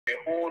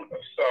a horn of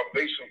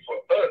salvation for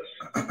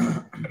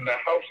us in the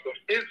house of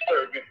his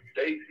servant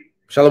David.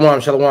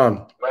 Shalom,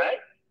 shalom. Right?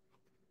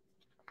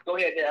 Go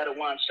ahead,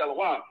 Adawan.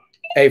 Shalom.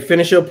 Hey,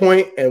 finish your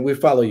point and we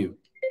follow you.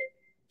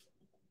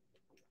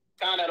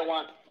 Down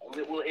Adawan.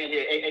 We'll end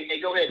here.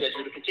 Hey, go ahead,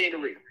 Judah. Continue to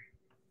read.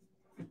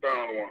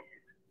 Down one.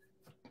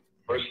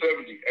 Verse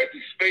 70. As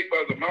he spake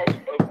by the mouth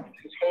of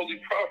his holy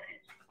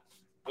prophets,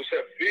 which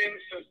have been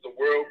since the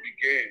world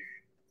began,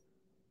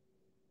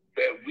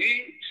 that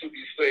we should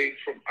be saved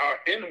from our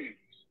enemies.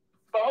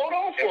 But hold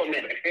on for a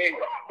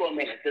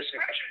minute.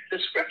 The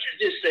scripture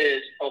just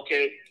says,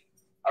 okay,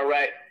 all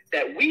right,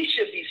 that we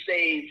should be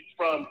saved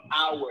from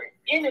our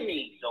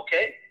enemies,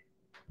 okay?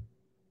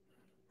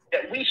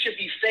 That we should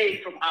be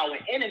saved from our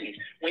enemies.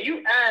 When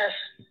you ask,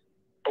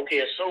 okay,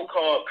 a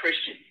so-called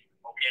Christian,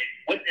 okay,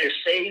 what they're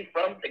saved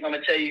from, they're going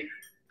to tell you,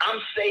 I'm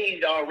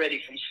saved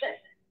already from sin.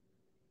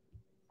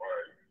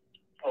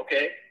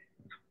 Okay?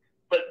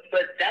 But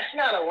that's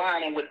not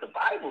aligning with the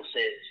Bible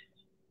says.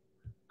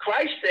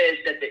 Christ says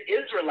that the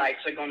Israelites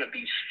are going to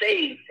be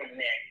saved from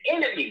their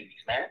enemies,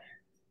 man.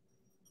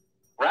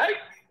 Right?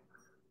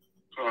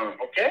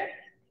 Okay?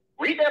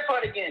 Read that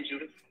part again,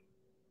 Judah.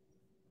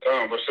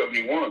 Verse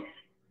 71.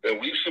 That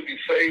we should be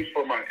saved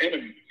from our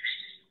enemies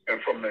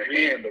and from the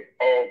hand of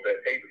all that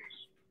hate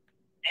us.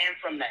 And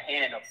from the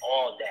hand of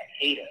all that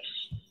hate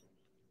us.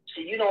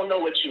 See, you don't know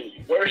what you're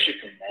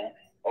worshiping, man.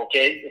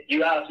 Okay? If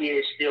you out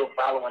here still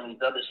following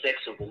these other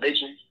sects of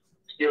religion,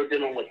 still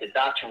dealing with the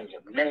doctrines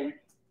of men,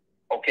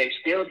 okay,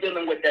 still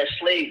dealing with that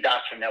slave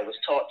doctrine that was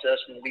taught to us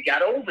when we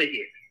got over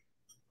here.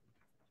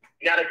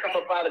 You got to come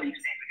up out of these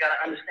things. You got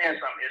to understand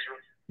something, Israel.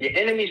 Your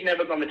enemy's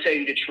never going to tell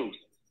you the truth.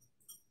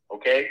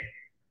 Okay?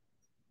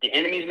 Your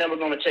enemy's never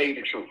going to tell you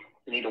the truth.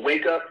 You need to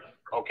wake up,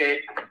 okay?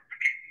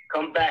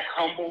 Come back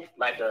humble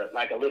like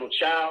a little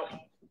child.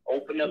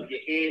 Open up your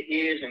head,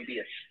 ears, and be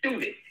a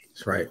student.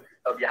 That's right.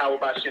 Of Yahweh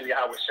Bashem,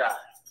 Yahweh Shai.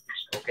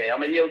 Okay, I'm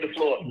going to yield the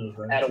floor.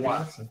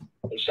 Adawan.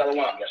 Hey, Shalom,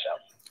 Yashab.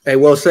 Hey,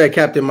 well said,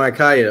 Captain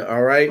Micaiah.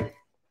 All right.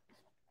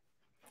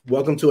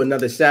 Welcome to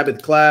another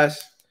Sabbath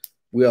class.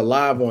 We are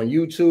live on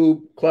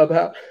YouTube,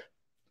 Clubhouse,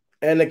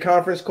 and the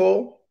conference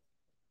call.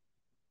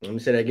 Let me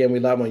say that again.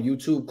 We're live on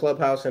YouTube,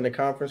 Clubhouse, and the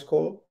conference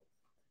call.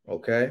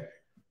 Okay.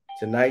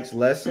 Tonight's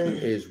lesson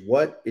is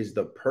what is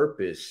the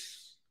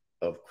purpose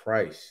of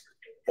Christ?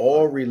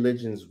 All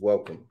religions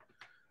welcome.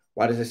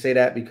 Why does it say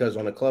that? Because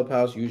on the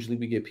Clubhouse, usually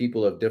we get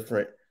people of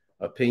different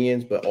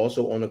opinions, but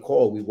also on the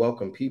call, we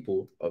welcome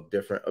people of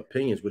different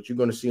opinions. What you're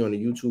going to see on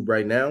the YouTube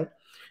right now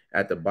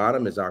at the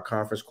bottom is our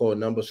conference call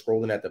number.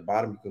 Scrolling at the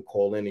bottom, you can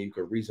call in and you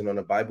can reason on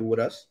the Bible with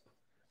us.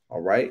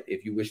 All right.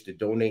 If you wish to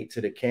donate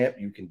to the camp,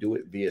 you can do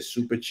it via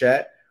Super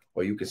Chat,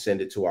 or you can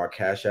send it to our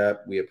Cash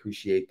App. We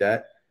appreciate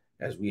that.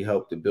 As we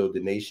help to build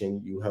the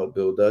nation, you help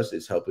build us.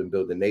 It's helping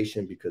build the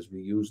nation because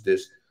we use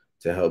this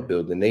to help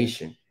build the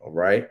nation. All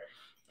right.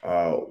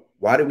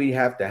 Why do we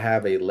have to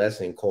have a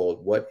lesson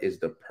called what is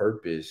the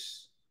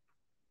purpose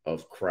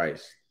of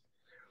Christ?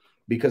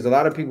 Because a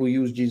lot of people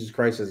use Jesus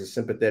Christ as a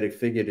sympathetic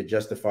figure to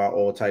justify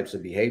all types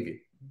of behavior.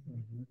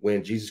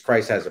 When Jesus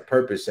Christ has a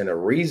purpose and a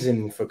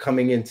reason for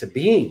coming into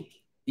being,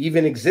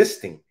 even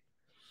existing.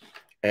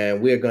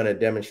 And we're going to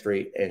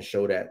demonstrate and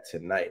show that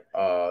tonight.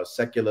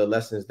 Secular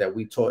lessons that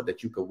we taught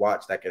that you could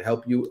watch that can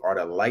help you are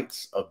the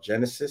Lights of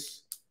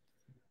Genesis.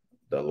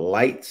 The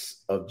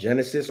Lights of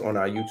Genesis on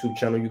our YouTube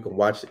channel. You can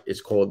watch it.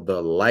 It's called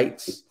The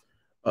Lights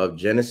of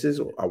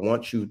Genesis. I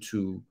want you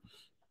to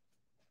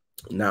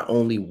not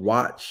only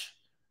watch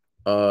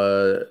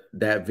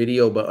that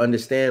video, but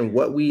understand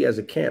what we as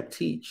a camp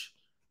teach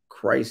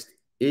Christ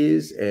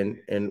is and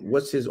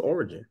what's his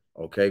origin.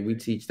 Okay, we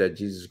teach that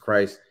Jesus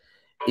Christ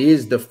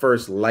is the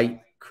first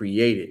light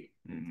created.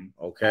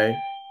 Okay,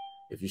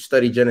 if you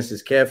study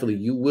Genesis carefully,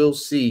 you will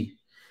see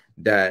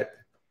that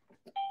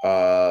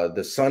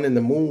the sun and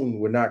the moon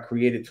were not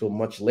created till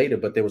much later,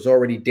 but there was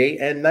already day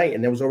and night,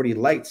 and there was already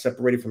light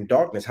separated from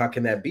darkness. How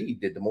can that be?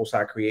 Did the Most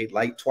High create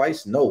light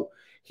twice? No,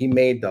 he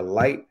made the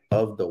light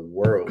of the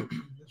world.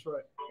 That's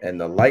right.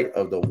 And the light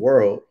of the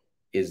world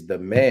is the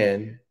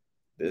man,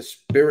 the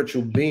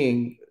spiritual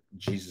being,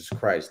 Jesus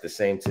Christ, the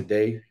same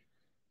today,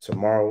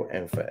 tomorrow,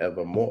 and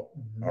forevermore.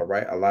 All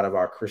right. A lot of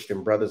our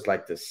Christian brothers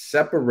like to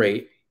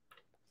separate.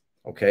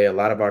 Okay. A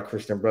lot of our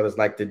Christian brothers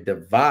like to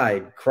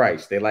divide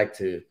Christ. They like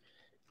to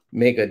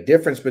make a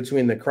difference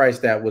between the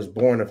Christ that was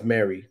born of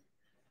Mary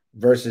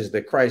versus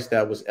the Christ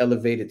that was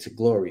elevated to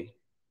glory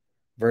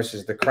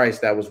versus the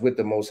Christ that was with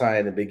the Most High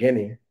in the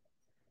beginning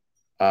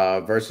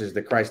versus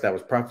the Christ that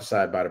was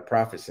prophesied by the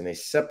prophets. And they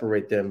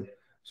separate them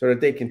so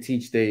that they can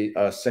teach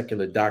their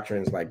secular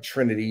doctrines like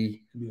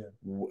Trinity,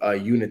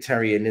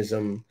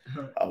 Unitarianism,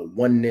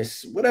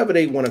 oneness, whatever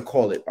they want to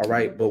call it. All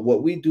right. But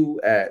what we do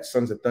at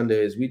Sons of Thunder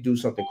is we do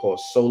something called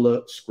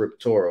Sola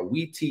Scriptura.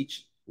 We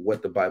teach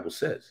what the Bible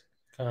says.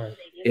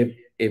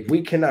 If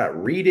we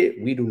cannot read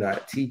it, we do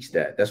not teach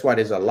that. That's why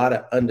there's a lot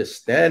of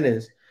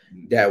understandings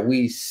that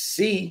we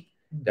see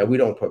that we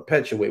don't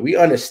perpetuate. We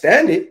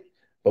understand it,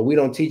 But we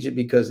don't teach it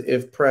because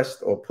if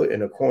pressed or put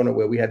in a corner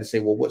where we had to say,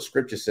 well, what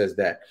scripture says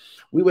that?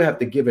 We would have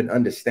to give an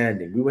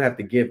understanding. We would have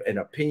to give an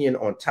opinion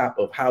on top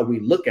of how we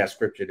look at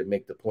scripture to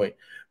make the point,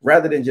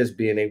 rather than just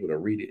being able to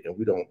read it. And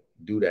we don't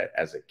do that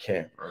as a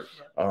camp.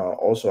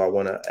 Also, I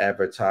want to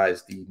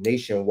advertise the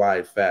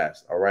nationwide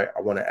fast. All right.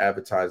 I want to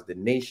advertise the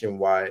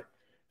nationwide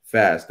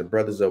fast. The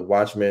brothers of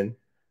Watchmen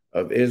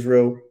of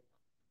Israel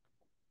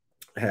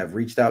have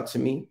reached out to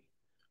me.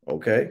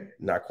 Okay.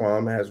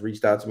 Naquam has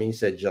reached out to me. He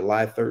said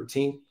July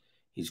 13th,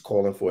 he's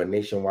calling for a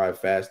nationwide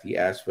fast. He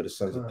asked for the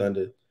Sons of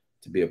Thunder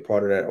to be a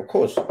part of that. Of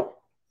course.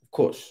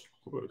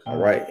 All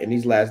right. In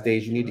these last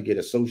days, you need to get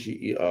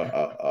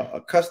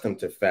accustomed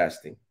to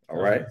fasting.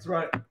 All right. That's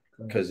right.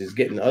 Because it's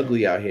getting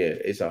ugly out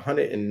here. It's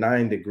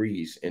 109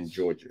 degrees in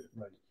Georgia.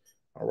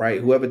 All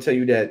right. Whoever tell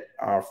you that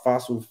our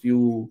fossil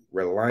fuel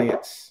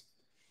reliance,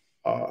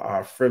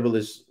 our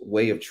frivolous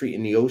way of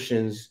treating the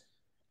oceans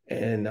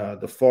and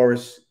the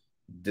forests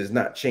does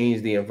not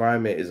change the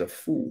environment is a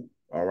fool.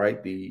 All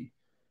right. The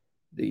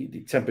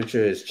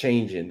temperature is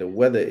changing. The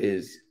weather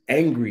is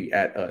angry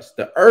at us.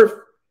 The earth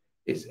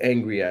is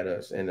angry at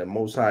us. And the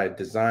Most High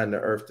designed the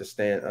earth to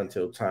stand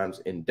until times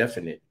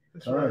indefinite.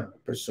 That's right.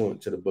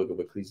 Pursuant to the book of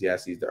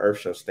Ecclesiastes, the earth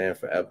shall stand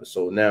forever.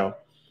 So now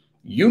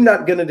you're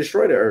not going to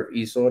destroy the earth,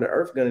 Esau. The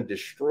earth going to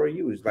destroy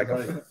you. It's like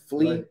a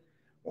flea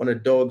on a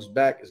dog's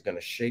back. It's going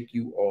to shake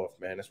you off,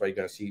 man. That's why you're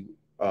going to see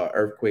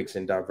earthquakes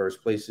in diverse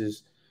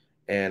places.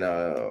 And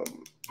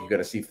you're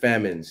going to see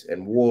famines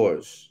and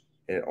wars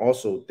and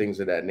also things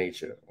of that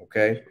nature.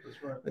 Okay.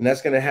 That's right. And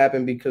that's going to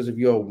happen because of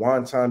your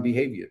wanton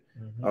behavior,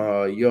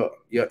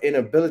 your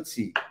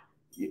inability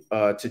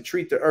to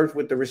treat the earth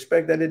with the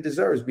respect that it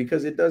deserves,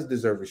 because it does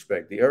deserve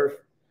respect. The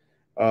earth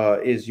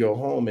is your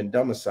home and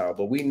domicile,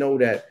 but we know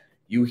that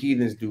you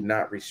heathens do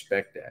not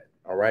respect that.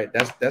 All right.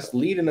 That's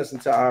leading us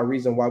into our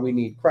reason why we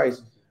need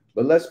Christ.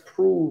 But let's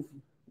prove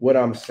what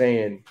I'm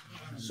saying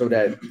so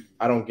that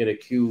I don't get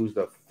accused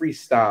of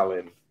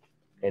freestyling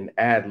and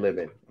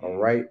ad-libbing. All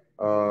right.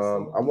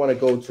 I want to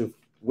go to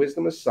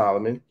Wisdom of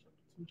Solomon.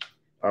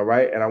 All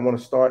right. And I want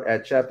to start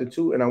at chapter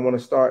 2, and I want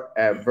to start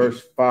at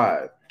verse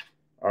 5.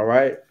 All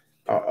right.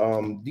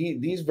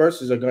 These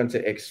verses are going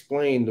to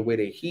explain the way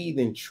the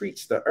heathen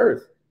treats the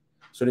earth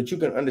so that you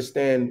can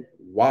understand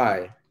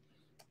why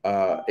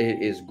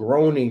it is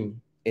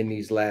groaning in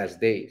these last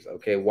days.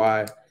 Okay.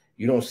 Why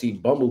you don't see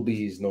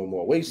bumblebees no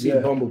more. Where you see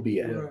bumblebee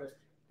at? Right.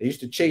 They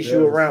used to chase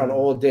you around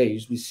all day. You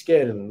used to be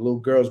scared, and little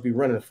girls be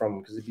running from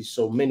them because there'd be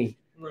so many.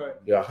 Right.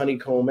 You're a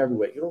honeycomb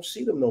everywhere. You don't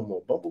see them no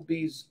more.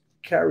 Bumblebees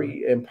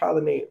carry and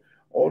pollinate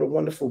all the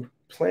wonderful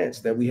plants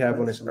that we have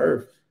on this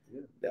earth.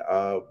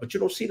 But you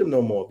don't see them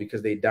no more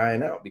because they're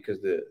dying out, because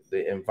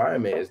the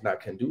environment is not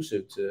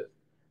conducive to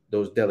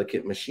those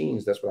delicate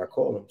machines. That's what I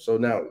call them. So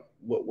now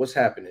what's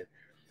happening?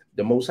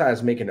 The Most High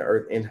is making the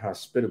earth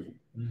inhospitable.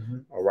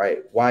 All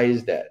right. Why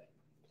is that?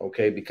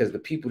 Okay, because the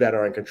people that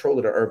are in control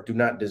of the earth do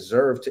not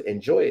deserve to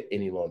enjoy it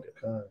any longer.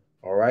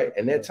 All right.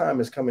 And their time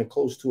is coming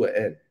close to an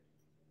end.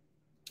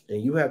 And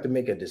you have to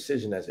make a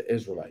decision as an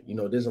Israelite. You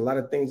know, there's a lot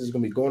of things that's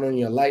going to be going on in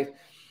your life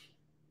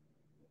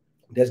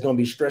that's going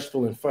to be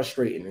stressful and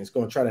frustrating. And it's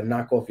going to try to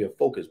knock off your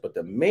focus. But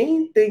the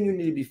main thing you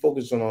need to be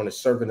focused on is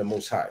serving the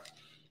Most High,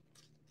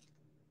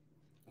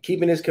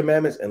 keeping his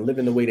commandments and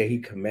living the way that he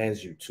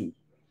commands you to.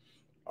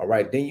 All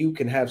right. Then you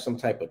can have some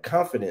type of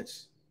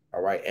confidence.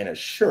 All right. And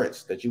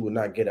assurance that you will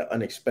not get an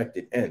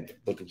unexpected end.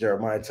 The book of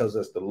Jeremiah tells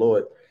us the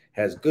Lord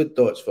has good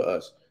thoughts for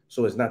us,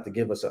 so as not to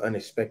give us an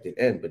unexpected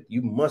end. But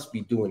you must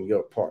be doing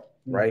your part.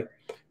 Right.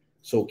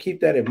 So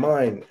keep that in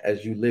mind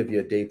as you live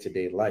your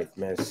day-to-day life,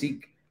 man.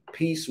 Seek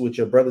peace with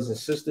your brothers and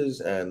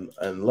sisters, and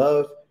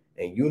love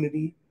and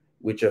unity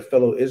with your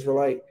fellow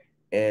Israelite.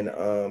 And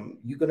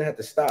you're going to have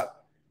to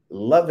stop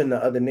loving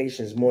the other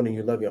nations more than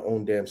you love your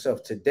own damn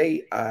self.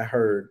 Today, I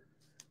heard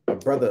a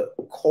brother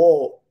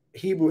call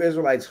Hebrew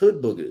Israelites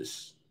hood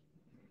boogers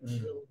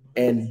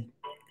and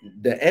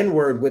the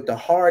N-word with the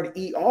hard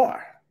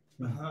ER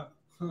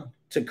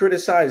to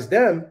criticize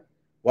them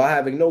while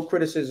having no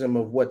criticism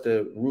of what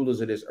the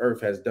rulers of this earth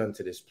has done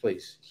to this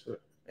place.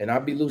 And I'll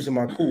be losing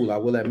my cool. I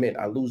will admit,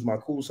 I lose my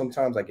cool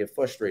sometimes. I get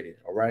frustrated.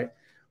 All right.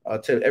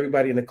 To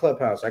everybody in the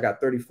clubhouse, I got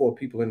 34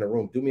 people in the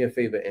room. Do me a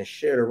favor and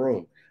share the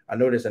room. I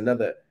know there's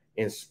another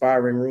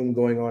inspiring room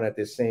going on at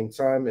this same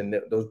time, and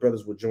those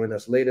brothers will join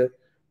us later.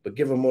 But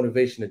give them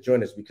motivation to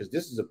join us, because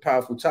this is a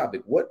powerful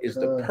topic. What is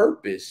the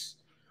purpose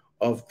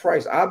of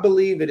Christ? I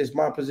believe it is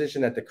my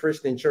position that the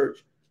Christian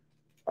church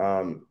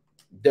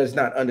does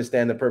not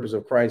understand the purpose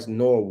of Christ,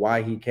 nor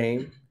why he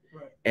came,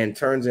 and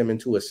turns him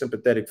into a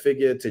sympathetic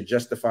figure to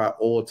justify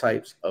all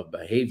types of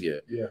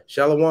behavior.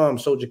 Shalom,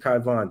 Soldier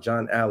Kaivan,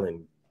 John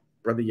Allen,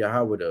 Brother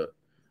Yahweh,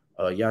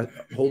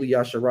 Holy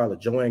Yasharala,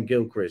 Joanne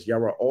Gilchrist,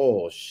 Yara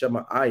All,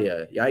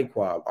 Shemaiah,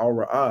 Yaiquab,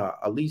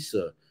 Al-Ra'ah,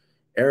 Alisa,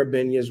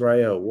 Arabin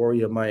Yisrael,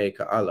 Warrior Maya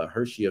Ka'ala,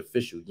 Hershey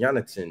Official,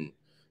 Yonatan,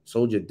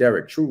 Soldier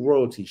Derek, True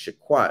Royalty,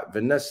 Shaquat,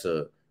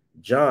 Vanessa,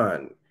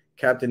 John,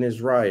 Captain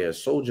Israel,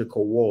 Soldier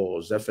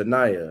Kowal,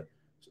 Zephaniah,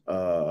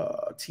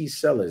 T.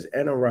 Sellers,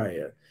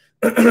 Anariah,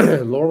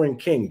 Lauren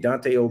King,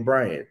 Dante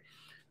O'Brien,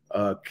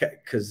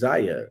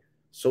 Keziah,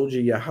 Soldier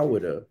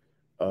Yahawada,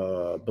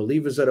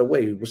 Believers of the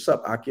Way. What's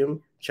up,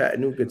 Akim?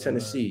 Chattanooga,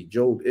 Tennessee.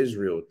 Job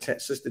Israel,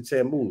 Sister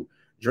Tamu,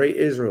 Dre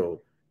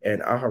Israel,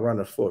 and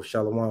Aharon IV.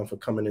 Shalom for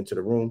coming into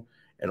the room,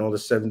 and all the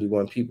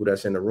 71 people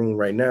that's in the room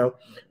right now.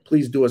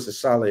 Please do us a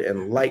solid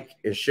and like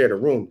and share the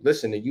room.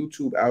 Listen, the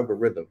YouTube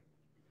algorithm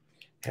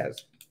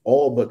has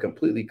all but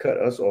completely cut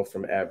us off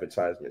from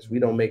advertisements. We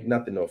don't make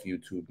nothing off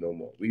YouTube no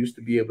more. We used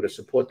to be able to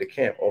support the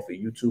camp off of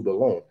YouTube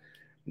alone.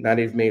 Now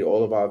they've made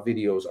all of our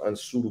videos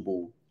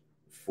unsuitable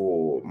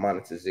for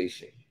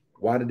monetization.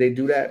 Why did they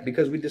do that?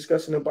 Because we're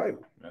discussing the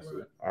Bible. That's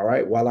it. All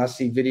right. While I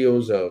see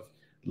videos of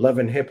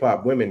loving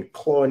hip-hop women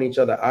clawing each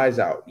other's eyes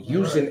out,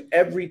 using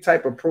every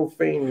type of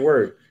profane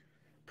word,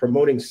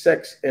 promoting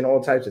sex and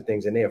all types of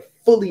things, and they are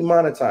fully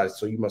monetized.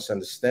 So you must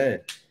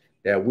understand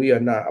that we are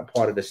not a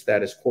part of the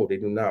status quo. They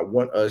do not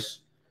want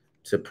us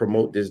to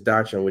promote this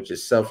doctrine, which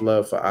is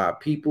self-love for our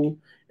people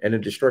and the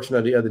destruction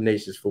of the other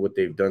nations for what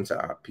they've done to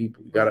our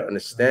people. You got to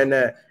understand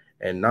that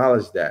and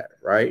acknowledge that,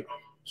 right?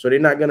 So they're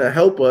not going to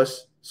help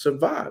us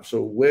survive.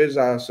 So where's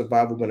our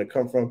survival going to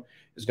come from?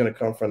 It's going to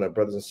come from the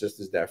brothers and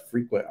sisters that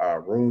frequent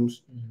our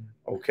rooms,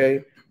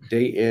 okay,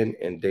 day in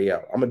and day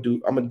out. I'm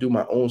gonna do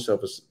my own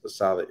self a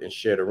solid and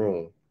share the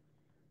room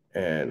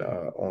and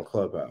on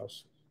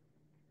Clubhouse.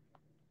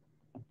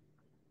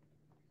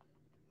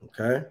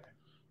 Okay,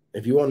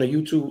 if you're on the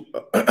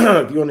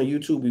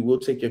YouTube, we will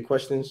take your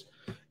questions.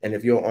 And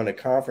if you're on a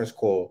conference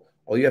call,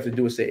 all you have to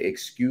do is say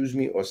 "excuse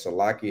me" or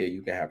 "salakia."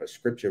 You can have a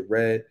scripture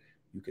read.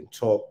 You can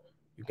talk.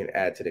 You can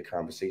add to the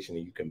conversation,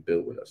 and you can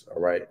build with us.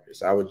 All right,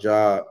 it's our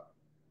job,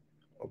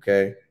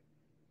 okay,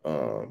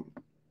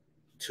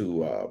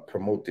 to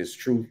promote this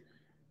truth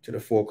to the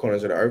four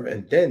corners of the earth,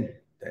 and then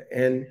the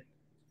end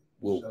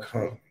will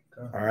come.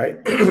 All right.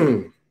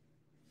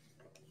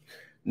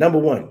 Number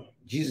one,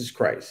 Jesus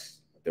Christ.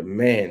 The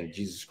man,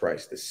 Jesus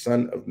Christ, the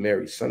son of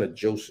Mary, son of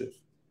Joseph,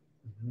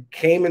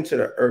 came into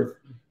the earth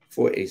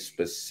for a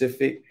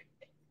specific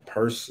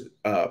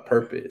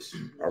purpose.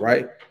 All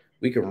right.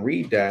 We can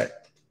read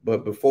that.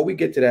 But before we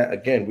get to that,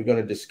 again, we're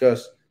going to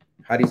discuss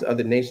how these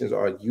other nations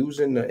are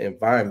using the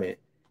environment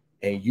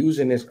and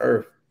using this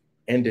earth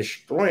and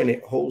destroying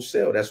it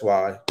wholesale. That's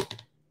why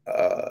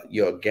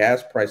your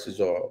gas prices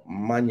are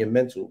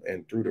monumental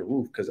and through the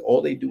roof, because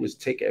all they do is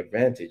take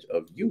advantage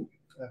of you.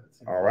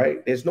 All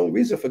right. There's no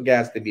reason for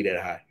gas to be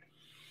that high.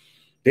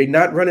 They're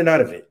not running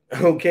out of it.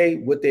 Okay.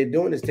 What they're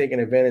doing is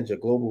taking advantage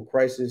of global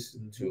crisis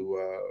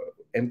to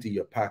empty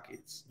your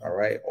pockets. All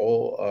right.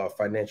 All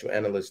financial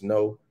analysts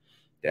know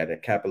that a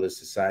capitalist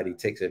society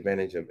takes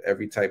advantage of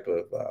every type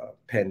of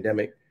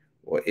pandemic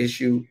or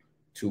issue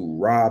to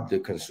rob the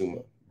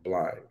consumer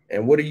blind.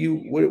 And what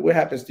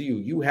happens to you?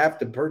 You have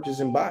to purchase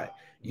and buy.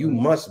 You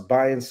must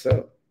buy and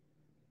sell,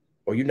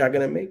 or you're not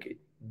going to make it.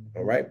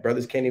 All right.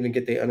 Brothers can't even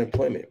get their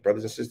unemployment.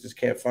 Brothers and sisters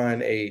can't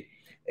find a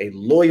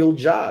loyal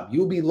job.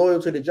 You'll be loyal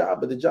to the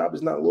job, but the job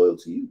is not loyal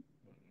to you.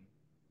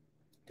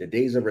 The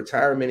days of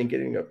retirement and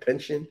getting a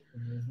pension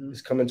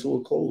is coming to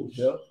a close.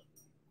 Yep.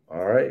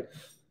 All right.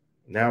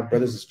 Now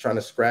brothers is trying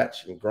to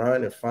scratch and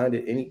grind and find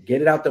it,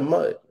 get it out the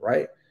mud,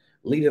 right?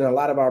 Leading a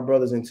lot of our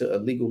brothers into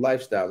illegal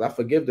lifestyles. I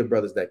forgive the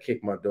brothers that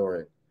kicked my door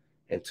in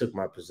and took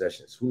my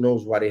possessions. Who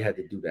knows why they had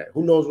to do that?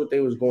 Who knows what they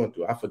was going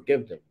through? I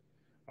forgive them.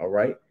 All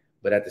right.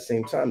 But at the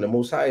same time, the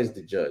Most High is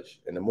the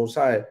judge, and the Most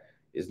High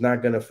is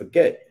not going to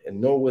forget, and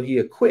nor will he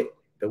acquit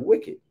the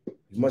wicked.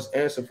 You must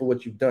answer for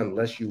what you've done,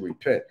 lest you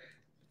repent,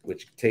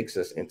 which takes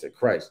us into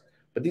Christ.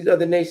 But these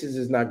other nations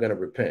is not going to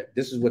repent.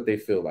 This is what they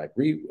feel like.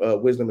 Read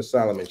Wisdom of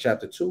Solomon,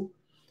 chapter 2,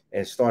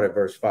 and start at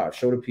verse 5.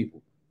 Show the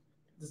people.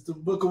 This is the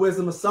book of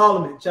Wisdom of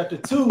Solomon, chapter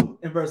 2,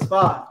 and verse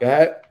 5. Go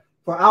ahead.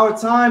 For our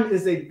time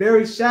is a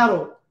very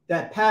shadow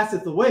that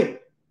passeth away,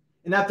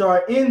 and after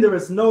our end there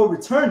is no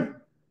returning.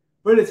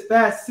 But it is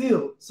fast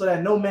sealed, so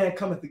that no man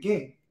cometh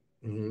again.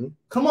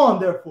 Come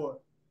on, therefore,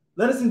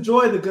 let us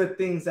enjoy the good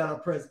things that are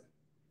present,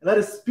 and let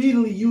us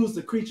speedily use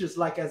the creatures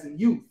like as in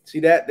youth. See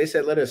that? They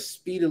said, let us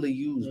speedily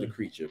use the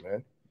creature,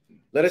 man.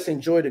 Let us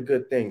enjoy the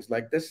good things.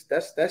 Like this,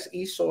 that's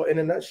Esau in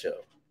a nutshell.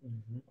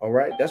 All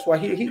right. That's why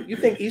you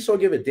think Esau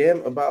give a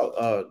damn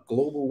about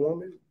global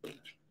warming?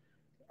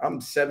 I'm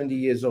 70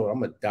 years old.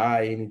 I'm gonna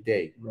die any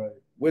day. Right.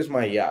 Where's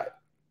my yacht?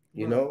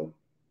 You know,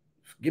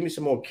 give me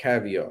some more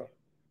caviar.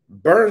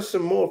 Burn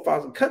some more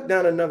fossil, cut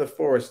down another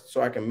forest so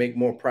I can make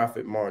more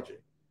profit margin.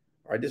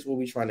 All right, this is what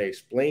we're trying to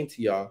explain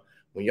to y'all.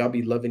 When y'all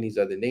be loving these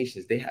other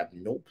nations, they have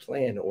no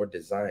plan or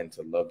design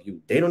to love you.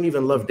 They don't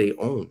even love their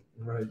own.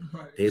 Right.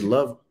 They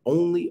love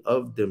only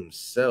of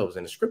themselves.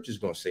 And the scripture is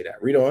going to say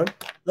that. Read on.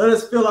 Let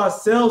us fill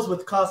ourselves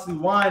with costly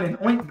wine and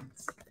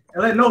ointments,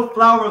 and let no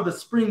flower of the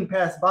spring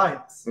pass by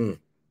us.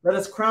 Let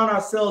us crown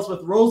ourselves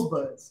with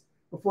rosebuds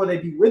before they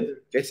be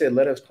withered. They said,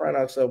 let us crown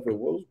ourselves with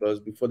rosebuds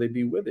before they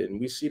be withered. And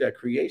we see that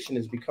creation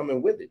is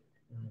becoming withered.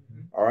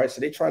 All right. So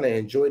they're trying to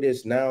enjoy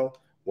this now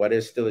while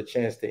there's still a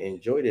chance to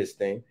enjoy this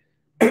thing.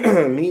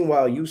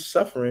 Meanwhile, you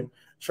suffering,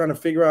 trying to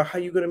figure out how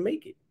you're going to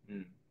make it.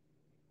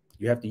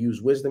 You have to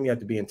use wisdom. You have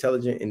to be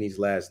intelligent in these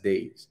last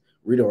days.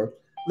 Read on.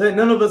 Let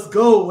none of us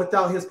go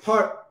without his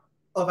part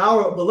of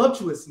our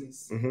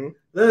voluptuousness. Mm-hmm.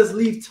 Let us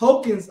leave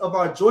tokens of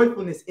our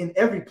joyfulness in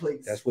every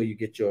place. That's where you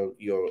get your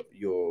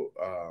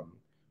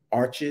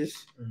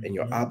arches and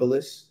your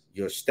obelisks,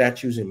 your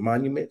statues and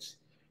monuments,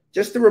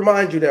 just to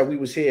remind you that we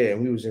was here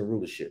and we was in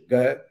rulership. Go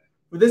ahead.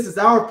 For this is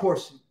our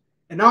portion,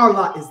 and our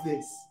lot is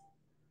this.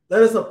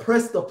 Let us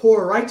oppress the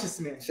poor righteous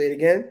man. Say it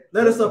again.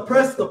 Let us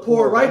oppress the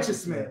poor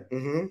righteous man.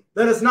 Mm-hmm.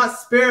 Let us not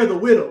spare the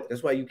widow.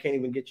 That's why you can't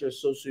even get your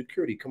Social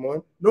Security. Come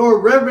on.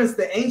 Nor reverence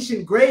the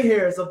ancient gray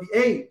hairs of the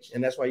age.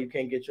 And that's why you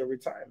can't get your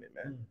retirement,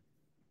 man.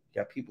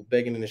 Got people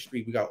begging in the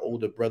street. We got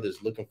older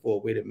brothers looking for a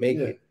way to make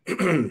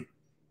it.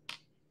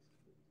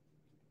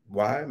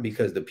 Why?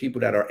 Because the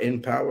people that are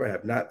in power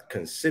have not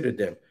considered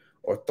them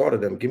or thought of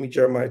them. Give me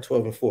Jeremiah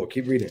 12:4.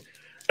 Keep reading.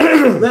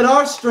 Let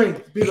our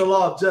strength be the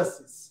law of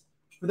justice.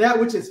 For that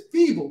which is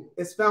feeble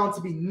is found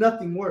to be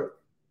nothing worth.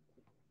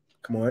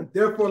 Come on.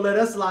 Therefore, let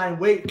us lie in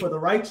wait for the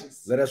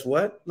righteous. Let us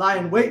what? Lie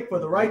in wait for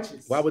the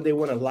righteous. Why would they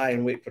want to lie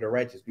in wait for the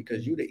righteous?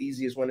 Because you're the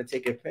easiest one to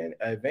take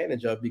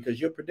advantage of because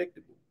you're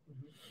predictable.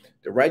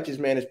 The righteous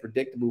man is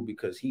predictable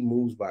because he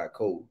moves by a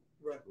code.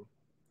 Right.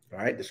 All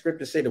right. The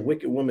scriptures say the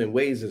wicked woman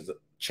ways is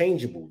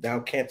changeable. Thou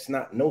canst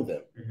not know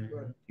them.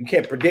 Right. You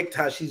can't predict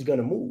how she's going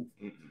to move.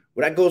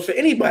 Well, that goes for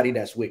anybody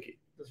that's wicked.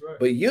 That's right.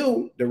 But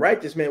you, the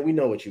righteous man, we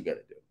know what you're going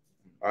to do.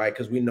 All right.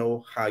 Because we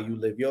know how you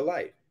live your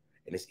life.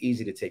 And it's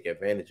easy to take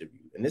advantage of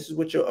you. And this is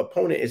what your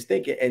opponent is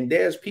thinking. And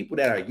there's people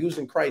that are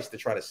using Christ to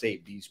try to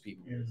save these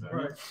people.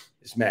 Right.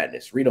 It's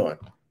madness. Read on.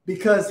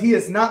 Because he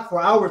is not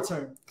for our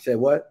turn. Say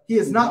what? He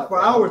is not for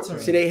our turn.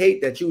 See, they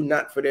hate that you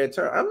not for their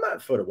turn. I'm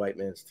not for the white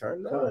man's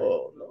turn.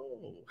 No.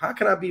 How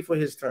can I be for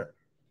his turn?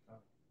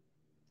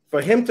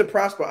 For him to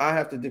prosper, I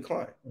have to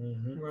decline.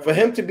 Right. For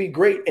him to be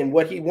great in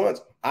what he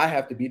wants, I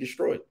have to be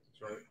destroyed.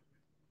 That's right.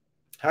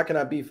 How can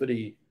I be for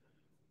the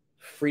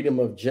freedom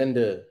of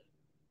gender,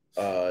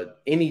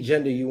 any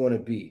gender you want to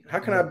be? How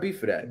can I be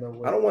for that?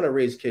 I don't want to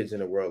raise kids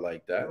in a world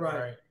like that.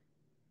 Right.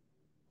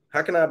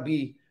 How can I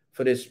be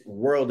for this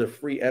world of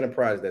free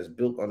enterprise that's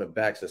built on the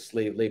backs of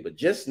slave labor?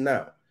 Just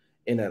now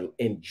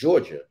in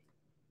Georgia,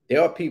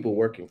 there are people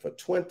working for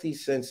 20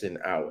 cents an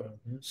hour,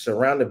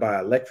 surrounded by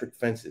electric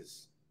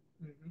fences.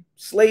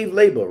 Slave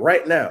labor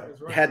right now.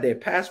 Right. Had their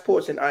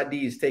passports and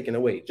IDs taken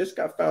away. Just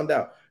got found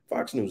out.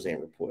 Fox News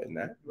ain't reporting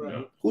that.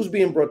 Right. Who's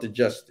being brought to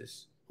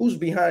justice? Who's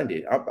behind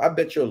it? I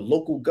bet your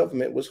local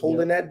government was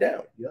holding that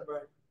down.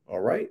 Right. All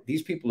right.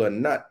 These people are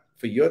not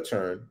for your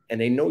turn,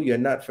 and they know you're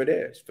not for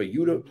theirs. For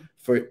you to,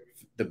 for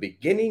the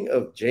beginning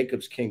of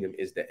Jacob's kingdom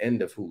is the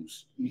end of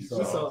whose?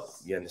 Esau.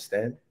 You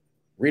understand?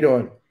 Read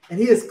on. And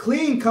he is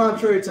clean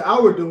contrary to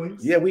our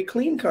doings. Yeah, we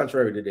clean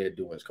contrary to their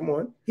doings. Come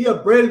on. He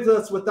upbraided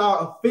us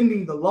without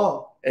offending the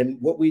law. And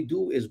what we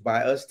do is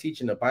by us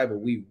teaching the Bible,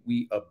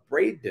 we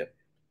upbraid them.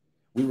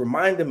 We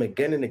remind them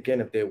again and again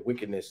of their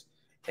wickedness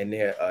and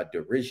their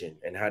derision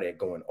and how they're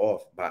going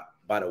off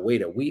by the way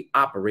that we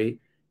operate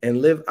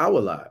and live our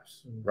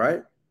lives,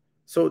 right?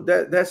 So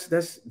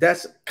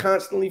that's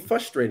constantly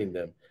frustrating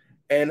them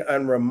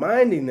and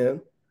reminding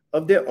them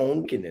of their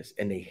own wickedness,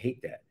 and they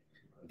hate that.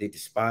 They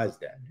despise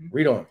that.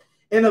 Read on.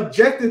 And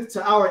objected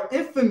to our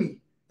infamy,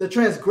 the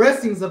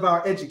transgressings of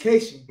our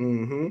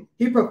education.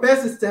 He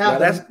professes to have.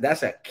 Now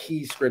that's a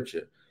key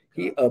scripture.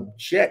 He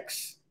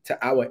objects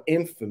to our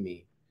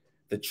infamy,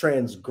 the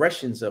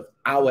transgressions of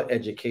our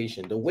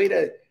education. The way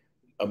that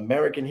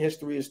American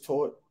history is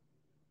taught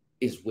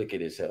is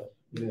wicked as hell.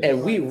 Yes.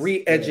 And we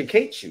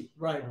re-educate you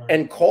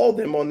and call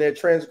them on their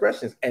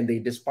transgressions, and they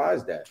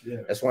despise that. Yeah.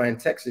 That's why in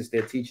Texas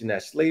they're teaching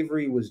that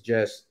slavery was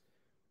just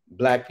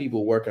black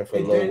people working for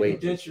low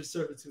wages. Indentured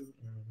servitude.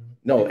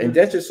 No,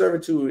 indentured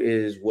servitude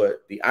is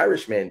what the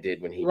Irishman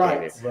did when he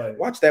came in. Right.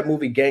 Watch that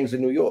movie Gangs of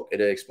New York.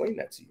 It'll explain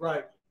that to you.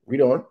 Right. Read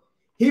on.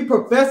 He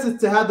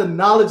professes to have the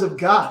knowledge of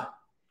God.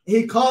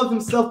 He calls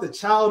himself the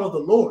child of the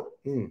Lord.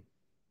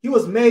 He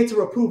was made to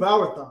reprove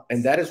our thoughts.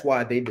 And that is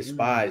why they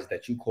despise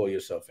that you call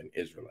yourself an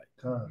Israelite.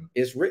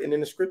 It's written in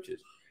the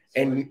scriptures.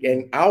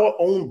 And our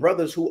own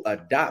brothers who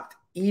adopt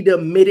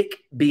Edomitic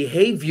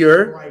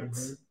behavior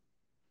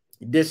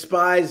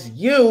despise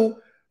you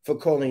for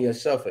calling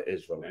yourself an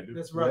Israelite.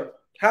 That's right.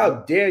 How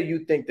dare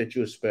you think that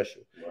you're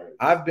special? Right.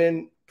 I've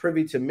been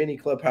privy to many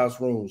clubhouse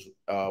rooms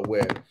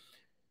where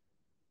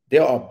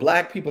there are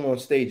black people on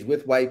stage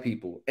with white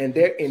people, and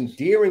they're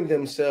endearing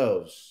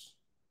themselves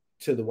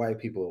to the white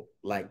people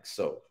like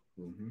so.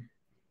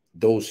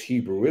 Those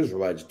Hebrew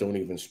Israelites don't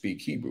even speak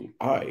Hebrew.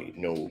 I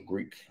know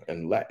Greek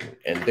and Latin,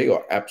 and they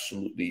are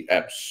absolutely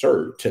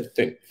absurd to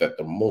think that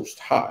the Most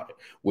High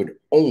would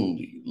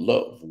only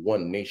love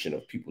one nation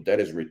of people. That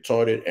is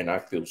retarded, and I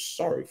feel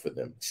sorry for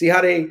them. See how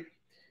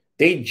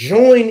they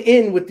join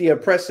in with the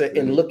oppressor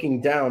in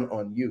looking down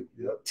on you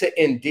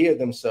to endear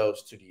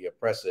themselves to the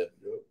oppressor,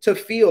 to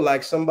feel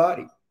like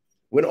somebody,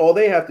 when all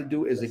they have to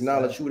do is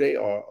acknowledge who they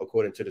are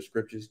according to the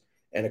scriptures.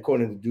 And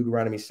according to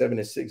Deuteronomy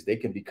 7:6, they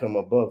can become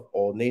above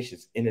all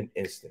nations in an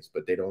instance,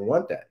 but they don't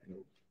want that.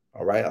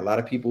 All right. A lot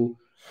of people,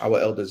 our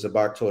elder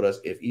Zabak taught us,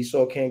 if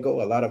Esau can't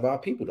go, a lot of our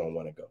people don't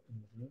want to go.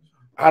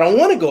 I don't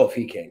want to go if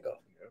he can't go.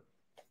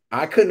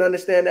 I couldn't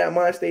understand that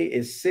mind state.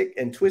 It's sick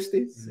and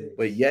twisted,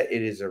 but yet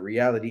it is a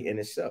reality in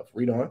itself.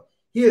 Read on.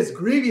 He is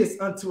grievous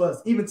unto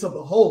us, even to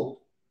behold.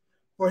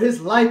 For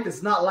his life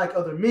is not like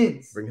other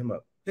men's. Bring him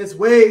up. His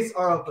ways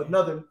are of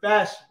another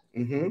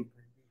fashion.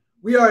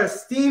 We are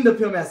esteemed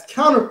of him as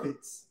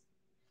counterfeits.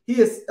 He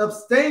is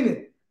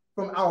abstaining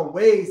from our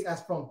ways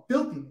as from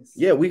filthiness.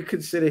 Yeah, we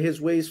consider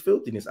his ways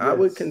filthiness. Yes. I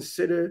would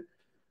consider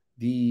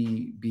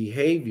the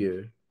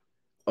behavior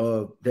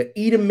of the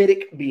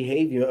Edomitic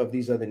behavior of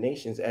these other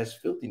nations as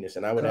filthiness,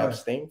 and I would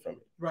abstain from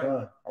it. Right.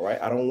 All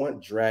right. I don't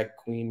want drag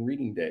queen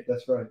reading day.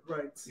 That's right.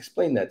 Right.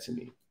 Explain that to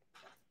me.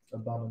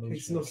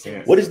 Abomination. No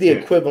sense. What is the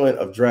equivalent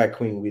of drag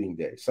queen reading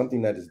day?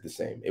 Something that is the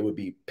same. It would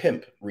be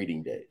pimp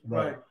reading day.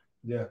 Right.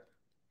 Yeah.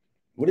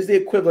 What is the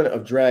equivalent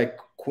of drag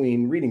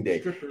queen reading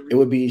day? It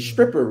would be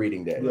stripper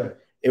reading day. Right.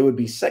 It would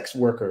be sex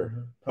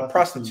worker,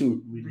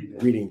 prostitute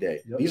reading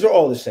day. Yep. These are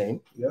all the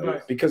same. Yep.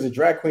 Right. Because a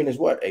drag queen is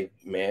what? A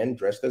man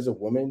dressed as a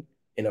woman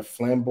in a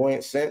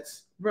flamboyant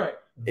sense. Right.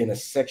 In a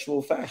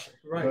sexual fashion.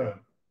 Right.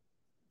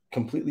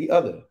 Completely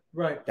other.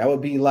 Right. That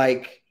would be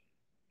like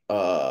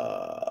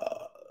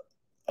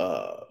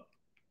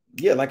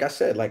yeah, like I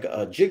said, like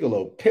a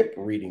gigolo pimp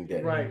reading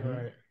day. Right,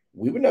 right.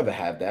 We would never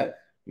have that.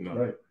 No.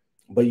 Right.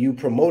 But you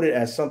promote it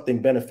as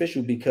something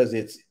beneficial because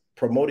it's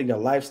promoting a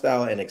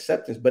lifestyle and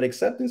acceptance. But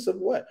acceptance of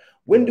what?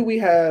 When do we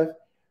have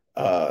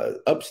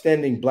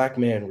upstanding black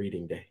man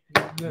reading day?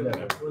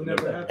 Never. We'll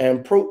never have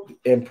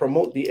and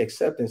promote the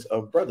acceptance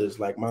of brothers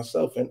like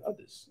myself and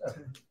others.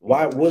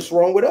 Why? What's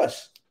wrong with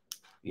us?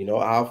 You know,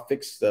 I'll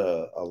fix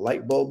a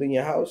light bulb in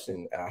your house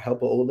and I'll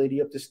help an old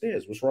lady up the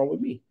stairs. What's wrong with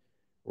me?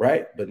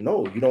 Right? But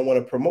no, you don't want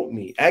to promote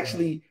me.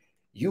 Actually,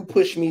 you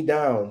push me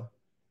down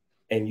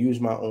and use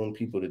my own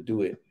people to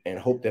do it and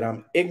hope that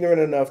I'm ignorant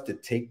enough to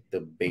take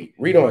the bait.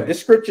 Read on. This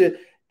scripture,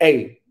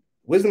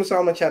 Wisdom of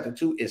Solomon chapter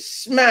 2 is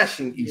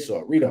smashing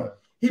Esau. Read on.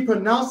 He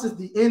pronounces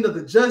the end of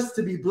the just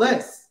to be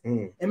blessed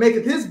and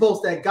maketh his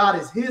boast that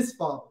God is his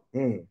father.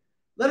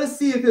 Let us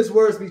see if his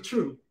words be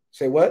true.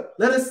 Say what?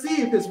 Let us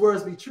see if his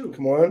words be true.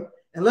 Come on.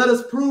 And let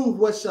us prove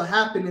what shall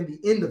happen in the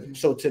end of you.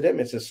 So to them,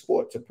 it's a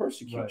sport to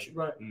persecute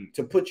you,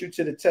 to put you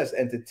to the test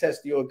and to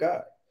test your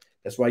God.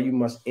 That's why you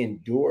must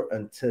endure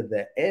until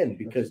the end,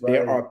 because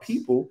there are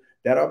people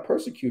that are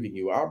persecuting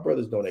you. Our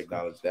brothers don't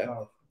acknowledge that.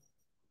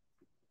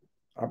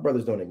 Our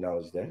brothers don't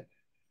acknowledge that.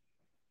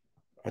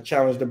 I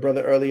challenged a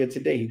brother earlier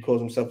today. He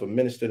calls himself a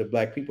minister to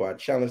black people. I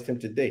challenged him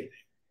today.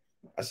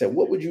 I said,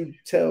 what would you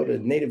tell the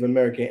Native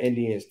American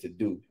Indians to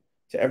do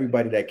to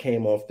everybody that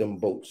came off them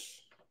boats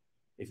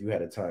if you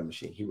had a time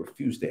machine? He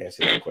refused to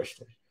answer that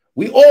question.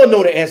 We all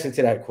know the answer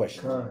to that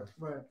question.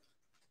 Right.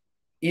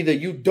 Either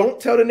you don't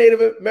tell the Native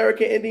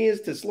American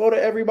Indians to slaughter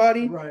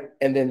everybody,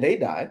 and then they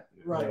die,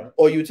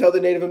 or you tell the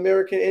Native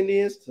American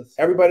Indians,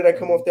 everybody that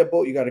come off that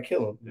boat, you got to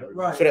kill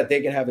them, so that they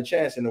can have a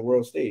chance in the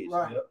world stage.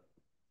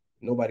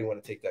 Nobody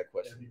want to take that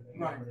question,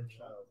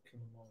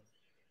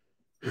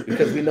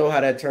 because we know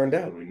how that turned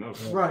out.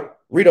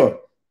 Read on.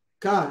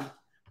 God,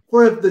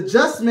 for if the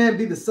just man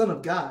be the son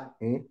of God,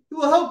 he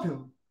will help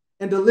him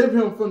and deliver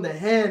him from the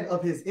hand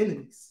of his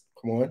enemies.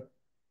 Come on.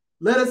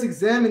 Let us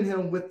examine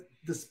him with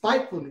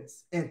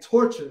despitefulness and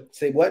torture.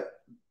 Say what?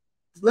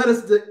 Let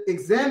us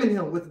examine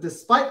him with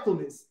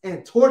despitefulness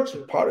and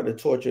torture. Part of the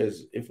torture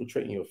is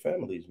infiltrating your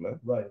families, man.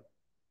 Right.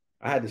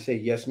 I had to say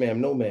yes, ma'am,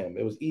 no, ma'am.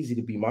 It was easy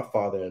to be my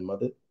father and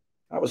mother.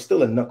 I was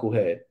still a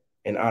knucklehead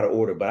and out of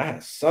order, but I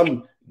had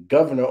some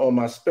governor on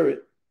my spirit,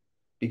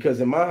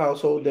 because in my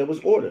household there was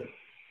order.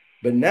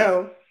 But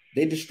now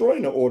they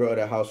destroying the order of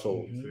the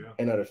household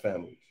and other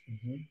families.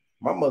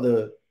 My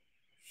mother,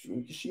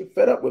 she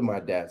fed up with my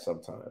dad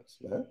sometimes,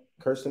 man.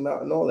 Cursed him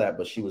out and all that,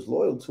 but she was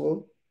loyal to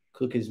him,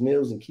 cook his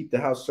meals and keep the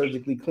house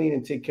surgically clean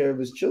and take care of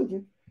his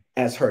children.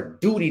 As her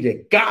duty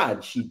to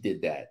God, she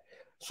did that.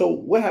 So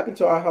what happened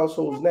to our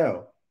households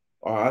now?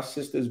 Are our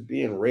sisters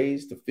being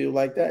raised to feel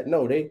like that?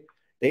 No, they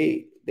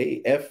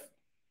F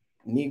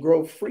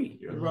Negro free.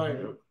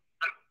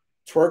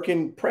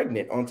 Twerking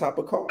pregnant on top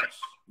of cars.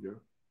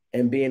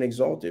 And being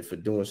exalted for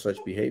doing such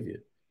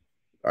behavior.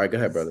 All right, go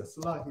ahead, brother.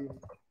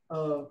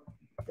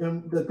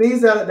 And the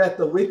things that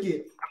the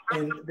wicked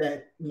and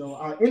that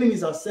our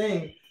enemies are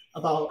saying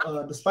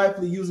about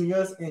despitefully using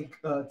us and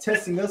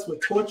testing us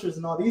with tortures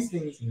and all these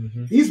things,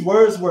 these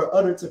words were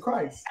uttered to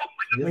Christ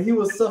when he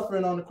was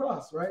suffering on the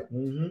cross, right?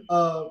 I'm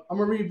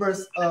gonna read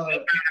verse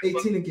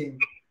 18 again.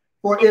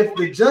 For if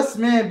the just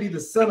man be the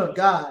son of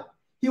God,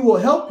 he will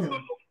help him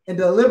and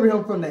deliver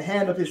him from the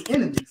hand of his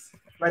enemies.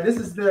 Right, this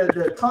is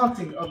the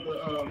taunting of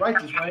the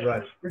righteous,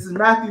 right? This is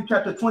Matthew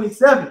chapter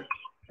 27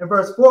 and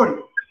verse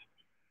 40.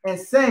 And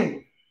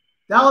saying,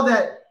 thou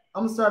that,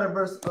 I'm going to start at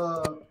verse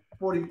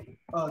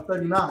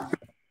 39.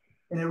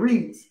 And it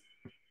reads,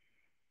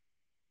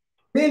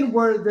 then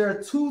were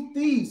there two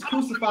thieves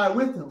crucified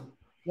with him,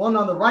 one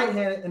on the right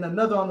hand and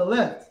another on the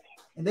left.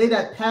 And they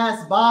that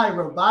passed by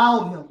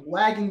reviled him,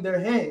 wagging their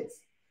heads,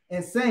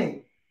 and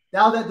saying,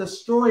 thou that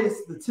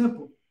destroyest the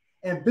temple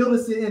and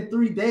buildest it in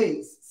 3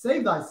 days,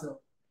 save thyself.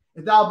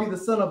 If thou be the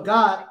Son of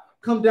God,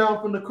 come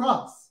down from the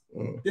cross.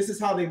 This is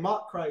how they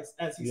mock Christ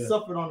as he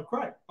suffered on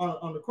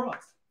the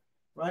cross,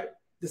 right?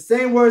 The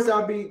same words that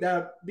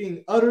are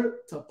being uttered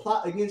to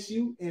plot against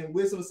you in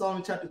Wisdom of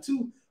Solomon chapter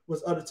 2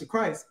 was uttered to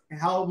Christ. And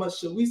how much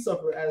should we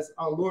suffer as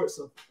our Lord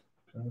suffered?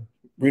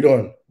 Read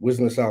on.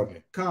 Wisdom of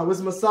Solomon.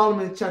 Wisdom of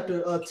Solomon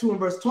chapter 2 and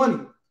verse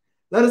 20.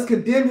 Let us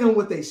condemn him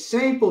with a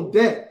shameful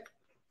death,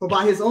 for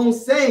by his own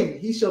saying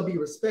he shall be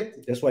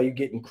respected. That's why you're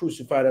getting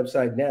crucified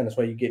upside down. That's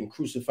why you're getting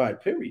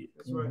crucified, period.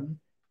 That's right.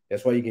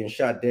 That's why you're getting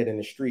shot dead in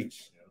the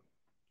streets.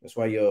 That's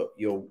why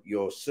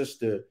your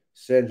sister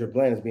Sandra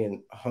Bland is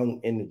being hung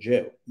in the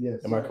jail.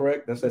 Yes. Am I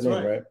correct? That's her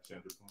name, right?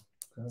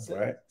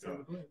 Right.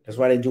 That's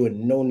why they're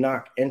doing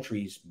no-knock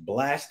entries,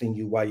 blasting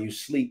you while you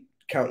sleep,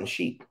 counting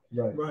sheep.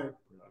 Right.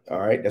 All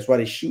right. That's why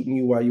they're shooting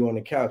you while you're on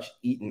the couch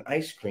eating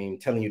ice cream,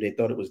 telling you they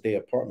thought it was their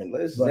apartment.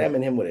 Let's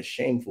examine him with a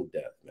shameful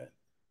death, man.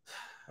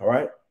 All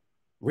right.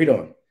 Read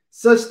on.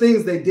 Such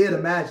things they did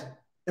imagine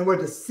and were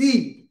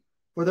deceived,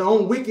 for their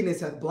own wickedness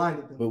hath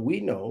blinded them. But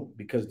we know,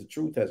 because the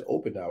truth has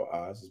opened our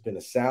eyes, there's been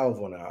a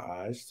salve on our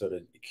eyes so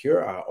to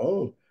cure our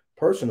own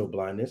personal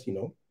blindness, you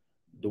know,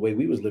 the way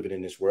we was living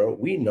in this world.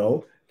 We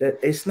know that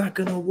it's not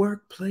going to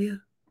work,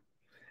 player.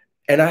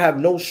 And I have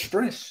no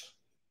stress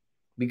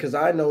because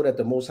I know that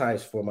the Most High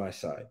is for my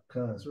side.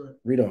 That's right.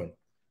 Read on.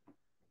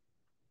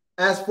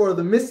 As for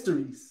the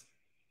mysteries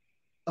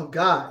of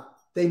God,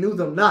 they knew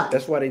them not.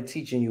 That's why they're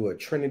teaching you a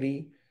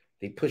Trinity.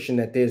 They pushing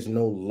that there's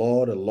no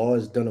law. The law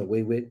is done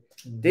away with.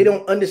 They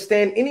don't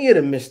understand any of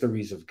the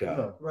mysteries of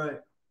God.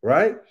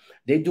 Right?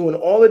 They're doing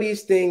all of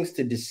these things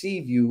to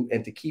deceive you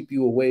and to keep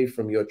you away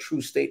from your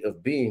true state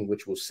of being,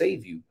 which will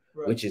save you,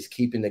 which is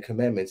keeping the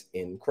commandments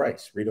in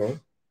Christ. Read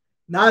on.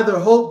 Neither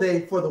hope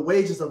they for the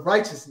wages of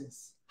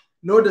righteousness,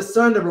 nor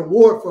discern the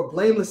reward for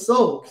blameless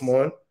souls. Come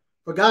on.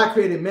 For God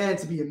created man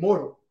to be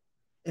immortal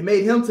and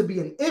made him to be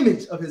an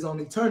image of his own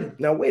eternity.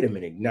 Now, wait a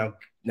minute. Now,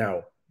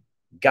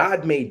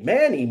 God made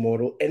man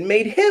immortal and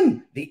made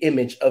him the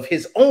image of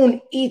his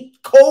own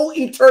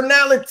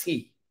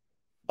co-eternality.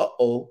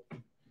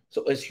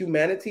 So is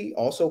humanity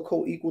also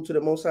co-equal to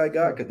the Most High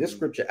God? Because this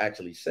scripture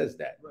actually says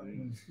that.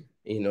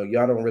 You know,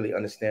 y'all don't really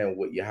understand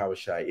what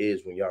Yahushua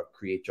is when y'all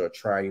create your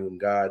triune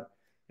God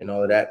and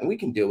all of that. And we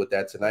can deal with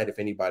that tonight if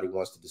anybody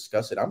wants to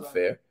discuss it. I'm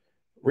fair.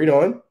 Read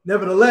on.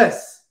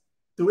 Nevertheless,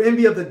 through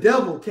envy of the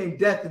devil came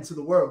death into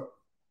the world,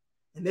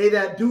 and they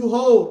that do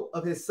hold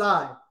of his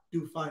side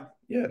do find it.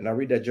 Yeah, now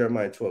read that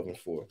Jeremiah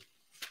 12:4.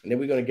 And then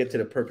we're going to get to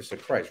the purpose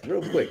of Christ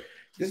real quick.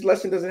 This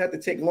lesson doesn't have to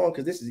take long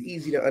because this is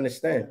easy to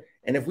understand.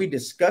 And if we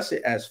discuss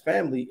it as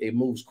family, it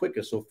moves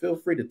quicker. So feel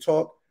free to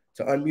talk,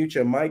 to unmute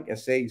your mic and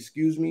say,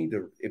 excuse me.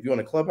 If you're on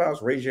the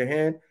clubhouse, raise your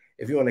hand.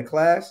 If you're in a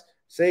class,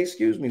 say,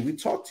 excuse me. We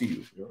talk to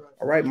you.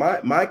 All right.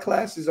 My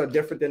classes are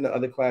different than the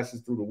other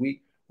classes through the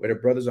week where the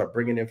brothers are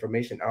bringing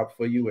information out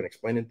for you and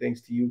explaining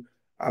things to you.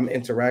 I'm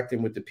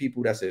interacting with the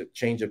people. That's a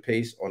change of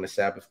pace on the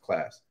Sabbath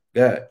class.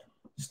 Go ahead.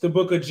 It's the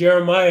book of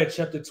Jeremiah,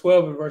 chapter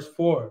 12 and verse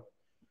 4.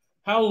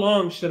 How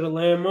long shall the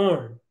land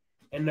mourn,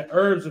 and the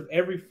herbs of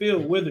every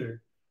field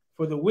wither,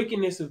 for the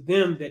wickedness of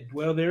them that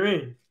dwell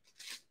therein?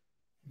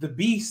 The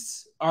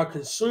beasts are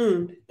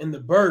consumed, and the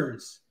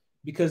birds,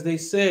 because they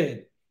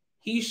said,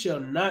 he shall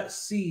not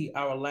see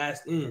our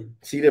last end.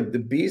 See, the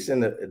beasts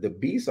and the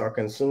beasts are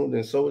consumed,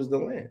 and so is the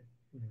land.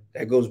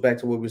 That goes back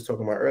to what we was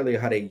talking about earlier,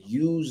 how they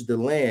use the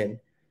land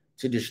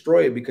to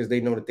destroy it because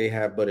they know that they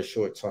have but a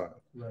short time.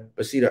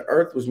 But see, the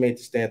earth was made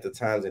to stand the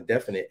times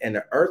indefinite, and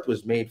the earth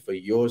was made for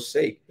your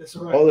sake. That's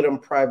right. All of them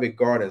private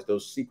gardens,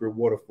 those secret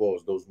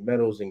waterfalls, those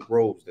meadows and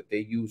groves that they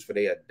use for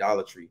their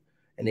idolatry,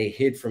 and they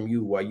hid from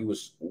you while you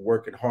was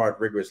working hard,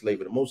 rigorous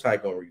labor. The Most High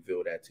gonna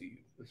reveal that to you.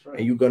 That's right.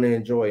 And you're gonna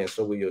enjoy, and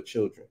so will your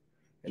children.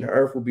 And the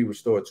earth will be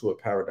restored to a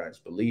paradise.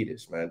 Believe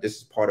this, man. This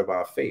is part of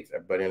our faith.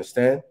 Everybody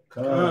understand?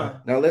 Now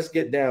let's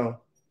get down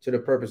to the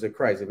purpose of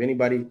Christ. If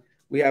anybody,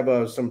 we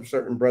have some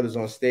certain brothers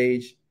on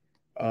stage.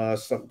 I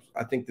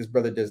think this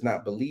brother does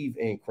not believe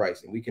in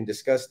Christ, and we can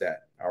discuss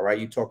that. All right,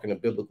 you're talking to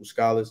biblical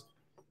scholars,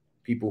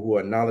 people who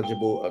are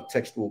knowledgeable of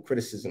textual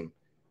criticism.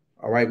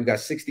 All right, we got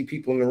 60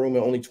 people in the room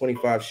and only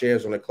 25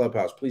 shares on the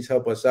clubhouse. Please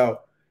help us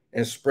out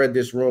and spread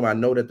this room. I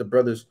know that the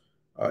brothers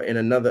are in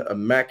another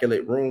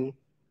immaculate room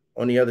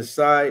on the other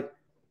side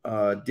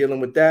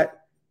dealing with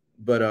that,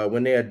 but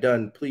when they are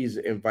done, please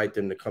invite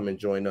them to come and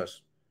join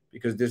us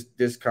because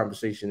this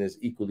conversation is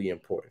equally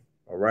important.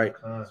 All right.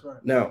 That's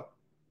right. Now,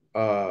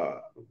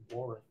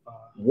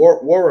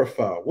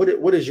 Warify,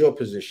 what is your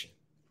position?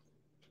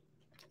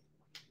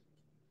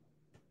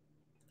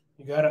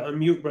 You gotta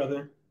unmute,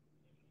 brother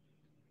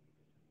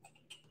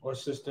or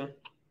sister.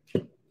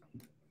 Shalom.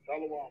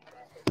 How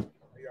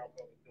y'all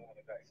brothers doing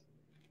today?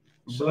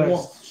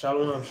 Blessed.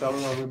 Shalom.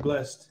 We're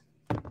blessed.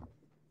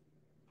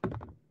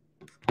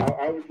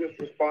 I was just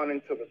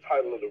responding to the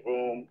title of the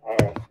room.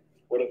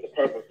 What is the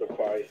purpose of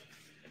Christ?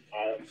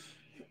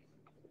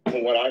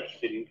 From what I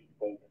see,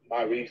 from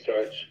my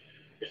research,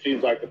 it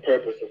seems like the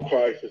purpose of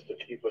Christ is to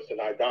keep us in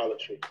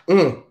idolatry.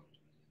 Can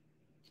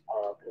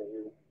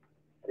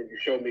you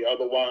show me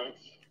otherwise?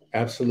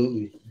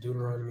 Absolutely.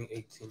 Deuteronomy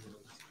 18.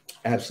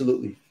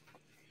 Absolutely.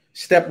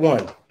 Step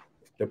one,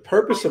 the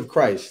purpose of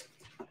Christ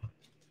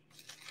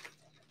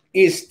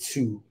is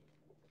to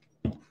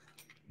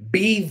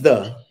be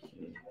the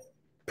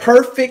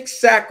perfect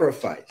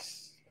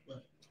sacrifice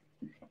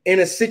in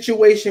a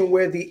situation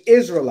where the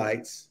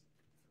Israelites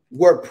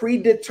were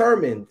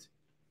predetermined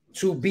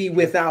to be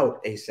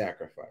without a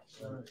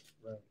sacrifice. Right.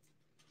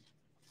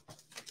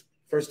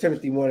 1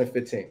 Timothy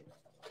 1:15.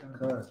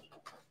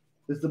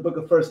 This is the book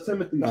of 1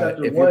 Timothy, chapter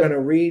 1. If you're going to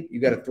read, you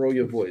got to throw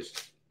your voice.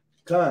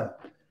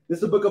 This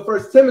is the book of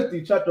 1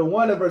 Timothy, chapter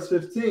 1 and verse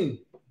 15.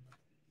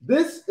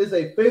 This is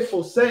a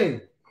faithful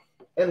saying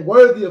and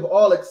worthy of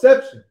all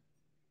exception,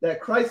 that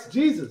Christ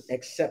Jesus,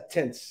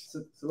 acceptance,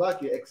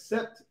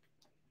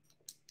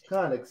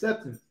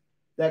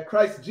 that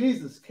Christ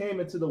Jesus came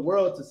into the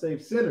world to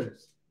save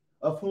sinners,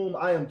 of whom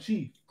I am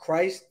chief.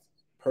 Christ's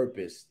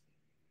purpose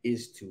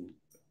is to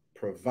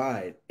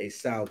provide a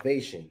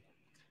salvation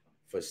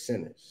for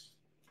sinners.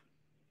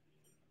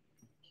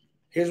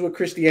 Here's what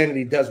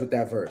Christianity does with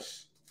that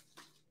verse.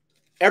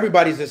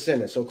 Everybody's a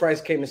sinner, so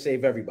Christ came to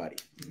save everybody.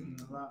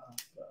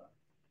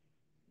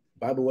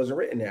 Bible wasn't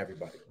written to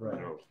everybody. Right.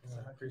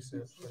 I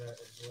appreciate that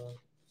as well.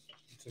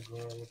 To go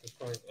on with the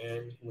point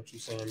and what you're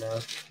saying now.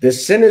 The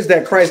sinners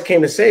that Christ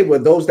came to save were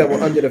those that were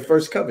under the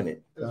first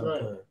covenant. That's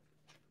right.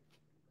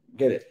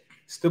 Get it?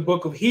 It's the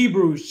book of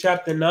Hebrews,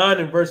 chapter 9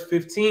 and verse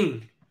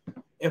 15.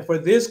 And for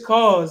this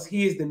cause,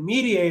 he is the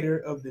mediator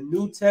of the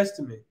New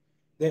Testament,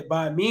 that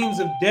by means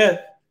of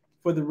death,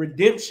 for the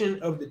redemption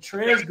of the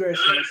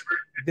transgressions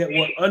that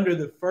were under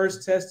the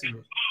first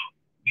testament,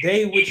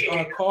 they which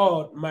are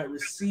called might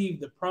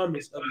receive the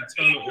promise of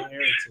eternal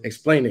inheritance.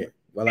 Explain it.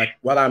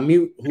 While I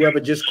mute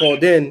whoever just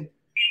called in,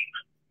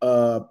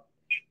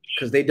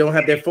 because they don't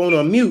have their phone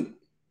on mute.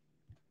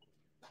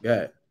 Go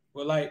ahead.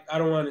 Well, like I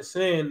don't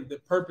understand, the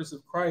purpose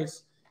of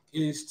Christ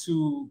is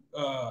to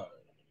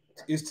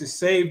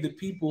save the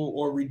people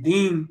or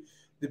redeem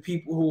the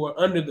people who are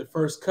under the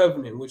first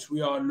covenant, which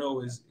we all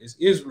know is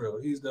Israel.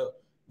 He's the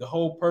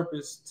whole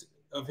purpose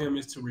of him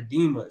is to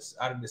redeem us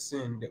out of the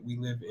sin that we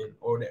live in,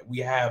 or that we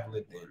have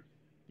lived in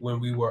when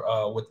we were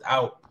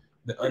without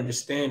the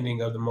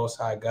understanding of the Most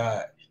High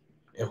God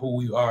and who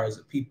we are as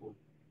a people.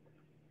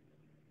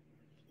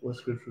 What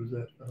scripture is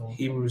that?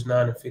 Hebrews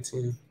 9 and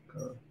 15.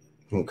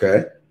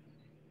 Okay.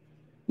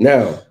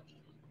 Now,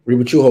 read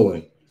what you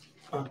holding.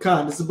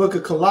 This is the book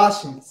of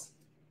Colossians,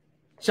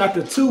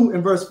 chapter 2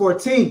 and verse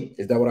 14.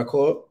 Is that what I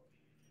call it?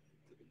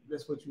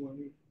 That's what you want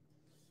to read.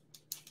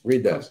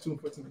 Read that.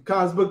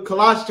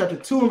 Colossians chapter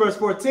 2 and verse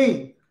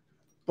 14.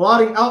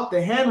 Blotting out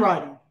the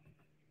handwriting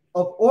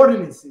of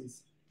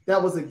ordinances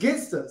that was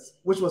against us,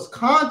 which was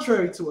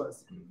contrary to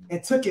us,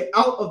 and took it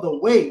out of the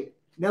way,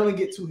 nailing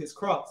it to his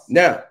cross.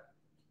 Now,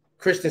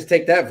 Christians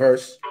take that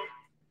verse,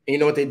 and you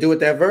know what they do with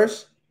that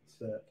verse?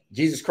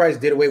 Jesus Christ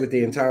did away with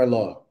the entire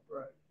law.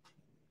 Right.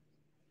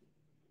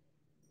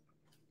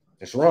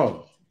 That's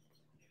wrong.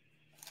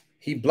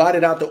 He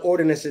blotted out the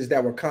ordinances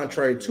that were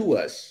contrary to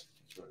us.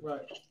 Right.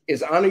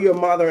 Is honor your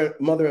mother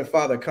and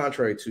father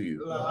contrary to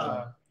you?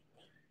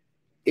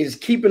 Is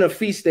keeping a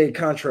feast day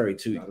contrary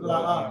to you?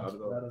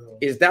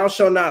 Is thou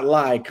shalt not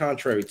lie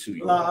contrary to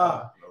you?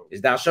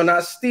 Is thou shalt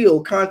not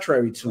steal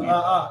contrary to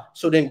you?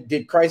 So then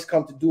did Christ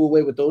come to do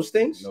away with those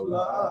things?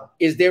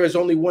 Is there is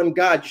only one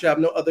God, you shall have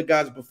no other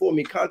gods before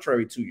me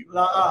contrary to you?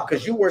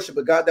 Because you worship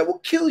a God that will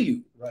kill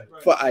you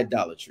for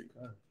idolatry.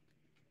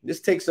 This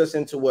takes us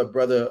into what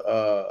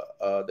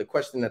the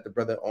question that the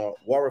brother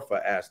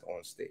Warifa asked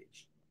on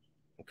stage.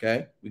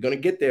 Okay, we're going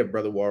to get there,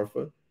 brother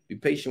Warifa. Be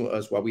patient with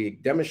us while we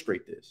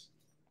demonstrate this.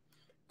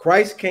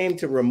 Christ came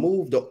to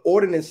remove the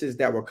ordinances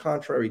that were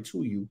contrary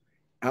to you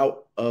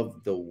out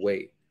of the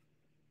way.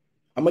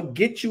 I'm going to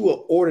get you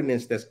an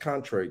ordinance that's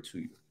contrary to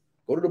you.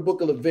 Go to the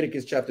book of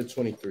Leviticus chapter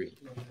 23.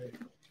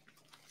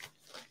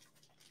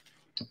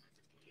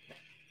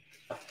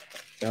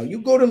 Now you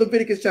go to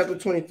Leviticus chapter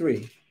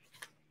 23.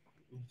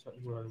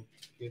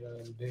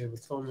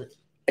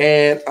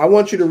 And I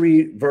want you to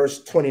read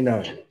verse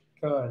 29.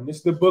 This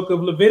is the book of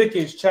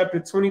Leviticus, chapter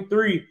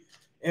 23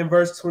 and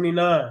verse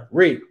 29.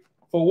 Read.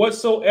 For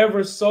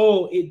whatsoever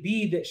soul it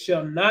be that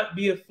shall not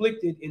be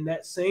afflicted in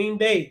that same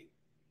day,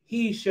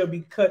 he shall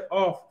be cut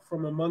off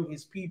from among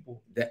his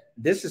people.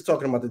 This is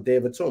talking about the Day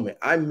of Atonement.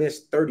 I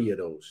missed 30 of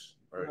those.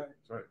 Right.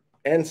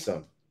 And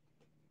some.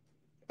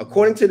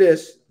 According to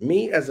this,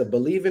 me as a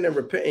believing and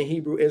repentant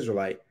Hebrew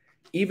Israelite,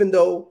 even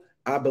though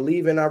I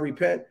believe and I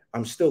repent,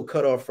 I'm still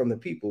cut off from the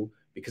people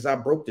because I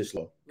broke this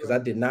law. Because I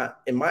did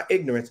not, in my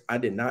ignorance, I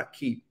did not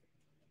keep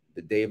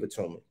the Day of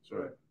Atonement.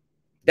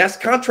 That's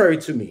contrary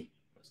to me.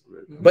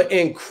 But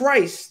in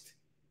Christ,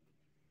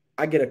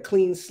 I get a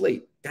clean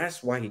slate.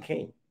 That's why he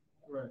came.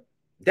 Right.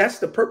 That's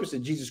the purpose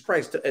of Jesus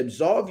Christ, to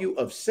absolve you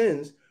of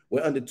sins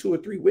where under 2 or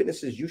 3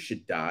 witnesses you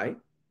should die.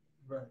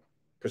 Right.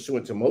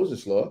 Pursuant to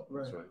Moses' law.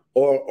 Right.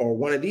 Or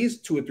one of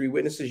these 2 or 3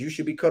 witnesses, you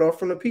should be cut off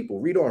from the people.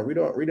 Read on,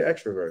 read the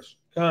extra verse.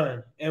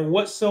 And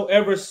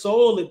whatsoever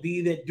soul it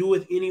be that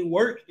doeth any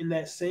work in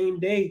that same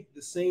day,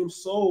 the same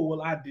soul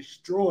will I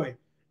destroy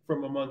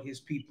from among his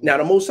people. Now,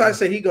 the Most High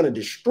said he's going to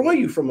destroy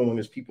you from among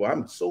his people.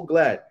 I'm so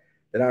glad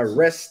that I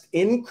rest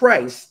in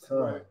Christ,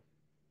 Right.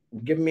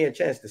 giving me a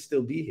chance to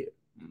still be here.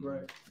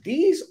 Right.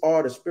 These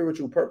are the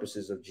spiritual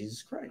purposes of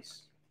Jesus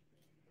Christ.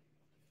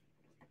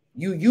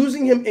 You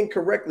using him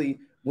incorrectly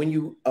when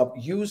you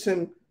use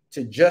him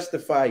to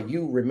justify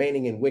you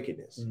remaining in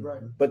wickedness.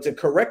 Right. But to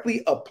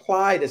correctly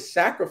apply the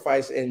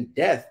sacrifice and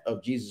death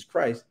of Jesus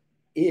Christ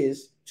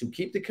is to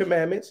keep the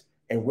commandments,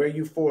 and where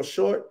you fall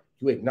short,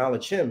 you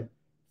acknowledge him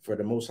for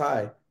the Most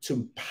High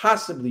to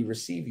possibly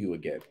receive you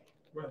again.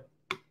 Right.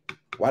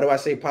 Why do I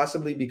say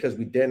possibly? Because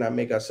we dare not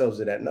make ourselves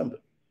to that number.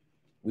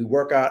 We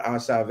work out our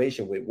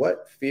salvation with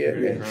what?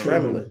 Fear and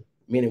trembling,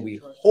 meaning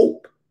we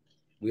hope.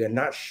 We are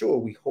not sure,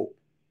 we hope.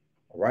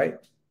 All right?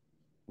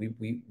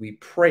 We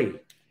pray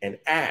and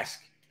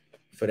ask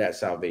for that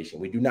salvation.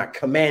 We do not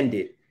command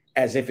it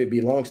as if it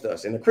belongs to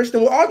us. And the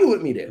Christian will argue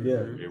with me there.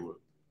 Yeah.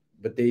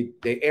 But they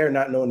err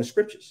not knowing the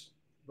scriptures.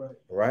 Right.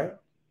 All right?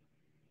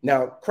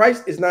 Now,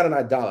 Christ is not an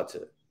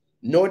idolater,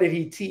 nor did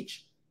he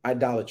teach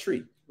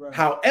idolatry. Right.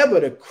 However,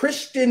 the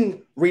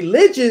Christian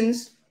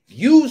religions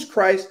use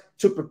Christ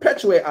to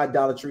perpetuate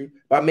idolatry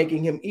by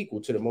making him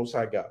equal to the Most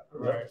High God.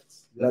 Right.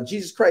 Now,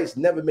 Jesus Christ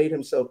never made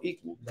himself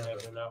equal Never,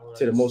 not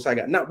to the once. Most High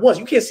God. Not once.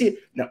 You can't see it.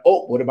 Now,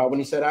 oh, what about when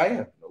he said, I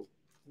am? No.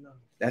 No.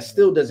 That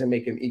still doesn't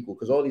make him equal,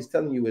 because all he's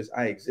telling you is,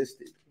 I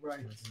existed.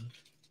 Right.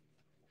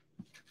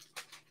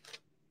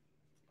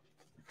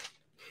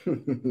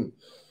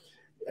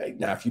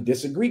 Now, if you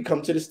disagree,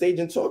 come to the stage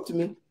and talk to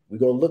me. We're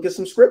going to look at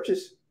some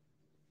scriptures.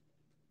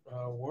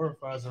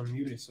 Warify's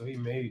unmuted, so he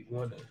may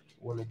want to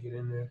get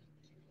in there.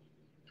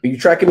 Are you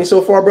tracking me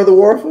so far, Brother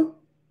Warfa?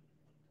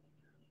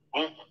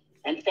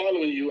 I'm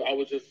following you. I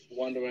was just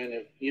wondering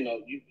if, you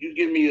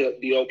give me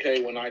the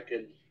okay when I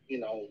can,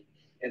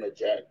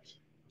 interject.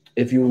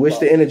 If you wish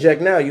to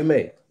interject now, you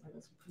may.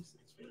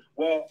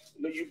 Well,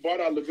 you brought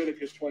out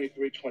Leviticus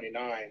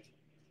 23:29.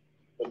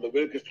 But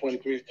Leviticus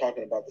 23 is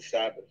talking about the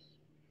Sabbath.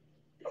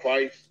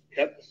 Christ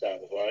kept the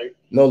Sabbath, right?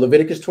 No,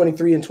 Leviticus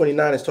 23 and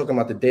 29 is talking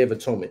about the Day of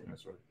Atonement.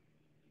 That's right.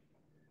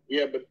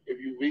 Yeah, but if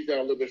you read down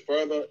a little bit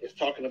further, it's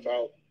talking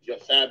about your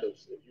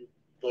Sabbaths. If you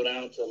go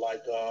down to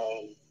like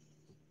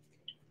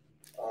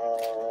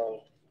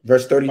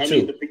verse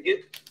 32.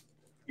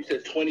 You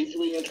said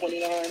 23 and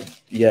 29?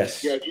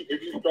 Yes. Yeah,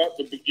 if you start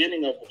the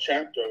beginning of the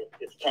chapter,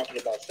 it's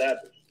talking about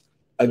Sabbath.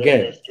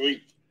 Again, Verse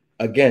 3.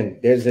 Again,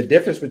 there's a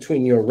difference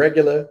between your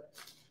regular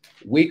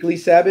weekly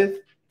Sabbath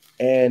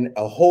and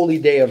a holy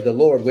day of the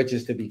Lord, which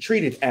is to be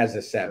treated as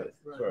a Sabbath.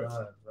 Right.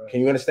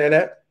 Can you understand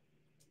that?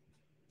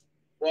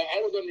 Well, I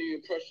was under the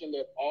impression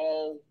that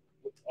all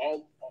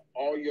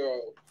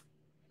your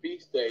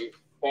feast days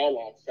fall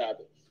on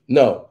Sabbath.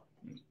 No.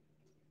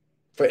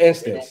 For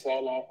instance,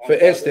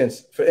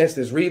 for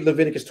instance, read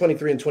Leviticus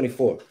 23 and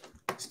 24.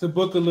 It's the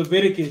book of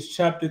Leviticus,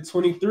 chapter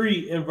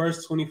 23 and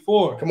verse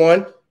 24. Come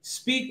on.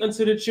 Speak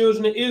unto the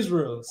children of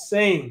Israel,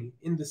 saying,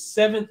 in the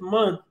 7th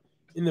month,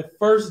 in the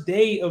 1st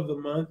day of the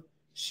month,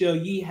 shall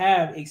ye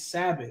have a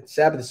Sabbath.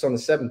 Sabbath is on the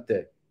 7th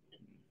day.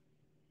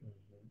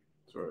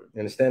 That's right. You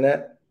understand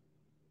that?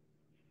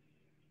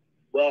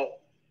 Well,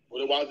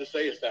 why does it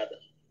say a Sabbath?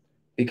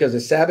 Because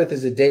the Sabbath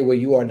is a day where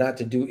you are not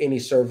to do any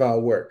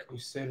servile work. You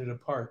set it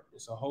apart.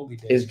 It's a holy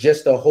day. It's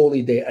just a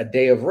holy day, a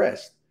day of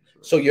rest.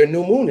 So your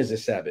new moon is a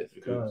Sabbath.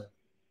 Right.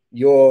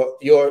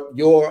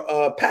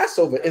 Your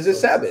Passover is a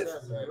Sabbath.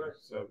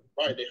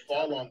 Right, they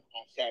fall on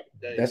Sabbath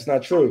day. That's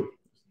not true.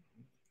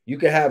 You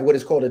can have what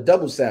is called a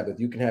double Sabbath.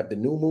 You can have the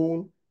new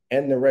moon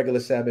and the regular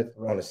Sabbath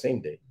on the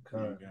same day.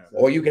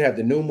 Or you can have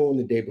the new moon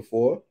the day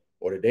before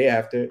or the day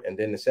after and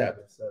then the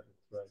Sabbath.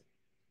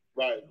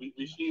 Right.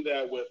 We see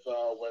that with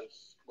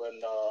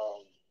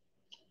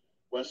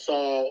when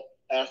Saul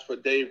asked for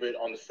David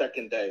on the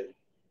 2nd day.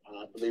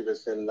 I believe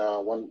it's in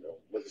one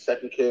with the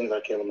 2nd Kings. I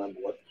can't remember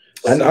what.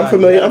 I'm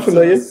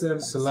familiar.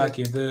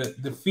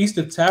 Salakia. The Feast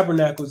of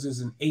Tabernacles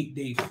is an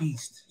 8-day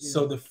feast. Yeah.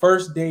 So the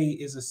first day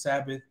is a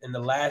Sabbath and the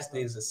last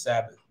day is a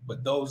Sabbath.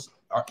 But those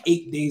are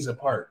 8 days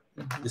apart.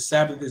 The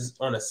Sabbath is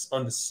on the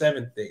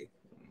 7th day.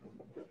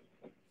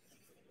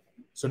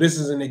 So this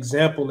is an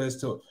example as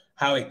to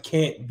how it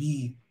can't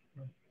be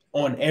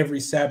on every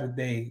Sabbath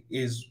day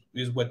is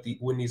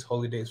when these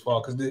holy days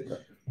fall. Because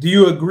do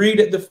you agree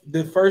that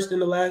the first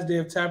and the last day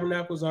of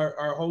Tabernacles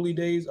are holy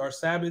days, are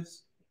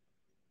Sabbaths?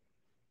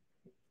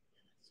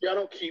 Yeah, I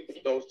don't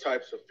keep those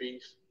types of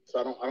feasts, so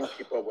I don't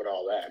keep up with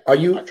all that. Are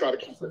you? I try to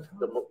keep the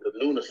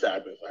lunar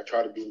Sabbath. I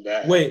try to do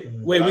that.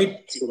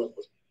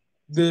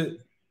 The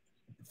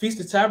Feast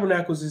of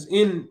Tabernacles is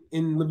in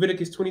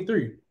Leviticus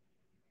 23.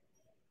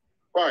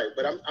 Right,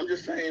 but I'm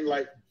just saying,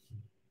 like,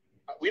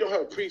 we don't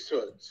have a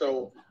priesthood,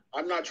 so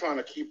I'm not trying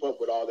to keep up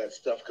with all that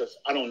stuff because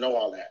I don't know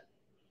all that.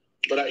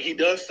 But he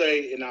does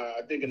say,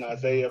 I think in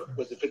Isaiah,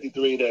 was it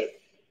 53, that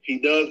he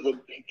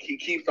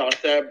keeps our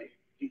Sabbath.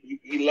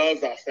 He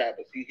loves our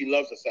Sabbath. He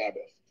loves the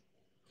Sabbath.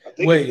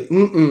 Wait,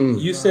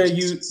 you said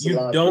you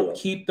don't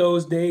keep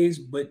those days,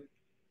 but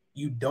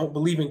you don't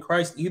believe in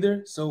Christ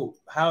either? So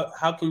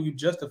how can you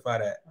justify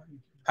that?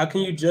 How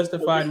can you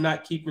justify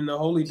not keeping the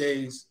holy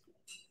days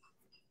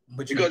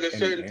Because there's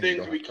certain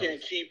things we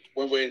can't keep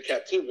when we're in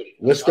captivity.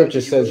 What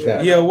scripture says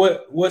that? Yeah,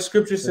 what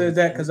scripture says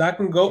that? Because I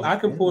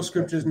can pull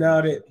scriptures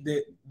now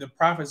that the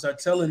prophets are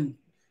telling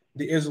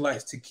the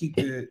Israelites to keep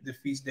the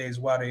feast days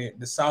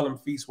the solemn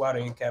feast while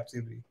they're in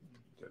captivity.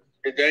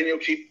 Did Daniel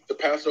keep the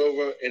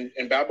Passover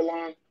in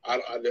Babylon?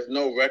 There's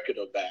no record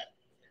of that.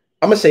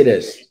 I'm gonna say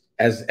this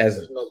as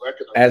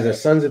a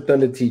Sons of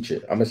Thunder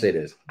teacher. I'm gonna say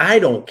this. I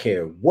don't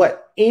care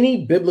what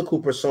any biblical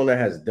persona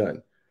has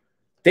done.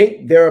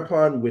 Think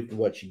thereupon with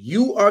what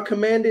you are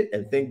commanded,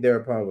 and think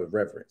thereupon with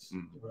reverence.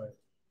 Right.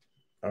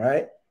 All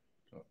right.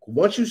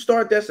 Once you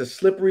start, that's a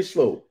slippery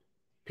slope.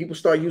 People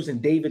start using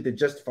David to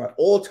justify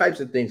all types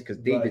of things because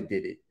David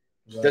did it.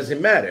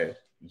 Doesn't matter.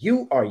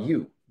 You are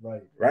you.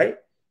 Right.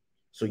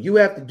 So you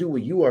have to do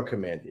what you are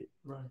commanded.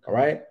 Right. All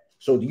right.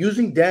 So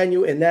using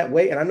Daniel in that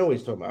way, and I know what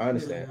he's talking about. I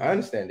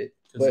understand it.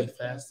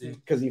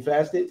 Because he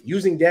fasted.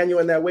 Using Daniel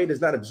in that way does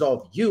not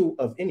absolve you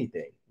of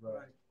anything.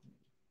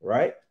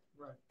 Right.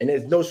 And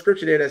there's no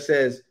scripture there that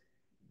says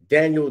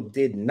Daniel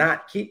did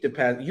not keep the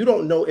Passover. You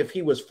don't know if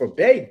he was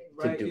forbade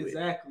to do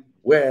it.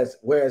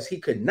 Whereas he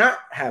could not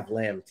have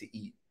lamb to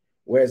eat.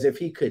 Whereas if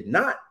he could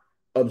not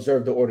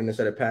observe the ordinance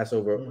of the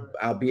Passover,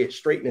 albeit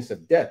straightness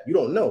of death, you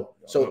don't know.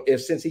 So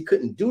since he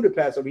couldn't do the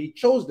Passover, he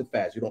chose to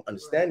fast. You don't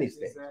understand these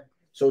things.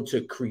 So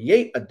to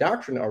create a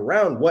doctrine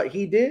around what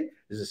he did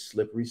is a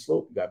slippery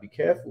slope. You gotta be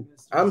careful.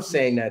 I'm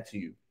saying that to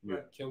you.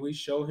 Can we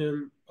show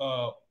him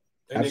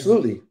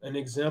absolutely an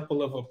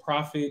example of a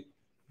prophet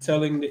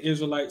telling the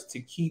Israelites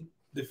to keep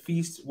the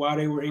feast while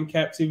they were in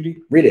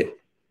captivity? Read it.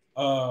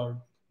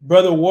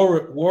 Brother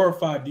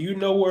Warify, do you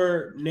know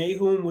where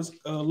Nahum was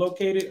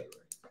located?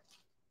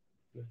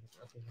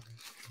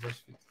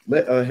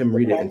 Let him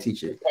read it and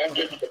teach it.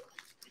 You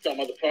talking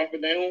about the prophet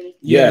Nahum?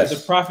 Yes.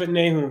 The prophet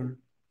Nahum,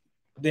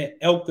 the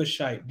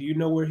Elkoshite. Do you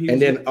know where he was?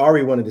 And then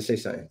Ari wanted to say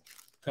something.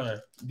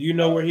 Do you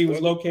know where he was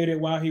located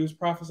while he was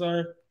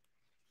prophesying?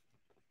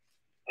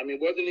 I mean,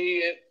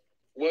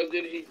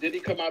 did he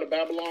come out of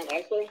Babylon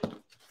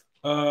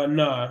also?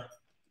 Nah.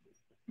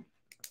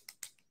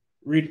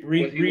 Read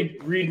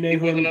Nahum. He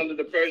wasn't under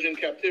the Persian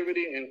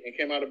captivity and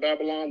came out of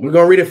Babylon. We're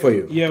gonna read it for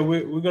you. Yeah,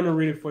 we're gonna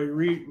read it for you.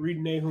 Read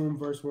Nahum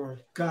verse 1.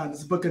 God, this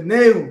is the book of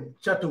Nahum,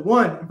 chapter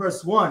 1,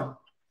 verse 1.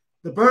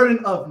 The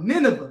burden of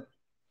Nineveh,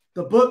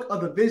 the book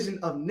of the vision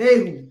of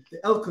Nahum, the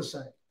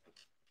Elkoshite.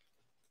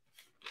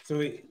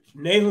 So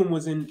Nahum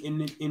was in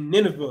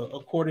Nineveh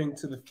according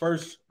to the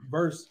first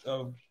verse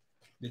of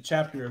the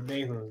chapter of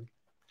Nahum.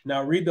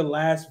 Now read the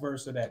last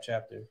verse of that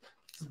chapter.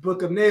 It's the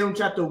book of Nahum,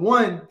 chapter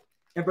 1,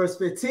 and verse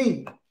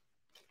 15.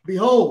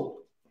 Behold,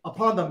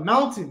 upon the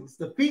mountains,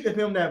 the feet of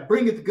him that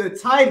bringeth good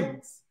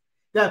tidings,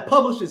 that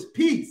publishes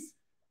peace.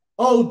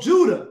 O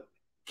Judah,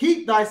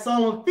 keep thy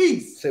solemn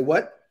feasts. Say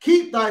what?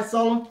 Keep thy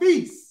solemn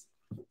feasts.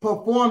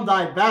 Perform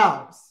thy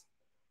vows.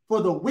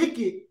 For the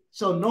wicked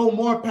shall no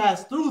more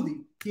pass through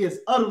thee. He is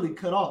utterly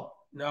cut off.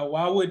 Now,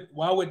 why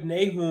would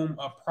Nahum,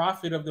 a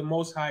prophet of the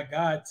Most High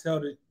God,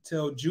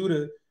 tell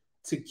Judah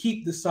to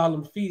keep the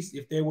solemn feast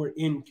if they were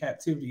in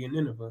captivity in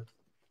Nineveh?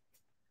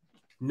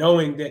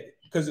 Knowing that,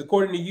 because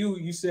according to you,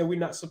 you said we're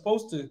not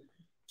supposed to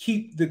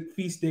keep the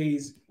feast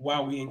days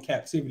while we're in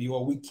captivity,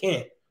 or we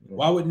can't.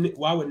 Why would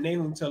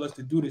Nahum tell us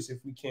to do this if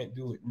we can't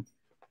do it?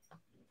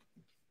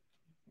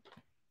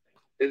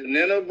 Is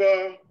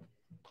Nineveh?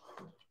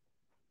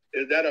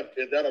 Is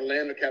that a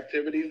land of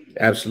captivity?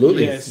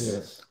 Absolutely.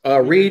 Yes.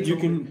 Read. You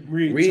can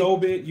read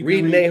Tobit.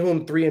 Read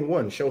Nahum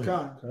 3:1. Show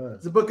him.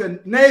 It's the book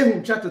of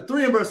Nahum, chapter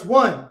 3 and verse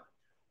 1.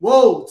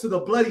 Woe to the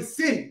bloody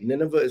city.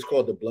 Nineveh is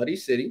called the bloody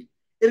city.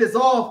 It is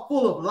all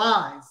full of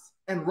lies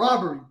and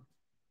robbery.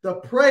 The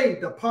prey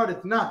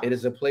departeth not. It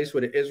is a place where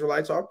the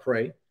Israelites are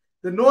prey.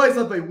 The noise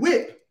of a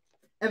whip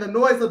and the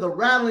noise of the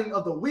rattling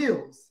of the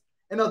wheels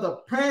and of the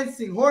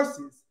prancing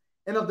horses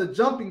and of the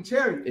jumping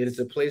chariots. It is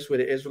a place where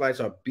the Israelites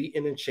are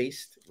beaten and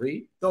chased.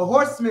 Read. The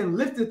horseman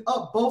lifteth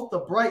up both the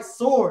bright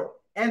sword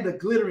and the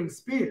glittering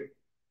spear.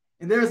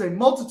 And there is a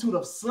multitude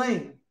of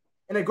slain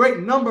and a great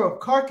number of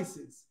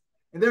carcasses.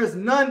 And there is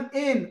none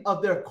in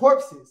of their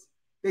corpses.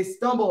 They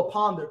stumble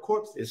upon their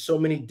corpses. There's so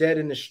many dead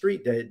in the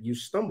street that you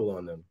stumble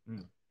on them.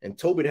 And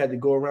Tobit had to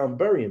go around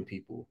burying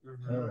people.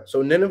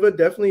 So Nineveh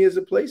definitely is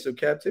a place of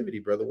captivity,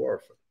 Brother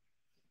Warfare.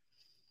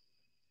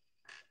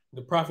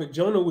 The prophet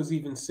Jonah was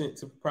even sent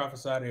to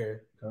prophesy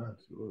there.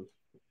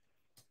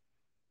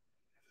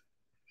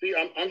 See,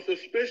 I'm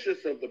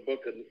suspicious of the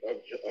book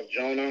of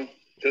Jonah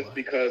just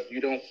because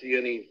you don't see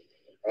any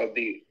of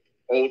the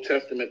Old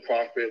Testament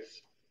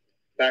prophets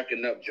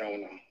backing up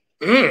Jonah.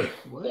 So,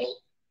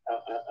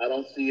 I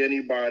don't see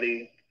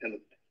anybody, and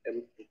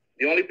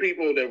the only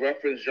people that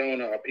reference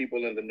Jonah are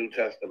people in the New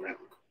Testament.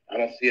 I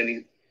don't see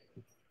any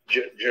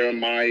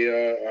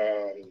Jeremiah.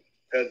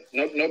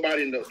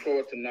 Nobody in the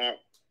Torah Tanakh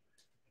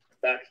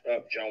backs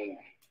up Jonah.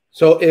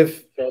 So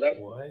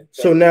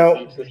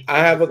now I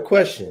have a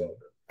question.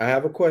 I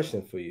have a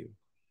question for you.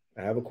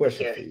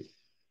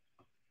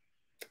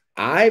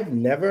 I've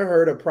never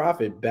heard a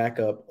prophet back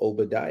up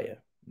Obadiah.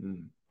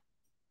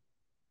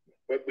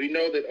 But we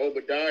know that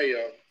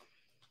Obadiah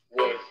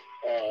was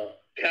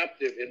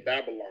captive in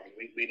Babylon.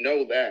 We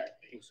know that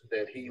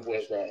he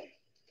was.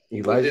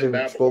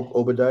 Elijah spoke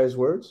Obadiah's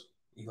words.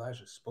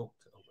 Elijah spoke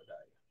to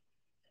Obadiah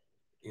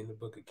in the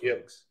book of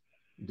Kings.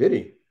 Yep. Did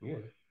he? Yeah.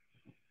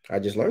 I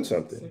just learned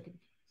something.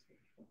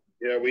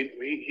 Yeah,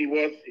 he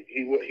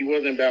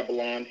was in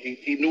Babylon.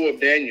 He knew of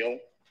Daniel.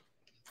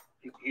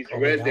 He's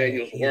read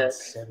Daniel's work.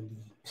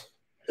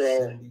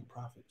 70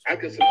 prophets. I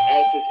could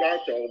also start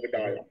to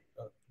Obadiah.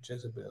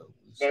 Jezebel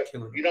was but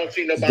killing you don't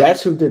see nobody.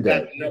 That's who did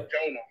that.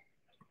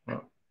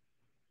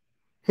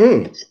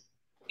 Jonah.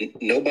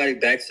 Nobody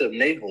backs up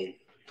Nahum.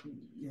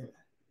 Yeah.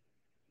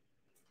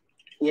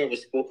 Whoever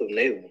spoke of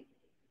Nahum.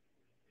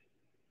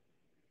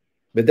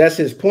 But that's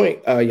his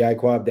point,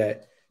 Yaquab,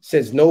 that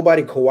since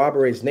nobody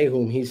corroborates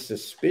Nahum, he's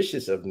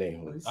suspicious of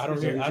Nahum. I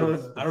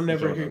don't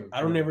never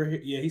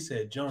hear. Yeah, he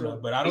said Jonah,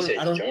 but I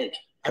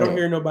don't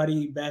hear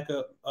nobody back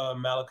up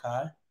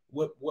Malachi.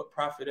 What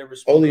prophet ever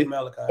spoke of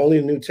Malachi? Only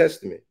the New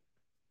Testament.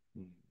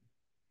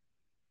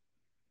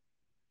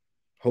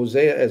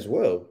 Hosea as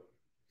well.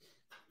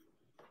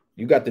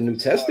 You got the New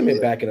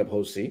Testament backing up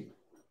Hosea.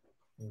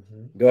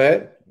 Go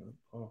ahead.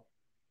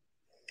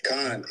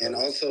 Khan, and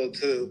also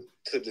to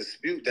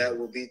dispute that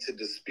will be to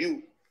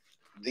dispute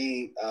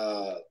the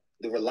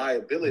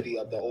reliability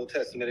of the Old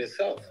Testament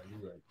itself,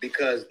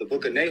 because the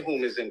book of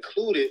Nahum is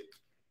included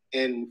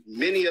in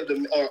many of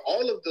the or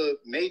all of the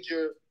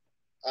major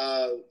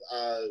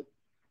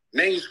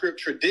manuscript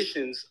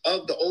traditions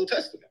of the Old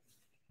Testament,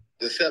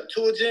 the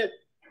Septuagint,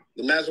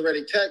 the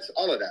Masoretic text,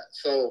 all of that.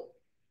 So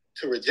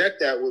to reject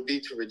that would be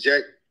to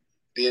reject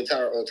the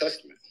entire Old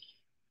Testament.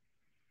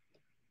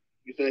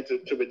 You think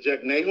to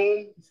reject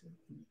Nahum?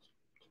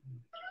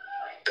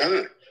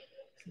 Khan.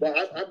 Well,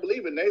 I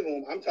believe in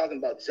Nahum. I'm talking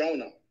about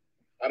Jonah.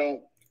 I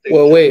don't think.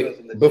 Well,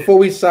 wait. Before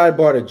we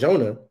sidebar to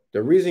Jonah,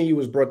 the reason you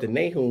was brought to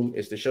Nahum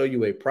is to show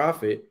you a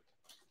prophet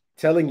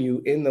telling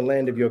you in the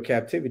land of your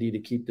captivity to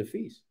keep the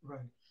feast. Right.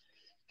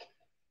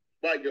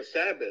 Like your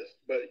Sabbath,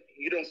 but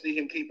you don't see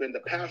him keeping the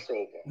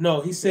Passover.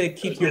 No, he said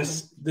keep your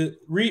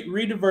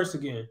read the verse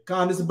again.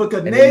 God, this is the book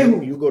of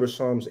Nahum. You go to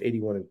Psalms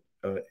 81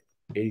 and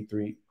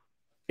 83,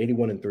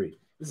 81 and 3.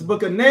 This is the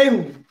book of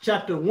Nahum,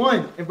 chapter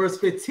 1 and verse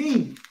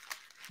 15.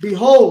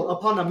 Behold,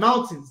 upon the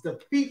mountains, the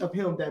feet of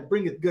him that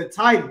bringeth good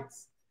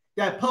tidings,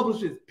 that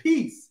publisheth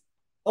peace.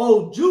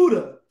 O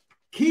Judah,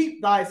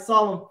 keep thy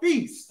solemn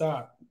feast.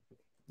 Stop.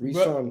 Read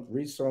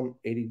Psalm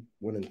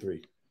 81 and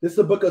 3. This is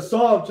the book of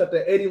Psalm,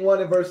 chapter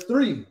 81 and verse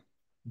 3.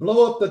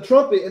 Blow up the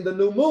trumpet in the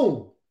new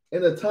moon,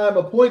 in the time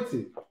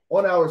appointed,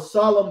 on our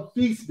solemn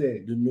feast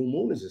day. The new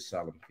moon is a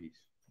solemn feast.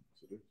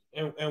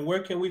 And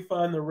where can we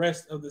find the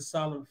rest of the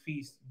solemn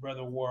feast,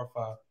 Brother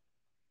Warfire?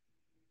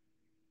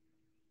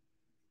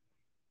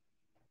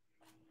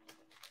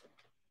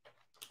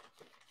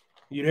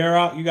 You there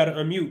out? You got to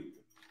unmute.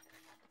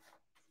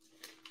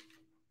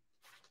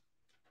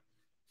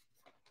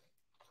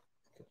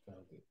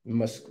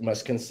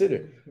 Must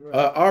consider.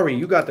 Ari,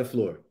 you got the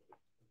floor.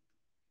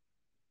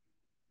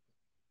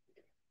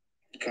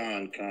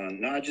 Khan.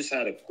 No, I just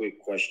had a quick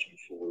question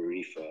for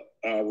Warifa.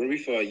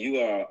 Warifa, you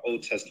are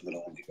Old Testament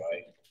only,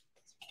 right?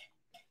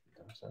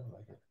 Sound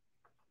like it.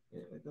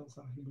 Yeah, it don't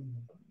sound Hebrew.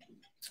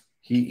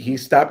 He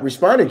stopped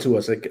responding to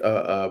us,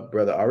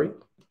 Brother Ari.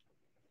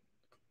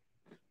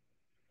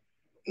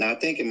 No, I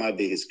think it might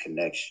be his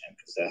connection,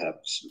 because that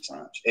happens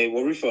sometimes. Hey,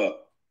 Warifa,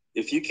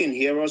 if you can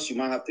hear us, you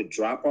might have to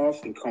drop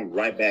off and come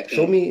right back.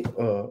 Show me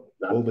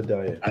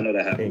Obadiah. I know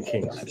that happens.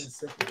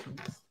 Kings.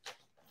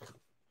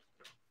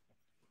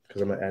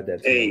 Because I'm gonna add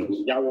that. Hey,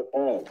 y'all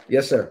all.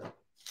 Yes, sir.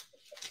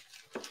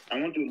 I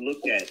want to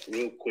look at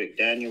real quick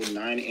Daniel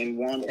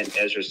 9:1 and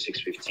Ezra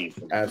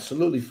 6:15.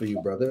 Absolutely for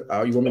you, brother.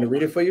 You want me to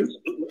read it for you?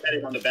 Look at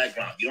it on the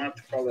background. You don't have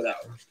to call it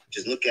out.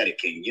 Just look at it,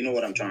 King. You know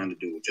what I'm trying to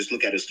do. Just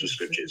look at his two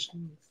scriptures.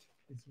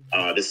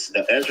 This is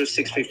the Ezra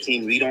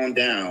 6:15. Read on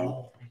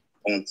down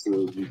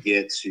until you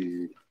get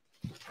to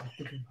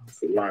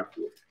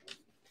Lockwood.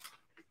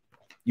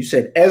 You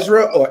said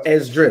Ezra or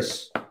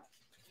Esdras?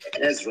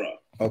 Ezra.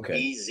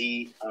 Okay.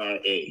 Ezra.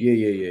 Yeah.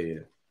 Yeah.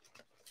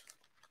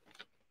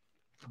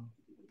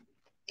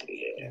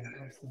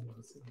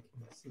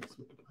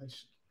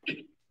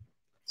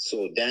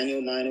 So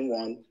Daniel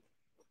 9:1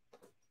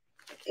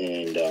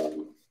 and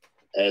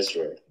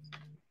Ezra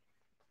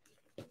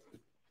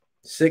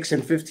 6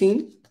 and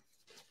 15.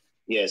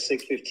 Yeah,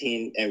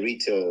 6:15 and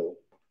read till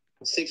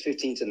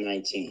 6:15 to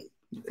 19.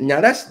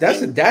 Now that's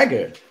a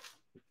dagger.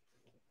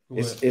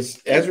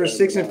 It's Ezra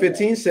 6 and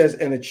 15 says,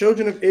 and the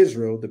children of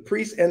Israel, the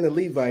priests and the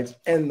Levites,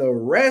 and the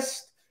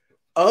rest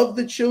of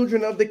the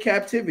children of the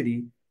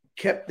captivity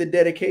kept the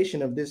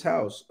dedication of this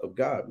house of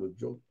God with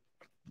joy.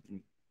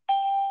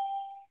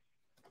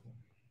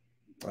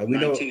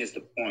 19 is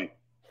the point.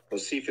 We'll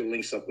see if it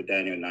links up with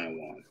Daniel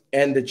 9:1.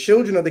 And the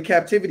children of the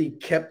captivity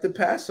kept the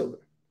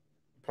Passover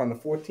upon the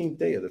 14th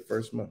day of the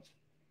first month.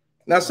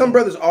 Now, some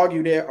brothers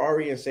argue there,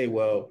 Ari, and say,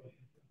 well,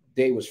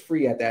 they was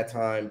free at that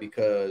time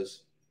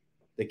because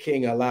the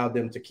king allowed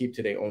them to keep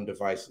to their own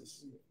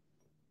devices.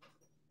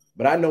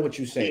 But I know what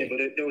you're saying. Yeah,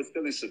 but there was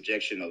still in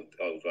subjection of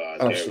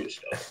Absolutely. Darius,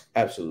 though.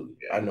 Absolutely.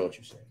 Yeah. I know what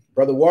you're saying.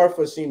 Brother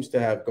Warfa seems to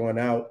have gone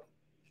out.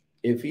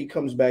 If he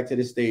comes back to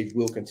the stage,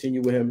 we'll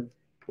continue with him.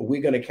 But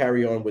we're going to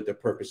carry on with the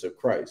purpose of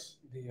Christ.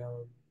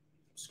 The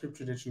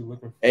scripture that you're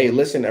looking for. Hey,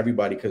 listen,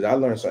 everybody, because I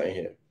learned something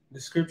here.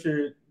 The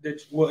scripture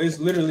that, well, it's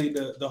literally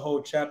the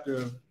whole chapter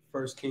of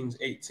 1 Kings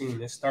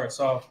 18. It starts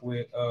off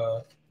with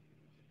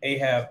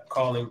Ahab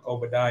calling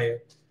Obadiah,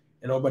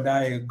 and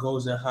Obadiah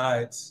goes and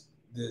hides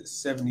the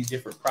 70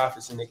 different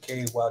prophets in the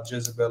cave while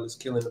Jezebel is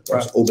killing the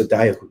prophets. That's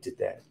Obadiah who did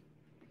that.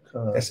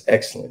 That's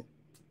excellent.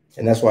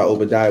 And that's why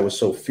Obadiah was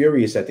so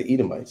furious at the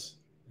Edomites,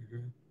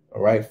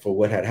 all right, for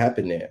what had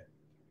happened there.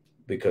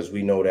 Because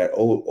we know that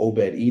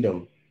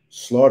Obed-Edom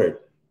slaughtered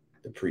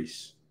the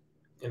priests.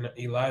 And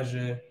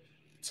Elijah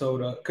told,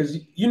 because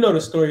you know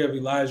the story of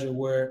Elijah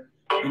where,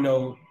 you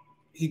know,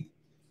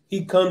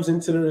 he comes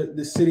into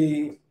the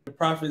city, the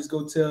prophets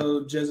go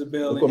tell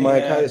Jezebel Look what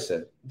Micaiah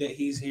said. That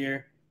he's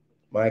here.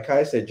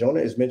 Micaiah said Jonah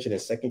is mentioned in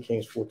 2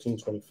 Kings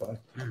 14:25.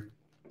 Let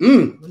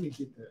me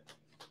get that.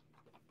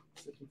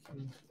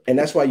 And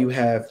that's why you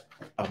have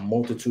a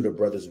multitude of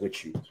brothers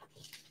with you.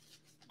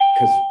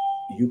 Because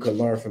you can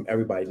learn from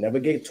everybody. Never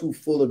get too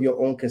full of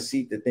your own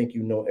conceit to think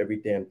you know every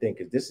damn thing.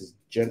 Because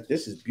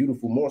this is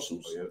beautiful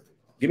morsels. Oh, yeah.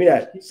 Give me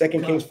that. 2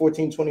 Kings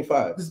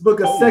 14:25. This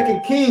book of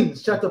 2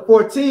 Kings, chapter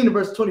 14,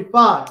 verse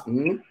 25.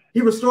 He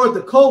restored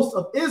the coast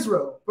of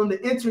Israel from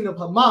the entering of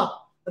Hamath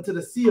unto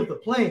the sea of the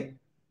plain,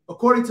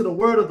 according to the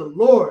word of the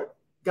Lord,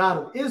 God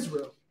of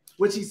Israel,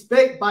 which he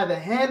spake by the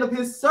hand of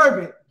his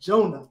servant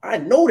Jonah. I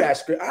know that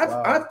scripture.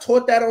 I've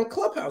taught that on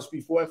Clubhouse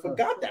before and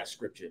forgot that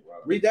scripture.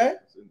 Read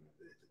that.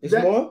 It's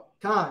more.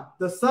 Khan,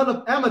 the son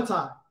of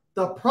Amittai,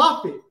 the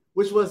prophet,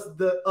 which was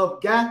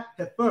of Gath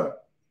Hefer.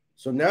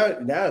 So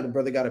now the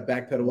brother got to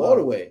backpedal all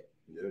the way.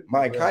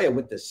 Micaiah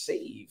with the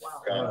save.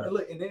 Wow.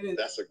 Look, and then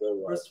that's a good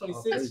one. Verse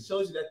 26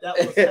 shows you that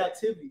was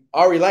captivity.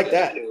 Ari like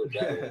that. Deal with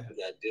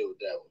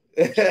that one.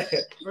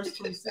 Verse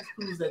 26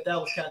 proves that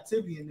was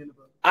captivity in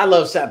Nineveh. I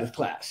love Sabbath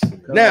class.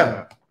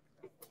 Now,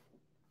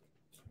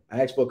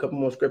 I asked for a couple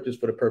more scriptures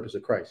for the purpose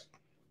of Christ.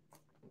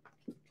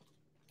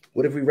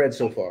 What have we read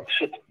so far?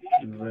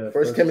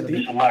 First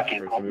Timothy.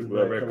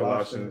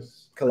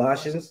 Colossians.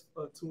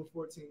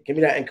 2:14. Give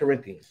me that in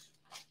Corinthians.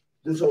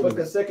 This is the book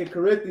of 2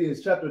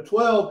 Corinthians, chapter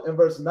 12 and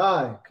verse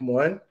 9. Come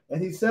on.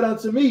 And he said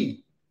unto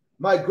me,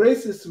 my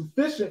grace is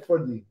sufficient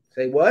for thee.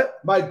 Say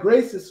what? My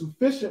grace is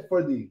sufficient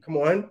for thee. Come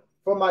on.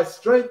 For my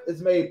strength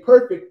is made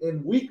perfect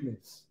in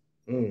weakness.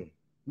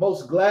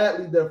 Most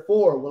gladly,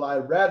 therefore, will I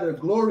rather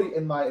glory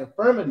in my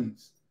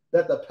infirmities,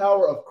 that the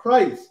power of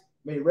Christ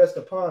may rest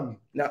upon me.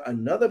 Now,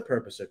 another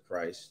purpose of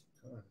Christ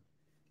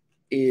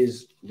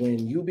is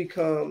when you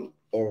become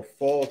or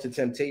fall to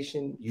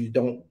temptation, you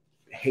don't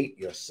hate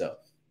yourself.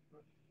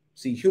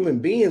 See, human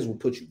beings will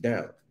put you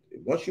down.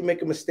 Once you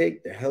make a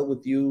mistake, the hell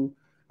with you.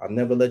 I'll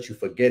never let you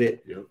forget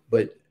it. Yep.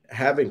 But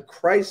having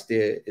Christ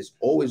there is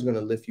always going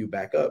to lift you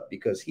back up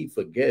because he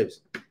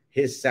forgives.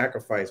 His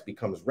sacrifice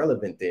becomes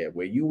relevant there.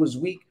 Where you was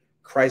weak,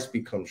 Christ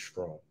becomes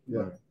strong.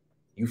 Yeah.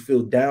 You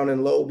feel down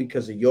and low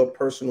because of your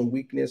personal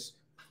weakness,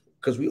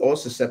 because we all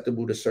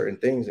susceptible to certain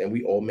things and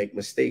we all make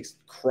mistakes.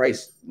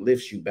 Christ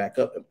lifts you back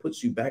up and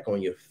puts you back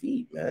on your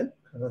feet, man.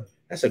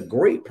 That's a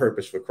great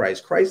purpose for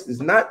Christ. Christ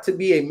is not to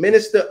be a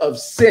minister of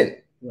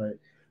sin. Right.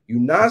 You're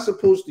not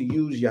supposed to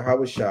use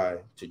Yahweh Shai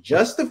to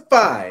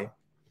justify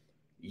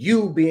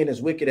you being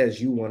as wicked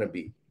as you want to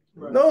be.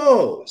 Right.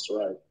 No. That's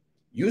right.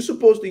 You're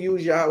supposed to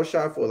use Yahweh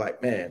Shai for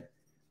like, man,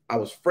 I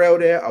was frail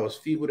there, I was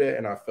feeble there,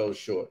 and I fell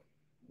short.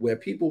 Where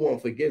people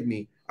won't forgive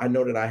me, I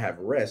know that I have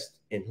rest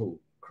in who?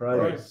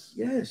 Christ.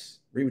 Yes.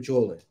 Read what you're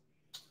holding.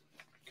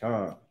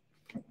 Come.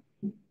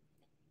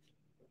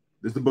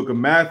 This is the book of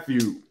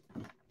Matthew,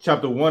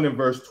 chapter 1 and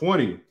verse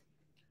 20.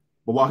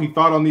 But while he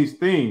thought on these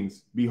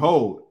things,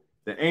 behold,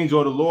 the angel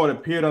of the Lord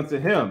appeared unto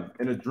him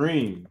in a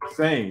dream,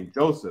 saying,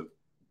 Joseph,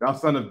 thou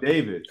son of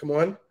David, come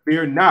on,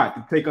 fear not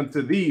to take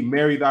unto thee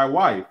Mary thy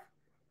wife,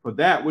 for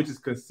that which is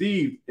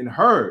conceived in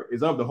her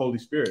is of the Holy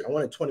Spirit. I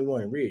wanted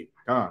 21. Read.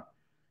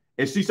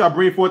 And she shall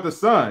bring forth a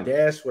son.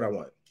 That's what I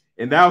want.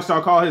 And thou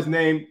shalt call his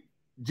name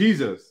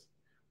Jesus,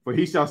 for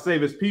he shall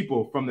save his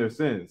people from their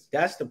sins.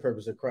 That's the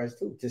purpose of Christ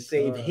too, to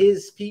save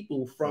his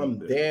people from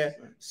their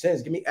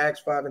sins. Give me Acts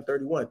 5 and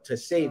 31. To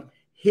save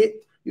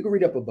you can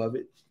read up above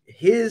it,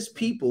 his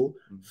people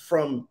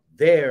from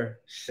their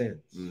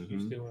sins.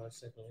 You still want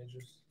second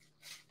Esdras?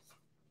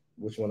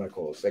 Which one I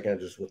call? Second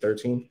Esdras with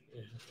 13?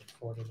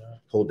 49.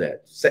 Hold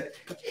that.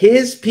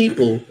 His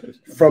people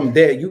from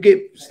there.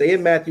 Stay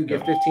in Matthew,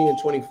 get 15 and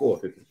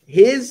 24. I'm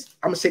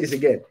gonna say this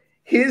again.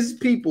 His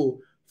people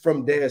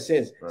from their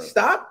sins. Right.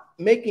 Stop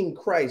making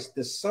Christ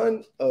the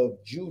son of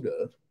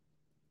Judah,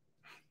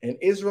 an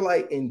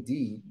Israelite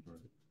indeed.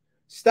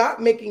 Stop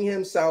making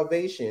him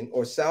salvation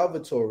or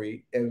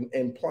salvatory and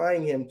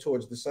implying him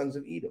towards the sons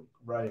of Edom.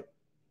 Right.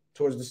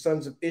 Towards the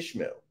sons of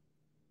Ishmael.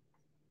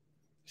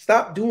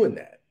 Stop doing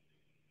that.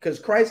 Because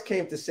Christ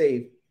came to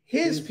save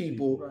his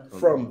people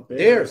from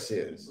their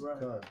sins.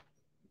 Right.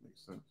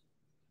 Makes sense.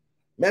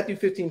 Matthew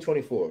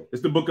 15:24.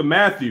 It's the book of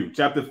Matthew,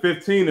 chapter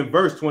 15 and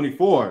verse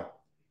 24.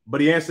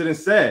 But he answered and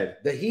said,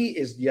 The he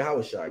is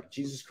Yahushua,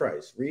 Jesus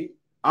Christ. Read.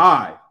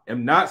 I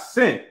am not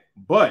sent,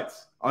 but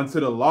unto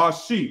the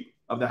lost sheep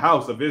of the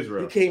house of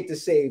Israel. He came to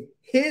save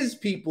his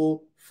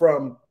people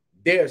from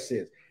their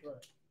sins. Right.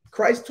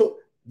 Christ told,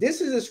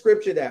 this is a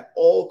scripture that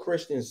all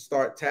Christians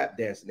start tap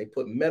dancing. They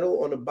put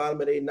metal on the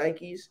bottom of their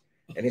Nikes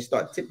and they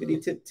start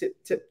tippity tip,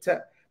 tip, tip,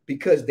 tap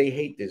because they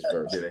hate this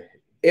verse.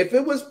 If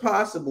it was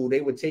possible,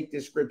 they would take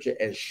this scripture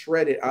and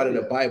shred it out of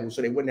the Bible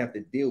so they wouldn't have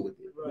to deal with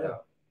it. Right.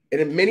 And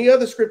in many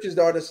other scriptures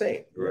are the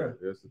same. Right.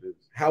 Yes, it is.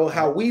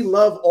 How we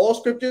love all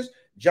scriptures.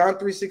 John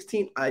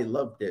 3:16, I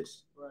love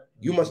this. Right.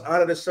 You must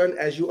honor the Son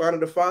as you honor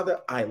the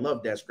Father. I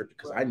love that scripture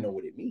because I know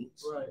what it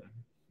means. Right.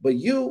 But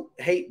you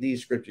hate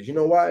these scriptures. You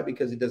know why?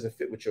 Because it doesn't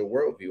fit with your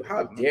worldview.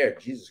 How dare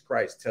Jesus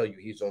Christ tell you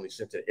he's only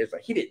sent to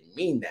Israel? He didn't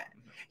mean that.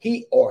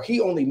 He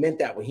only meant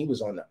that when he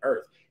was on the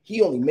earth.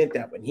 He only meant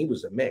that when he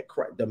was a man.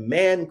 The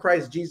man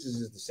Christ Jesus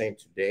is the same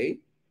today,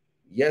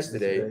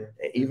 yesterday,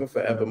 and even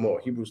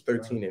forevermore. Hebrews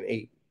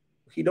 13:8.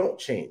 He don't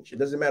change. It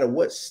doesn't matter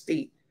what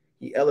state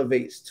he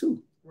elevates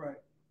to. Right.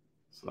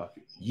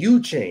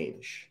 You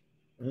change.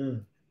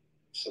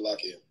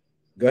 Salakia.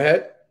 Go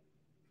ahead.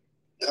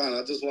 Khan,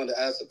 I just wanted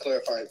to ask a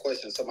clarifying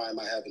question somebody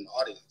might have in the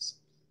audience.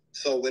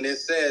 So when it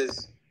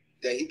says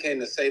that he came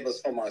to save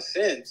us from our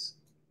sins,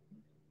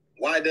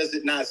 why does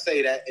it not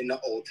say that in the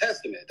Old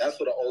Testament? That's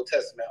what the Old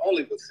Testament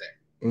only would say.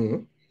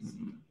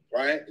 Mm-hmm.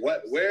 Right?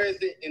 Where is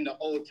it in the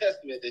Old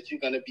Testament that you're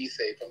going to be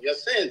saved from your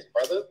sins,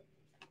 brother?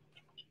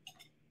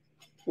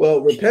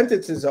 Well,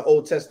 repentance is an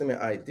Old Testament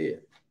idea.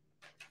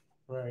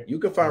 Right. You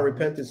can find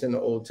repentance in the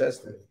Old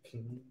Testament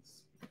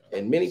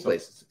in many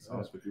places.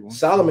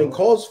 Solomon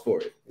calls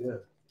for it. Yeah.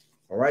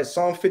 All right.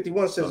 Psalm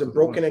 51 says a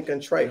broken and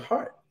contrite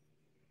heart.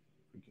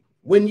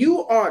 When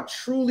you are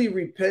truly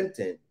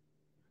repentant,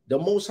 the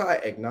Most High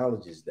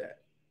acknowledges that.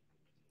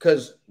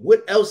 Because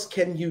what else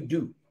can you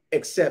do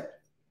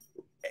except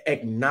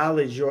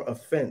acknowledge your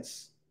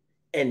offense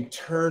and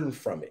turn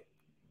from it?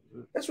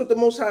 That's what the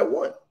Most High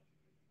wants.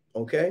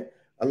 Okay.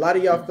 A lot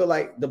of y'all feel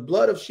like the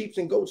blood of sheep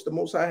and goats, the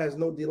Most High has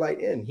no delight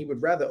in. He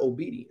would rather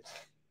obedience.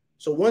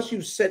 So once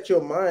you set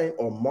your mind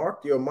or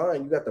mark your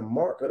mind, you got the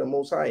mark of the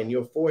Most High in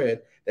your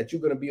forehead that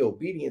you're going to be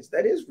obedience.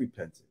 That is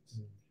repentance.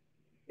 Mm-hmm.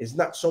 It's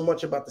not so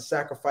much about the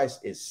sacrifice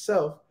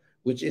itself,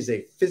 which is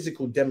a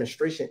physical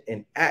demonstration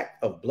and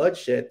act of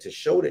bloodshed to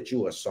show that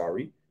you are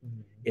sorry.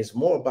 Mm-hmm. It's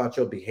more about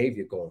your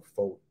behavior going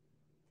forward,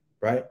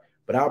 right?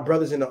 But our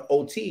brothers in the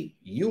OT,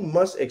 you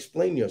must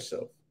explain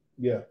yourself.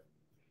 Yeah.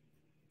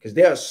 Because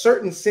there are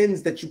certain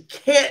sins that you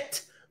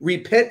can't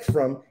repent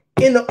from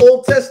in the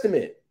Old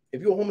Testament.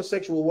 If you're a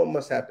homosexual, what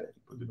must happen?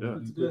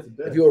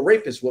 If you're a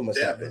rapist, what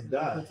must happen?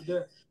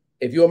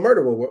 If you're a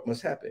murderer, what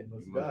must happen?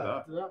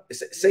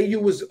 Say you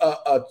was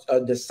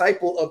a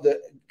disciple of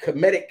the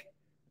Kemetic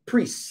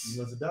priests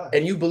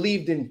and you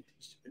believed in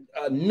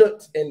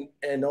Nut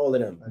and all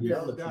of them.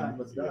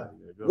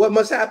 What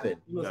must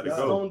happen?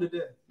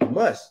 You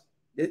must.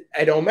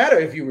 It don't matter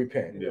if you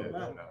repent.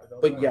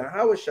 But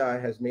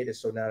Yahushua has made it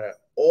so now that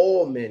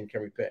all men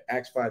can repent.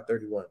 Acts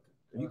 5:31.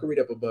 You can read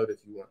up above if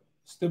you want.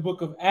 It's the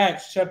book of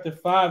Acts, chapter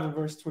 5 and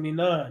verse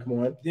 29. Come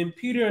on. Then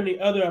Peter and the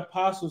other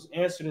apostles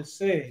answered and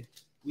said,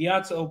 we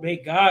ought to obey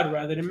God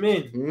rather than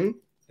men. Mm-hmm.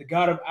 The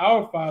God of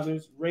our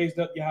fathers raised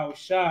up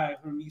Yahushua,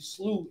 whom he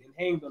slew and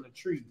hanged on a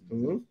tree.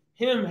 Mm-hmm.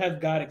 Him hath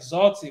God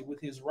exalted with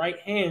his right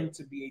hand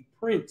to be a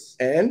prince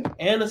and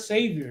a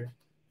savior,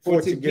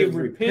 for to give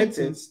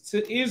repentance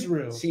to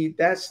Israel. See,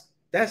 that's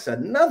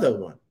another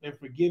one. And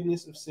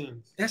forgiveness of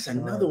sins. That's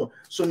another one.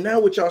 So now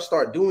what y'all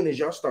start doing is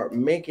y'all start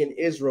making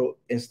Israel,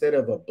 instead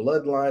of a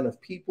bloodline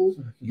of people,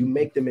 you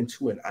make them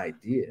into an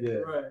idea. Yeah.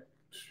 Right.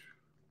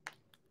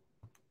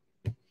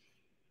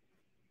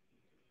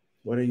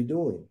 What are you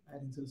doing?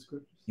 Adding to the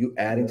scriptures. You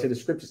adding to the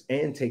scriptures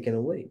and taking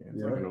away.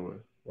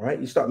 Right?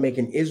 You start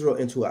making Israel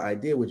into an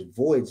idea which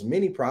voids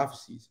many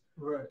prophecies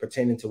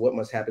pertaining to what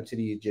must happen to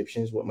the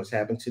Egyptians, what must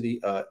happen to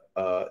the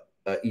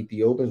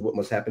Ethiopians, what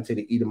must happen to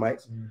the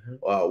Edomites,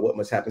 what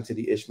must happen to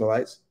the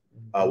Ishmaelites,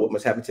 what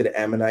must happen to the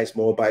Ammonites,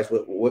 Moabites,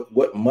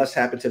 what must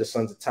happen to the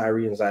sons of Tyre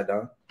and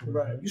Zidon.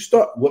 Right. You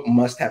start what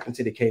must happen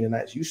to the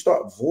Canaanites. You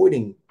start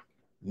voiding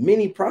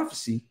many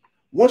prophecy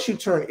once you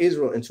turn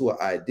Israel into an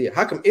idea.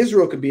 How come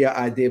Israel could be an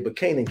idea, but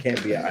Canaan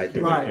can't be an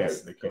idea? Right.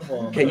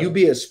 Can you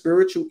be a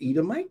spiritual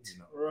Edomite?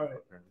 Right.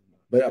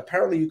 But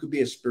apparently you could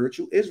be a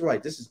spiritual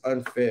Israelite. This is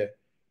unfair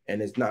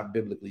and it's not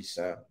biblically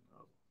sound.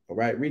 All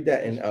right, read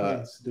that in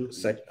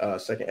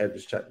Second Ezra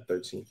chapter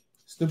 13.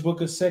 It's the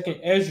book of Second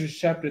Ezra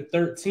chapter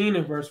 13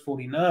 and verse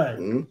 49.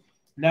 Mm-hmm.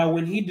 Now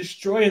when he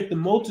destroyeth the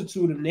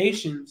multitude of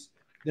nations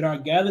that are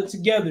gathered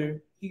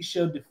together, he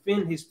shall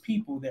defend his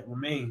people that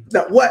remain.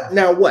 Now what?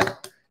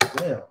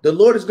 Yeah. The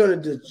Lord is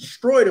going to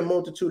destroy the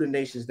multitude of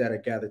nations that are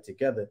gathered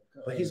together,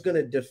 but he's going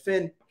to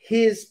defend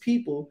his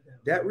people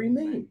that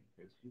remain.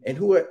 And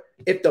who are,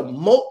 if the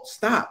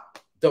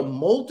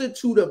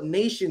multitude of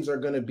nations are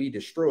going to be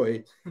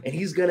destroyed, and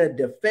he's going to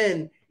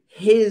defend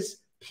his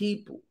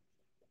people.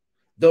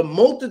 The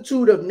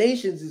multitude of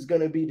nations is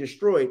going to be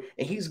destroyed,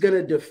 and he's going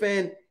to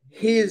defend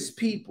his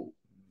people.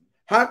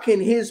 How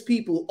can his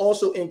people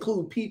also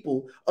include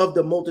people of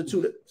the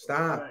multitude?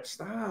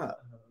 Stop.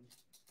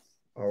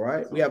 All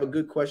right. We have a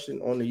good question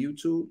on the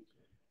YouTube. It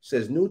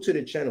says, new to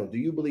the channel, do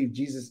you believe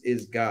Jesus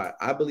is God?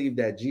 I believe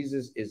that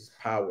Jesus is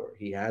power.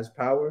 He has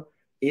power.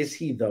 Is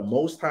he the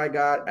Most High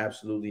God?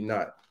 Absolutely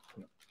not.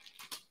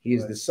 He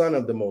is the Son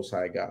of the Most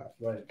High God.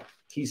 Right.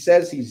 He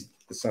says he's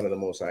the Son of the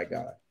Most High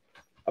God.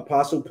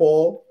 Apostle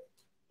Paul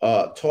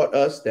taught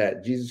us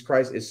that Jesus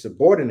Christ is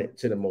subordinate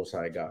to the Most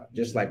High God,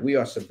 just like we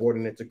are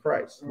subordinate to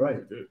Christ.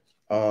 Right.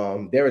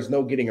 There is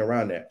no getting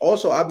around that.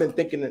 Also, I've been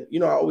thinking,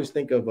 I always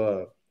think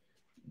of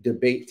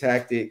debate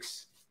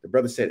tactics. The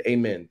brother said,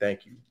 amen.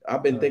 Thank you.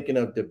 I've been thinking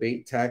of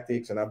debate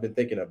tactics, and I've been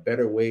thinking of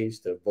better ways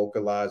to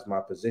vocalize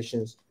my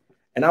positions.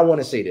 And I want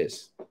to say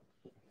this.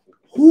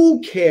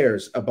 Who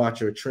cares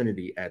about your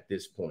Trinity at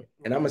this point?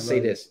 And I'm going to say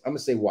this. I'm going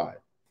to say why.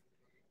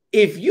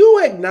 If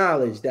you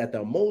acknowledge that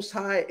the Most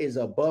High is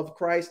above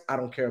Christ, I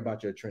don't care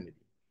about your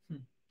Trinity.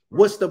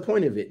 What's the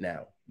point of it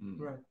now?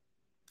 Right.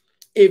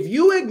 If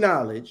you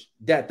acknowledge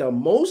that the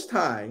Most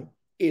High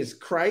is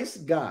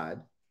Christ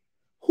God,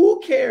 who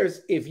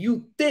cares if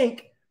you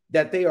think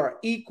that they are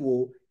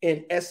equal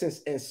in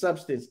essence and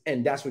substance,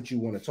 and that's what you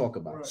want to talk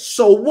about? Right.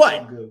 So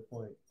what? Good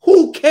point.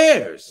 Who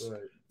cares?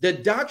 Right. The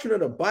doctrine of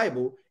the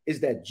Bible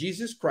is that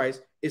Jesus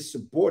Christ is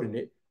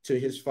subordinate to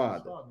his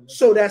Father.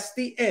 So that's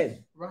the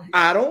end. Right.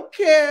 I don't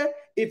care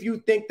if you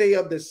think they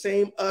are the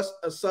same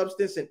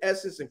substance and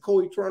essence and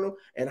co-eternal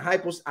and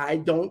hypos. I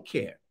don't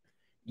care.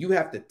 You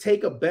have to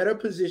take a better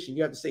position.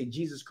 You have to say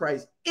Jesus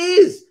Christ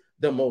is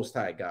the Most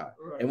High God.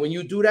 Right. And when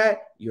you do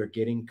that, you're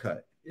getting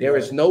cut. There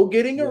is no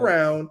getting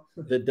around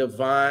the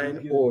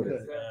divine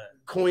order.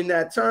 Coin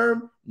that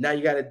term, now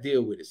you got to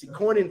deal with it. See,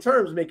 coining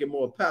terms make it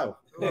more powerful.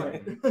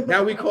 Right.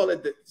 Now we call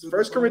it the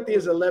 1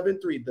 Corinthians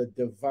 11:3, the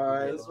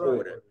divine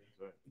order.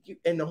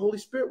 And the Holy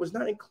Spirit was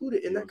not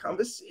included in that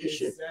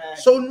conversation.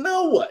 Exactly. So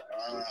now what?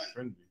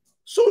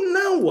 So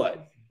now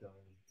what?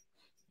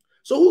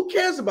 So who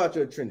cares about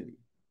your Trinity?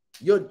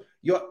 Your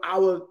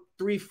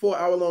 3-4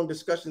 hour long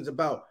discussions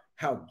about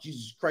how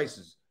Jesus Christ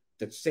is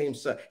the same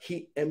Son.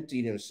 He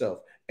emptied himself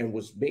and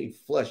was made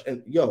flesh.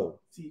 And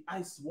see,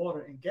 ice,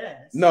 water, and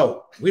gas.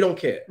 No, we don't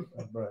care.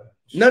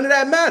 None of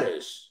that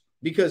matters,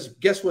 because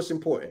guess what's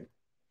important?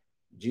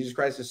 Jesus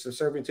Christ is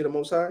subservient to the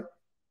Most High.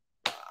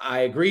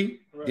 I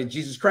agree. Right. Did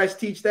Jesus Christ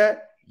teach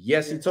that?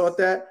 Yes, he taught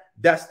that.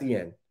 That's the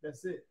end.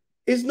 That's it.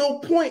 There's no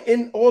point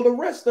in all the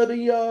rest of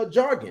the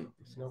jargon.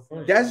 No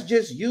point. That's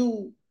just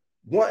you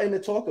wanting to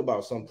talk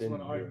about something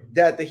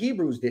that the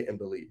Hebrews didn't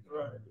believe.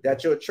 Right.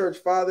 That your church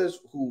fathers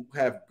who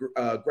have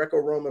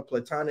Greco-Roman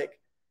Platonic,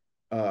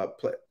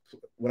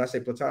 when I say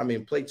Platonic, I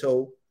mean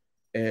Plato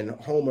and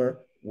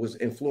Homer was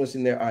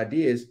influencing their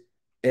ideas.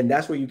 And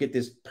that's where you get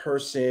this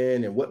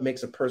person and what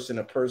makes a person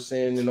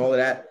and all of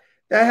that.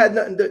 That had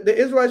nothing. The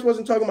Israelites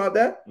wasn't talking about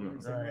that.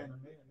 Right.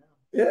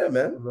 Yeah,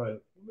 man. Right.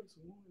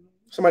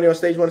 Somebody on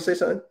stage want to say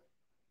something?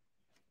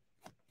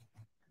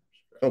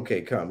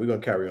 Okay, come. We're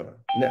going to carry on.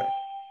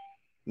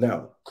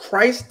 Now,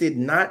 Christ did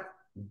not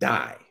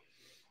die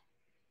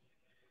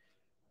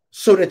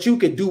so that you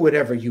could do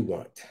whatever you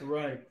want.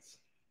 Right.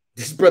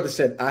 This brother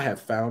said, I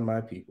have found my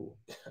people.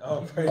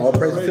 All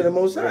praise to the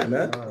Most High,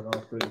 man.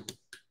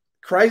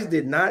 Christ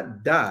did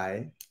not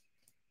die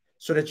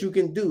so that you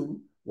can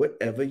do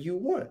whatever you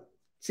want.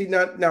 See,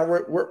 now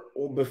we're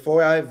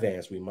before I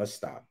advance, we must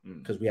stop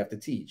because we have to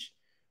teach.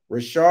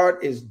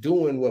 Rashard is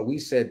doing what we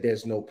said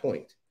there's no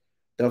point.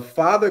 The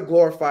Father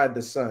glorified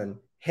the Son,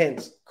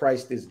 hence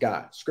Christ is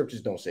God.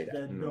 Scriptures don't say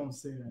that. Don't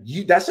say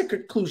that. That's a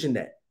conclusion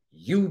that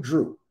you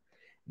drew.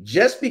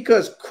 Just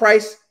because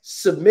Christ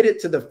submitted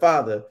to the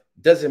Father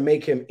doesn't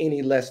make him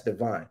any less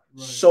divine.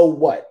 Right. So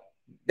what?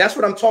 That's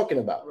what I'm talking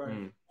about.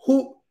 Right.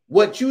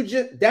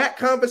 That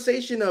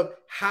conversation of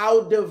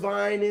how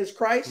divine is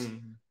Christ,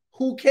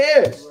 who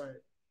cares?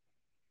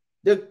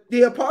 Right.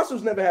 The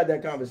apostles never had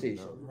that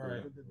conversation.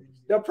 Right.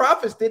 The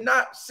prophets did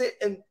not sit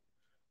and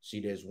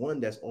see, there's one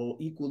that's all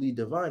equally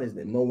divine, is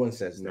that no one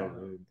says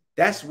no.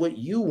 That's what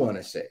you want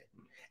to say.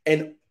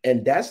 And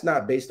that's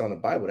not based on the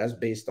Bible. That's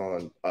based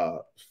on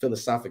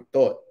philosophic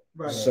thought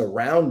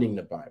surrounding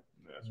the Bible.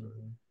 That's right.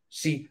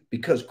 See,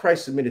 because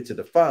Christ submitted to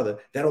the Father,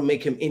 that'll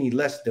make him any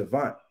less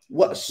divine.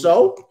 What?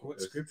 So?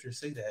 What scriptures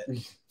say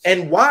that?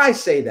 And why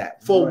say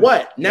that? For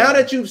what? Now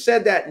that you've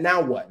said that,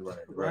 now what?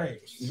 Right.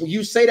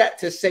 You say that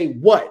to say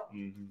what?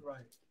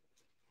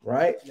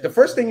 Right? Yeah. The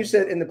first thing you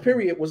said in the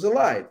period was a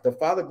lie. The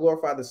Father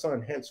glorified the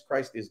Son, hence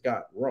Christ is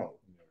God. Wrong.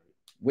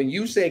 When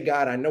you say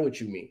God, I know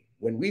what you mean.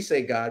 When we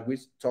say God, we're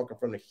talking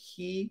from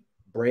the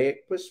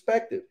Hebraic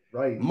perspective.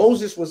 Right.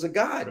 Moses was a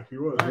god. He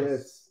was.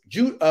 Yes.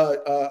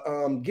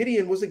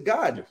 Gideon was a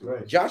god.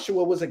 Right.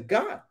 Joshua was a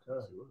god.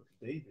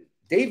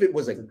 David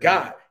was a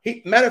god.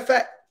 Matter of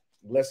fact,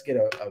 let's get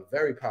a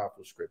very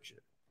powerful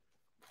scripture.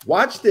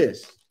 Watch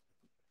this.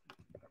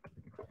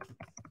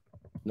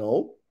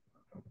 No.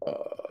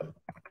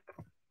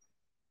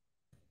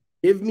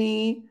 Give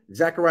me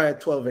Zechariah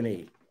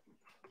 12:8.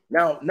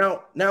 Now,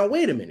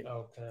 wait a minute.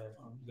 Okay.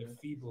 The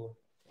feeble.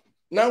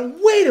 Now,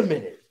 wait a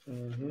minute.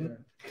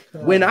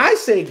 When I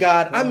say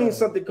God, I mean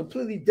something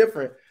completely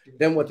different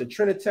than what the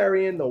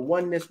Trinitarian, the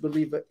oneness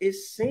believer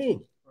is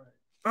saying.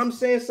 I'm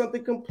saying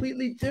something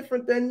completely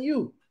different than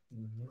you.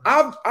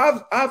 I've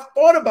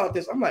thought about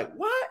this. I'm like,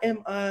 why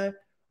am I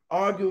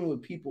arguing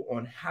with people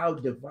on how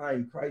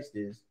divine Christ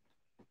is?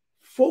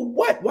 For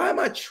what? Why am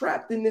I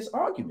trapped in this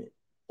argument?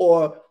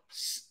 Or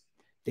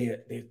they're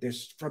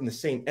from the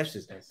same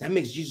essence. That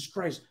makes Jesus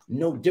Christ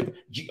no different.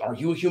 Are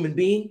you a human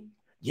being?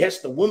 Yes,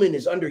 the woman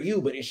is under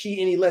you, but is she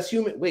any less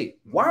human? Wait,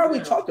 why are we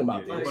talking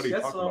about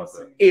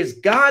this? Is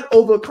God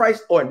over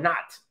Christ or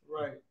not?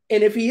 Right.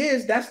 And if he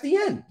is, that's the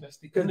end.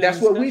 Because that's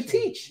what we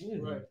teach.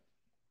 Right.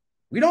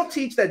 We don't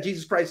teach that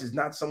Jesus Christ is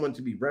not someone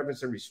to be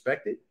reverenced and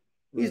respected.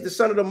 He's the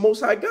Son of the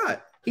Most High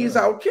God. He is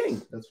our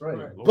King. That's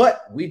right.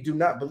 But we do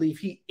not believe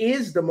he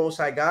is the Most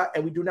High God,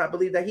 and we do not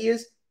believe that he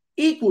is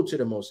equal to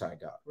the Most High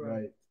God.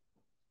 Right.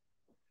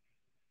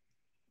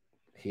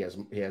 He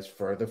has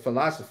further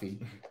philosophy,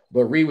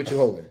 but read what you're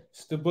holding.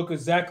 It's the book of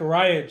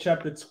Zechariah,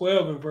 chapter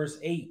 12 and verse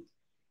 8.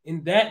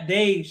 In that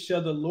day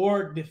shall the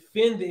Lord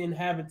defend the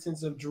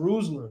inhabitants of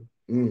Jerusalem,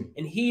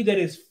 and he that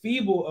is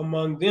feeble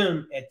among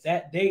them at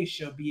that day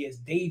shall be as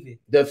David.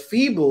 The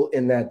feeble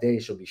in that day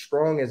shall be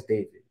strong as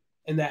David.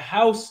 And the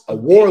house of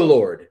a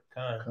warlord.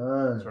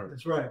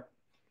 That's right.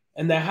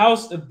 And the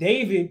house of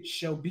David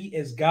shall be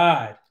as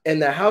God.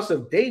 And the house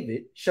of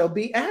David shall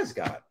be as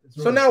God.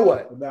 Right. So now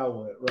what? Now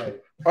what?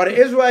 Right. Are the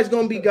Israelites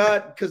going to be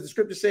God because the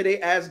scriptures say they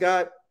as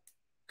God?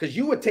 Because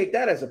you would take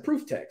that as a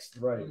proof text,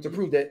 right, to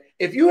prove that.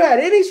 If you had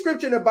any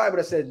scripture in the Bible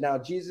that said now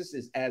Jesus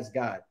is as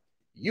God,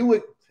 you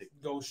would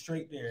go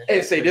straight there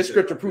and say this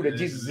scripture proved that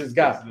Jesus is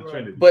God.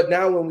 Right. But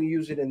now when we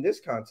use it in this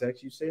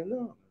context, you say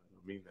no.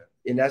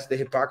 And that's the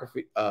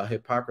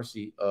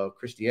hypocrisy of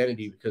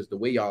Christianity, because the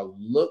way y'all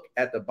look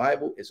at the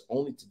Bible is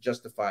only to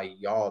justify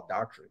y'all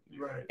doctrine,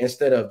 right,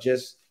 instead of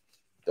just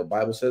the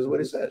Bible says what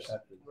it says.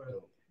 Right.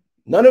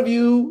 None of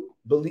you,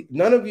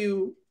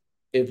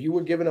 if you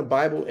were given a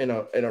Bible in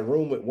a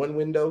room with one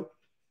window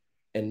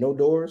and no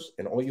doors,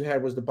 and all you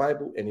had was the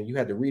Bible, and then you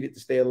had to read it to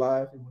stay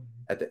alive,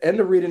 at the end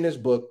of reading this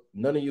book,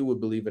 none of you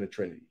would believe in a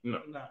Trinity. No.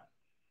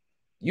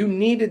 You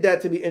needed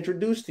that to be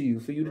introduced to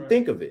you for you to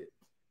think of it.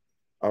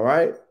 All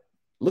right.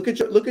 Look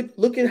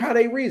at how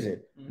they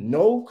reason.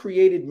 No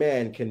created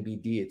man can be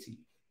deity.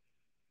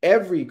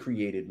 Every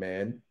created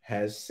man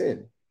has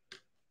sin.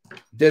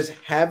 Does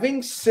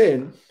having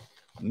sin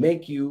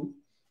make you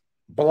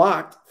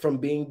blocked from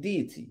being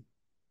deity?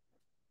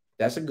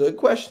 That's a good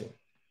question.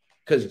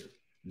 Because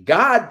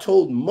God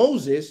told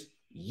Moses,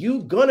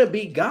 you gonna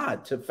be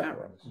God to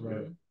Pharaoh.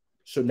 Right.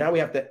 So now we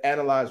have to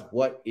analyze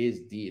what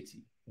is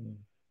deity.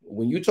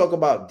 When you talk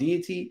about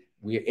deity,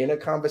 we're in a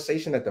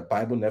conversation that the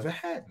Bible never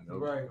had.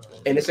 Right.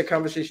 And it's a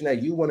conversation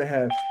that you want to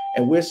have.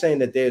 And we're saying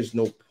that there's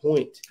no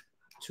point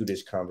to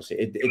this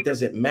conversation. It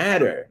doesn't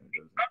matter.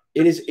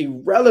 It is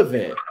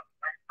irrelevant,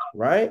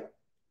 right?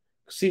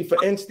 See,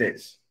 for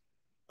instance,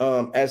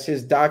 as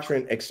his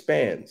doctrine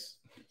expands,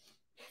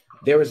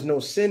 there is no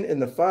sin in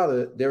the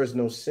Father. There is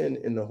no sin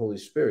in the Holy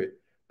Spirit.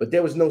 But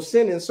there was no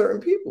sin in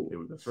certain people.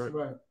 That's right.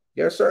 Right.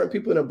 There are certain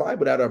people in the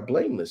Bible that are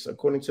blameless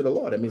according to the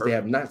law. That means they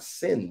have not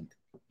sinned.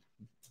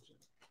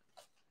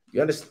 You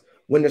understand?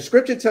 When the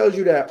scripture tells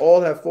you that all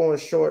have fallen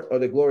short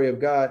of the glory of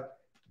God,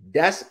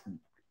 that's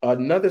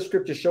another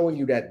scripture showing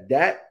you that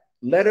that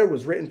letter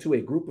was written to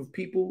a group of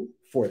people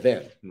for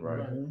them.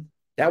 Right.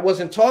 That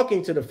wasn't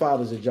talking to the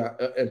fathers of John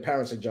and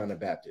parents of John the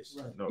Baptist.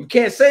 Right. No. You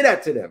can't say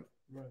that to them.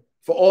 Right.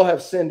 For all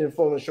have sinned and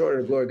fallen short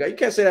of the glory of God. You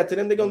can't say that to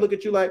them. They're going to look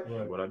at you like,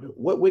 What I do?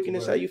 what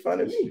wickedness are you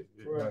finding me?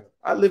 Right.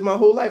 I lived my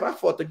whole life. I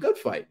fought the good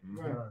fight.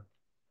 Right.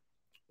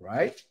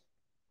 Right?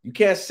 You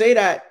can't say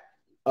that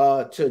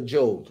to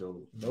Job.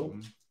 Nope.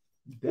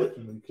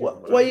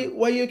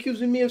 Why you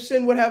accusing me of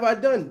sin? What have I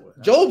done?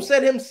 Job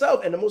said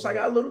himself, and the Most I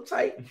got a little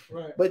tight.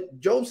 Right. But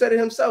Job said it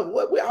himself.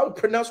 I would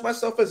pronounce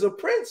myself as a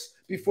prince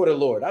before the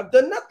Lord. I've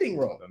done nothing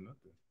wrong.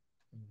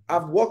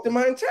 I've walked in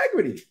my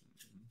integrity.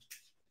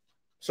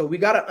 So we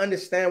got to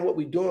understand what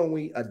we're doing.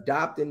 We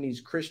adopting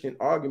these Christian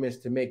arguments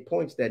to make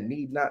points that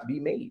need not be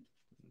made.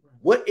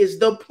 What is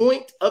the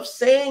point of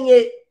saying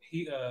it?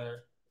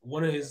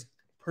 One of his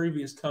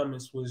previous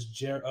comments was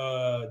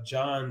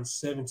John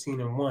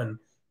 17:1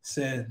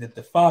 said that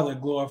the Father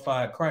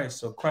glorified Christ,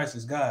 so Christ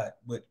is God.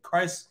 But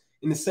Christ,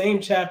 in the same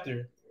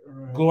chapter,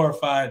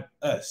 glorified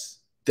us.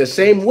 The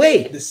same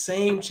way. The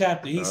same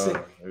chapter. He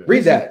said,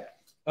 read that.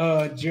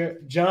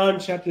 John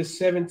chapter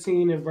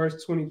 17 and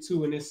verse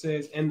 22, and it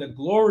says, and the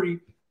glory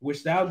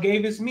which thou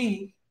gavest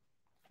me,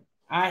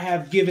 I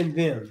have given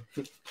them.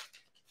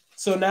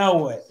 So now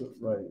what?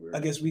 I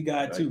guess we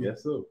got too.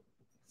 Yes, so.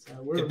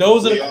 If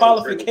those are the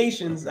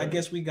qualifications, I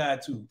guess we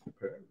got too.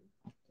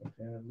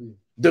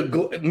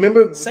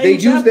 Remember, same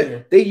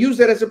they use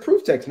that as a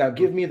proof text. Now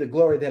give me the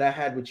glory that I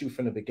had with you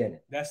from the beginning.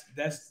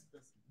 That's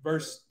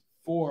verse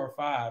 4 or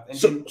 5.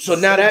 And so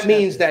now that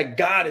means that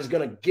God is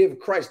going to give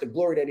Christ the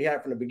glory that he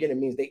had from the beginning,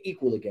 means they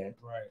equal again.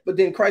 Right. But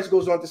then Christ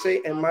goes on to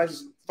say, and my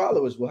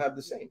followers will have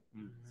the same.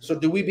 So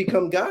do we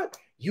become God?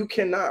 You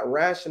cannot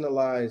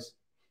rationalize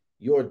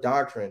your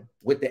doctrine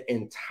with the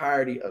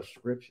entirety of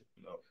Scripture.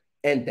 No.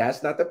 And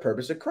that's not the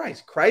purpose of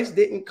Christ. Christ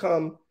didn't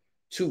come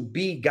to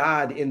be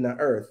God in the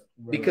earth,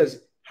 because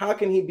how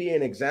can he be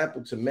an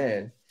example to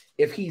man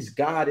if he's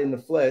God in the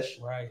flesh,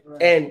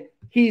 and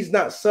he's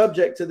not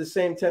subject to the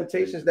same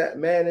temptations that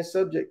man is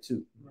subject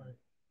to?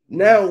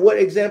 Now, what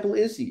example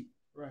is he?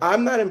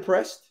 I'm not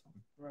impressed.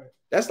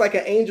 That's like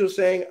an angel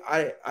saying,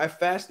 I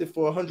fasted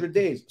for 100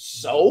 days.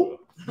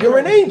 So you're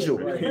an angel.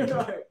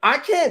 I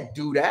can't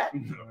do that.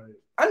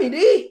 I need to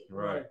eat.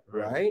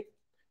 Right?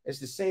 It's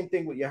the same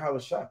thing with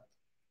Yahushua.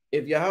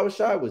 If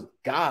Yahushua was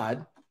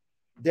God,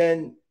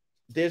 then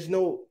there's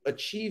no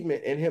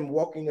achievement in him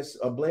walking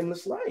a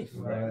blameless life.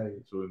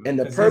 And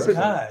the purpose,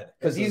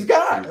 because he's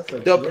God.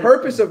 The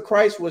purpose of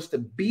Christ was to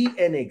be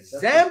an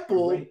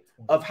example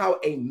of how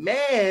a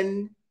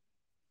man,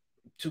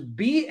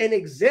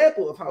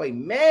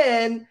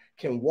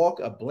 can walk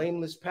a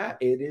blameless path.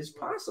 It is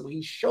possible.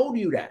 He showed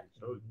you that.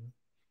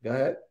 Go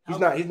ahead. He's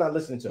not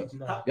listening to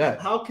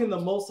us. How can the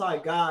Most High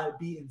God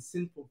be in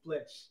sinful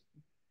flesh?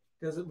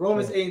 Because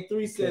Romans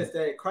 8:3 says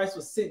that Christ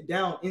was sent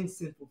down in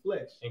sinful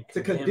flesh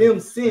to condemn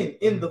sin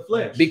in the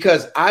flesh.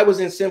 Because I was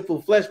in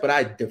sinful flesh, but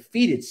I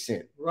defeated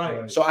sin.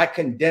 Right. So I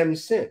condemn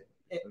sin.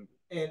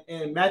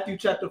 And Matthew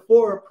chapter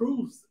 4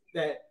 proves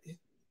that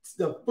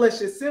the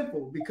flesh is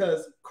sinful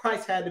because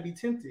Christ had to be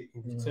tempted.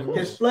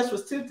 His flesh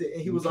was tempted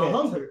and he was on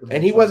hunger.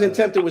 And he wasn't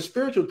tempted with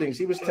spiritual things.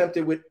 He was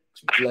tempted with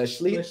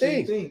fleshly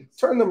things.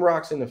 Turn them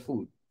rocks into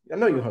food. I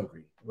know you're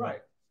hungry.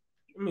 Right.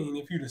 I mean,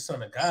 if you're the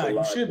son of God,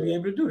 you should be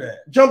able to do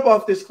that. Jump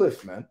off this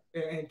cliff, man.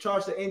 And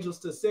charge the angels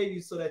to save you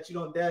so that you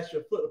don't dash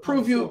your foot.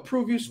 Prove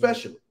you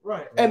special.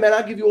 Right. Hey, man,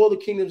 I'll give you all the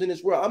kingdoms in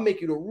this world. I'll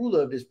make you the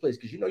ruler of this place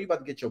because you know you're about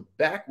to get your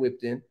back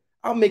whipped in.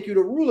 I'll make you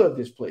the ruler of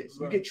this place.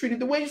 You get treated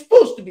the way you're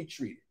supposed to be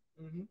treated.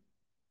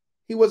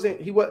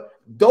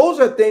 Those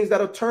are things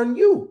that'll turn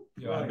you.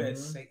 Yo, I bet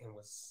Satan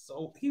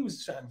he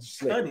was trying to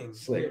be cunning.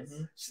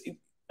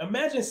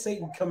 Imagine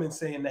Satan coming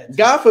saying that.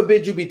 God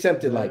forbid you be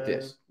tempted like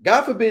this.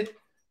 God forbid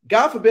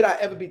I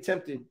ever be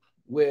tempted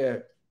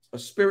where a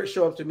spirit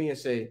show up to me and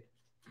say,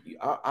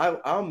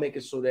 I'll make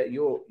it so that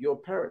your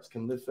parents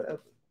can live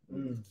forever.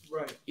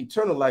 Right.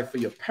 Eternal life for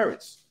your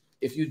parents.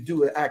 If you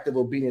do an act of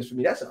obedience for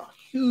me, that's a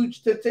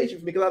huge temptation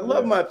for me because I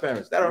love my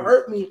parents. That'll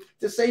hurt me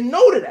to say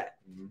no to that.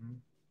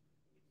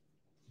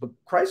 But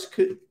Christ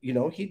could,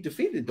 he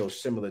defeated those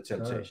similar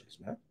temptations,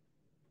 man.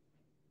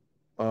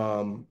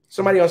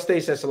 Somebody on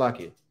stage says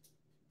Salakia.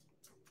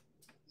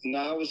 No,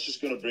 I was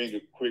just going to bring a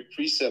quick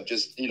precept,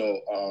 just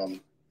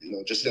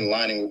just in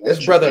line with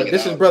what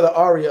this is brother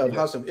Aria of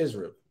House of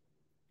Israel.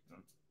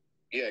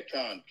 Yeah,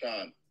 Khan.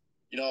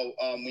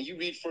 When you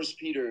read 1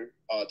 Peter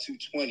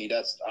 2:20,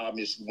 that's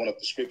obviously one of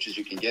the scriptures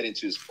you can get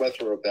into. Is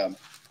plethora of them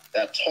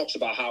that talks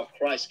about how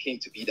Christ came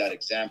to be that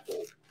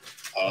example.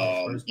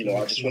 I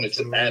just wanted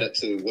to add it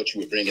to what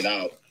you were bringing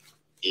out.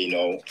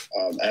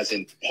 As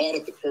in part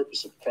of the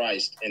purpose of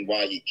Christ and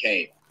why he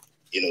came.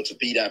 To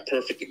be that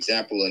perfect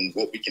example and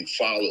what we can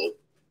follow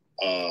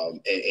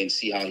and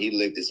see how he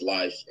lived his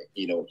life,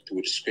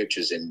 through the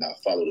scriptures and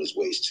follow those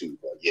ways too.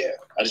 But yeah,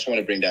 I just want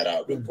to bring that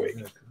out real quick.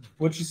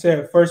 What you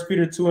said, 1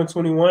 Peter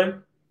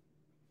 2:21?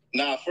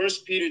 Nah, 1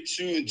 Peter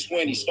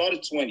 2:20. Start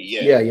at 20.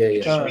 Yeah.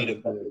 Just read a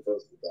couple of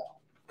verses down.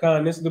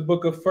 Con, this is the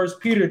book of 1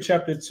 Peter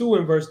chapter 2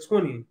 and verse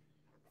 20.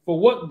 For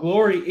what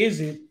glory is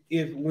it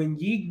if when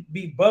ye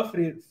be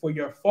buffeted for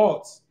your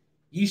faults,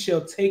 ye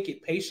shall take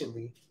it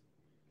patiently?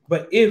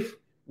 But if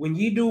when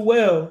ye do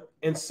well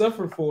and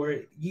suffer for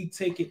it, ye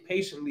take it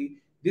patiently,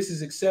 this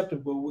is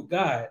acceptable with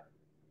God.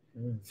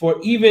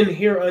 For even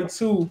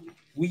hereunto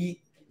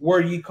we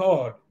were ye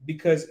called,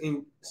 because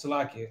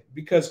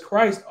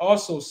Christ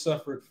also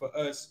suffered for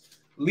us,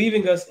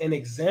 leaving us an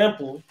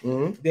example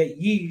that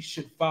ye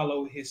should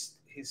follow his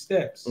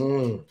steps,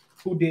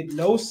 who did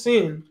no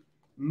sin,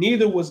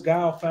 neither was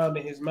guile found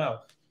in his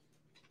mouth,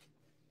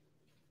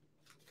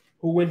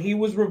 who when he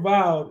was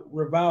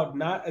reviled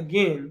not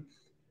again.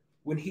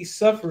 When he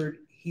suffered,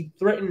 he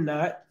threatened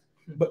not,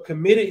 but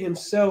committed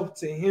himself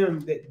to him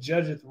that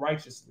judgeth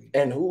righteously.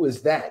 And who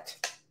is that?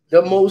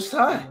 The Most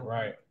High.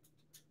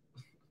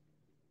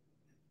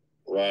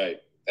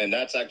 Right. And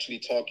that's actually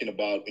talking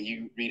about when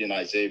you read in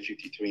Isaiah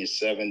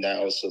 53:7, that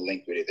also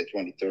linked with it, the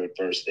 23rd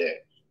verse there.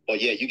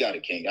 But yeah, you got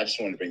it, King. I just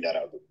wanted to bring that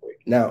out real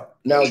quick. Now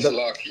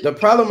the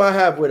problem I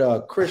have with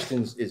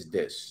Christians is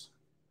this.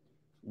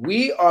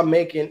 We are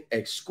making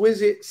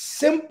exquisite,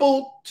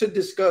 simple to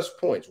discuss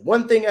points,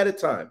 one thing at a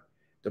time.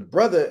 The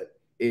brother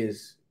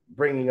is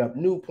bringing up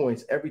new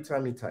points every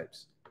time he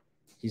types.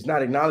 He's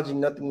not acknowledging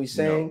nothing we're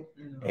saying,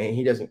 and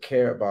he doesn't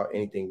care about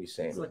anything we're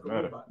saying.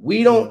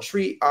 We don't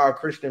treat our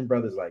Christian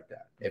brothers like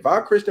that. If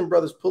our Christian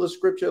brothers pull a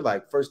scripture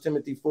like 1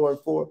 Timothy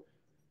 4:4,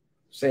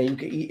 saying you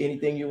can eat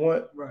anything you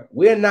want,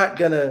 we're not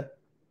going to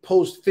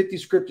post 50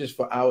 scriptures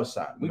for our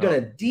side. We're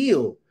going to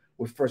deal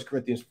with 1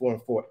 Corinthians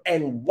 4:4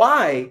 and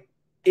why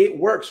it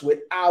works with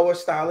our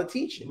style of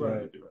teaching.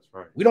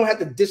 We don't have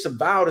to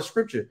disavow the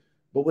scripture.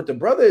 But what the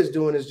brother is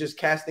doing is just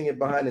casting it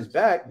behind his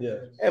back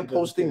and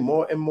posting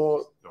more and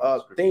more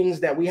things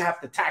that we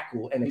have to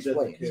tackle and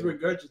explain. He's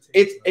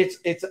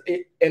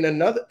regurgitating. And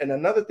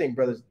another thing,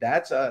 brothers,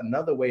 that's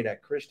another way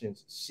that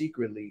Christians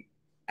secretly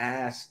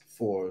ask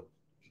for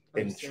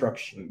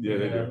instruction. Yeah,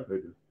 they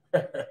do.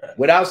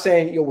 Without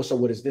saying, yo, well, so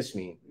what does this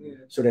mean? Yeah.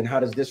 So then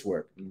how does this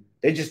work?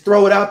 They just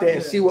throw it out there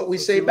and see what we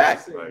say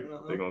back. Like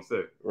they're gonna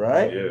say.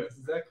 Right? Yeah.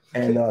 Exactly.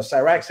 And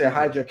Sirach said,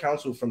 hide your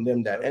counsel from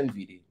them that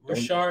envy thee.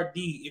 Rashard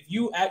D, if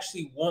you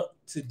actually want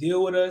to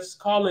deal with us,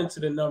 call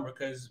into the number,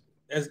 because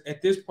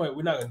at this point,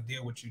 we're not going to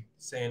deal with you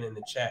saying in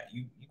the chat.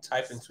 You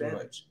typing too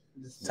much.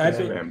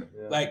 Typing,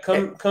 like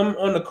come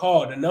on the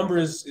call. The number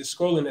is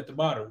scrolling at the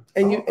bottom.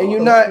 And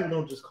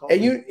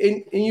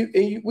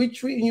we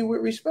treating you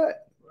with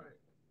respect. Right.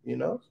 You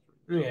know?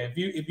 Yeah,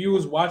 if you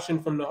was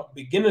watching from the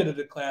beginning of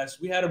the class,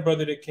 we had a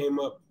brother that came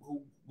up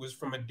who was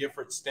from a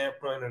different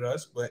standpoint of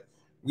us, but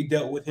we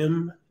dealt with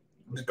him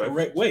the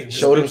correct way.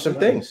 Showed him some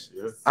things.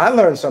 Yeah. I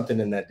learned something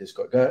in that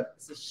Discord. Go ahead.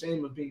 It's a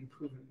shame of being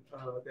proven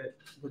that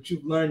what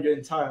you've learned your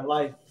entire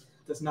life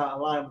does not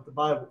align with the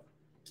Bible.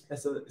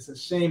 It's a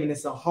shame, and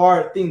it's a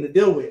hard thing to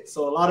deal with.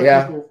 So a lot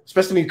of people,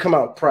 especially when you come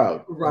out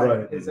proud.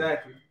 Right.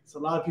 Exactly. So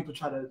a lot of people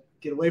try to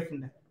get away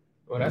from that.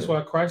 Well, that's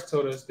why Christ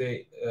told us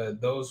that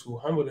those who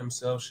humble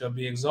themselves shall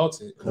be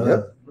exalted.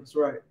 Yep. That's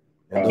right.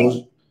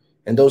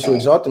 And those who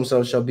exalt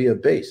themselves shall be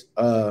abased.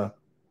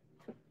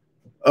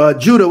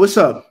 Judah, what's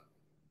up?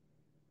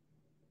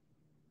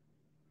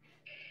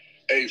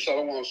 Hey,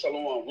 Shalom.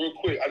 Real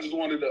quick, I just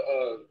wanted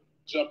to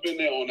jump in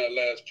there on that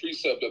last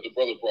precept that the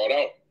brother brought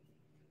out.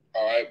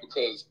 All right,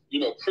 because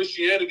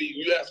Christianity.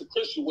 You ask a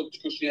Christian what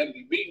does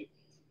Christianity mean?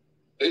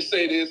 They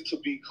say it is to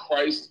be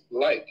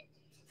Christ-like,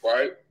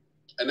 right?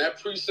 And that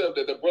precept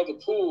that the brother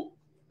pulled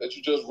that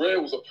you just read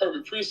was a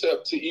perfect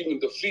precept to even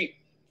defeat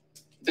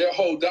their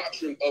whole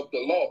doctrine of the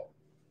law,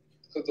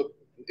 because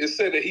it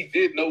said that he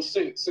did no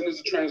sin. Sin is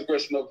a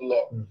transgression of the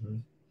law. Mm-hmm.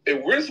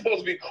 And we're supposed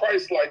to be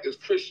Christ-like as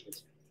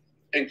Christians.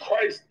 And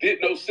Christ did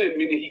no sin,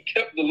 meaning he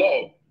kept the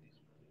law.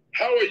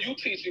 How are you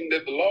teaching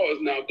that the law is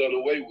now done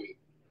away with?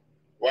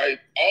 Right?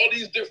 All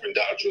these different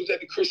doctrines that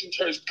the Christian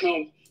church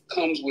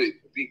comes with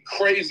be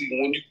crazy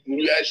when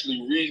you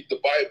actually read the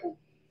Bible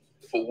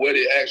for what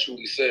it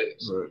actually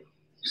says. Right.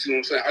 You see what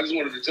I'm saying? I just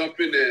wanted to jump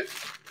in there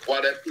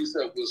while that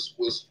precept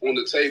was on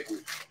the table,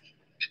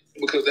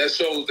 because that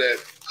shows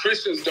that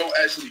Christians don't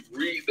actually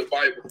read the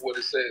Bible for what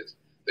it says.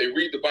 They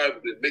read the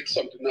Bible to make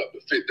something up to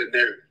fit their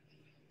narrative.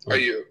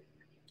 Right here.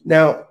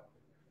 Now,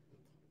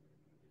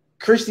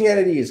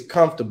 Christianity is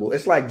comfortable.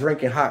 It's like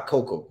drinking hot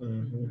cocoa.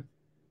 Mm-hmm.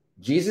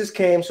 Jesus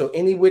came, so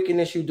any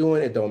wickedness you're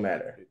doing, it don't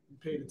matter. You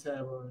pay the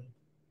tab already.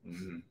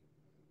 Mm-hmm.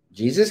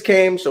 Jesus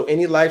came, so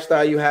any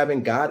lifestyle you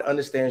having, God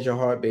understands your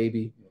heart,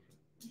 baby.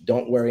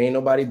 Don't worry, ain't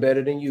nobody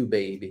better than you,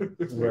 baby.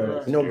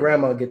 Right. You know,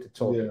 grandma get to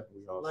talk. Yeah.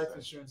 Life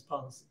insurance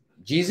policy.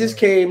 Jesus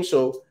came,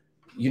 so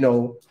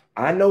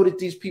I know that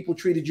these people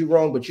treated you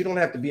wrong, but you don't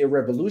have to be a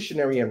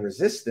revolutionary and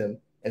resist them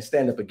and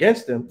stand up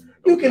against them.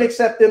 You can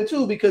accept them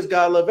too, because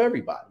God loves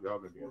everybody.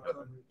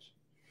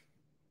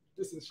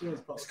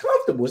 It's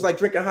comfortable. It's like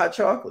drinking hot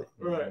chocolate.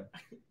 Right.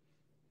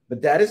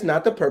 But that is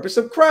not the purpose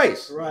of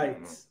Christ. Right.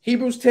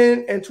 Hebrews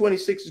 10 and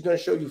 26 is going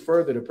to show you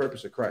further the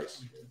purpose of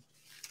Christ.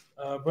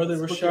 Brother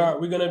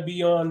Rashard, we're going to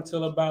be on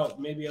until about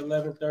maybe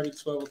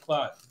 11:30, 12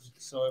 o'clock.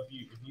 So if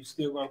you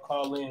still going to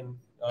call in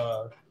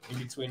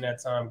between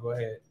that time, go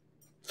ahead.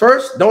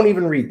 First, don't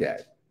even read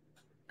that.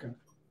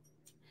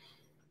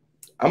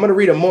 I'm going to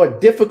read a more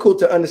difficult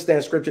to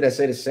understand scripture that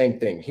say the same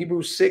thing.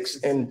 Hebrews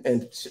 6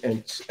 and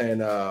 6 and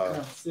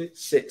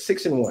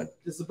 1.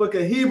 This is the book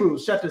of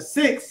Hebrews, chapter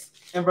 6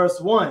 and verse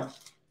 1.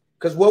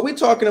 Because what we're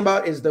talking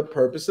about is the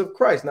purpose of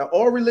Christ. Now,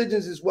 all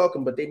religions is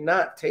welcome, but they're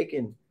not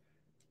taken.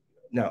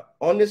 Now,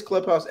 on this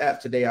Clubhouse app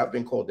today, I've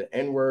been called the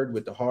N-word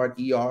with the hard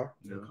ER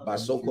by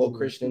so-called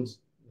Christians.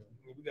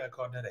 We got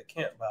called that at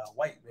camp by a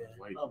white man.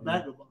 White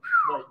man.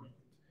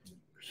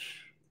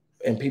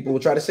 And people will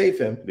try to save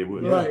him. They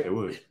would. Right. They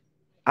would.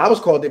 I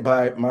was called it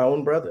by my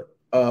own brother.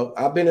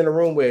 I've been in a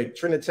room where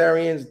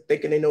Trinitarians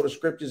thinking they know the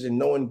scriptures and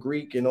knowing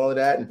Greek and all of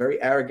that, and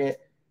very arrogant.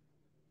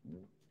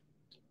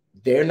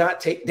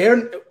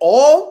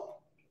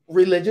 All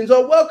religions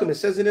are welcome. It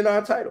says it in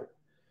our title,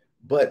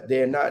 but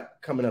they're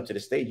not coming up to the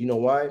stage. You know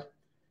why?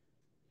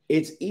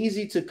 It's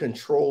easy to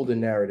control the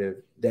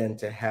narrative than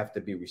to have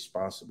to be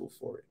responsible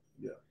for it.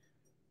 Yeah.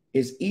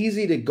 It's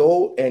easy to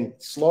go and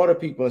slaughter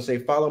people and say,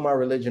 follow my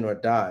religion or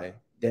die,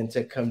 than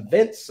to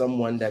convince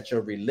someone that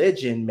your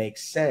religion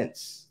makes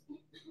sense.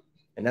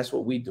 And that's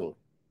what we doing.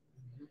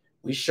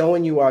 We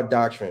showing you our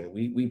doctrine.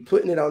 We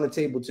putting it on the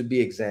table to be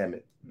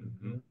examined,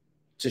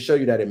 to show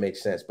you that it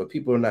makes sense. But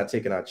people are not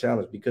taking our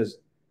challenge, because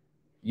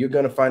you're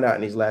going to find out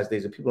in these last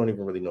days that people don't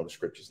even really know the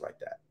scriptures like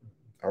that.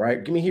 All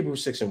right, give me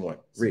Hebrews 6 and 1.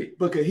 Read.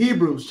 Book of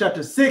Hebrews,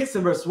 chapter 6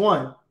 and verse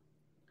 1.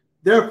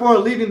 Therefore,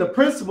 leaving the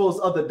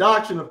principles of the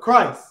doctrine of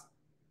Christ,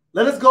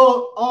 let us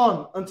go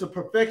on unto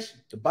perfection.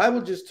 The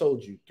Bible just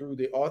told you through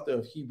the author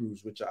of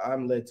Hebrews, which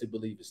I'm led to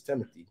believe is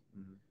Timothy.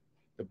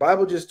 The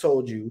Bible just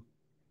told you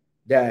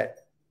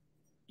that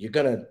you're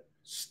going to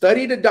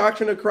Study the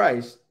doctrine of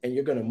Christ, and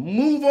you're going to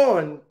move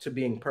on to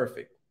being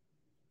perfect.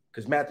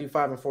 Because Matthew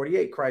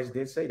 5:48, Christ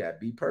did say that.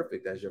 Be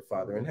perfect as your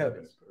Father in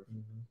heaven.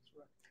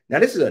 Now,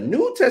 this is a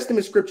New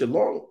Testament scripture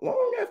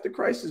long after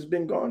Christ has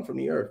been gone from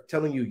the earth,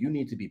 telling you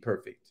need to be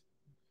perfect.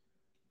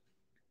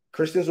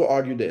 Christians will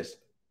argue this.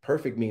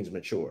 Perfect means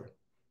mature.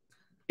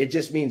 It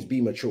just means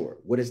be mature.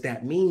 What does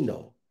that mean,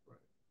 though?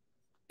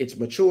 It's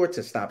mature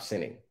to stop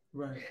sinning.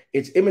 Right.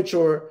 It's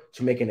immature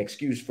to make an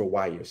excuse for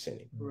why you're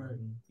sinning. Right.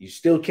 You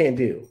still can't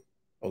deal.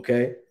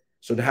 Okay?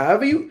 So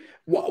however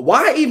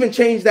why even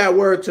change that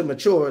word to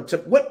mature?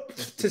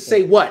 To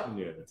say what?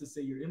 Yeah. To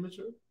say you're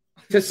immature?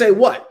 To say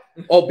what?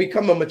 Or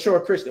become a mature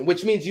Christian,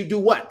 which means you do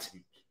what?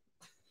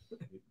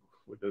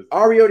 I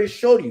already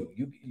showed you.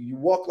 You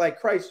walk like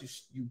Christ.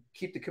 You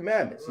keep the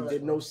commandments. Right. You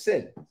did no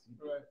sin.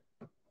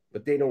 Right.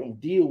 But they don't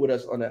deal with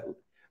us on that.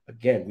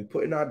 Again, we're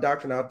putting our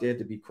doctrine out there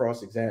to be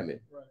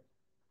cross-examined. Right.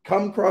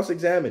 Come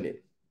cross-examine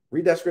it.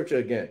 Read that scripture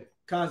again.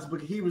 Cons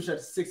book of Hebrews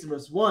chapter 6 and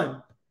verse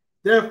 1.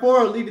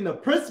 Therefore, leaving the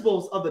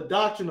principles of the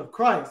doctrine of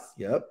Christ,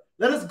 yep,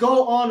 let us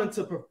go on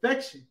unto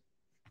perfection,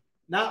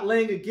 not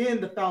laying again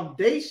the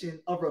foundation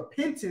of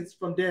repentance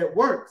from dead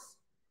works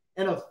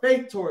and of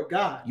faith toward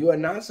God. You are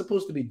not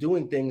supposed to be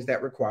doing things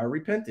that require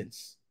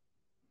repentance.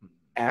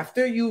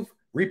 After you've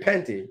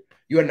repented,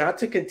 you are not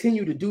to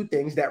continue to do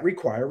things that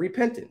require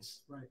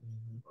repentance. Right.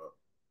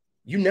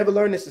 You never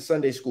learned this in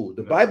Sunday school.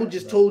 The Bible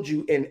just told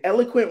you in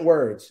eloquent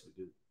words,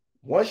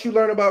 once you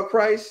learn about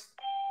Christ,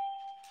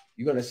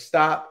 you're going to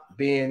stop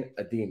being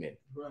a demon.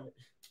 Right.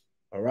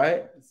 All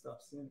right? Stop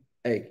sinning.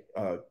 Hey,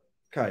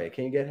 Kaya,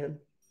 can you get him?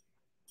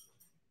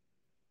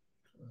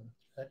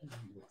 How did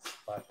you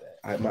spot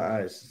that?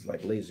 My eyes is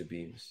like laser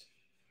beams.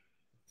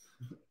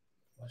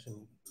 I should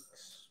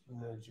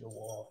smudge your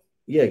wall.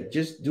 Yeah,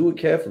 just do it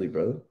carefully,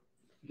 brother.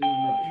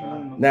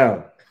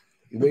 Now,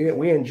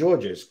 we in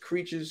Georgia. It's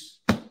creatures.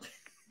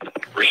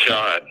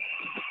 Rashad.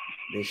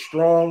 They're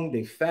strong.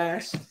 They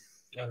fast.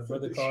 The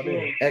brother called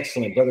in.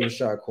 Excellent. Brother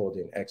Rashad called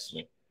in.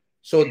 Excellent.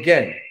 So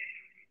again,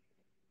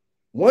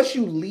 once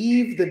you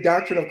leave the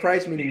doctrine of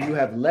Christ, meaning you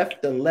have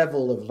left the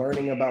level of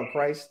learning about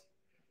Christ,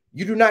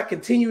 you do not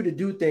continue to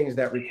do things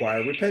that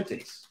require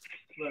repentance.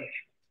 Right.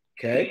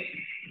 Okay?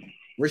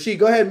 Rashid,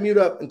 go ahead and mute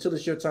up until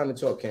it's your time to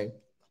talk, King.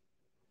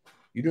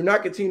 You do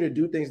not continue to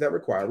do things that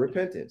require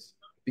repentance,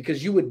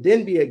 because you would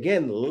then be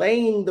again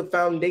laying the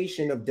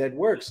foundation of dead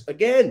works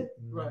again.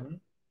 Right.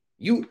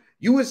 You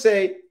would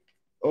say,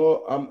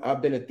 oh,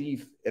 I've been a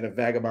thief and a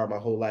vagabond my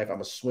whole life.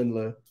 I'm a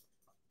swindler.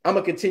 I'm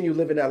going to continue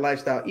living that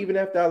lifestyle even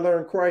after I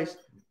learn Christ.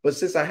 But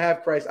since I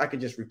have Christ, I can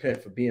just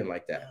repent for being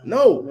like that.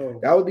 No,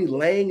 that would be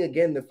laying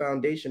again the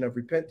foundation of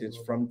repentance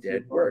from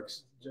dead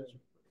works.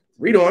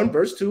 Read on,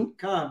 verse 2.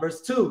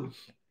 Verse 2.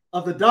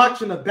 Of the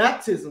doctrine of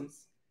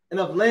baptisms and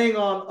of laying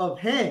on of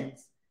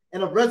hands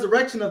and of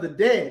resurrection of the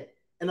dead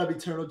and of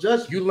eternal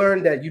judgment. You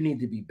learn that you need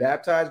to be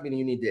baptized, meaning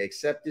you need to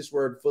accept this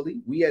word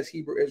fully. We as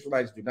Hebrew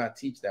Israelites do not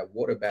teach that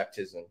water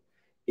baptism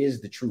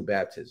is the true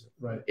baptism.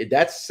 Right.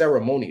 That's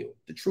ceremonial.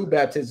 The true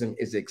baptism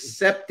is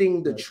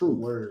accepting the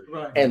truth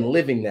and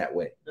living that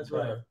way. That's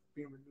right.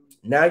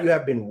 Now you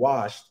have been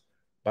washed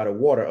by the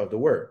water of the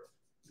word.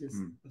 Yes,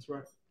 that's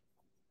right.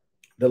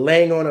 The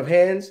laying on of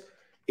hands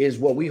is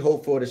what we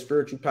hope for, the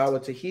spiritual power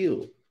to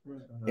heal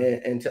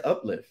and to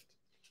uplift,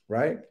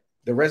 right?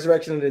 The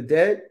resurrection of the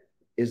dead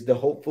is the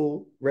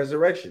hopeful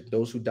resurrection.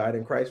 Those who died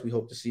in Christ, we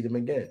hope to see them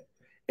again.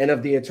 And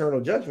of the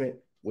eternal judgment,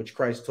 which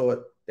Christ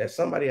taught that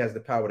somebody has the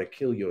power to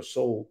kill your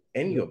soul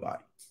and your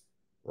body,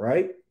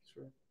 right?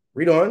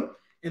 Read on.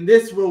 And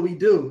this will we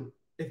do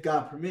if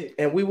God permits.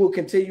 And we will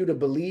continue to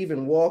believe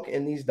and walk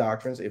in these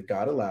doctrines if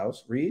God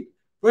allows. Read.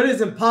 For it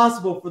is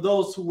impossible for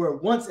those who were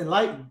once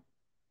enlightened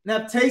and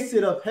have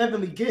tasted of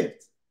heavenly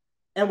gifts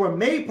and were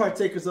made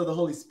partakers of the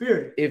Holy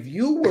Spirit. If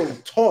you were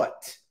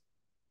taught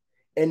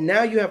and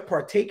now you have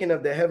partaken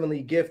of the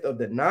heavenly gift of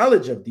the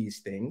knowledge of these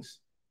things,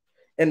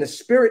 and the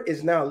Spirit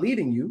is now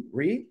leading you,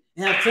 read.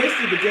 And have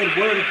tasted the good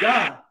word of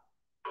God.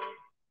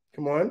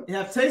 Come on. And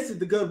have tasted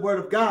the good word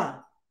of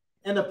God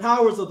and the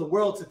powers of the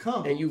world to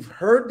come. And you've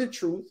heard the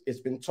truth. It's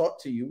been taught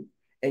to you.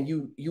 And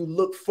you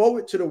look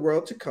forward to the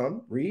world to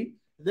come. Read.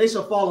 They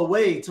shall fall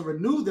away to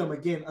renew them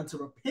again unto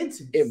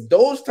repentance. If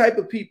those type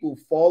of people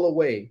fall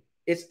away,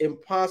 it's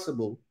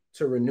impossible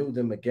to renew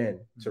them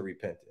again to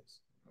repentance.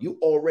 You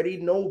already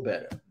know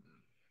better.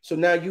 So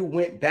now you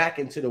went back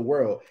into the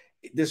world.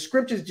 The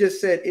scriptures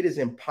just said it is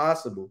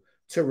impossible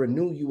to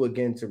renew you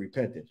again to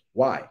repentance.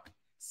 Why?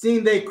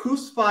 Seeing they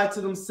crucified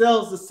to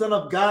themselves the Son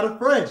of God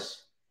afresh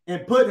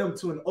and put him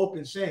to an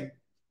open shame.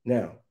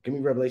 Now, give me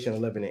Revelation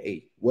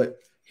 11:8.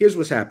 Here's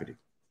what's happening.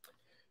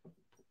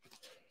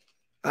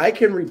 I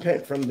can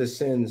repent from the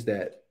sins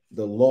that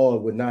the law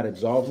would not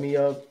absolve me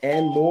of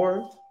and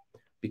more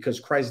because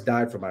Christ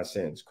died for my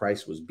sins.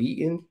 Christ was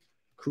beaten,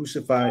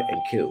 crucified,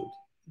 and killed.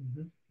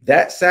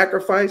 That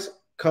sacrifice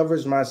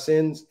covers my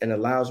sins and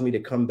allows me to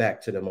come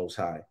back to the Most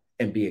High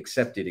and be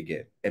accepted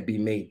again and be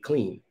made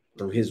clean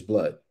through his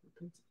blood.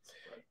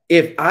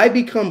 If I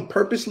become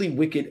purposely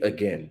wicked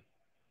again,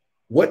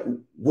 What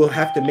will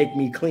have to make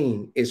me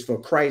clean is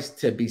for Christ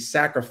to be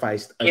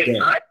sacrificed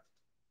again.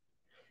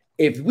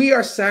 If we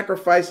are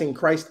sacrificing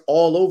Christ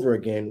all over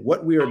again,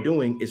 what we are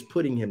doing is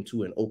putting him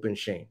to an open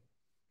shame.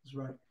 That's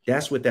right.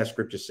 That's what that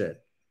scripture said.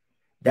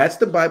 That's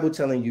the Bible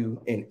telling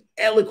you in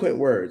eloquent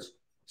words,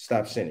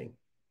 stop sinning.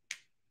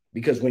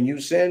 Because when you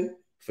sin,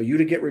 for you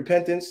to get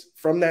repentance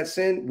from that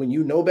sin, when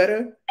you know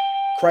better,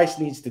 Christ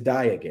needs to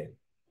die again.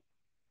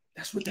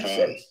 That's what that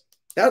says.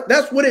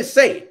 That's what it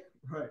says.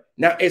 Right.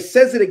 Now, it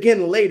says it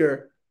again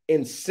later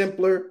in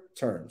simpler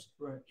terms.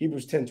 Right.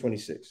 Hebrews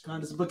 10:26. This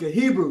is the book of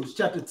Hebrews,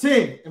 chapter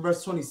 10, and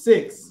verse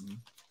 26.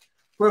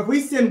 For if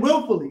we sin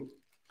willfully,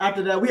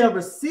 after that we have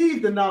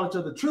received the knowledge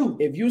of the truth.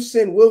 If you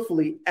sin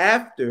willfully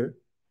after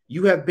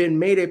you have been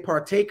made a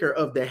partaker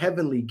of the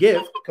heavenly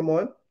gift, come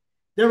on.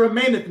 There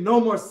remaineth no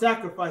more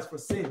sacrifice for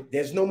sin.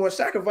 There's no more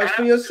sacrifice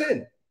for your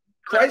sin.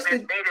 Christ is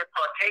made a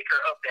partaker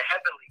of the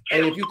heavenly gift.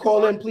 And if you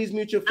call in, please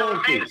mute your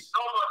phone, please.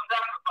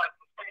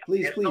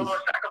 Please.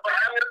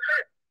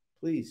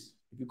 Please,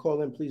 if you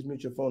call in, please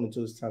mute your phone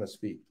until it's time to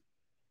speak.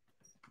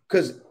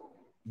 Because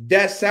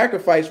that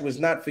sacrifice was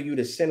not for you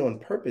to sin on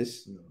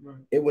purpose. Right.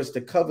 It was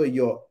to cover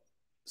your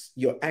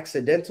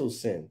accidental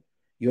sin,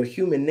 your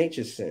human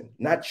nature sin,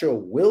 not your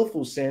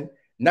willful sin,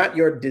 not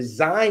your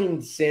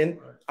designed sin.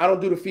 Right. I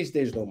don't do the feast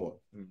days no more.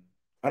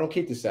 I don't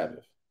keep the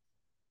Sabbath.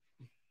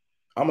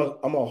 I'm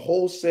a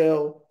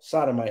wholesale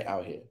sodomite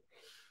out here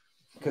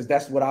because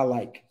that's what I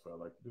like. That's what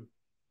I like to do.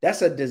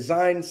 That's a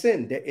designed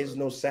sin. There is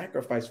no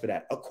sacrifice for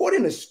that.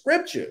 According to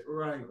scripture.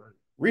 Right.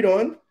 Read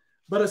on.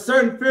 But a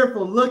certain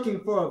fearful looking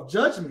for of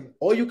judgment.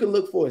 All you can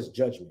look for is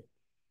judgment.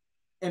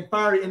 And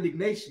fiery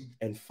indignation.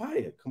 And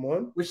fire. Come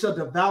on. Which shall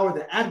devour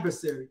the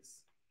adversaries.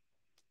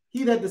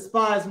 He that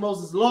despised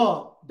Moses'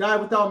 law died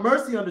without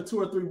mercy under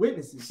 2 or 3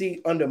 witnesses.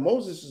 See, under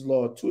Moses'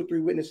 law, 2 or 3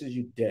 witnesses,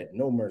 you dead.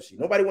 No mercy.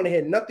 Nobody want to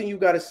hear nothing you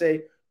got to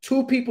say.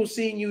 2 people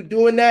seeing you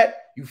doing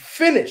that, you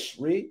finish.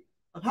 Read.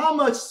 Of how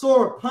much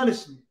sore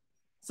punishment,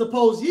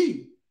 suppose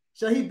ye,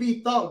 shall he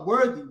be thought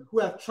worthy who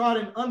hath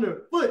trodden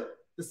under foot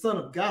the Son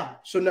of God?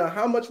 So now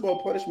how much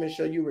more punishment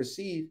shall you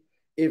receive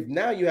if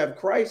now you have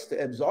Christ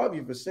to absolve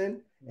you for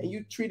sin and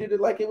you treated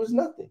it like it was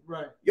nothing?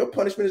 Right. Your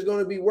punishment is going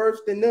to be worse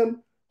than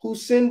them who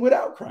sinned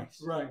without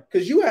Christ. Right.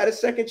 Because you had a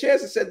second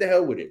chance and said the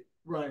hell with it.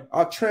 Right.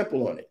 I'll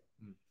trample on it.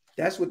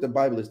 That's what the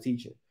Bible is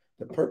teaching.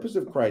 The purpose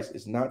of Christ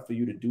is not for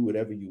you to do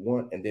whatever you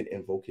want and then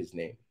invoke his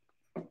name.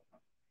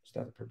 It's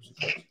not the purpose of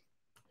Christ.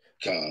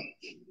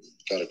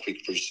 Got a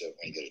quick precept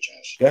when you get a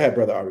chance. Go ahead,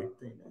 Brother Ari.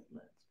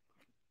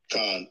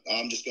 Khan,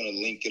 I'm just going to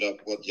link it up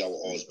what y'all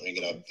were always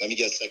bringing up. Let me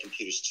get 2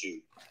 Peter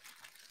 2.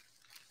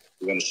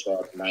 We're going to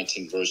start at the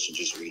 19th verse and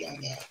just read on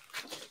that.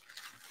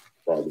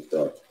 Probably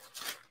start.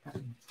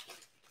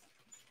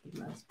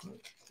 You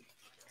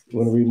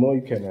want to read more?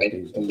 You can.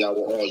 And y'all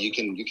were all, you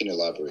can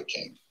elaborate,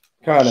 King.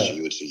 Kind of.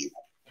 You to you.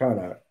 Kind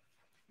of.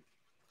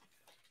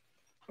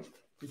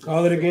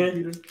 Call it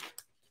again.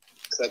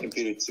 2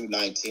 Peter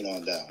 2:19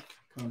 on down.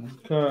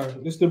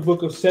 This is the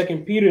book of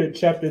 2 Peter,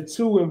 chapter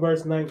 2, and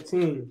verse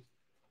 19.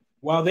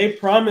 While they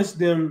promise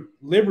them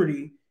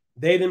liberty,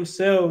 they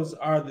themselves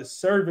are the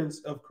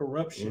servants of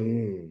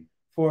corruption.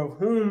 For of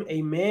whom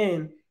a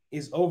man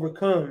is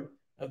overcome,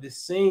 of the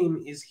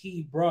same is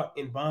he brought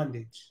in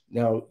bondage.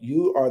 Now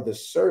you are the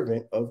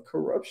servant of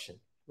corruption.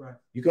 Right.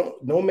 You can.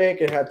 No man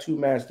can have 2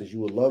 masters.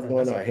 You will love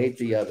one or hate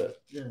the other.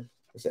 Yeah.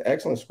 It's an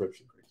excellent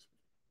scripture.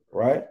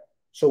 Right.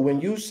 So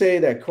when you say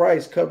that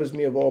Christ covers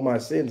me of all my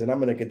sins and I'm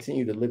going to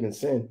continue to live in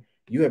sin,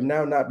 you have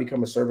now not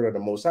become a servant of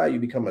the Most High. You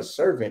become a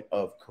servant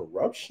of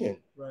corruption.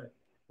 Right.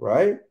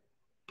 Right.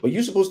 But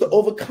you're supposed to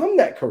overcome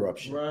that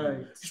corruption. Right.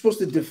 You're supposed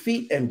to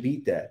defeat and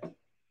beat that.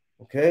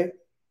 Okay.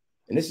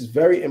 And this is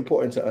very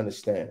important to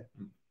understand.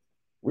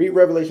 Read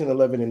Revelation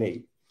 11 and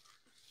 8.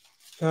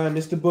 And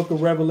it's the book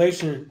of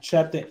Revelation,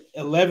 chapter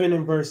 11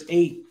 and verse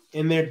 8.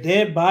 And their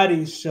dead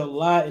bodies shall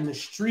lie in the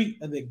street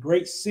of the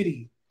great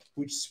city,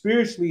 which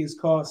spiritually is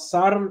called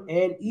Sodom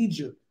and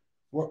Egypt,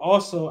 where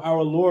also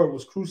our Lord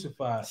was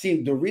crucified.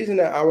 See, the reason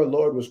that our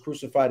Lord was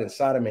crucified in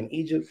Sodom and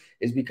Egypt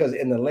is because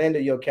in the land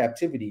of your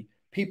captivity,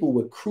 people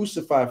would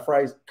crucify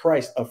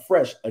Christ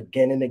afresh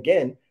again and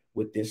again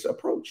with this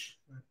approach.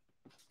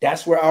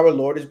 That's where our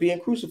Lord is being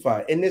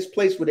crucified, in this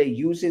place where they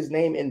use his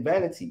name in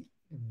vanity,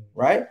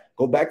 right?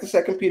 Go back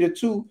to 2 Peter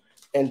 2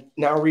 and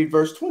now read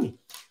verse 20.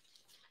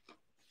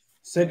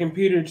 2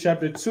 Peter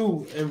chapter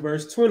 2 and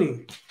verse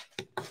 20.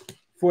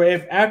 For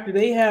if after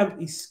they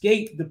have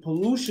escaped the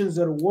pollutions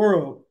of the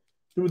world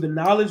through the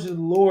knowledge of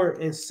the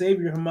Lord and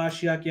Savior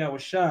Hamashiach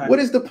Yahushua. What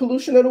is the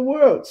pollution of the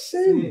world?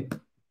 Sin.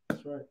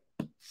 That's right.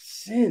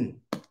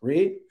 Sin.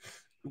 Read.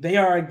 They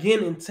are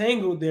again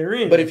entangled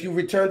therein. But if you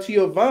return to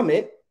your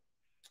vomit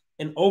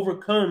and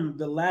overcome,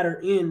 the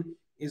latter end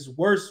is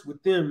worse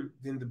with them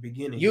than the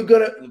beginning.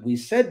 We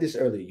said this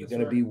earlier, you're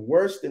going to be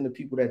worse than the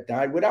people that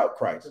died without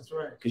Christ. That's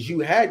right. Because you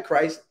had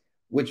Christ,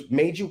 which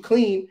made you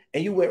clean,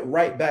 and you went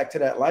right back to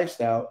that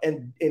lifestyle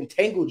and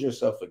entangled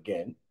yourself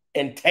again.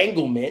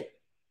 Entanglement,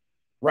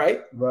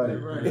 right?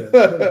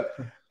 Right.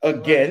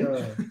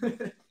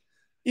 Again.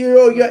 You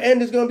know, your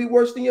end is going to be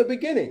worse than your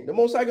beginning. The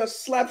Most High going to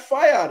slap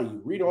fire out of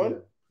you. Read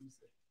on.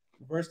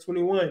 Verse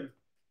 21.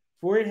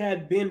 For it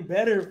had been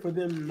better for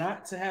them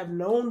not to have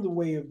known the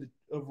way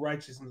of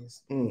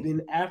righteousness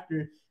than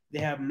after they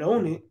have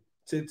known it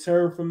to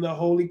turn from the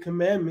holy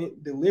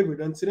commandment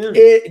delivered unto them.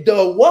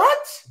 The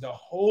what? The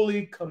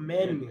holy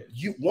commandment.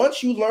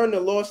 Once you learn the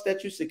law,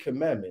 statutes, and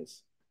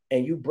commandments,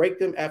 and you break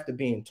them after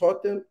being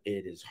taught them,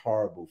 it is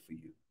horrible for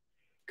you.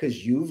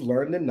 Because you've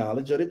learned the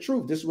knowledge of the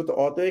truth. This is what the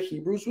author of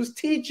Hebrews was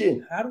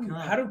teaching. How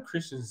do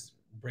Christians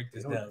break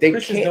this down?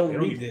 Christians don't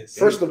read this.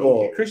 First of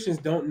all, Christians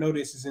don't know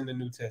this is in the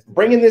New Testament.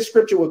 Bringing this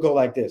scripture will go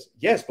like this.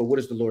 Yes, but what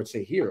does the Lord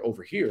say here,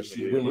 over here?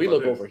 So when we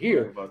look over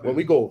here, when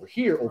we go over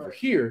here, over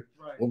here,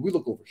 when we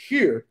look over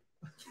here,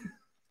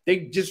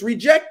 they just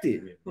reject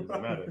it.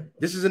 Doesn't matter.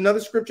 This is another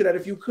scripture that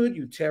if you could,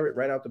 you tear it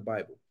right out the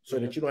Bible so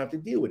that you don't have to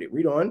deal with it.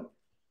 Read on.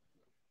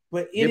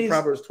 But it is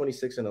Proverbs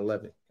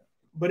 26:11.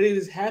 But it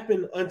has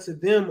happened unto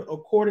them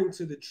according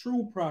to the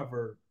true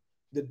proverb.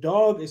 The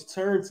dog is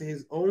turned to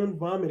his own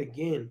vomit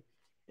again,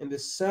 and the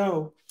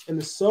sow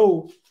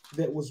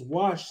that was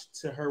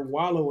washed to her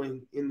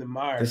wallowing in the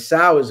mire. The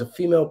sow is a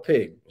female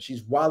pig.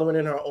 She's wallowing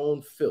in her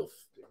own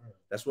filth.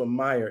 That's what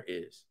mire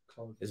is.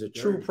 It's a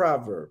true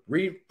proverb.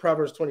 Read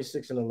Proverbs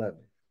 26:11.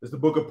 It's the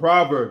book of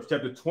Proverbs,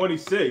 chapter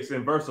 26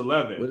 and verse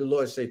 11. What did the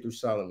Lord say through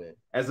Solomon?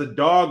 As a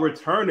dog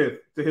returneth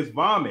to his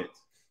vomit,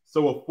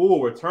 so a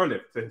fool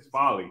returneth to his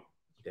folly.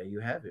 There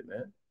you have it,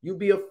 man. You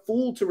be a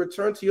fool to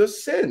return to your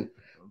sin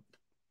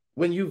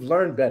when you've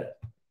learned better.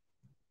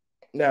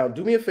 Now,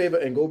 do me a favor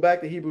and go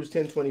back to Hebrews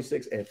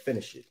 10:26 and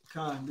finish it.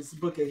 This is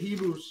the book of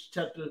Hebrews,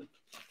 chapter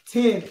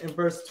 10 and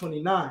verse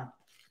 29.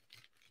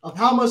 Of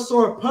how much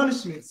sore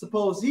punishment,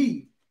 suppose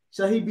ye,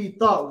 shall he be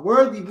thought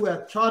worthy who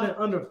hath trodden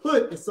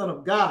underfoot the Son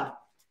of God,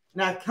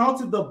 and hath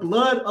counted the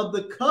blood of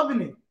the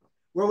covenant,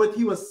 wherewith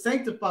he was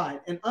sanctified,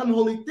 an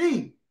unholy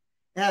thing,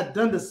 and hath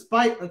done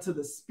despite unto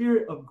the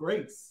Spirit of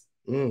grace.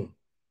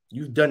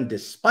 You've done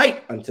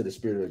despite unto the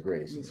Spirit of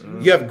grace.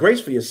 You have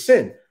grace for your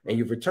sin, and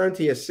you've returned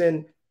to your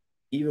sin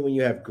even when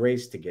you have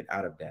grace to get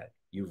out of that.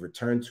 You've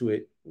returned to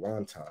it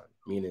wanton,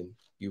 meaning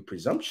you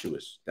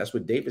presumptuous. That's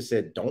what David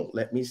said. Don't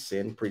let me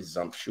sin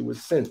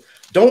presumptuous sins.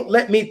 Don't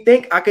let me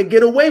think I could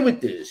get away with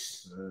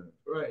this.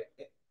 Right.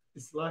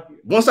 It's like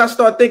it. Once I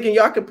start thinking,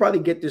 y'all could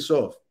probably get this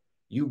off.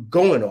 You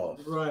going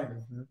off. Right.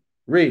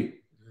 Read.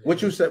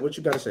 What you said, what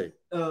you got to say?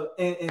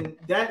 And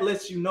that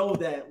lets you know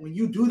that when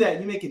you do that,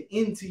 you make an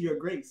end to your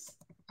grace.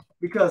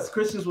 Because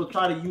Christians will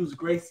try to use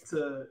grace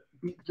to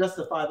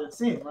justify their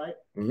sin, right?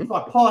 That's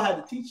why Paul had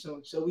to teach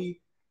them. Shall we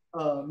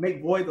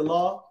make void the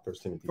law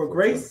for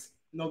grace?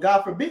 No,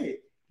 God forbid.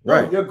 No,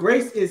 right. Your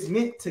grace is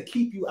meant to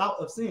keep you out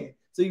of sin.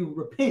 So you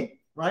repent,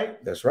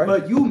 right? That's right.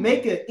 But you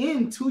make an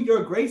end to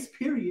your grace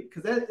period,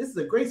 because this is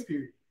a grace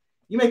period.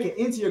 You make an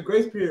end to your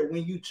grace period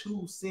when you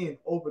choose sin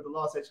over the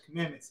law, such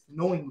commandments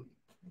knowingly.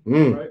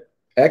 Right?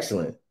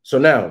 Excellent. So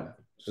now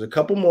there's a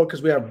couple more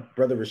because we have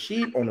Brother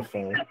Rashid on the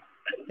phone,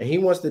 and he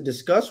wants to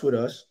discuss with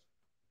us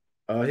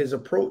his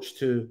approach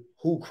to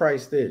who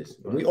Christ is.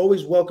 And we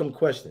always welcome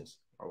questions.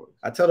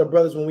 I tell the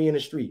brothers when we in the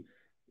street,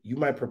 you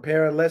might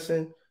prepare a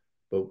lesson,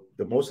 but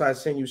the Most High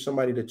send you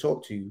somebody to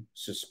talk to you.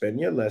 Suspend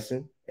your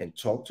lesson and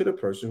talk to the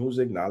person who's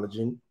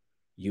acknowledging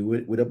you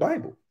with a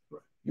Bible.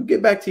 You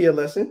get back to your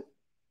lesson.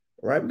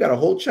 Right? We got a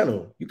whole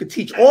channel. You could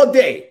teach all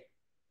day.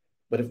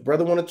 But if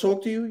brother want to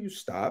talk to you, you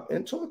stop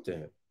and talk to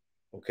him.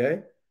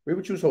 Okay? Read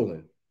what you was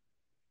holding.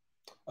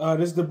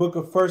 This is the book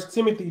of 1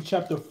 Timothy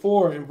chapter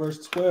 4 and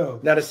verse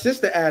 12. Now the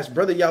sister asked,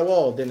 Brother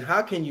Yawal, then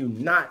how can you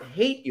not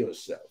hate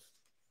yourself?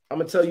 I'm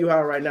going to tell you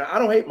how right now. I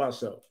don't hate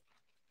myself.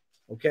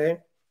 Okay?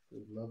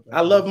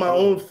 I love my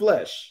own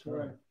flesh.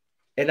 Right.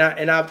 And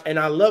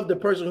I love the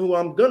person who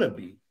I'm going to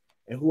be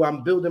and who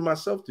I'm building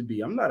myself to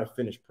be. I'm not a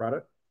finished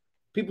product.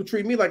 People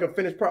treat me like a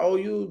finished product. Oh,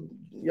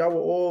 y'all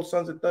were all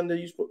sons of thunder.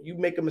 You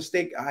make a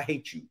mistake, I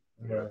hate you.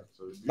 Yeah.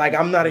 Like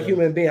I'm not a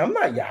human being. I'm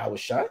not Yahweh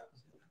Shai.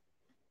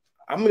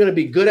 I'm going to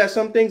be good at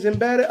some things and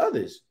bad at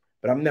others,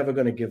 but I'm never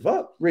going to give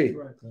up. Read.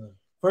 Right.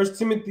 1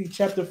 Timothy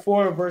chapter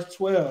 4 and verse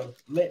 12.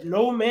 Let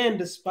no man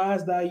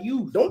despise thy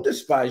youth. Don't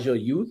despise your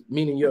youth,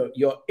 meaning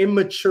your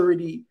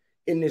immaturity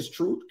in this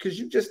truth, because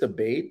you're just a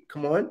babe.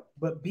 Come on.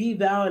 But be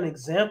thou an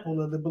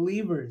example of the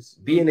believers.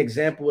 Be an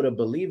example of the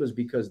believers,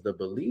 because the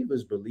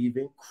believers believe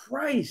in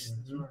Christ.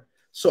 Right.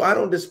 So I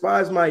don't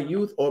despise my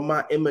youth or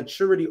my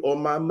immaturity or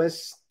my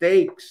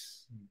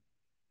mistakes.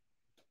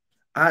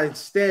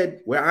 Instead,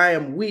 where I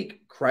am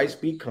weak,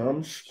 Christ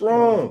becomes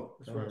strong.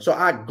 Right. So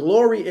I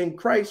glory in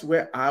Christ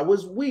where I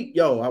was weak.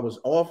 I was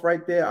off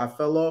right there. I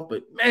fell off,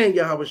 but man,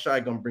 Yahweh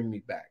Shai gonna bring me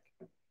back.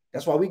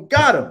 That's why we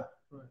got him.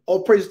 Right.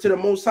 All praise to the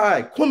Most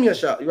High. Kum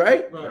Yasha,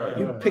 right? Right.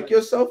 You pick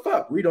yourself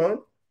up. Read on.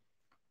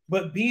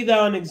 But be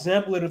thou an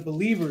example of the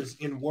believers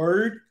in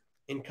word,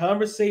 in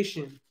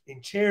conversation,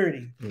 in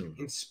charity,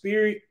 in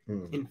spirit,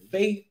 in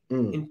faith,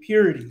 in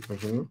purity.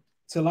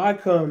 Till I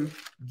come,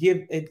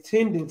 give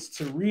attendance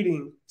to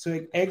reading,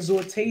 to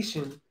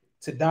exhortation,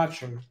 to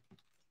doctrine.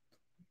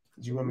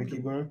 Do you want me to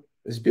keep going?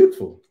 It's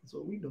beautiful. That's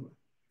what we doing.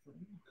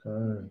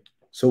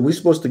 So we're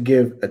supposed to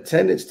give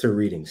attendance to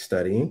reading,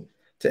 studying,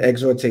 to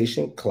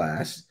exhortation,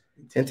 class,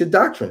 and to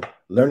doctrine,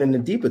 learning the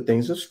deeper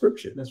things of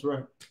Scripture. That's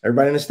right.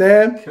 Everybody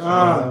understand?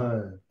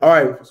 All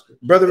right,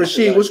 Brother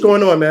Rashid, what's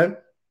going on, man?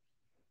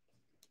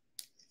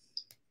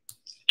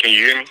 Can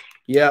you hear me?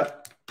 Yeah.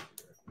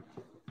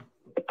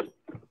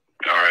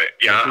 All right.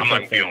 Yeah, I'm not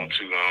gonna be on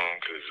too long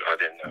because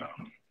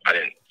I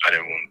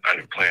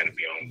didn't plan to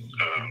be on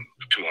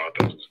for too long. I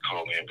thought it was a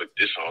call in, but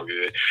it's all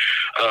good.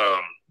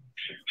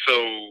 So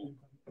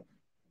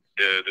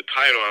the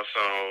title I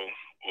saw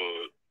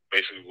was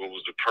basically what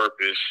was the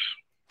purpose,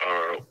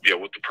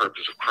 what the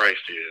purpose of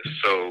Christ is.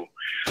 So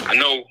I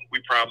know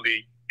we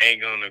probably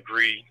ain't gonna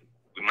agree.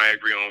 We might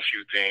agree on a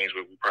few things,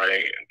 but we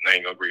probably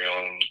ain't gonna agree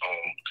on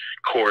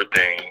core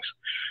things.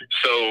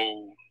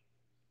 So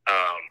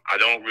I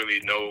don't really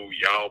know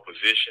y'all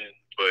position,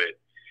 but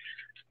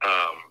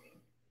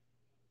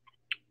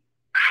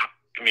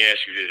let me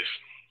ask you this: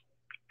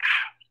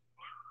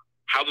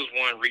 how does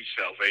one reach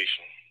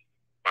salvation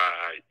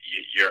by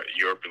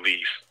your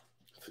beliefs?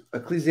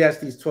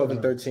 Ecclesiastes 12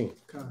 and 13.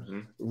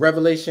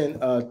 Revelation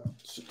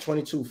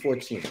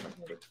 22:14.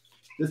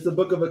 This is the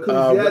book of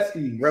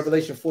Ecclesiastes.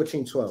 Revelation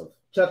 14:12.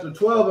 Chapter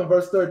 12 and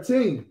verse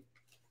 13.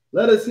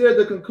 Let us hear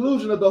the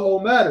conclusion of the whole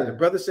matter. The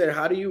brother said,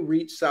 how do you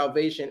reach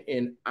salvation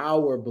in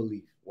our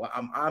belief? Well,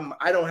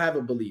 I don't have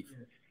a belief.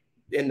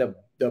 In the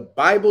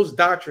Bible's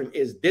doctrine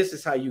is this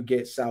is how you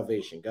get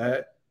salvation. Go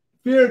ahead.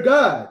 Fear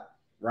God.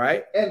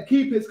 Right. And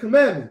keep his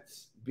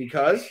commandments.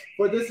 Because?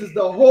 For this is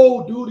the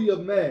whole duty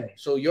of man.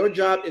 So your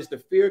job is to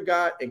fear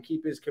God and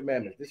keep his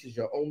commandments. This is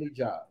your only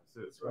job.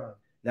 That's right.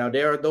 Now,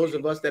 there are those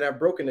of us that have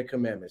broken the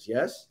commandments,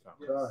 yes?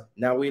 Right.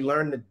 Now we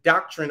learn the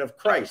doctrine of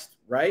Christ,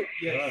 right?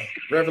 Yes.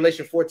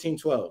 Revelation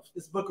 14:12.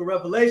 This book of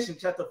Revelation,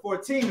 chapter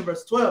 14,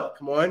 verse 12.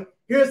 Come on.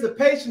 Here's the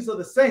patience of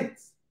the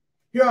saints.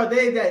 Here are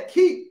they that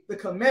keep the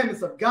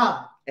commandments of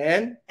God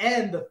and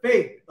the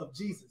faith of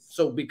Jesus.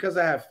 So because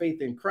I have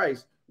faith in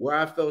Christ, where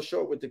I fell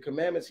short with the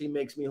commandments, he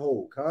makes me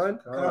whole.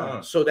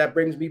 So that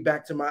brings me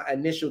back to my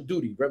initial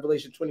duty.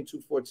 Revelation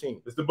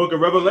 22:14. It's the book of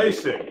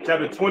Revelation,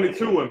 chapter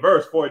 22 and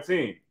verse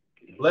 14.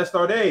 Blessed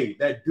are they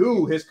that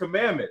do his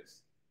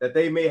commandments, that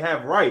they may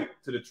have right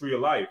to the tree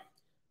of life.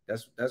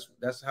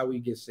 That's how we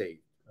get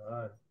saved.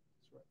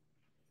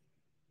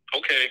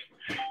 Okay.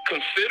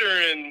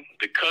 Considering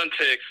the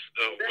context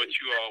of what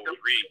you all were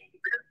reading,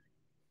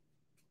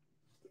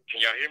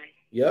 can y'all hear me?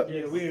 Yep.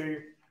 Yeah, we hear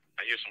you.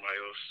 I hear somebody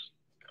else.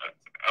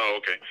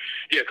 Okay.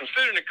 Yeah,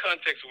 considering the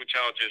context of what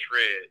y'all just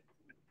read,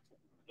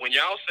 when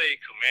y'all say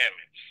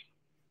commandments,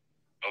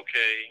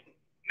 okay,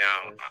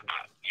 now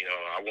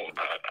I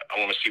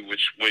want to see what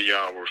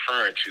y'all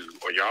referring to.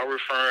 Are y'all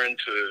referring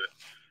to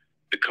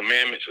the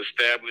commandments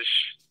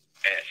established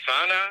at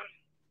Sinai,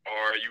 or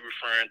are you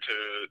referring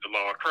to the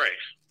law of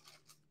Christ?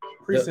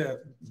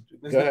 Precept.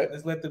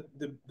 Let's let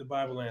the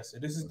Bible answer.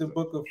 This is the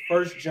book of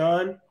 1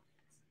 John.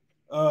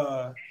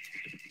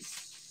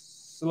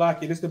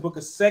 Salaki, this is the book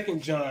of 2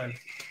 John,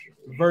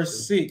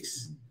 verse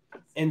 6.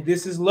 And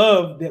this is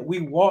love, that we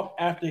walk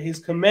after his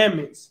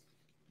commandments.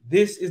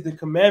 This is the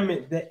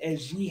commandment, that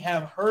as ye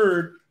have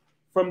heard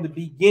from the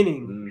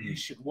beginning, ye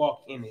should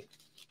walk in it.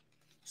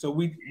 So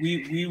we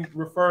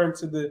referring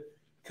to the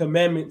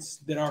commandments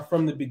that are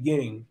from the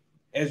beginning,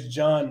 as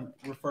John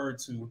referred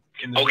to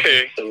in the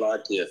okay.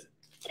 book.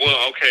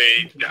 Well,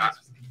 okay.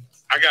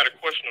 I got a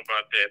question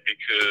about that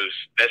because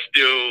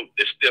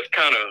it's still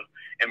kind of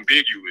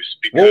ambiguous.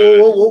 Because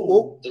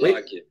whoa.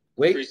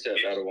 Wait. Precept,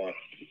 I don't want.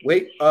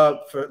 Wait.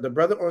 For the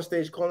brother on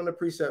stage calling the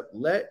precept,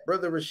 let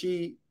Brother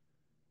Rashid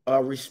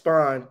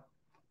respond.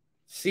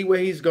 See where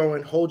he's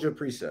going. Hold your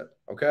precept.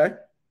 Okay.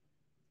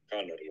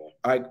 All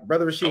right,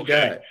 Brother Rashid, go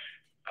ahead.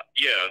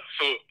 Yeah.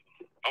 So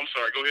I'm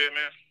sorry. Go ahead,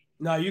 man.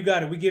 No, you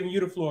got it. We're giving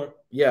you the floor.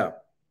 Yeah.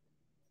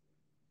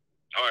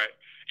 All right.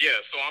 Yeah.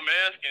 So I'm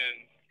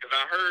asking because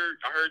I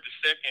heard the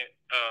second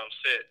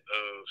set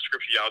of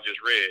scripture y'all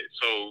just read.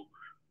 So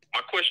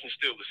my question is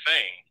still the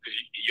same because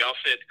y'all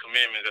said the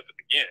commandments at the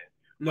beginning.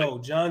 No,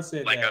 John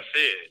said like that. I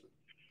said.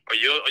 Are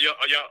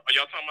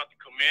y'all talking about the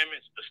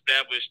commandments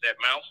established at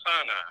Mount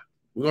Sinai?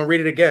 We're gonna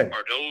read it again.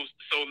 Are those?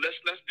 So let's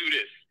do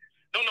this.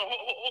 No,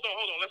 hold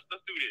on. Let's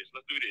do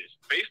this.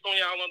 Based on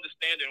y'all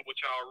understanding what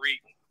y'all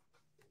reading,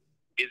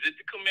 is it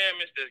the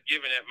commandments that's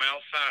given at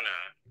Mount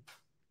Sinai,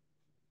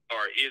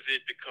 or is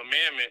it the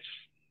commandments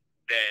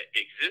that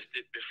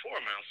existed before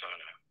Mount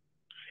Sinai?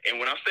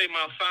 And when I say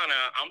Mount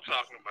Sinai, I'm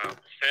talking about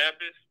the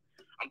Sabbath.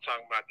 I'm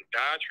talking about the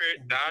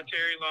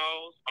dietary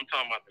laws. I'm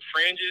talking about the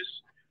fringes.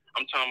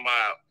 I'm talking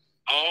about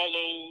all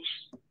those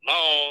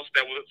laws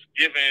that was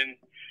given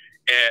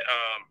at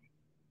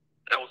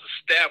that was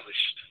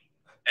established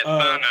at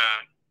Sinai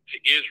to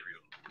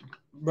Israel.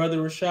 Brother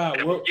Rashad,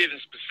 that was given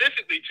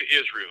specifically to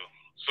Israel.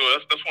 So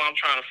that's why I'm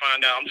trying to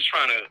find out. I'm just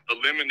trying to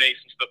eliminate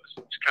some stuff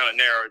to kind of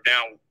narrow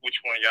down which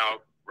one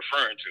y'all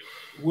referring to.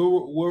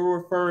 We're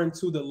referring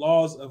to the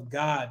laws of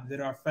God that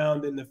are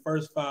found in the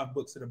first 5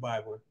 books of the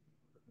Bible.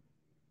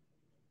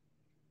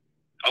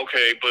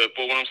 Okay, but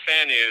what I'm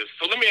saying is,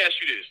 so let me ask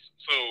you this.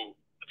 So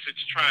to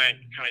try and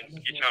kind of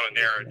get y'all to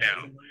narrow it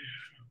down,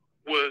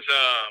 Was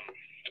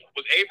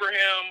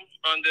Abraham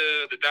under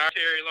the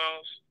dietary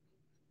laws?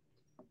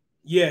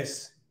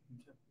 Yes.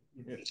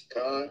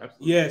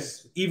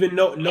 Yes. Even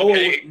Noah. Can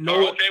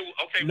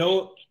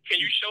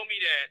you show me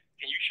that?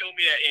 Can you show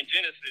me that in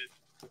Genesis,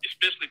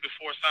 especially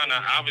before Sinai?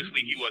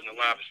 Obviously, he wasn't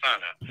alive at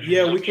Sinai.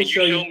 Yeah, so we can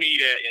show you. Show me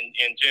that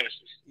in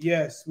Genesis.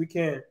 Yes, we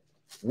can.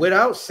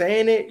 Without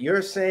saying it,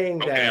 you're saying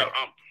that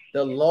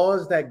the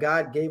laws that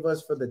God gave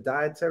us for the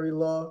dietary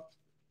law,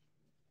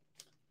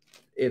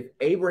 if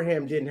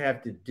Abraham didn't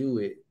have to do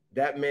it,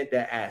 that meant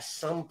that at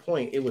some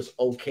point it was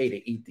okay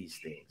to eat these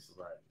things.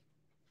 Right.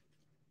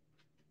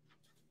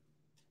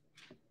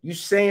 You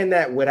saying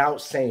that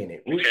without saying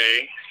it.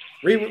 Okay.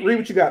 Read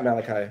what you got,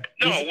 Malachi.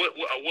 No,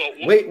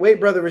 wait,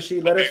 Brother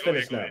Rashid. Let us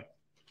finish now.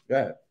 Go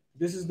ahead.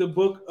 This is the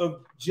book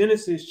of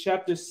Genesis,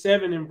 chapter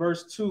 7 and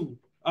verse 2.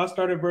 I'll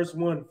start at verse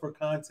 1 for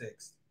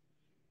context.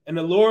 And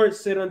the Lord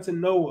said unto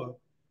Noah,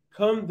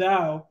 come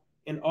thou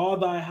and all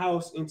thy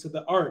house into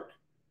the ark,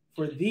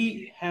 for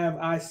thee have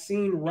I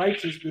seen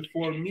righteous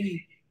before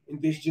me in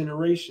this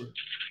generation.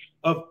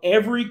 Of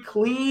every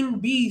clean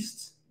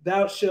beast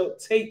thou shalt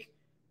take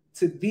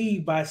to thee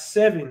by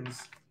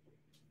sevens.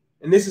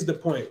 And this is the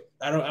point.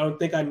 I don't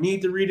think I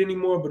need to read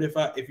anymore, but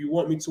if you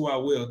want me to, I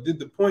will.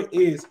 The point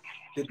is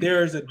that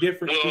there is a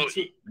difference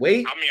between.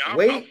 Wait,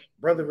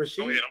 Brother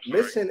Rashid,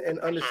 listen and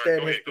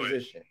understand his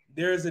position.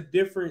 There is a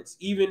difference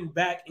even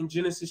back in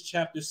Genesis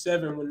chapter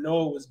 7 when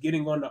Noah was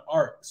getting on the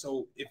ark.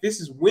 So if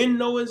this is when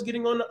Noah is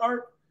getting on the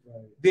ark,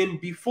 then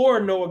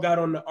before Noah got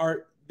on the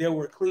ark, there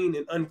were clean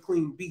and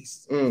unclean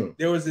beasts.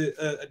 There was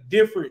a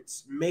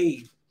difference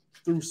made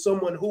through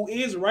someone who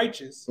is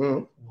righteous,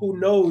 who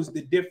knows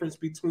the difference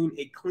between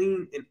a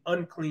clean and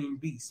unclean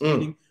beast,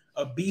 meaning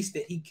a beast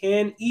that he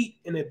can eat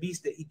and a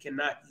beast that he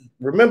cannot eat.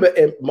 Remember,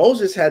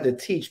 Moses had to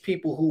teach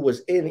people who was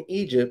in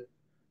Egypt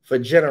for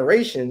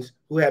generations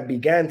who had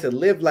began to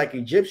live like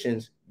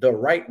Egyptians the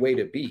right way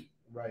to be.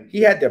 Right. He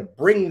had to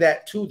bring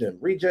that to them.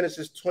 Read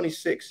Genesis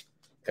 26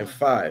 and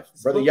 5.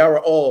 Brother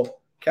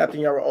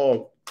Captain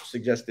Yara'al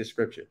suggests this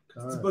scripture.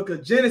 It's the book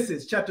of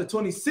Genesis, chapter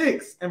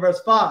 26 and verse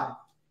 5.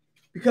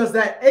 Because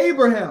that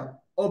Abraham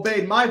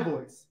obeyed my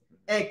voice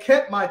and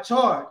kept my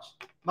charge,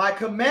 my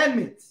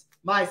commandments,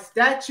 my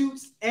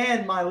statutes,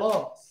 and my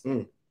laws.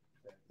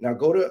 Now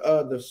go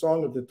to the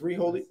Song of the Three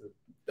Holy,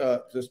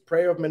 this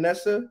prayer of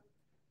Manasseh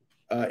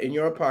in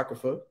your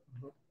Apocrypha.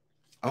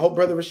 I hope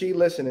Brother Rashid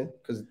listening,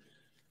 because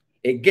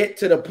it get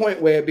to the point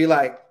where it'd be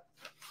like,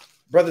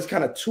 brothers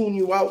kind of tune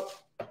you out.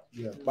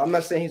 Yeah, but I'm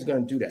not saying he's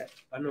going to do that.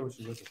 I know what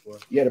you're looking for.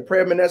 Yeah, the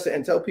prayer of Manasseh,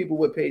 and tell people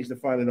what page to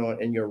find it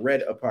on in your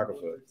red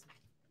Apocrypha.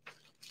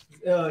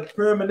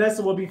 Prayer of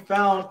Manasseh will be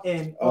found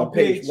in on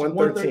page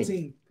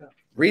 113.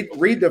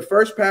 Read the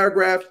first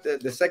paragraph,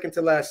 the second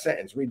to last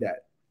sentence. Read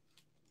that.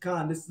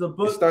 This is the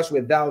book. It starts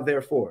with thou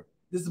therefore.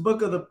 This is the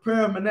book of the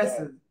prayer of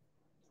Manasseh.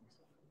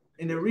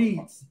 And it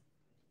reads.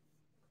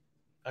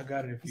 I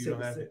got it if you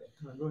don't have it.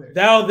 Go ahead.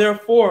 Thou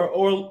therefore,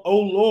 O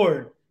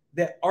Lord,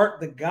 that art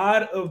the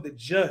God of the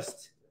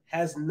just,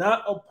 has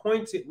not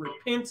appointed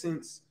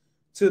repentance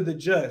to the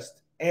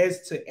just,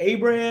 as to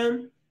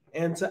Abraham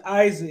and to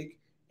Isaac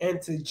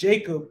and to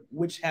Jacob,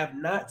 which have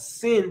not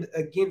sinned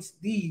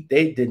against thee.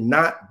 They did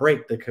not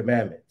break the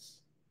commandments.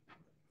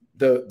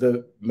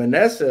 The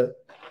Manasseh,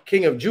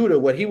 king of Judah,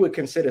 what he would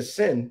consider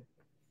sin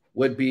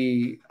would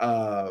be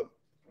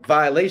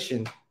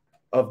violation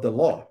of the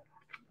law.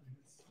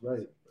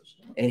 Right.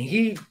 And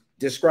he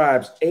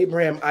describes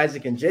Abraham,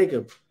 Isaac, and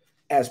Jacob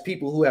as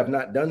people who have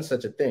not done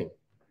such a thing.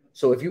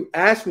 So if you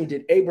ask me,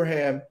 did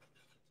Abraham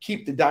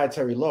keep the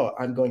dietary law?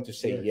 I'm going to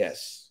say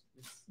yes.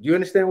 Do you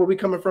understand where we're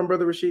coming from,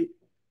 Brother Rashid?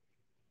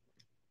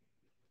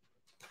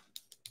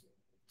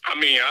 I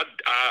mean,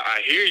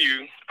 I hear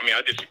you. I mean,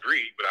 I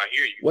disagree, but I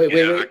hear you. Wait.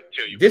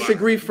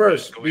 Disagree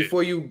first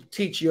before you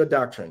teach your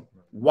doctrine.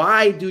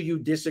 Why do you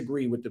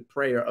disagree with the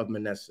prayer of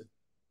Manasseh?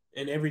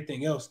 And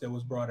everything else that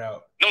was brought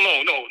out. No.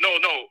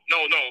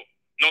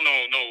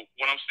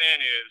 What I'm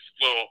saying is,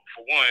 well,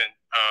 for one,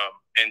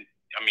 and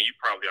I mean, you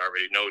probably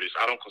already noticed,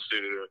 I don't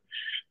consider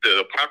the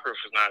Apocrypha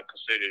is not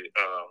considered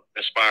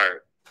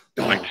inspired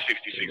like the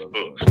 66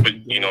 books. But,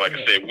 like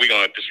I said, we're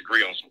going to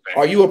disagree on some things.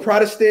 Are you a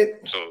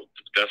Protestant? So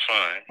that's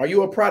fine. Are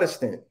you a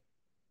Protestant?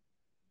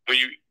 What do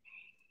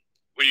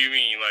you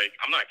mean? Like,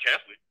 I'm not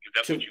Catholic, if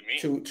that's what you mean.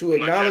 To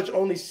acknowledge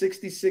only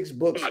 66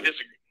 books I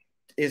disagree.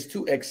 Is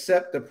to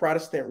accept the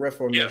Protestant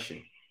Reformation.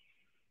 Yes.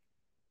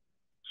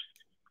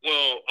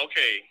 Well,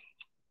 okay.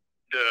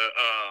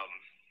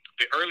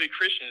 The early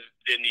Christians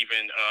didn't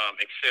even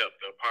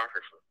accept the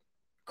Apocrypha.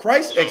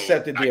 Christ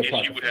accepted the Apocrypha. I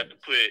guess you would have to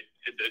put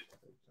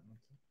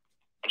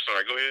I'm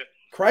sorry, go ahead.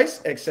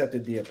 Christ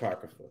accepted the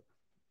Apocrypha.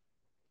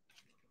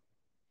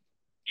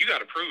 You got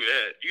to prove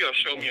that. You got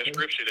to show me a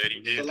scripture that he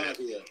did.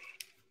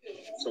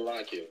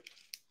 Salakia.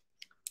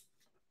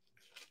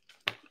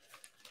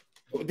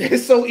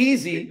 It's so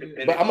easy,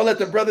 but I'm gonna let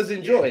the brothers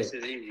enjoy it.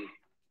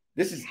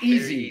 This is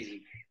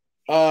easy.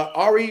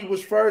 Ari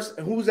was first.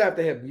 Who's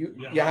after him?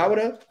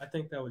 Yahweh? I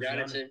think that was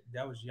Jonathan.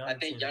 I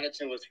think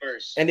Jonathan was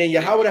first. And then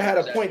Yahweh had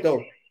a point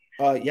though.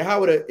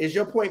 Yahweh, is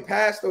your point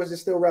past or is it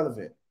still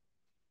relevant?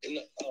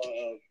 It's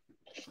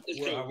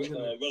still relevant,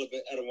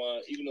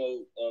 Adawan, even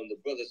though the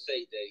brother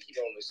say that he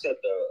don't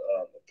accept the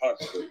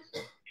apocrypha.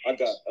 I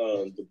got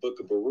the book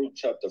of Baruch,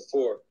 chapter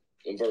 4,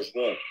 and verse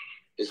 1.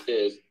 It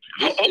says,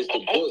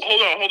 hold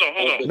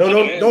on.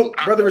 No, don't,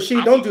 Brother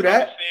Rashid, don't do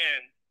that.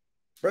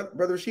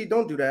 Brother Rashid,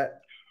 don't do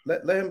that.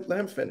 Let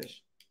him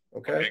finish.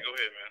 Okay, go ahead,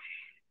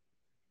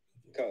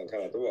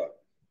 man.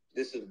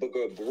 This is the book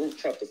of Baruch,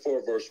 chapter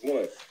 4, verse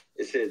 1.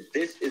 It says,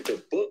 this is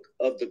the book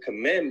of the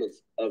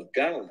commandments of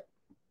God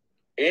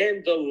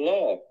and the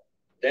law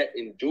that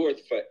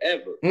endureth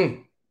forever.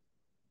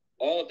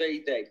 All they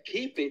that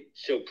keep it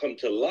shall come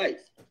to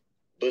life,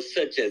 but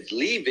such as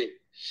leave it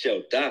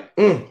shall die.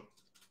 All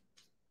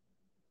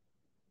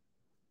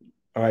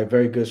right,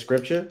 very good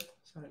scripture.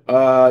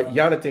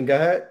 Jonathan, go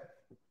ahead.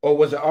 Or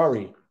was it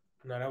Ari?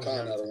 No, that was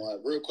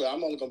Adawan. Real quick,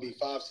 I'm only gonna be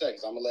 5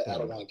 seconds. I'm gonna let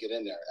Adawan get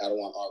in there.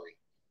 Adawan Ari.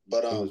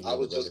 But I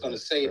was just gonna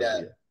say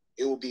that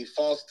it would be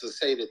false to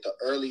say that the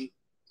early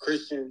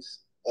Christians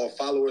or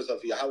followers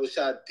of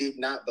Yahushua did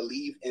not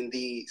believe in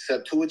the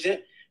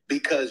Septuagint,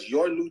 because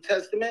your New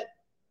Testament,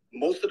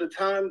 most of the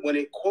time when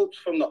it quotes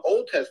from the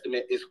Old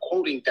Testament, is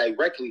quoting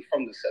directly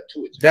from the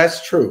Septuagint.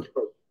 That's true.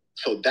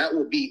 So that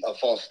would be a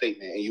false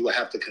statement, and you would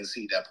have to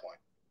concede that point.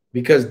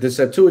 Because the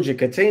Septuagint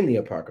contained the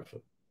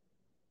Apocrypha.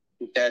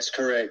 That's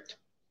correct.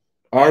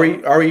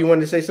 Ari, you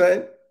wanted to say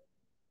something?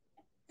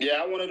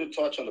 Yeah, I wanted to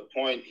touch on the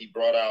point he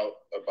brought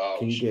out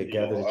about us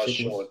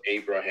showing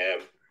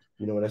Abraham.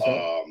 You know what I said?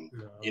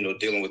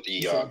 Dealing with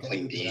the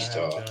clean beast.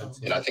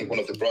 And I think one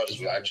of the brothers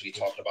we actually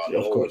talked about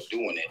Noah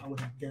doing it.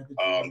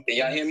 Can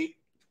y'all hear me?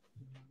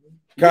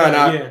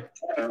 Khan,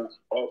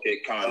 Okay,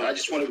 Khan. I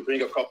just wanted to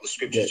bring a couple of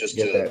scriptures just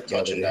to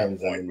touch on that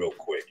point real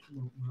quick.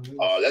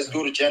 Let's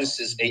go to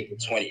Genesis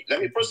 8:20.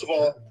 Let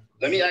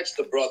me ask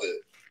the brother.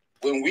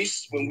 When we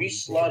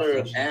slaughter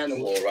an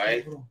animal,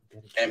 right,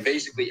 and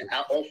basically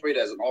offer it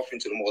as an offering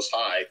to the Most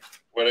High,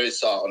 whether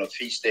it's on a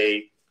feast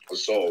day or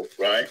so,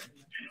 right?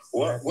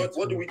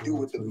 What do we do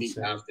with the meat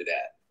after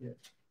that?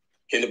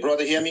 Can the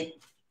brother hear me?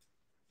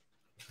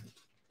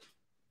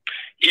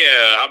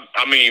 Yeah,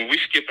 I mean, we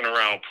skipping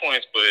around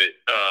points, but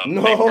they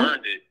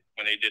burned it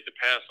when they did the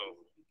Passover.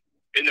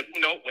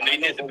 When they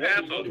did the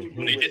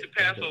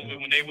Passover,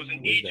 when they was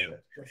in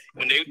Egypt,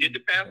 when they did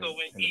the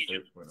Passover in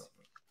Egypt,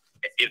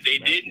 if they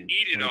didn't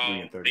eat it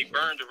all, they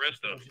burned the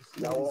rest of it.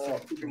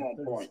 Keep him on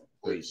point,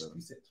 please.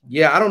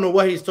 Yeah, I don't know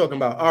what he's talking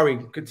about.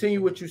 Ari,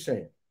 continue what you're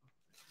saying.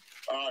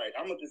 All right,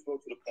 I'm going to just go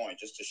to the point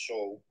just to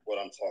show what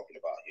I'm talking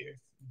about here.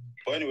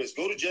 But anyways,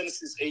 go to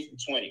Genesis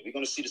 8:20. We're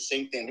going to see the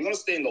same thing. We're going to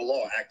stay in the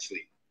law,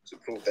 actually, to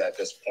prove that at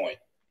this point.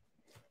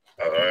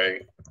 All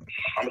right.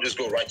 I'm going to just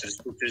go right to the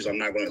scriptures. I'm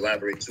not going to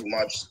elaborate too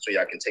much so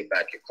y'all can take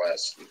back your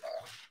class.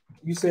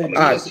 You said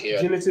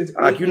Genesis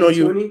 8, you know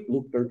you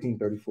Luke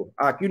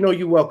 13:34. You know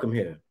you welcome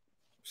here.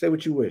 Say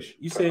what you wish.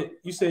 You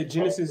said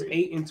Genesis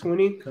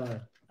 8:20.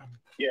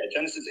 Yeah,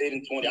 Genesis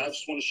 8:20. I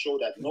just want to show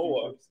that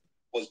Noah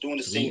was doing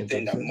the same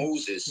thing that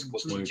Moses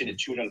was teaching the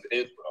children of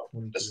Israel.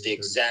 That's the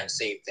exact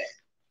same thing.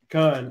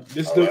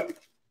 This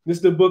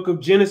is the book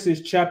of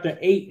Genesis, chapter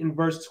 8 and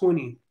verse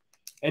 20.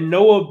 And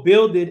Noah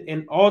builded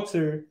an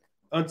altar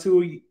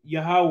unto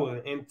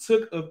Yahweh, and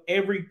took of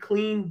every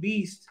clean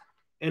beast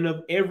and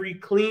of every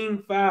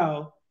clean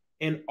fowl,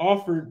 and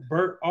offered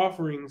burnt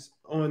offerings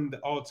on the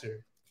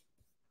altar.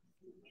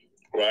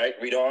 Right,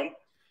 read on.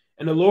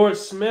 And the Lord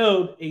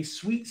smelled a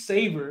sweet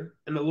savor,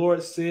 and the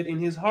Lord said in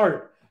his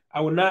heart, I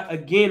will not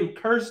again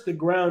curse the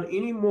ground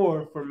any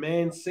more for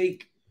man's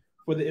sake,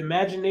 for the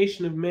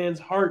imagination of man's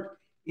heart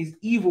is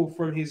evil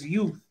from his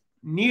youth.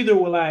 Neither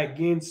will I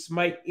again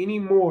smite any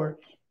more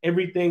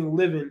everything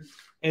living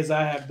as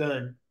I have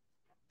done.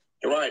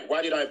 Right.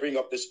 Why did I bring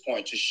up this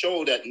point? To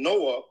show that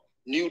Noah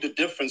knew the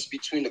difference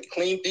between a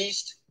clean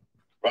beast,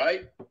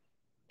 right,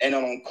 and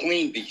an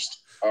unclean beast.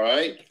 All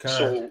right.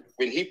 So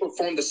when he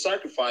performed the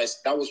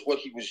sacrifice, that was what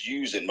he was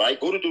using, right?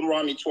 Go to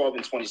Deuteronomy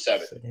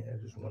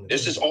 12:27.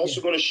 This is also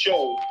going to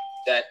show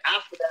that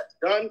after that's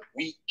done,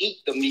 we eat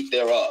the meat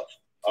thereof.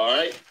 All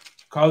right.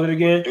 Call it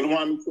again.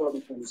 Deuteronomy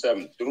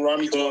 12:27.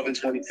 Deuteronomy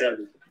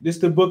 12:27. This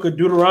is the book of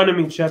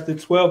Deuteronomy, chapter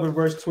 12 and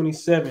verse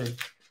 27.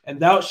 And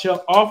thou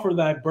shalt offer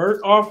thy burnt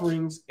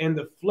offerings and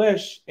the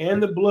flesh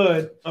and the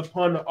blood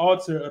upon the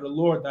altar of the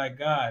Lord thy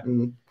God.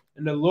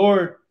 And the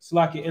Lord,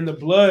 and the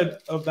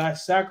blood of thy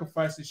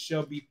sacrifices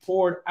shall be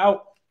poured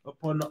out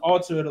upon the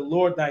altar of the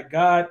Lord thy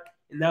God,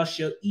 and thou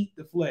shalt eat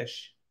the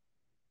flesh.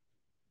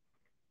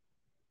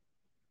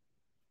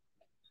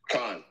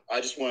 Khan, I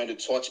just wanted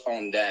to touch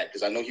on that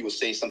because I know he was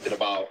saying something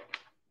about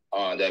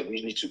that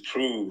we need to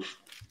prove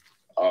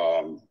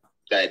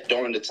that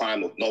during the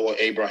time of Noah,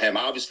 Abraham,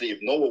 obviously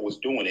if Noah was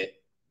doing it,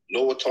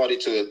 Noah taught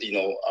it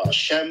to,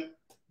 Shem,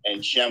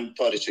 and Shem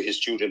taught it to his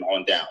children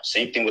on down.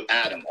 Same thing with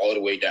Adam, all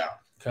the way down.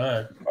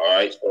 All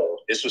right. So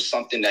this was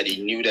something that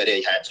he knew that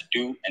they had to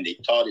do, and they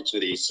taught it to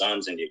their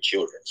sons and their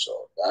children.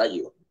 So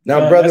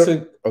now,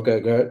 brother.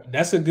 Okay, go ahead.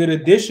 That's a good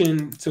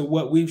addition to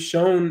what we've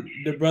shown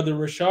the brother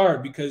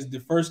Rashard, because the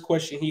first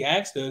question he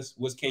asked us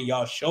was, can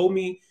y'all show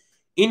me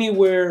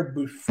anywhere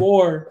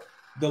before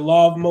the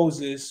law of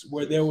Moses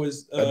where there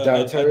was a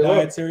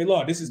dietary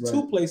law. This is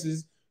two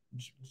places,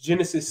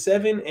 Genesis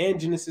 7 and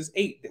Genesis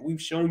 8, that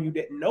we've shown you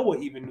that Noah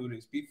even knew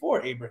this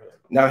before Abraham.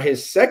 Now,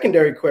 his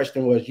secondary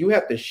question was, you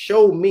have to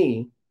show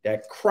me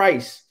that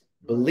Christ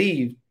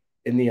believed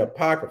in the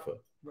Apocrypha.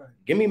 Right.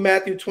 Give me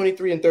Matthew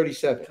 23 and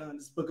 37.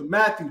 This book of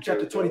Matthew,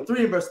 chapter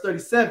 23 and verse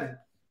 37.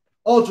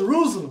 O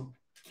Jerusalem,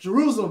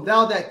 Jerusalem,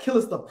 thou that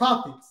killest the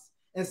prophets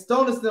and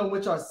stonest them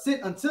which are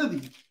sent unto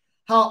thee,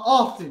 how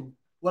often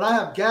would I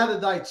have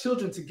gathered thy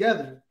children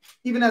together,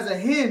 even as a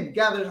hen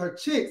gathered her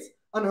chicks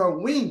under her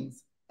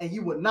wings, and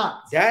you would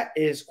not. That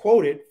is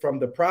quoted from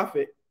the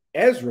prophet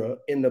Ezra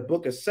in the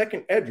book of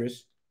 2nd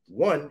Esdras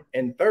 1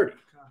 and 30.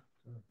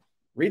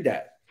 Read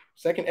that.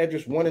 2nd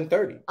Esdras 1 and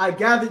 30. I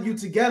gathered you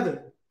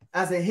together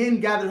as a hen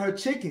gathered her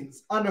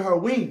chickens under her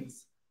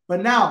wings.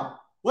 But now,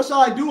 what shall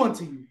I do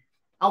unto you?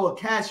 I will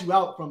cast you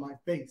out from my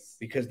face.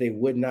 Because they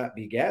would not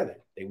be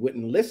gathered. They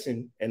wouldn't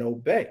listen and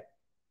obey.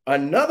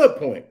 Another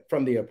point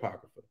from the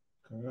Apocrypha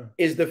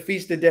is the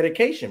Feast of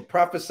Dedication,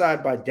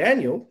 prophesied by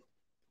Daniel,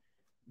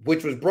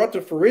 which was brought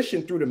to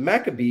fruition through the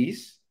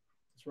Maccabees.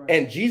 Right.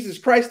 And Jesus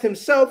Christ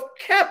himself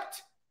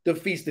kept the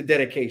Feast of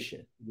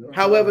Dedication.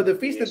 However, the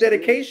Feast of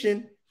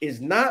Dedication is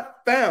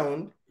not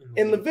found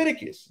in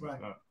Leviticus. Right.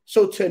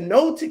 So to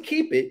know to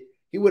keep it,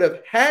 he would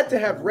have had to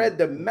have read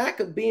the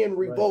Maccabean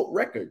revolt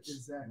records.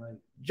 Exactly.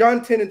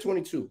 John 10 and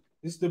 22.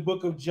 This is the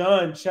book of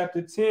John,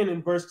 chapter 10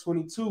 and verse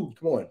 22.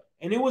 Come on.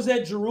 And it was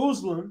at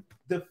Jerusalem,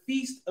 the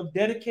feast of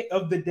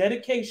the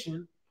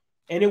dedication,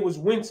 and it was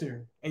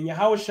winter. And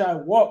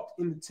Yahushua walked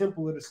in the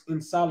temple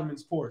in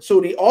Solomon's porch. So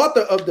the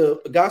author of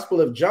the Gospel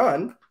of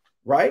John,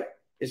 right,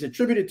 is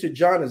attributed to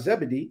John of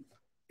Zebedee.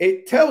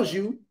 It tells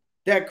you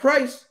that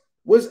Christ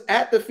was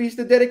at the Feast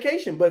of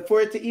Dedication. But for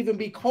it to even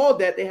be called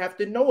that, they have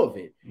to know of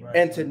it. Right.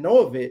 And to know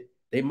of it,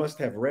 they must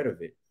have read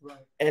of it. Right.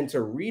 And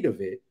to read of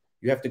it,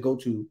 you have to go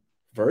to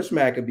 1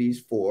 Maccabees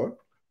 4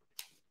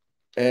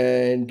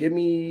 and give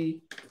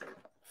me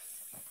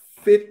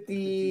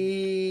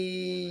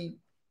 59.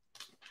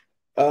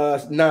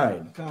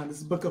 This is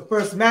the book of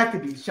 1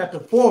 Maccabees, chapter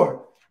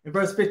 4, and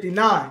verse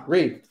 59.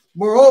 Read.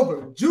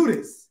 Moreover,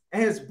 Judas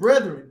and his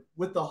brethren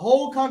with the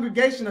whole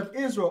congregation of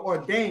Israel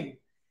ordained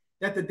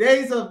that the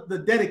days of the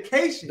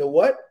dedication, the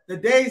what? The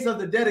days of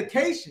the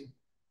dedication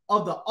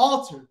of the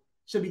altar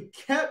should be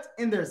kept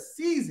in their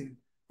season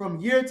from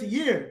year to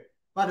year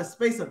by the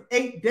space of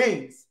 8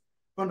 days,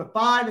 from the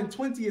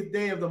 25th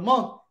day of the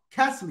month,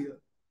 Caslua,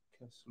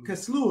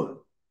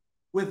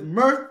 with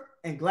mirth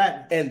and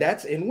gladness. And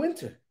that's in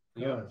winter.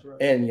 Yeah, that's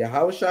right. And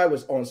Yahushua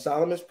was on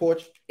Solomon's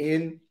porch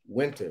in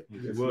winter.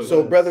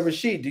 So, Brother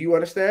Rashid, do you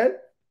understand?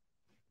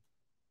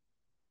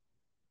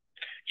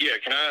 Yeah,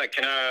 can I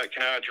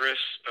address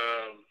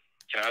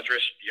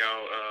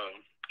y'all?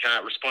 Can I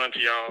respond to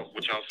y'all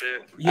what y'all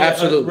said? Yeah,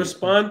 absolutely.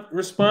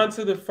 Respond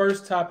to the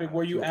first topic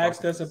where you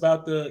asked us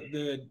about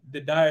the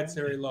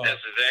dietary law. That's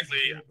exactly.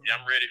 Yeah,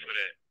 I'm ready for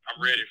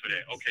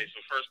that. Okay,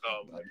 so first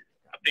off,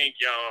 I think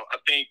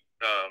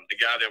the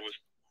guy that was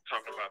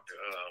talking about the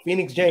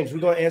Phoenix James, we're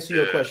gonna answer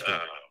your question.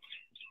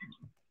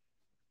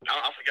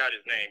 I forgot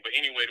his name, but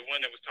anyway, the one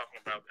that was talking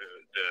about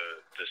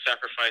the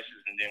sacrifices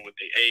and then what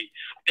they ate,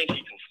 I think he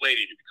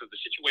conflated it, because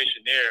the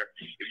situation there,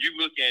 if you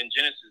look in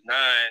Genesis 9,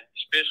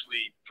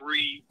 especially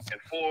 3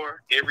 and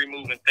 4, every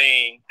moving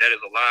thing that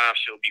is alive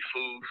shall be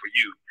food for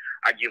you.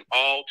 I give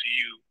all to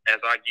you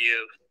as I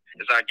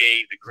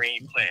gave the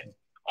green plant.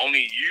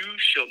 Only you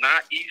shall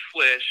not eat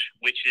flesh,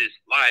 which is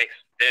life,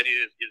 that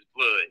is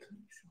blood.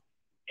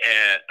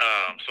 And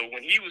so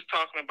when he was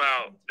talking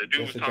about, the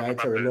dude was talking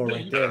about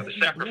the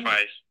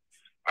sacrifice,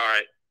 all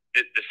right,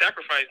 the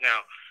sacrifice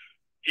now,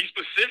 he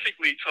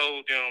specifically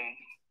told them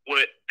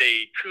what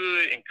they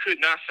could and could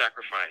not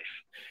sacrifice.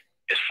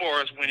 As far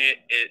as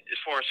as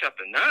far as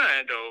chapter 9,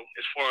 though,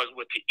 as far as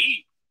what to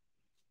eat,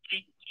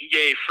 he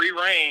gave free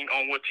reign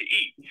on what to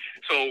eat.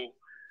 So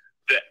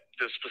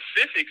the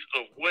specifics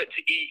of what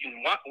to eat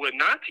and what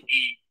not to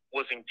eat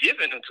wasn't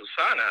given until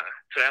Sinai,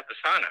 to after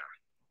Sinai.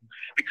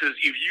 Because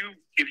if you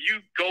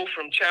go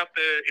from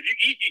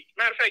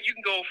matter of fact, you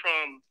can go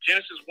from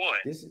Genesis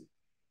 1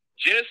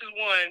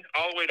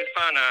 all the way to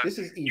Sinai.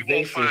 You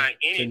won't find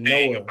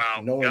anything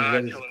about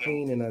God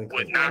telling them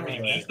what not to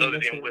eat other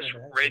than what's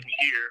written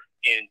here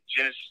in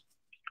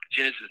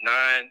Genesis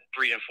 9,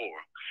 3, and 4.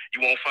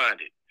 You won't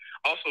find it.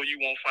 Also, you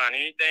won't find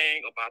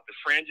anything about the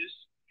fringes.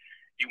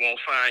 You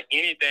won't find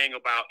anything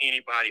about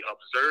anybody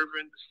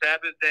observing the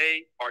Sabbath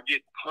day or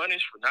get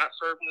punished for not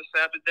serving the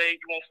Sabbath day.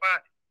 You won't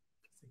find it.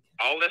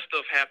 All that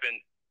stuff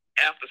happened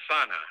after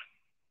Sinai.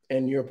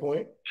 And your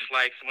point? Just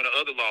like some of the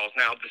other laws.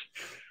 Now, I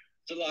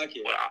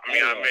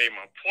made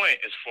my point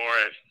as far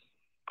as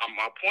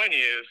my point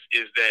is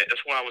that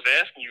that's why I was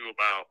asking you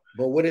about.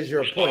 But what is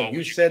your point?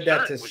 You said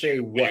that to say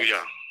what?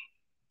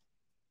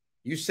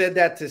 You said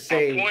that to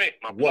say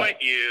my point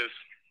is.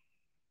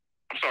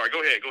 I'm sorry.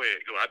 Go ahead.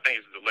 I think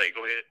it's a delay.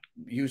 Go ahead.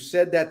 You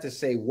said that to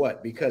say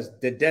what? Because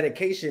the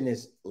dedication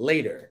is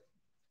later.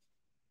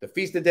 The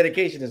Feast of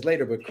Dedication is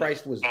later, but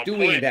Christ was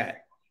doing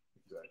that.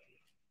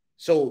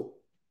 So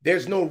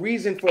there's no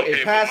reason for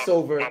a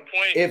Passover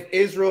if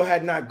Israel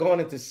had not gone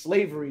into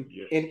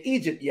slavery in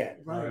Egypt yet.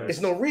 Right.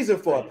 There's no reason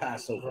for a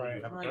Passover.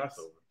 Right.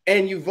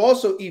 And you've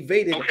also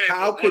evaded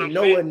how could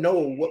Noah know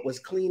what was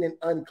clean and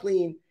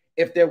unclean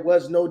if there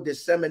was no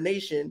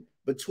dissemination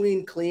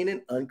between clean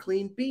and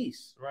unclean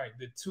beasts? Right.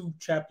 The 2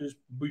 chapters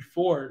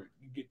before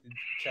you get to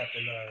chapter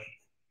 9.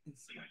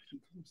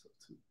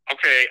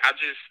 Okay, I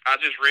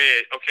just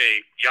read. Okay,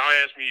 y'all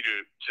asked me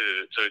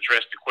to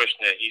address the question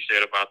that he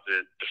said about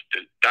the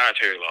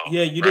dietary law.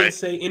 Yeah, you didn't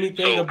say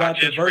anything about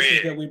the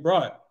verses that we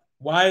brought.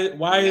 Why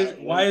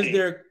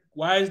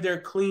is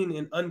there clean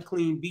and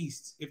unclean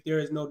beasts if there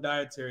is no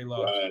dietary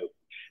law? Right.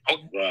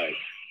 Right.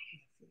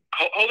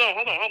 Hold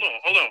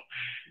on.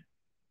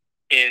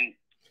 In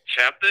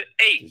chapter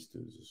 8,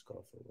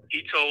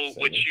 he told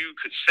what you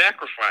could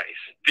sacrifice.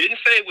 Didn't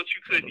say what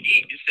you couldn't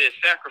eat. It said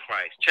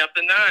sacrifice.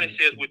 Chapter 9, it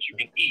says what you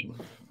can eat.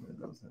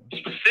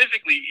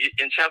 Specifically,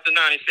 in chapter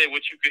 9, it said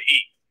what you could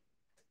eat.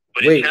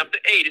 But in chapter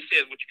 8, it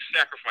says what you can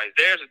sacrifice.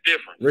 There's a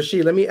difference.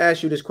 Rashid, let me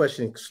ask you this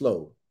question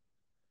slow.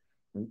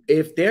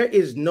 If there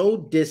is no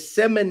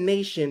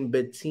dissemination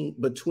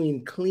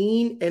between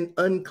clean and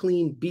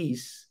unclean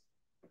beasts,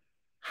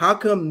 how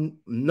come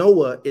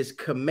Noah is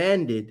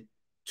commanded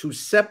to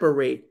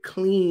separate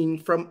clean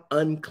from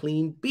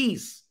unclean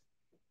beasts?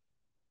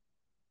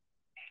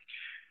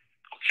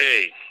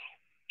 Okay,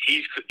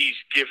 he's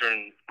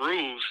given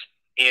rules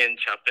in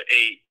chapter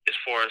 8 as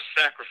far as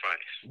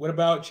sacrifice. What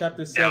about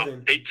chapter 7?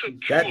 Now, they took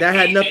that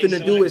had nothing to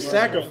do with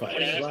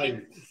sacrifice.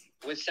 Right.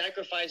 With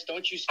sacrifice,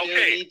 don't you still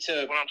need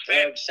to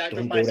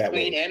sacrifice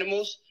clean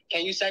animals?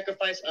 Can you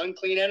sacrifice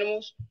unclean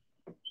animals?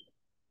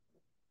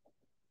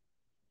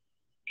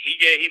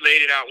 He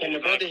laid it out what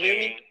was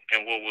unclean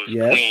and what was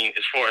clean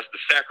as far as the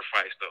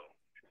sacrifice, though.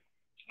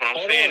 What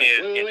I'm saying is,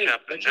 in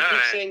chapter 9, you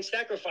keep saying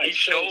sacrifice.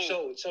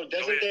 So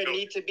doesn't there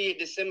need to be a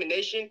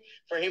dissemination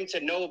for him to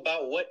know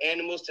about what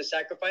animals to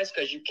sacrifice?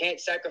 Because you can't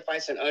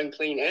sacrifice an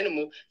unclean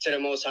animal to the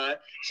Most High.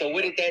 So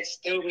wouldn't that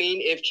still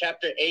mean if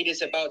chapter 8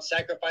 is about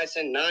sacrifice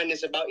and 9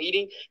 is about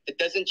eating, that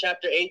doesn't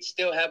chapter 8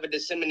 still have a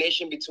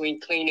dissemination between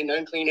clean and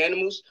unclean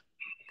animals?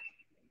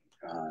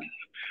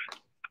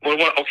 What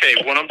I'm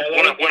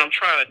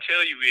trying to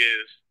tell you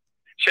is,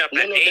 chapter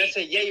 8 that's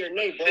a yay or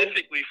nay, bro.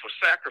 Specifically for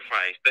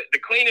sacrifice. The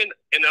clean and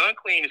the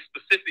unclean is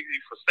specifically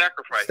for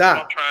sacrifice.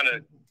 Stop. I'm trying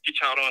to get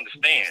y'all to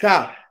understand.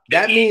 Stop.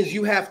 That means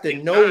you have to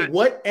know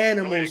what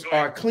animals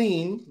are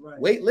clean. Right.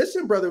 Wait,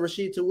 listen, Brother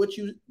Rashid, to what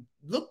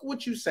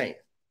you're saying.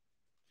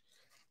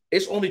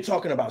 It's only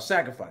talking about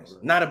sacrifice,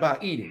 not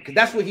about eating, because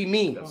that's what he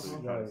means.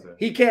 Right.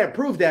 He can't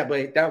prove that,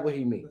 but that's what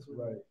he means.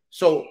 Right.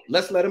 So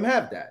let's let him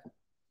have that.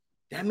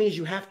 That means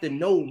you have to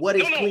know what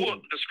is clean. Well,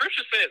 the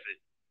scripture says it.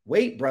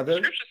 Wait, brother. The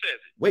scripture says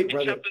it. Wait,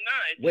 brother. Chapter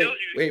 9,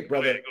 wait,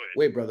 brother. Go ahead.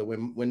 Wait, brother.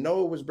 When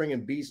Noah was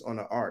bringing beasts on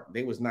the ark,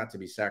 they was not to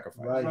be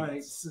sacrificed.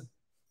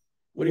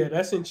 Right.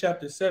 That's in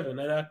chapter 7,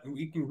 and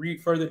we can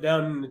read further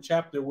down in the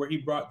chapter where he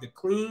brought the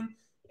clean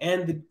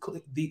and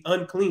the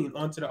unclean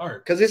onto the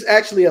ark. Because it's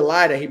actually a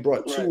lie that he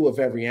brought 2 of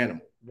every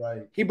animal.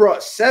 Right. He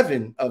brought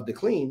 7 of the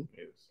clean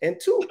and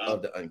 2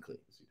 of the unclean.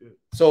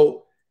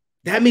 So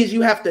that means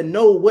you have to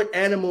know what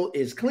animal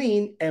is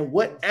clean and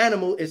what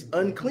animal is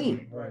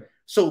unclean. Right.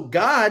 So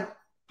God,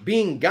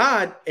 being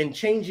God and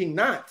changing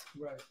not,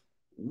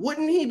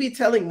 wouldn't he be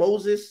telling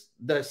Moses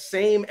the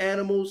same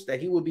animals that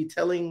he would be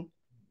telling?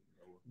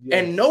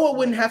 Yes. And Noah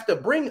wouldn't have to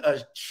bring a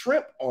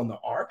shrimp on the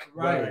ark.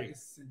 Right.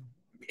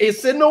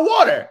 It's in the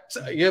water.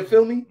 So, you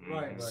feel me?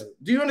 Right.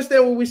 Do you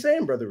understand what we're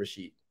saying, Brother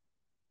Rashid?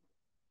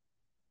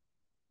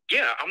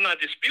 Yeah, I'm not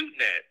disputing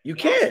that. You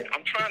can't.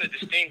 I'm trying to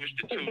distinguish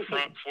the two for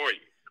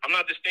you. I'm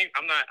not disputing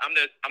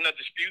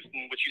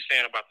what you're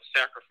saying about the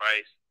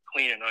sacrifice,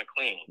 clean and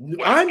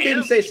unclean. I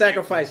didn't say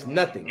sacrifice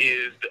nothing.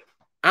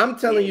 I'm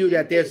telling you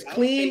that there's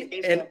clean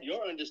and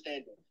your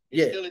understanding.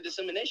 It's still a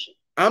dissemination.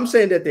 I'm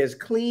saying that there's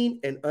clean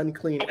and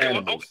unclean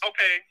animals.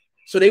 Okay.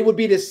 So they would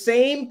be the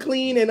same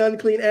clean and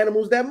unclean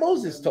animals that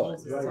Moses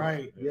taught.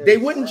 Right. They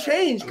wouldn't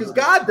change because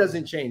God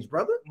doesn't change,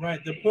 brother.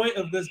 Right. The point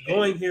of us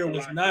going here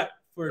was not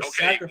for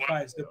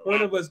sacrifice. The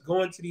point of us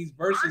going to these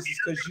verses is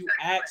because you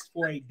asked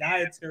for a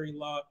dietary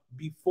law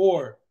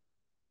before.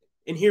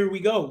 And here we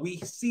go. We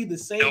see the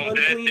same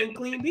unclean and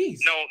clean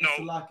beast. There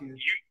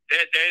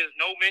is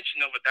no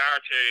mention of a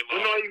dietary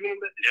law.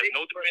 There's no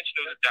mention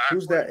of a dietary.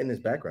 Who's that in his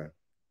background?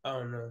 I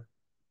don't know.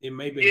 It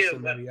may be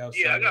somebody else.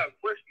 Yeah, I got a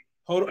question.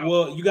 Hold on.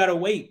 Well, you gotta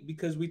wait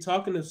because we're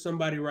talking to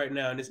somebody right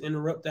now, and it's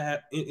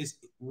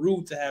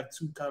rude to have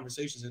 2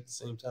 conversations at the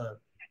same time.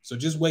 So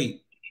just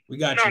wait. We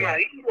got you. No,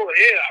 he can go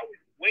ahead. I was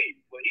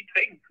waiting, but he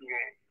taking too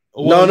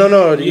long.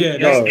 No. Yeah,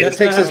 it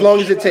takes as long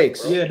as it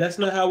takes. Yeah, that's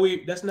not how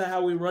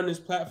we run this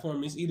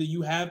platform. It's either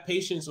you have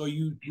patience or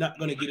you not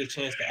gonna get a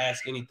chance to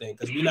ask anything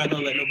because we're not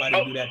gonna let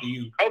nobody do that to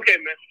you. Okay,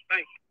 man.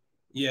 Thank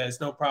you. Yeah,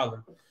 it's no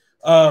problem.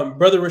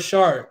 Brother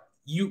Rashard,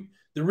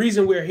 the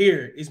reason we're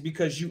here is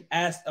because you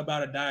asked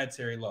about a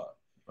dietary law.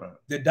 Right.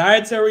 The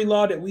dietary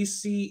law that we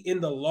see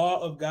in the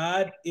law of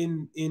God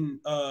in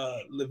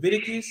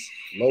Leviticus,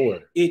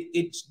 lower.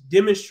 It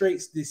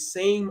demonstrates the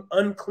same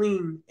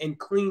unclean and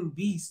clean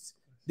beasts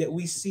that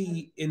we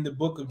see in the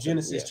book of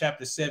Genesis,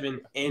 chapter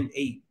 7 and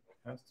 8.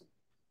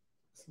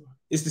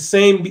 It's the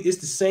same. It's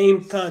the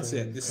same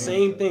concept. The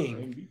same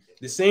thing.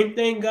 The same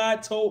thing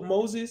God told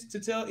Moses to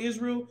tell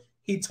Israel,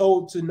 he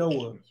told to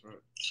Noah.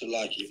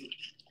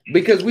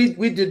 Because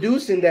we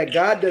deducing that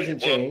God doesn't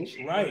change.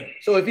 Right.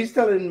 So if he's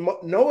telling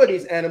Noah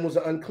these animals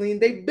are unclean,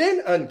 they've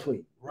been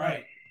unclean.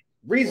 Right.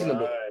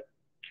 Reasonable.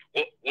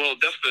 Well,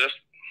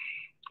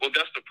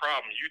 that's the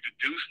problem. You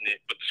deducing it,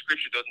 but the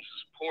scripture doesn't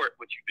support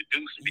what you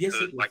deducing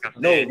because, like I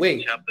said,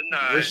 in chapter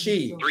 9,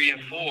 Rashid. 3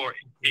 and 4,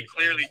 it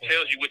clearly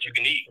tells you what you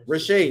can eat.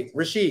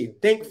 Rashid,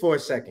 think for a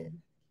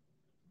second.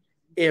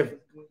 If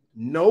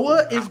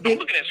Noah is being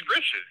looking at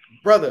scripture,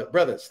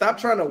 brother, stop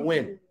trying to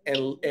win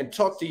and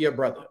talk to your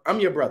brother.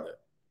 I'm your brother.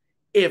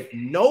 If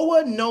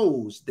Noah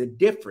knows the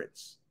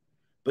difference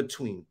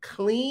between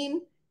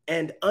clean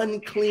and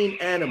unclean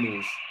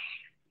animals,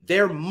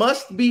 there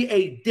must be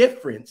a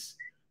difference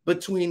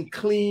between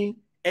clean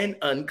and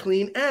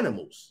unclean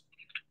animals.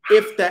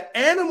 If the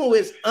animal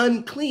is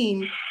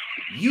unclean,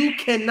 you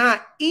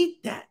cannot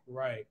eat that.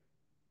 Right.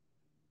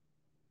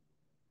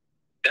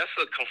 That's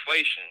a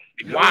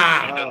conflation.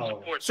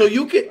 Wow. So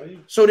you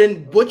can. So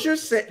then, what you're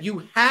saying,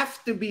 you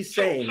have to be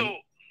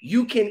saying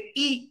you can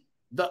eat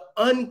the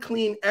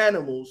unclean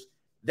animals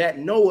that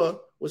Noah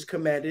was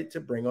commanded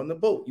to bring on the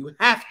boat. You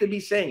have to be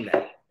saying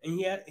that. And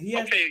he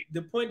has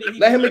the point that he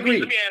let him agree.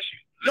 Let me ask you.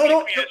 Let me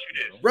ask you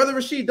this. Brother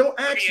Rashid, don't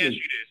ask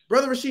me.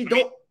 Brother Rashid,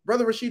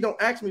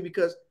 don't ask me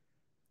because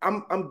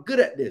I'm good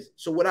at this.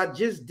 So what I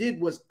just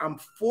did was I'm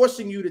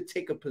forcing you to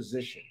take a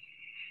position.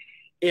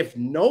 If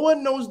Noah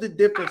knows the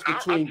difference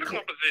between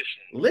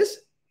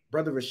listen,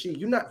 Brother Rashid,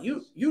 you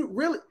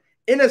really,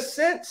 in a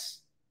sense,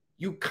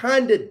 you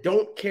kind of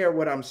don't care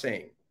what I'm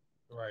saying.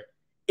 Right.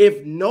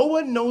 If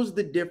Noah knows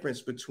the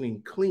difference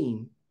between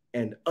clean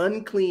and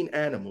unclean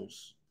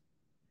animals,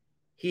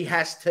 he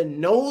has to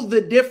know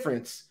the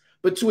difference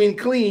between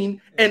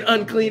clean and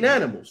unclean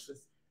animals.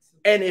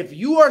 And if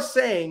you are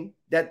saying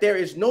that there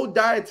is no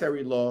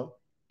dietary law,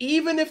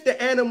 even if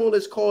the animal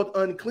is called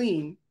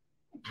unclean,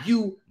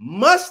 you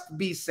must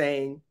be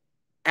saying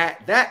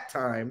at that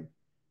time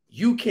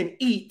you can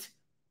eat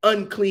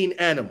unclean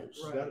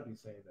animals. Right.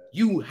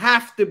 You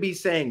have to be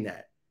saying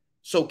that.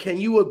 So can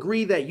you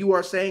agree that you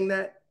are saying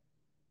that?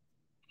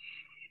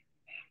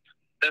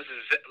 That's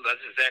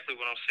exactly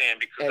what I'm saying.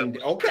 Because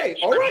okay,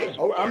 all right.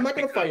 I'm not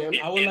going to fight him.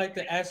 I would like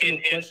to ask him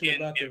a question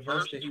about the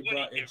verse that he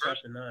brought in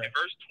chapter 9. In verse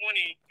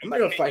 20, I'm not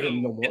going to fight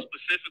him no more. It's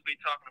specifically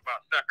talking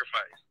about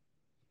sacrifice.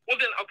 Well,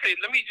 then, okay,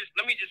 let me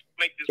just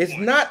make this. It's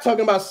not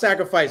talking about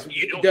sacrifice.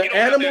 The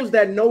animals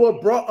that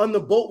Noah brought on the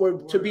boat were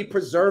to be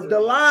preserved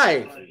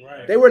alive.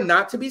 Right. They were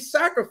not to be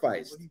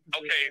sacrificed.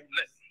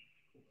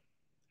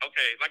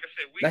 Okay, like I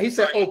said, now he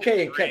said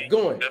okay and kept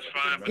going. That's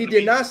fine. He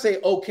did not say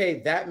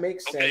okay. That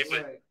makes sense.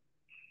 But,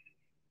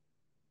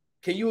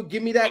 can you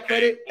give me that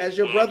credit as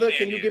your brother?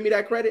 Can you give me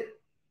that credit?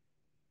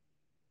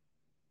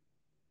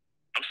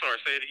 I'm sorry.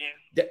 Say it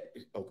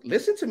again.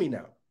 Listen to me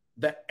now.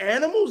 The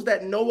animals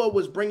that Noah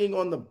was bringing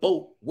on the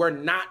boat were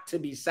not to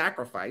be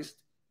sacrificed.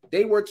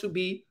 They were to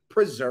be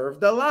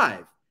preserved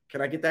alive.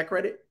 Can I get that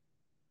credit?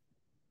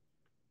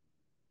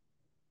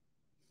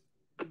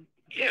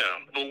 Yeah,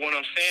 but what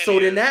I'm saying so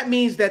then that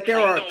means that there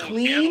are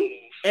clean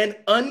and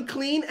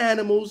unclean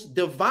animals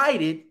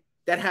divided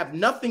that have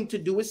nothing to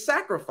do with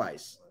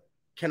sacrifice.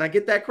 Can I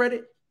get that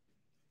credit?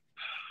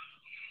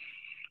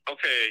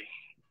 Okay.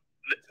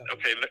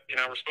 Can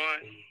I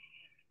respond?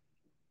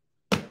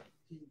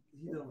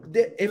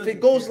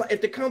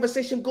 If the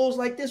conversation goes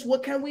like this,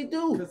 what can we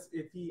do? Because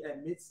if he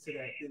admits to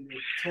that, then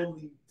it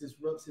totally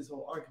disrupts his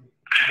whole argument.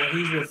 What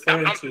he's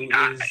referring to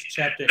is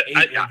chapter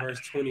 8 and verse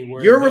 20,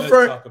 where you're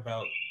referring talk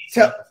about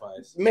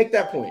sacrifice. Make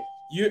that point.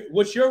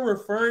 What you're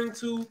referring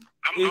to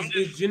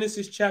is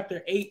Genesis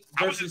chapter 8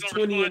 verses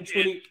 20 and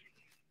 20.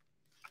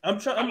 I'm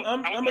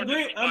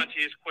agreeing. I'm to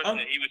his question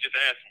that he was just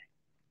asking.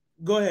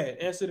 Go ahead,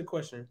 answer the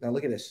question. Now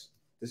look at this.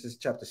 This is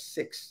chapter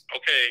 6.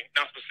 Okay.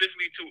 Now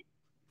specifically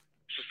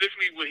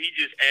what he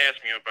just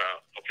asked me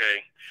about,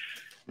 okay,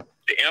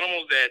 the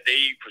animals that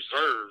they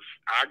preserve,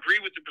 I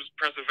agree with the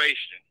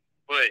preservation,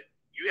 but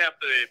you have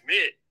to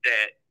admit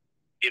that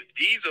if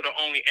these are the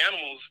only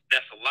animals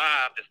that's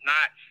alive, that's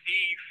not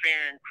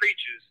seed-faring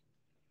creatures,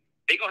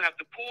 they're going to have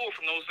to pull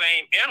from those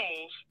same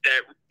animals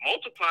that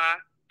multiply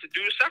to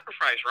do the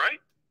sacrifice,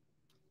 right?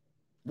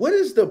 What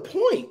is the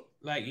point?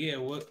 Like, yeah,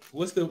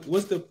 what's the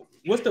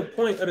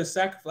point of the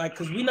sacrifice?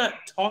 Because we're not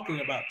talking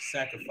about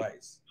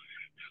sacrifice.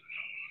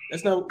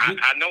 That's not.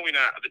 I know we're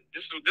not.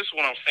 This is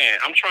what I'm saying.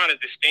 I'm trying to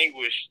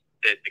distinguish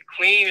that the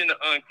clean and the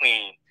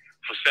unclean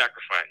for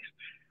sacrifice,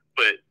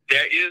 but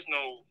there is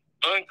no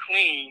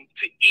unclean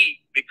to eat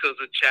because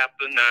of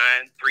chapter 9,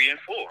 3, and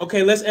 4.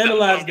 Okay, let's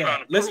analyze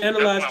that. Let's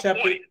analyze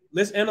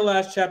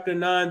chapter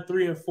 9,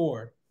 3, and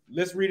 4.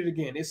 Let's read it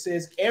again. It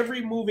says,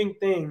 every moving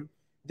thing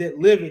that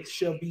liveth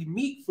shall be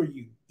meat for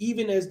you,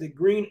 even as the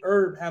green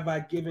herb have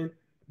I given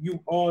you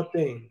all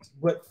things.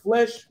 But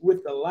flesh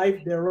with the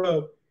life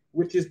thereof,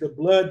 which is the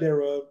blood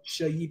thereof,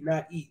 shall ye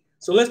not eat.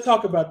 So let's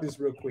talk about this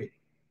real quick.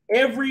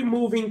 Every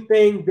moving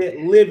thing that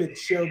liveth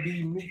shall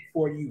be meat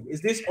for you.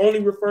 Is this only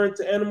referring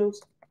to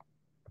animals?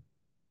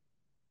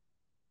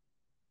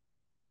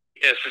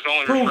 Yes, it's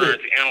only referring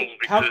to animals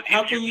because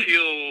how can you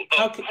kill?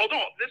 Hold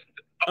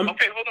on.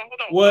 Okay, hold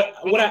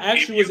on. What I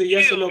asked you was a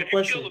yes or no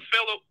question. If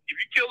you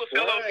kill a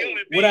fellow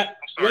human being, I'm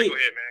sorry. Go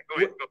ahead, man. Go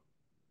ahead.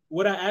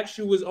 What I asked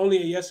you was only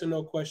a yes or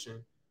no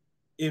question.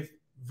 If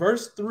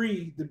verse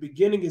 3, the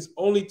beginning is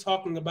only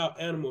talking about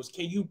animals,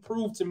 can you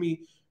prove to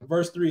me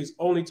verse 3 is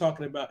only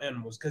talking about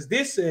animals? Because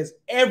this says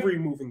every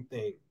moving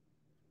thing.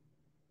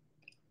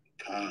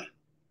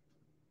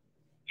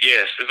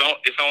 Yes,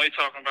 it's only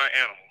talking about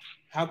animals.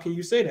 How can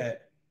you say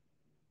that?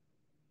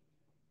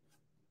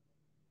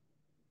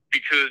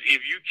 Because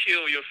if you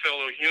kill your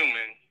fellow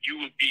human, you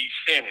would be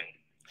sinning.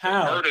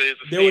 How? Murder is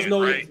a there was sin,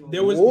 no right?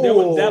 there was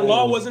that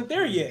law wasn't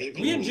there yet.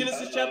 We in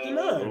Genesis chapter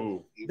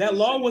 9. That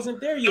law wasn't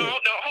there yet. No, hold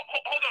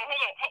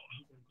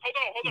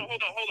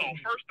on.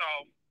 First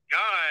off,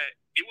 God,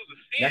 it was a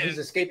sin. Now he's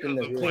escaping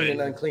the clean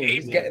and unclean.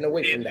 He's getting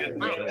away from that.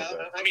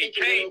 I mean,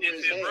 Cain did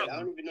his brother. I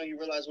don't even know you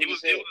realize what it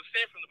was a sin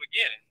from the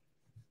beginning.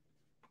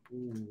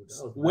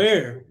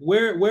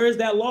 Where is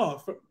that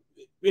law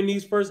in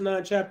these first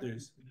 9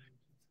 chapters?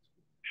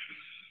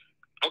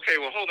 Okay,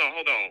 well, hold on.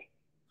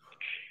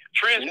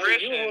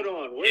 Transgression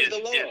Where's the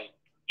law? is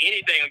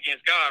anything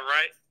against God,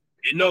 right?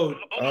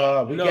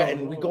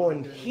 We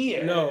going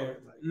here.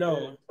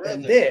 No.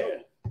 And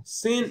there.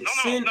 Sin.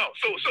 No.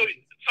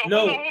 So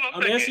no. hold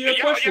on I'm answering your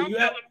question. Are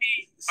y'all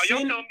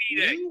telling me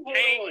that Cain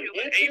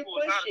killed Abel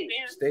is not a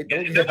sin?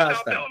 Don't get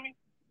hostile.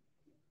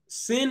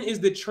 Sin is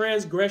the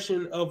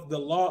transgression of the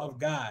law of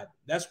God.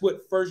 That's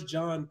what 1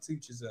 John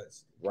teaches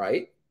us.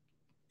 Right.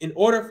 In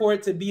order for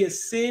it to be a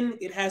sin,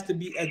 it has to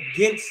be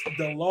against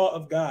the law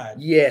of God.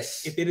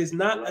 Yes. If it is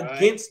not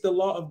against the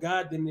law of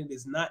God, then it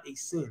is not a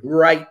sin.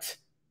 Right.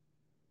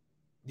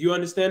 Do you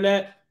understand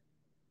that?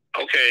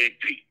 Okay.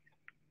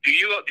 Do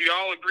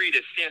y'all agree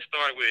that sin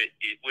started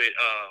with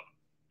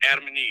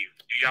Adam and Eve?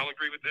 Do y'all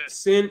agree with that?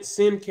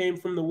 Sin came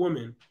from the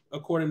woman,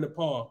 according to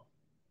Paul.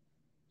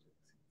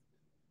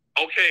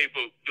 Okay,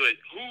 but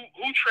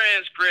who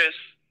transgressed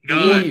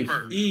God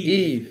first?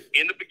 Eve.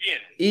 In the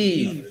beginning.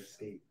 Eve.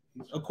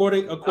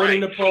 According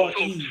to Paul,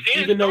 Eve.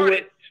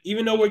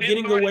 Even though we're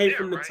getting away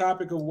from the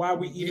topic of why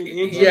we even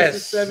in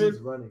Genesis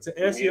 7, to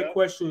answer your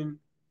question,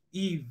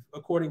 Eve,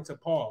 according to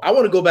Paul. I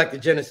want to go back to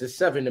Genesis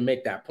 7 to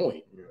make that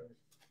point.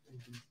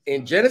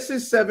 In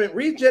Genesis 7,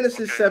 read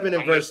Genesis 7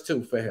 and verse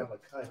 2 for him.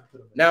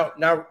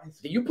 Now,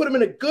 you put him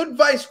in a good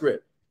vice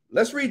grip.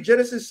 Let's read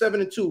Genesis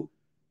 7 and 2,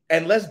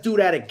 and let's do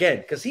that again,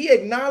 because he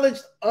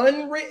acknowledged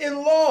unwritten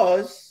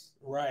laws.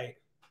 Right.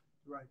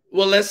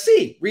 Well, let's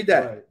see. Read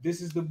that. Right.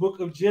 This is the book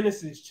of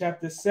Genesis,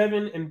 chapter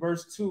 7 and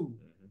verse 2.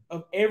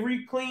 Of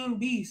every clean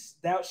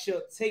beast thou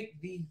shalt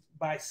take thee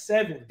by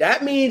 7.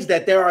 That means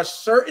that there are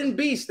certain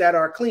beasts that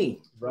are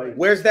clean. Right.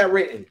 Where's that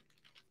written?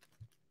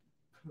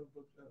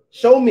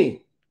 Show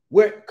me.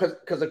 Where,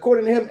 because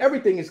according to him,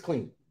 everything is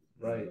clean.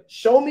 Right.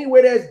 Show me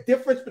where there's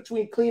difference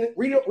between clean.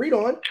 Read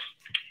on.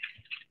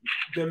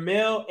 The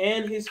male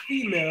and his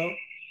female,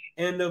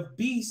 and the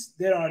beasts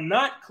that are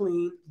not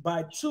clean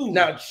by 2.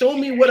 Now, show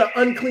me what an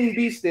unclean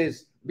beast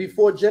is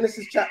before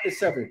Genesis chapter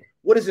 7.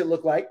 What does it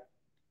look like?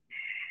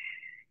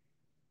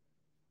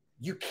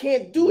 You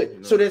can't do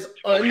it. So there's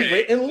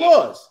unwritten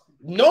laws.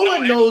 No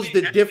one knows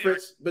the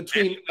difference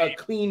between a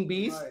clean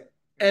beast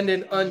and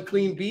an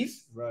unclean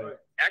beast. Right.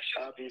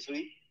 Actually,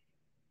 obviously.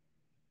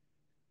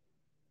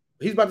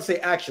 He's about to say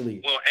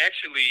actually. Well,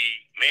 actually,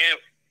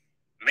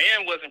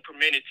 man wasn't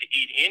permitted to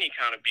eat any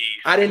kind of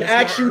beast. I didn't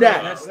ask you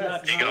that. That's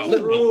not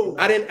true.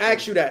 I didn't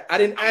ask you that. I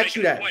didn't ask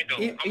you that.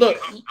 Look.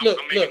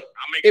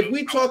 If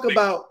we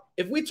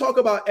talk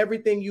about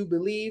everything you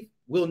believe,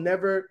 we'll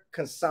never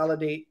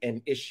consolidate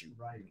an issue.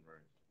 Right.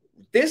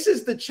 This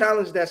is the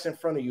challenge that's in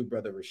front of you,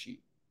 Brother Rashid.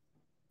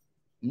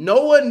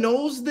 Noah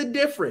knows the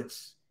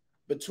difference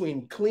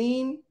between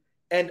clean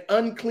and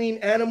unclean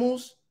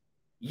animals,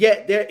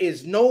 yet there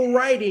is no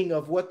writing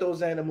of what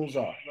those animals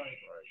are. Right.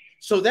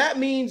 So that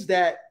means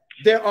that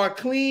there are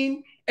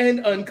clean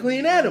and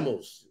unclean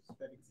animals.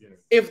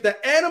 If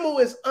the animal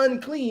is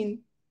unclean,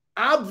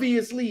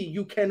 obviously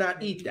you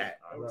cannot eat that.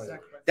 Right.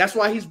 That's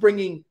why he's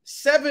bringing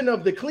 7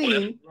 of the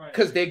clean,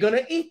 because they're going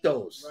to eat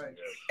those. Right.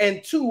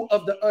 And 2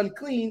 of the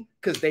unclean,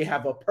 because they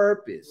have a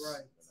purpose.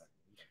 Right.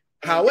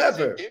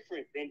 However, So do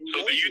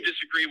you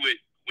disagree with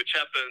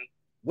chapter?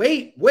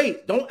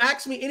 Wait, don't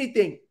ask me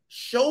anything.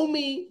 Show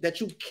me that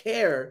you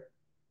care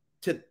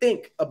to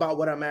think about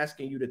what I'm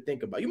asking you to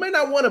think about. You might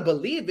not want to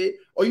believe it,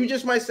 or you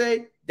just might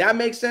say, that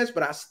makes sense,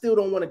 but I still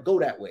don't want to go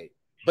that way.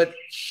 But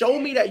show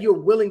me that you're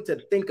willing to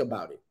think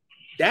about it.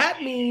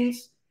 That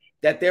means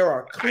that there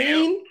are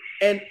clean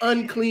and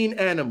unclean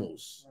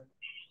animals.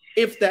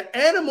 If the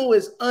animal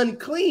is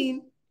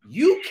unclean,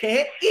 you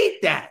can't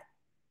eat that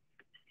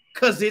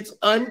because it's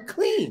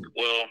unclean.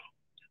 Well,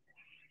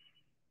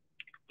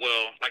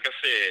 like I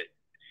said,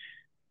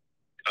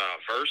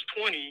 verse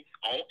 20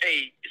 on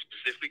 8 is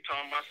specifically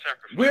talking about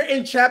sacrifice. We're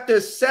in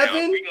chapter 7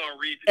 now, we're gonna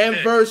read the and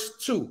text.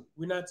 verse 2.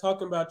 We're not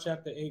talking about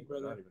chapter 8,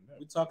 brother.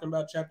 We're talking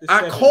about chapter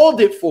 7. I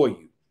called it for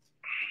you.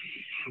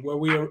 Where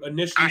we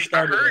initially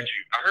started. I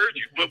heard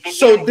you. But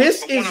so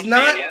this is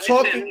not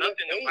talking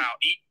nothing about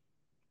eat.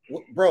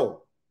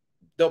 Bro,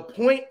 the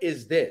point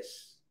is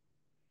this.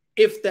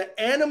 If the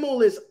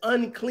animal is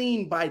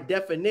unclean by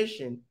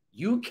definition,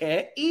 you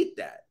can't eat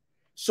that.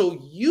 So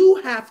you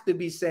have to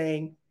be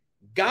saying,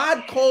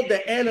 God called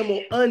the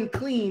animal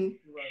unclean,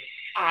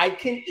 I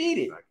can eat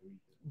it.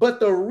 But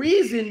the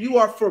reason you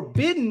are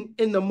forbidden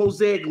in the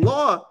Mosaic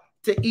law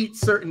to eat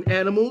certain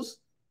animals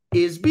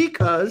is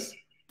because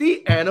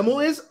the animal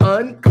is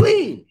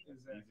unclean.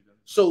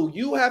 So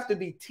you have to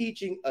be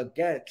teaching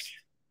against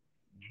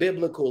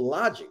biblical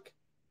logic.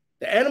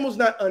 The animal's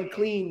not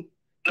unclean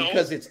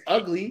because it's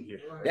ugly.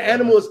 The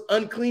animal is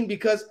unclean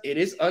because it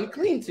is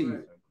unclean to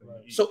you.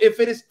 So if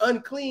it is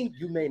unclean,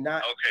 you may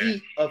not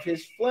eat of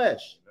his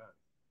flesh.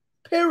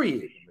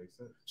 Period.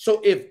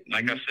 So if,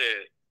 like I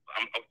said,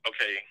 I'm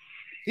okay.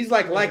 He's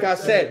like I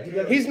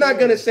said, he's not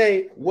going to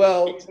say,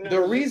 well, the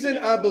reason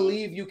I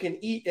believe you can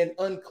eat an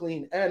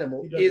unclean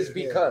animal is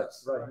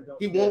because.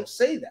 He won't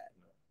say that.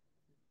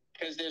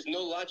 Because there's no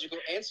logical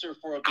answer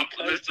for a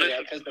because to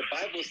that, because the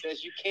Bible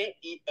says you can't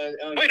eat an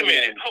unclean Wait a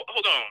minute. animal.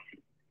 Hold on.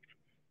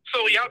 So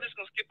y'all just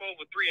going to skip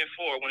over 3 and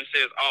 4 when it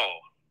says all.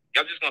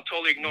 Y'all just going to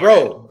totally ignore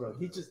Bro,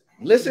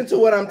 listen to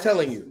what I'm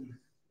telling you.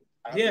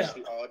 Yeah.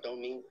 All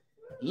don't mean.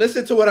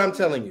 Listen to what I'm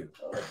telling you.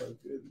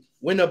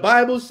 When the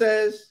Bible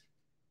says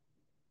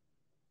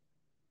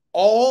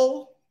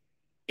all,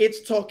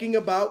 it's talking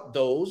about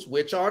those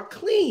which are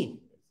clean.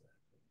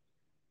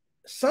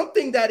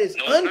 Something that is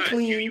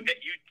unclean.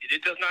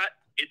 It does not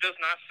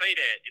say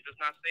that. It does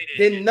not say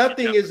that. Then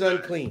nothing is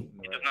unclean.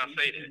 It does not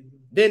say that.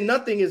 Then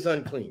nothing is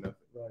unclean.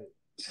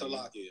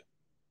 Salakia.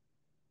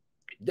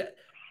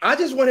 I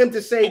just want him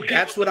to say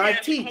that's what I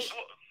teach.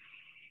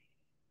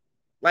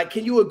 Like,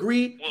 can you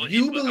agree?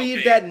 You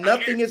believe that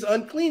nothing is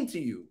unclean to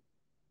you.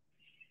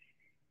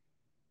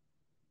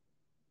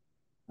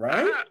 Right? I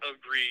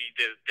agree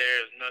that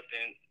there's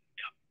nothing.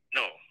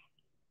 No,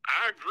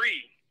 I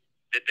agree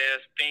that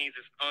there's things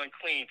that's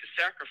unclean to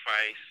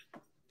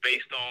sacrifice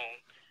based on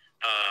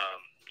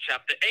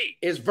chapter 8.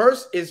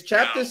 Is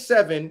chapter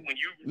 7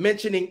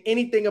 mentioning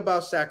anything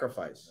about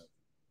sacrifice?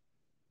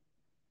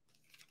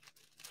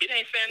 It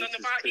ain't saying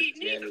nothing about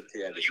eating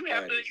either. You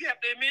have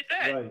to admit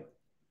that. Right.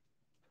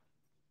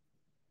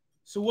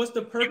 So what's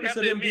the purpose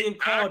of them being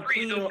called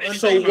clean or unclean?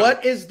 So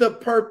what is the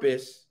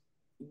purpose?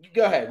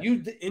 Go ahead.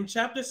 You in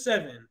chapter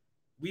 7.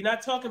 We're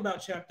not talking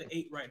about chapter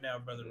 8 right now,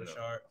 Brother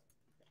Rashard.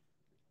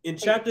 In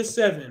chapter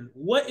 7,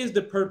 what is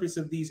the purpose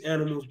of these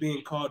animals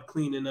being called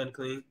clean and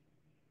unclean?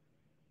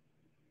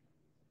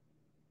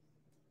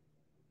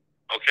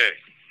 Okay.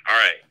 All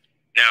right.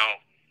 Now,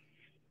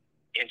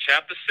 in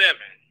chapter 7,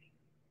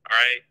 all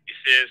right, it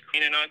says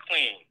clean and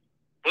unclean.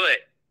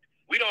 But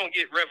we don't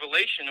get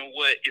revelation of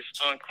what is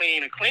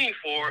unclean and clean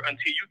for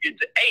until you get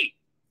to 8.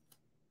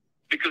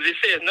 Because it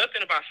says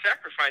nothing about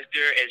sacrifice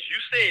there, as you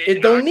said.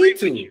 It don't need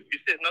to.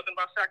 It says nothing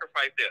about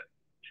sacrifice there.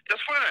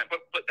 That's fine,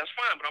 but that's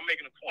fine. But I'm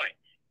making a point.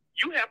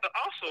 You have to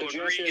also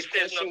agree it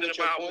says nothing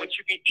about what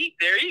you can eat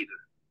there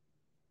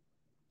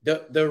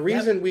either. The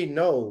reason we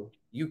know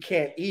you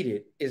can't eat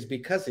it is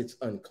because it's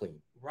unclean.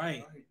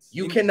 Right.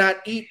 You cannot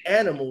eat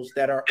animals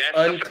that are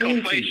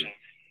unclean to you.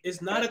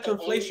 It's not a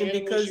conflation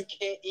because you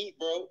can't eat,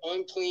 bro,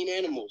 unclean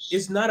animals.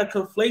 It's not a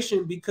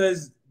conflation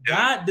because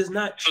God does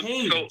not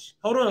change.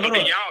 Hold on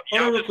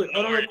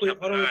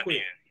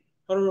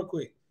real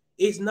quick.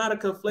 It's not a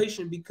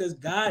conflation because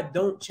God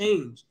don't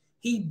change.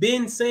 He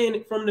been saying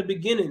it from the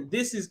beginning.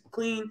 This is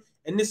clean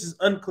and this is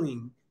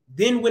unclean.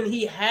 Then when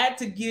he had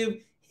to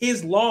give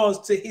his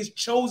laws to his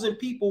chosen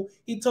people,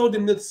 he told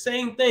them the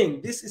same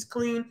thing. This is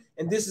clean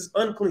and this is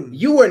unclean.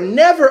 You were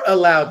never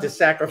allowed to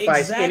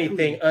sacrifice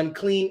anything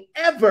unclean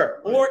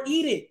ever. Or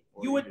eat it.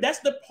 That's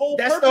the whole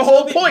purpose the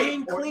whole of point.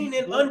 Being clean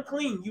and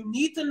unclean. You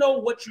need to know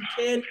what you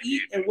can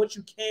eat and what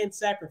you can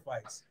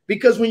sacrifice.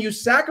 Because when you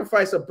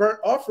sacrifice a burnt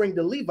offering,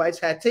 the Levites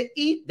had to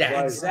eat that.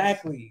 Right.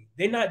 Exactly.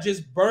 They're not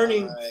just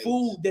burning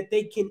food that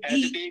they can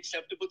eat. To be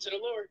acceptable to the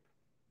Lord.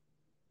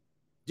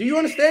 Do you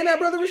understand that,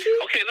 Brother Rashid?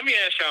 Okay, let me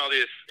ask y'all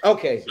this.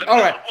 Okay, all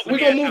right. We're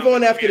going to move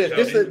on after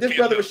this. This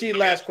Brother Rashid,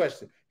 last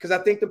question, because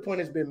I think the point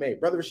has been made.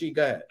 Brother Rashid,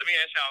 go ahead. Let me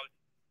ask y'all.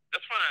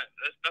 That's fine.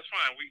 That's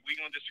fine. We're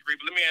going to disagree,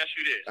 but let me ask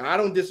you this. I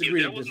don't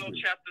disagree. If there was no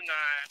chapter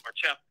 9 or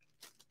chapter...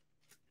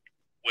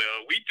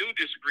 Well, we do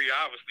disagree,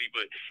 obviously,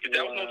 but if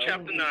there was no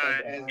chapter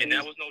 9 and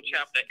there was no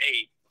chapter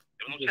 8,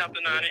 there was no chapter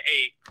 9 and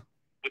 8,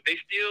 would they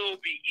still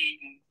be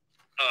eating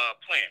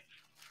plants?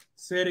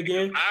 Say it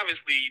again. Because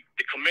obviously,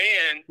 the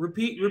command...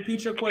 Repeat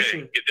your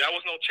question. If there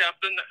was no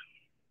chapter 9...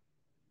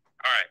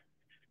 All right.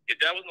 If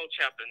there was no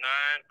chapter 9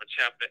 or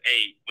chapter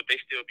 8, would they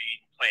still be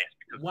eating plants?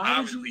 Because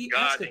obviously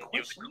God didn't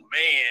give the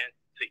command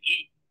to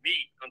eat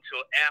meat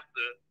until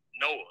after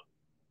Noah.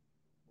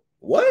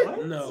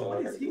 What? No.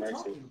 What is he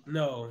talking about?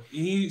 No.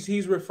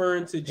 He's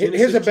referring to Genesis.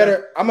 Here's a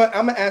better. I'm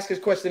gonna ask his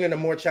question in a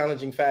more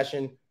challenging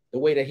fashion, the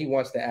way that he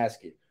wants to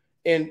ask it.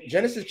 In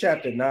Genesis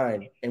chapter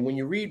 9, and when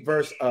you read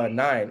verse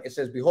 9, it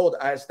says, "Behold,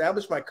 I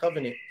establish my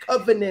covenant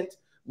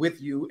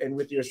with you and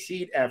with your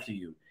seed after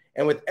you,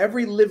 and with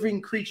every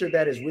living creature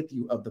that is with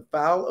you, of the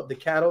fowl, of the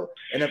cattle,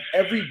 and of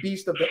every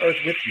beast of the earth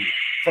with you,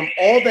 from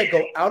all that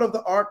go out of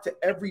the ark to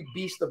every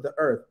beast of the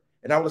earth.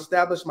 And I will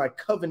establish my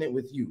covenant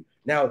with you."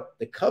 Now,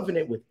 the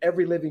covenant with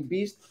every living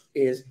beast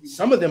is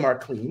some of them are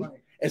clean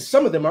and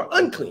some of them are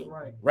unclean,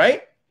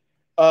 right?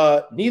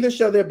 Neither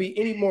shall there be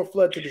any more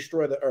flood to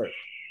destroy the earth.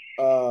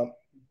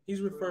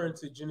 He's referring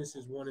to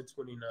Genesis 1 and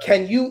 29.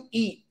 Can you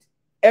eat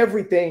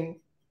everything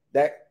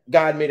that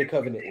God made a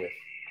covenant with?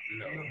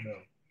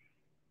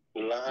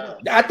 No.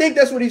 I think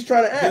that's what he's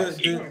trying to ask.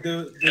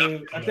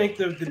 I think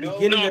the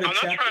beginning of the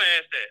chapter. I'm not trying to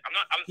ask that.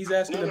 He's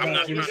asking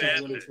about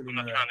Genesis 1 and 29. I'm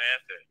not trying to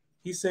ask that.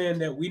 He's saying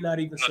that we're not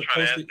even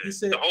supposed to. He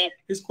said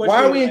his question.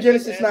 Why are we in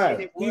Genesis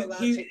 9?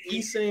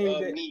 He's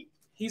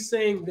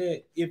saying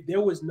that if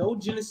there was no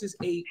Genesis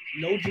 8,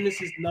 no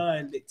Genesis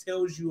 9 that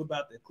tells you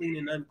about the clean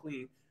and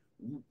unclean,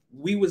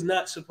 we was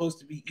not supposed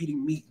to be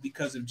eating meat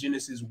because of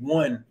Genesis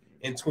 1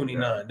 and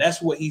 29.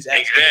 That's what he's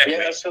asking. Exactly.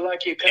 Yeah, so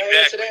like you can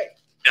answer that.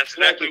 That's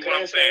exactly what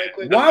I'm saying.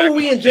 Why were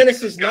we in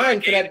Genesis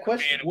 9 for that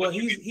question? Well,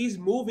 he's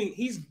moving.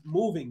 He's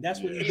moving. That's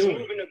what he's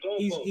doing.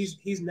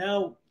 He's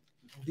now.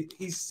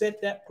 He's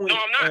set that point. No,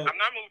 I'm not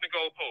moving the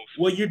goalpost.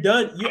 Well, you're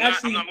done.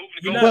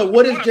 But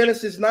what is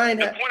Genesis 9?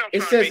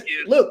 It says,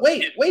 look,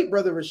 wait,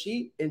 brother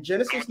Rashid. In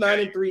Genesis 9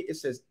 and 3, it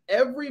says,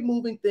 "Every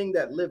moving thing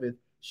that liveth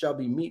shall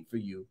be meat for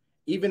you.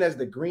 Even as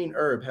the green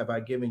herb have I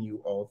given you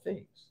all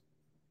things."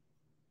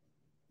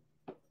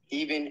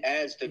 Even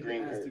as the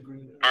green herb.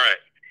 All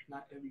right.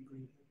 Not every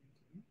green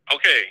herb.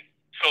 Okay.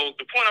 So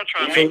the point I'm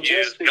trying to make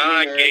is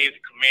God gave the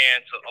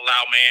command to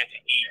allow man to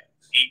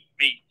eat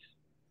meat.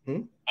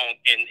 In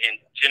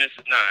Genesis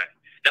 9.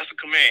 That's a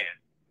command.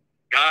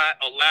 God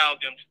allowed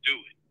them to do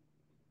it.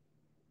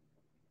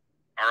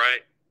 All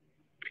right?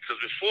 Because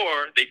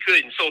before they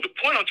couldn't. So the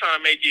point I'm trying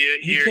to make here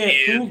is... You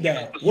can't prove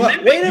that.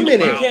 What? Wait a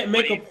minute. You can't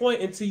make a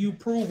point until you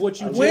prove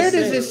what you just said. Where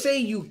does it say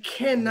you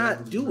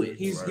cannot do it?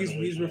 He's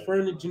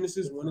referring to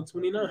Genesis 1 and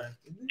 29.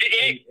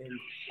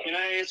 Can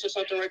I answer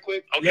something right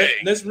quick?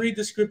 Okay. Let's read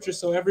the scripture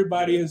so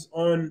everybody is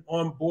on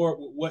board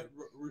with what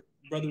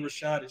Brother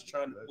Rashad is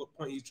what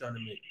point he's trying to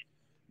make.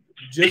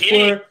 Just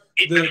for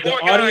the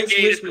audience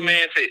listening.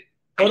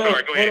 Go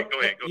ahead.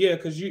 Yeah,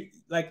 because you're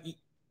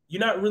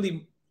not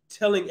really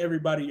telling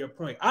everybody your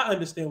point. I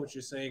understand what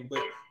you're saying,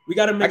 but we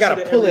got to make sure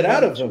that pull it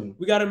out of them.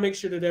 We got to make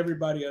sure that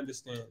everybody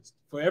understands.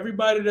 For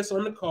everybody that's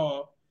on the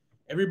call,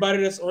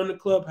 everybody that's on the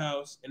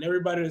clubhouse, and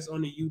everybody that's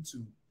on the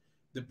YouTube,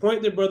 the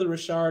point that Brother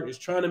Rashard is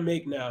trying to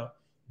make now,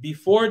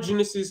 before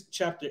Genesis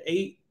chapter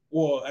 8,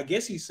 well, I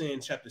guess he's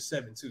saying chapter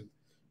 7 too.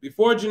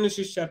 Before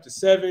Genesis chapter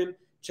 7,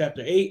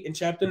 chapter 8, and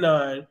chapter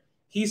 9,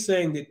 he's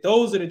saying that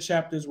those are the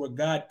chapters where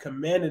God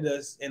commanded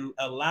us and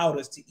allowed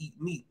us to eat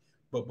meat.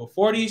 But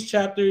before these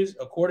chapters,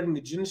 according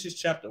to Genesis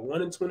chapter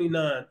 1 and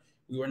 29,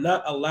 we were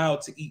not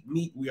allowed to eat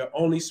meat. We are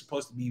only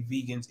supposed to be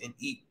vegans and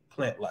eat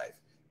plant life.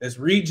 Let's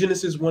read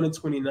Genesis 1 and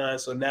 29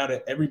 so now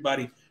that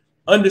everybody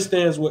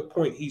understands what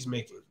point he's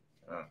making.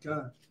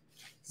 God.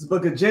 This is the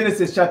book of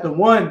Genesis chapter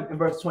 1 and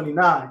verse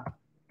 29.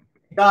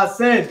 God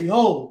said,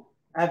 "Behold,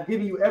 I have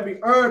given you every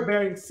herb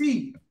bearing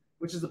seed,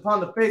 which is upon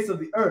the face of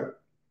the earth,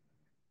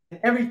 and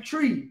every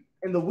tree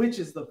in the which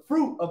is the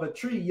fruit of a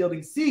tree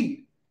yielding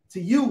seed. To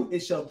you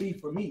it shall be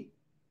for meat."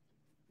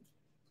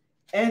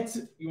 And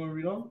you want to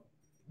read on?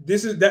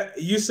 This is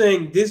that you're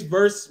saying this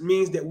verse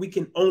means that we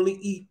can only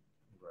eat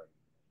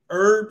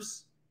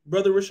herbs,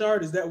 Brother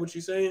Rashard? Is that what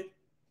you're saying?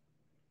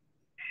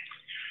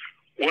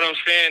 What I'm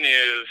saying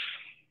is,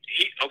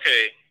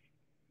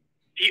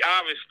 he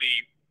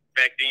obviously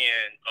back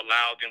then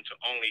allowed them to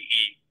only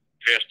eat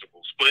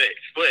vegetables.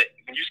 But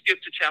when you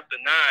skip to chapter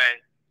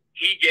 9,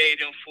 he gave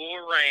them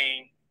full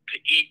reign to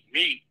eat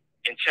meat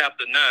in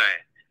chapter 9.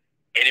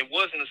 And it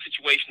wasn't a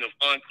situation of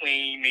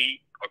unclean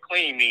meat or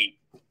clean meat.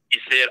 He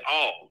said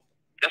all.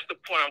 That's the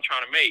point I'm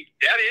trying to make.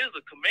 That is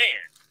a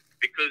command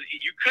because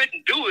you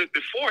couldn't do it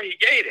before he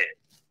gave it.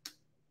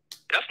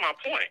 That's my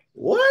point.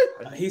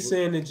 What? He's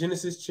saying in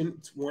Genesis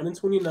 1 and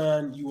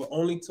 29, you were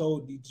only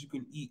told that you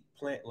can eat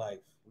plant life.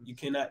 You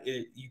cannot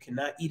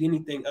eat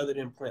anything other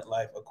than plant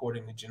life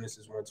according to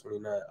Genesis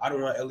 1:29. I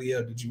don't want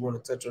Eliel. Did you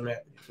want to touch on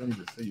that?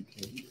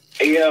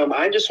 Hey,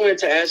 I just wanted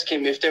to ask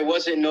him if there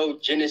wasn't no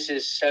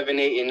Genesis 7,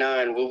 8, and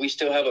 9, will we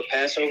still have a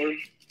Passover?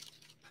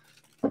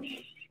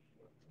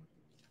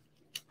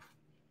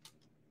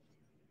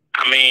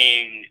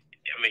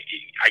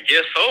 I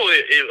guess so.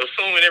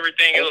 Assuming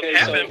everything else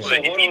happened, but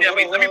if he never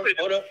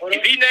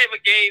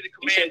gave the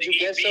command to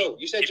eat meat,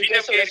 you said you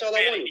guess so. That's all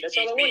I wanted. That's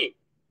all I wanted.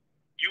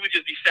 You would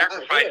just be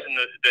sacrificing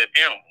the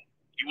animal.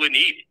 You wouldn't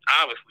eat it,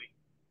 obviously.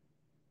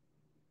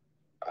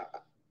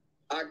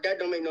 That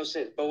don't make no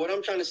sense. But what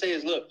I'm trying to say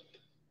is, look,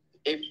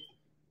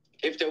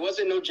 if there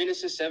wasn't no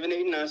Genesis 7,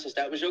 8, and 9, since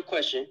that was your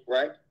question,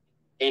 right?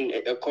 And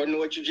according to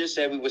what you just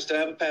said, we would still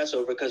have a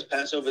Passover because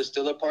Passover is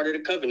still a part of the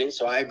covenant.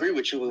 So I agree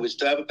with you. We would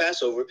still have a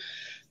Passover.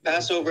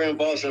 Passover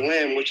involves a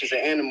lamb, which is an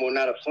animal,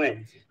 not a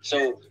plant.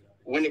 So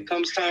when it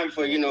comes time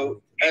for,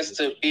 us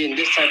to be in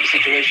this type of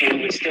situation,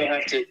 we would still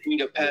have to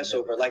eat a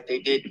Passover like they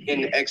did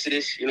in the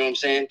Exodus, you know what I'm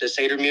saying? The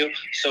Seder meal.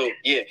 So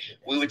yeah,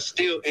 we would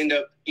still end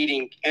up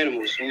eating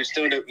animals. We would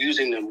still end up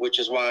using them, which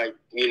is why,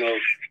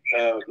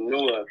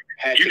 Noah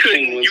had the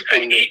penguins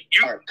on the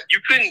ark. You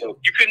couldn't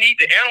eat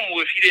the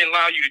animal if he didn't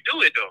allow you to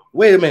do it, though.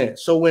 Wait a minute.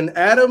 So when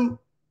Adam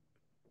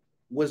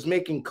was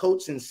making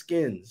coats and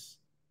skins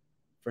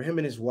for him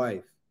and his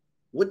wife,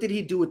 what did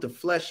he do with the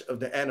flesh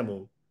of the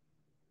animal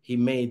he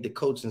made the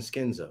coats and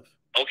skins of?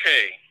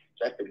 Okay.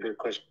 That's a good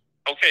question.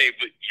 Okay,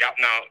 but y'all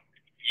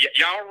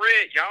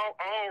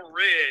all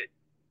read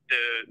the...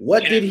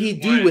 What did he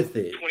do with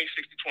it?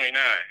 26 to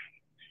 29.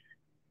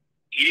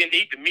 He didn't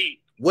eat the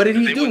meat. What did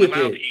he do with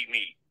it?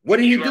 What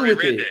did he do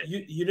with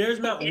it? There's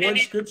not one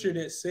scripture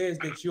that says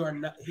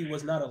that he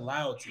was not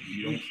allowed to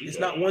eat. It's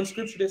not one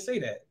scripture that say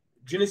that.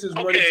 Genesis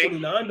 1 and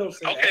 29 don't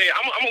say that. Okay,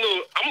 I'm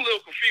a little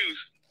confused.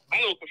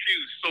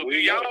 So do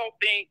y'all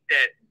think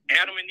that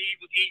Adam and Eve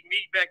was eating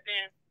meat back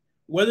then?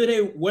 Whether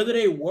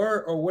they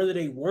were or whether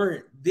they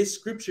weren't, this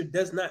scripture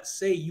does not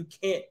say you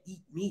can't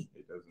eat meat.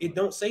 It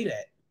don't say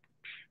that.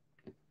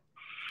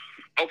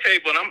 Okay,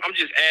 but I'm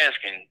just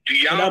asking, do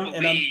y'all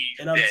believe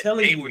that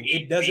telling they you were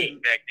eating it doesn't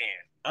meat back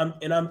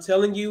then? I'm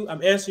telling you,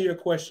 I'm answering your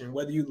question.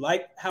 Whether you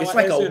like how it's I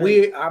like a answered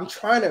weird. I'm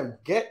trying to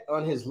get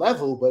on his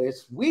level, but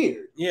it's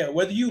weird. Yeah,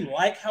 whether you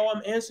like how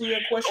I'm answering your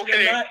question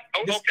or not.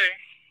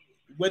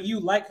 Whether you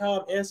like how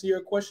I'm answering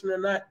your question or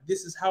not,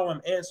 this is how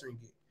I'm answering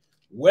it.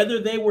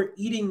 Whether they were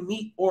eating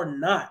meat or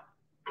not,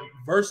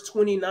 verse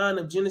 29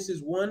 of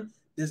Genesis 1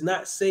 does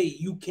not say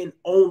you can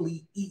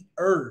only eat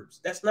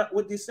herbs. That's not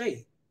what they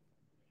say.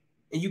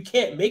 And you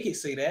can't make it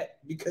say that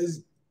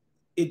because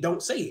it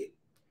don't say it.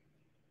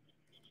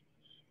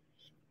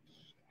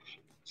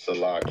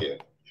 Salakia.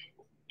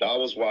 That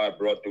was why I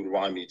brought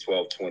Deuteronomy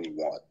 12:21,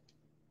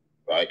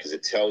 right? Because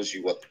it tells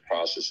you what the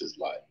process is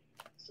like.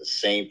 It's the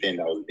same thing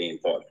that was being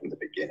taught from the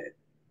beginning.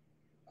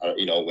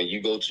 When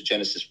you go to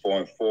Genesis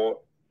 4:4,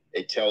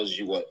 it tells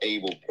you what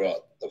Abel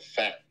brought, the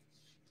fat,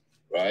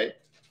 right?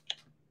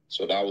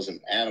 So that was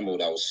an animal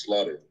that was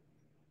slaughtered,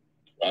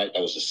 right?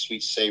 That was a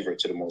sweet savor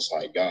to the Most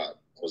High God.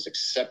 It was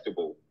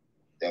acceptable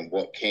than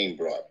what Cain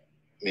brought.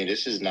 I mean,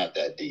 this is not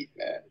that deep,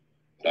 man.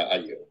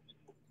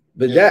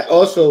 But that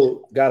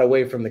also got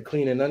away from the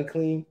clean and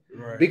unclean.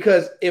 Right.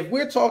 Because if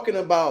we're talking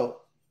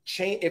about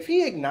change, if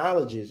he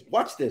acknowledges,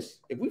 watch this,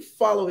 if we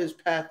follow his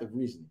path of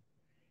reasoning,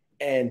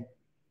 and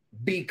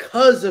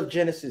because of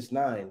Genesis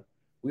 9,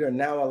 we are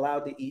now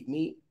allowed to eat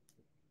meat,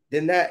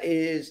 then that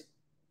is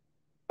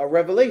a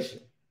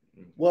revelation.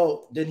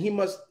 Well, then he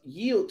must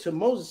yield to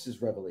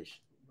Moses'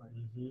 revelation.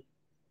 Mm-hmm.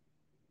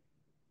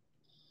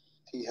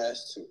 He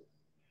has to.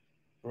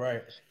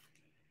 Right.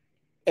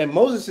 And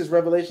Moses'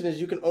 revelation is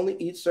you can only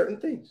eat certain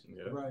things.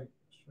 Yeah. Right.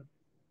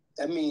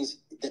 That means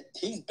that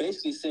he's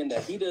basically saying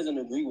that he doesn't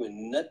agree with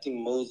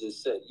nothing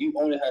Moses said. You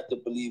only have to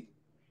believe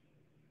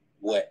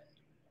what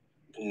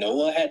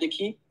Noah had to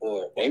keep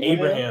or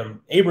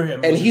Abraham.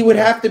 And he would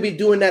have to be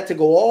doing that to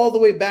go all the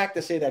way back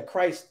to say that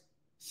Christ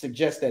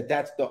suggests that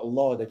that's the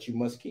law that you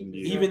must keep.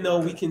 Even though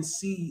we can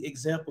see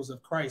examples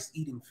of Christ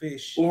eating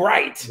fish.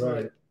 Right.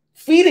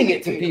 Feeding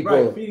it to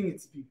people. Right, feeding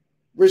it to people.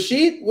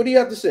 Rashid, what do you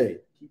have to say?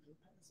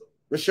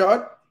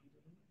 Rashad? I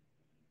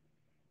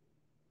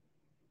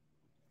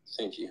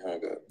think he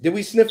hung up. Did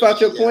we sniff out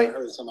your point? I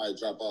heard somebody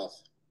drop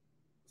off.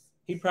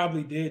 He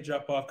probably did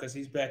drop off because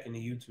he's back in the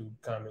YouTube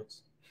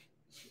comments.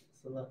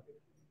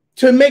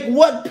 To make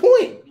what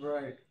point?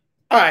 Right.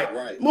 All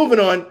right. Moving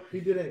on. He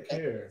didn't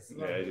care.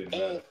 Yeah, he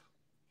didn't.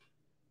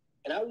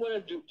 And I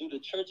want to do the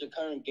church or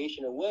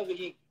congregation or whatever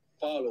he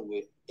follow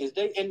with, is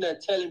they end up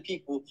telling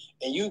people,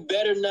 and you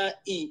better not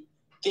eat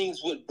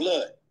things with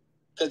blood.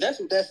 Because that's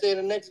what that said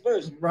in the next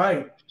verse.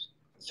 Right.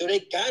 So they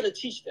got to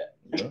teach that.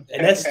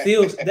 And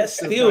that's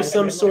still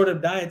some sort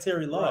of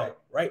dietary law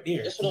right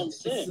there. That's what I'm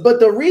saying. But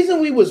the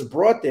reason we was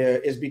brought there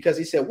is because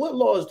he said, what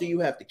laws do you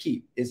have to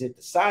keep? Is it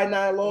the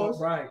Sinai laws?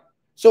 Right.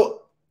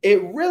 So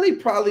it really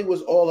probably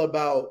was all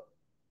about,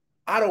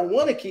 I don't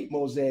want to keep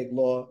Mosaic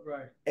law.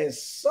 Right. And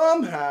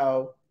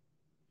somehow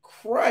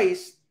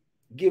Christ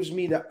gives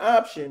me the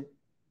option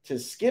to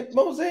skip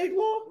Mosaic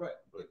law. Right.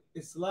 But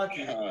it's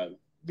lucky.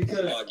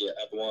 Because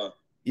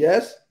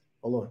yes.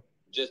 Hold on.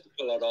 Just to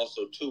pull out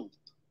also too,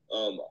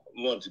 I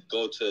wanted to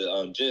go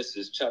to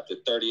Genesis chapter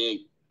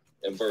 38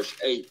 and verse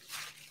 8.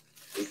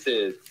 It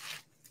says,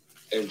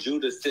 and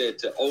Judah said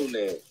to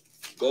Onan,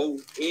 go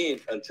in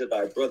unto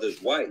thy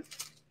brother's wife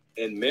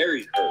and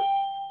marry her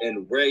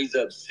and raise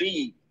up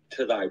seed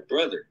to thy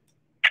brother.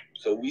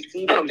 So we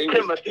see that they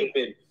were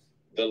keeping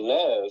the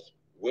laws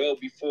well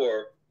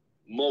before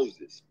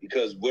Moses,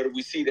 because where do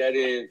we see that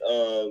in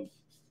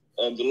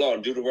the law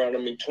in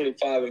Deuteronomy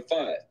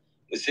 25:5?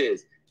 It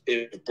says,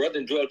 if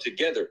brethren dwell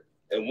together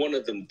and one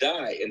of them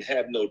die and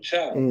have no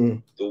child,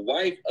 the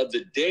wife of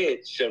the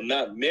dead shall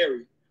not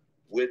marry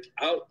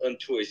without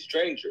unto a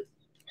stranger.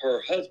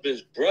 Her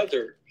husband's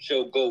brother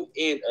shall go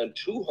in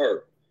unto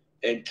her,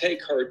 and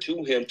take her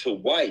to him to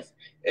wife,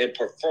 and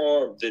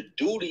perform the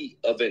duty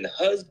of an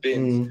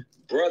husband's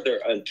brother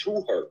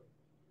unto her.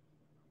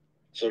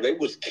 So they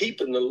was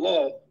keeping the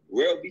law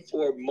well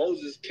before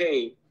Moses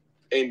came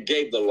and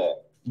gave the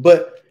law.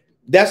 But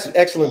that's an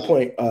excellent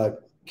point,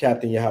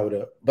 Captain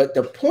Yehuda. But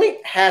the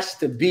point has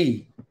to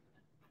be,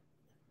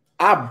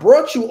 I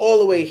brought you all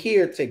the way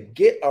here to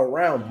get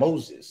around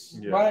Moses.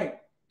 Yeah. Right.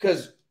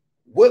 Because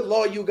what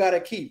law you got to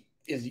keep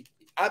is,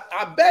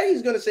 I bet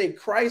he's going to say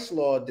Christ's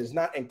law does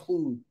not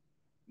include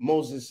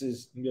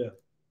Moses's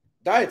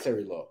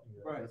dietary law.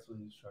 Right. That's what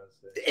he's trying to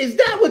say. Is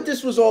that what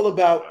this was all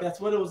about? That's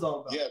what it was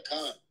all about. Yeah,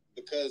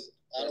 because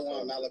I don't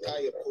want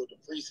Malachi to put the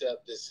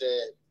precept that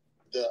said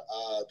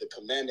the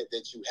commandment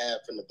that you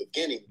have from the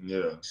beginning.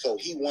 Yeah. So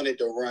he wanted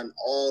to run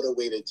all the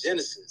way to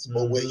Genesis.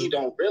 But what he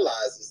don't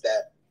realize is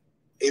that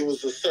it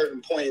was a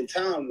certain point in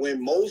time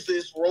when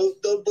Moses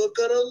wrote the book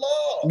of the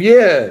law.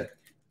 Yeah.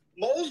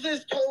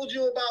 Moses told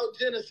you about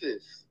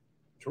Genesis.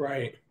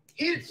 Right.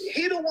 He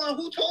the one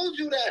who told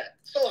you that.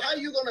 So how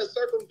you gonna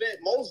circumvent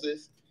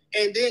Moses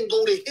and then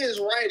go to his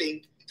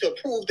writing to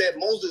prove that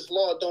Moses'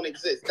 law don't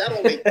exist? That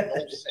don't make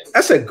no sense.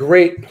 That's a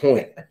great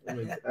point.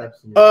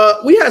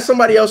 We had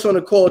somebody else on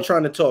the call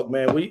trying to talk,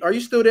 man. Are you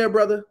still there,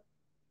 brother?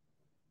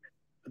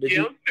 I'm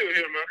still here,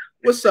 man.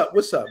 What's up?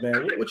 What's up,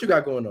 man? What you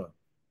got going on?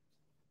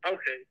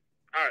 Okay.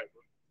 All right.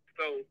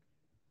 So,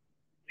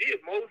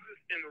 did Moses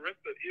and the rest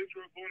of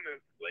Israel go into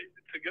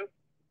slavery together?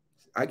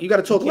 You got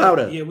to talk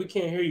louder. Yeah, we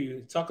can't hear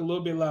you. Talk a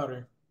little bit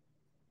louder.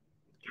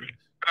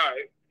 All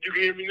right. You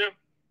can hear me now?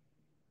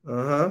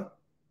 Uh-huh.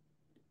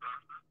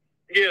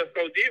 Yeah,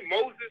 so did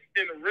Moses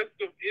and the rest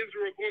of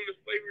Israel go into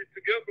slavery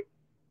together?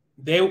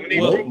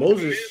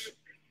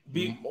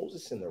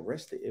 Moses and the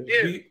rest of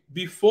Israel.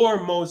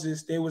 Before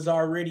Moses, they was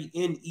already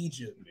in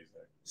Egypt.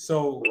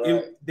 So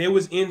they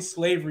was in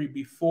slavery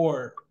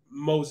before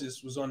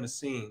Moses was on the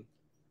scene.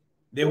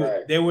 They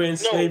were in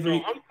slavery.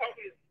 No, I'm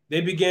talking,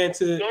 they began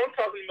to. No, I'm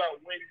talking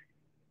about when.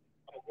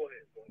 Oh, go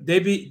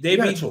ahead.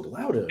 They talk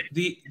louder.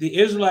 The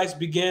Israelites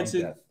began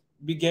to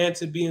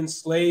be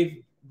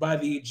enslaved by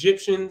the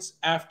Egyptians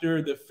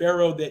after the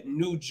Pharaoh that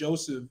knew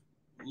Joseph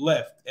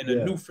left and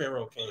a new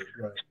Pharaoh came.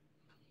 Right.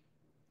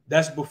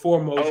 That's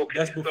before Moses. Okay,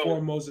 that's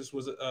before Moses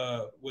was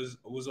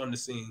on the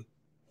scene.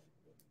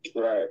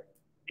 Right.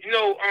 You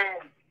know,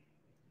 on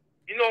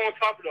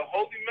top of the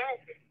Holy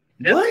Mountain.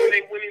 That's when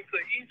they went into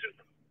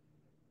Egypt.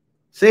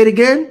 Say it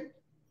again.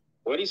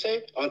 What did he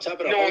say? On top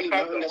of the Holy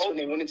Mountain, that's when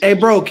they went into Hey,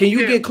 bro, can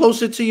you get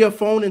closer to your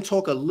phone and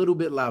talk a little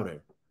bit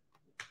louder?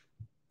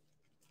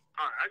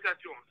 All right, I got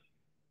you on.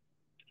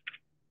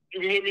 You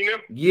can hear me now?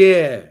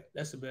 Yeah.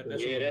 That's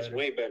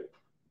way better.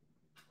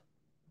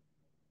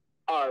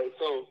 All right,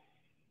 so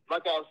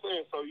like I was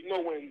saying, so you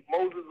know when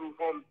Moses was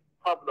on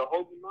top of the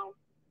Holy Mountain,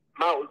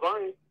 Mount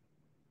Zion,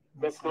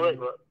 that's correct,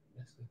 right?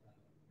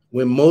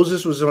 When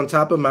Moses was on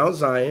top of Mount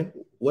Zion,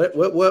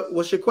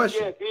 what's your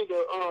question? Yeah, did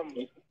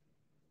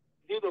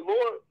the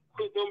Lord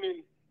put them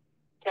in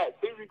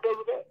captivity because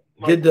of that?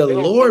 Did the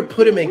Lord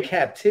put him in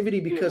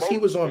captivity because he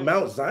was on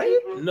Mount Zion?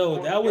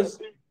 No, that was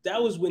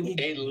when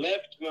they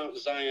left Mount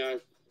Zion.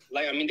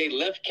 They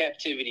left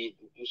captivity.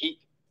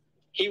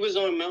 He was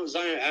on Mount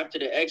Zion after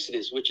the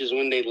Exodus, which is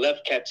when they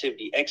left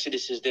captivity.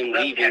 Exodus is them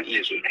leaving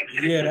Egypt.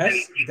 Yeah,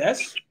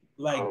 that's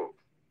like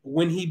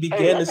when he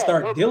began to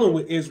start dealing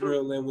with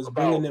Israel and was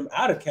bringing them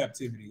out of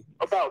captivity.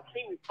 About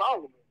King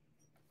Solomon,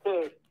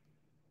 because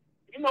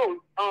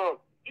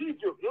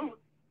Egypt,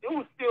 it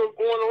was still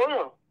going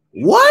around.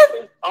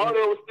 What?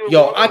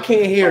 Yo, I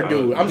can't hear,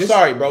 dude. I'm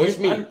sorry, bro. It's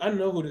me. I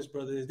know who this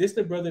brother is. This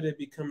the brother that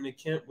be coming to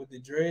camp with the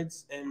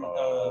dreads, and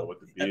I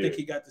think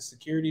he got the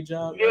security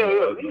job.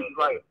 Yeah. He's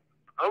like,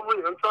 I'm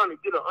trying to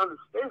get an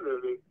understanding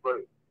of this,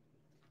 but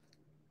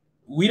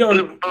we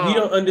don't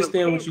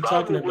understand what you're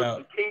talking about.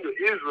 The king of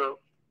Israel,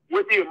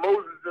 what did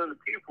Moses and the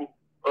people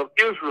of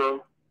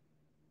Israel?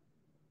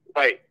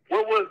 Like,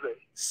 what was it?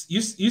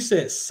 You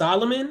said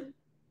Solomon?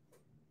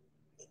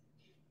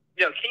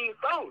 Yeah, King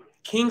Solomon.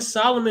 King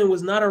Solomon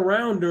was not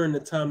around during the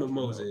time of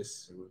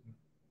Moses.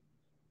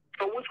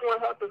 So which one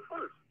happened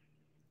first?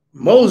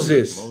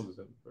 Moses. So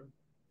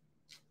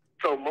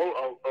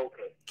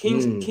okay.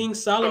 King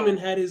Solomon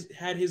had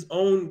his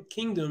own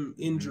kingdom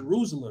in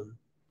Jerusalem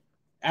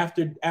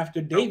after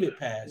David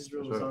passed.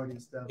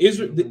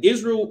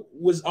 Israel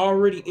was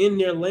already in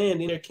their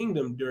land, in their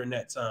kingdom during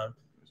that time.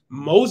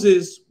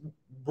 Moses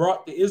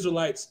brought the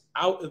Israelites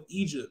out of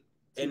Egypt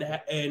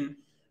and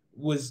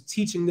was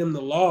teaching them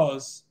the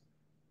laws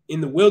in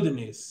the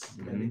wilderness.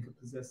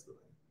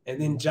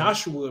 And then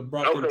Joshua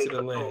brought them to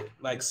the land.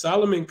 Like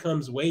Solomon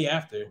comes way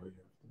after.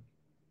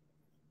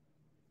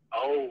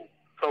 Oh,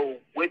 so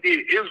where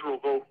did Israel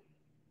go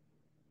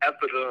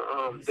after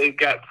they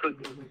got to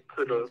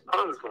the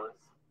promised land?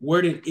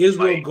 Where did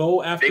Israel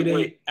go after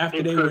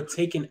they were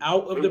taken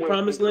out of the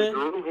promised land?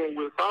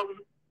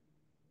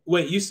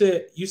 Wait, you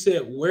said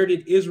where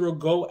did Israel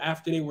go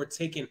after they were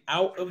taken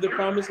out of the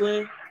promised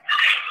land?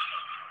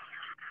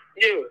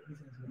 Yeah.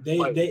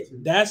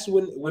 That's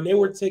when they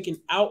were taken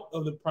out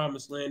of the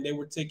promised land, they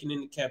were taken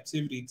into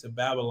captivity to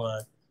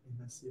Babylon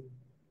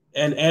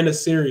and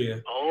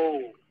Assyria.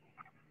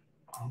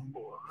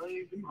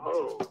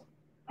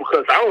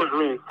 Because I was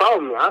reading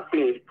Solomon, I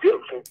seen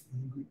Egyptian.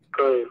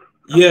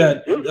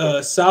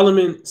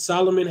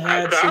 Solomon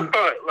had some. I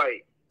thought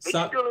like they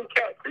still in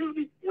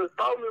captivity when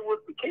Solomon was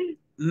the king.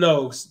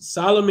 No,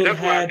 Solomon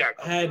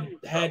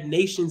had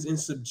nations in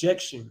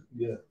subjection.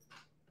 Yeah.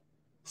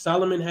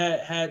 Solomon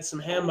had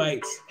some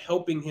Hamites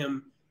helping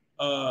him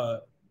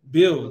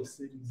build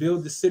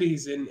the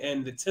cities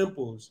and the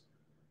temples,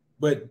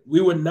 but we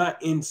were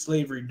not in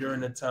slavery during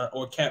the time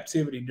or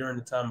captivity during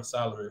the time of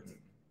Solomon.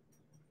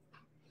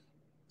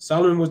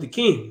 Solomon was the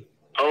king.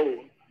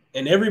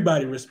 And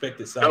everybody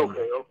respected Solomon.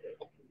 Okay.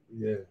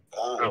 Yeah.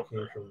 No,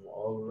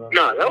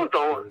 that was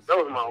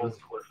my only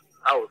question.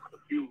 I was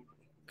confused.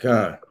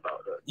 God.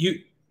 About that.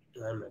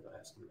 I'm not gonna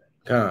ask him that.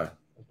 God.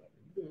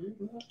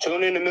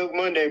 Tune in to Milk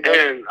Monday, bro.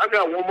 And I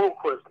got one more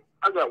question.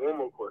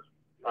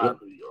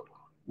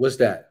 What's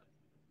that?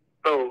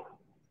 So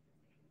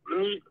let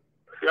me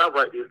see. I'll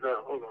write this down.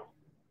 Hold on.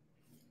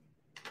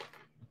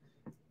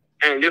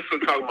 And this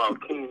was talking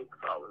about King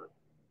Solomon.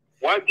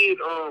 Why did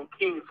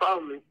King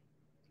Solomon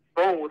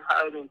throne was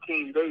higher than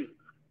King David?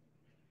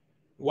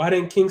 Why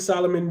didn't King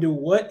Solomon do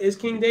what is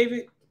King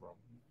David?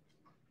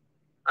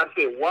 I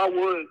said, why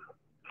was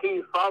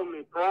King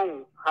Solomon's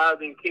throne higher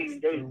than King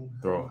David?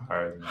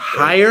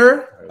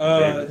 Higher?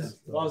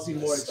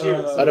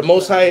 The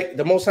Most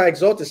High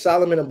exalted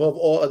Solomon above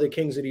all other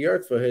kings of the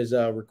earth for his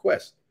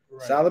request.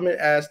 Right. Solomon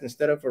asked,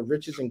 instead of for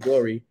riches and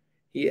glory,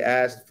 he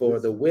asked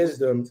for the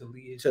wisdom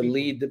to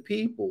lead the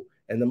people.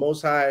 And the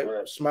Most High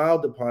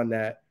smiled upon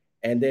that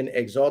and then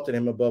exalted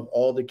him above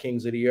all the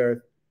kings of the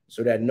earth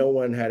so that no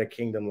one had a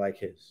kingdom like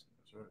his.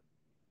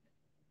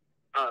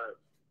 All right.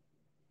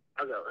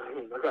 I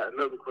got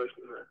another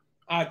question there.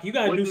 You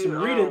gotta do some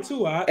reading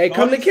too. Hey,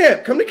 come to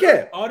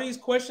camp. All these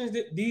questions,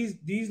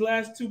 these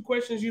last two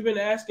questions you've been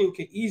asking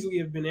could easily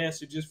have been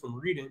answered just from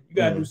reading. You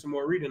gotta do some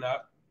more reading. No,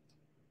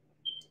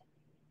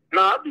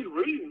 I be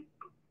reading.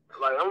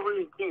 Like I'm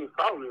reading King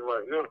Solomon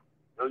right now.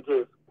 I'm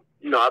just,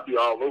 I be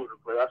all over the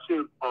place. I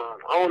should, I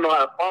don't know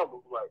how to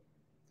follow. Like,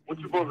 what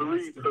you supposed to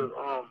read?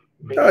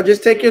 No,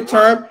 just take your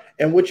time,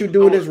 and what you're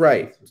doing is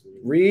right.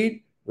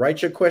 Read,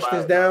 write your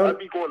questions down. I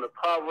be going to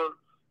Proverbs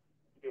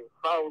and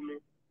Solomon.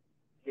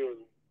 And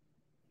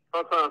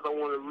sometimes I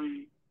want to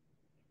read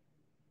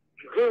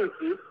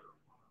Genesis.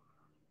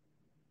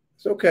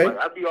 It's okay. Like,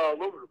 I be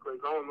all over the place.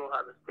 I don't know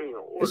how to stay in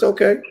order. It's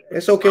okay.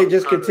 It's okay.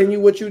 Just continue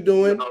what you're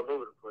doing.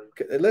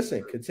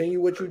 Listen,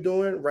 continue what you're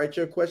doing. Write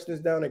your questions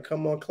down and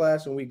come on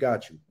class, and we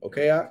got you.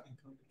 Okay, Yeah.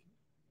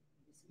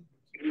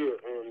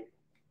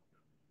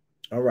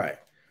 All right.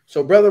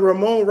 So, Brother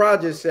Ramon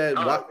Rogers said,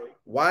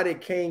 why did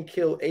Cain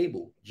kill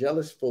Abel?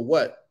 Jealous for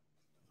what?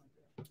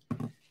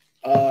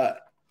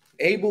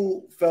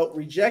 Abel felt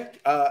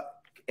rejected.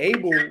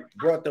 Abel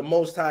brought the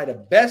Most High the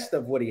best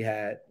of what he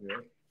had,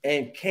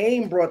 and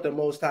Cain brought the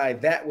Most High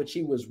that which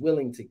he was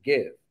willing to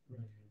give.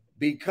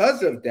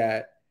 Because of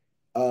that,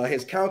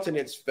 his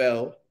countenance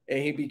fell, and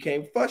he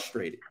became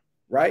frustrated.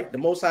 Right? The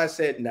Most High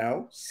said,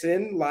 "Now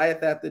sin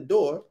lieth at the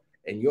door,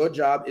 and your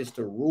job is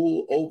to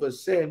rule over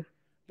sin."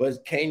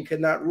 But Cain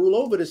could not rule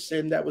over the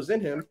sin that was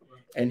in him,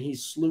 and he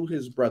slew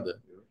his brother.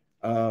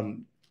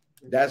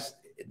 That's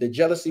the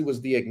jealousy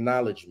was the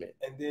acknowledgement.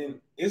 And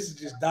then this is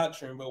just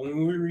doctrine, but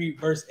when we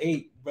read verse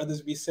 8,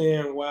 brothers be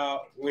saying,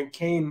 "Wow, when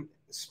Cain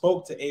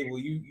spoke to Abel,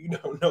 you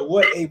don't know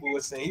what Abel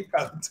was saying. He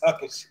probably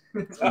talking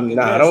shit."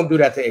 Nah, don't do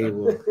that to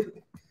Abel.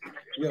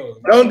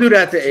 Don't do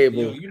that to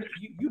Abel.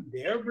 You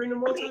dare bring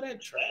them onto that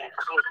trash?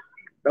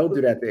 Don't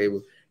do that to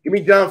Abel. Give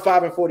me John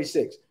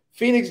 5:46.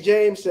 Phoenix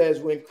James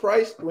says, when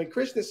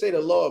Christians say the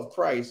law of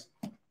Christ,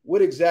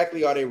 what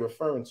exactly are they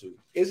referring to?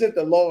 Isn't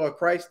the law of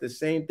Christ the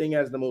same thing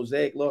as the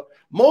Mosaic law?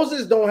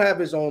 Moses don't have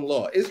his own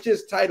law. It's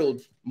just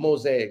titled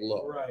Mosaic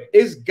law. Right.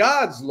 It's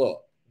God's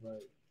law.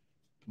 Right.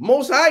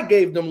 Most High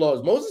gave them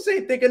laws. Moses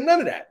ain't thinking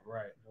none of that.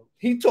 Right.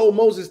 He told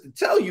Moses to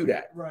tell you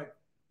that. Right.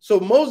 So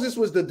Moses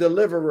was the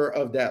deliverer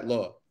of that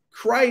law.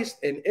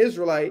 Christ, an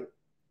Israelite,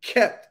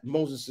 kept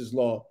Moses'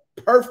 law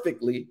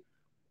perfectly.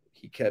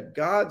 He kept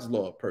God's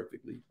law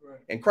perfectly. Right.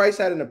 And Christ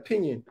had an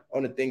opinion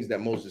on the things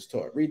that Moses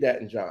taught. Read that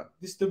in John.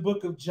 This is the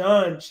book of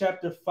John,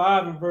 chapter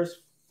 5 and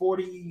verse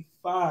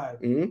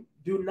 45. Mm-hmm.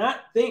 Do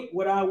not think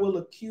what I will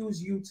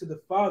accuse you to the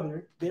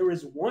Father. There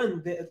is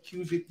one that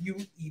accuseth you,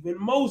 even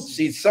Moses.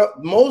 See, so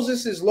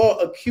Moses' law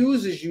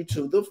accuses you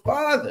to the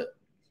Father.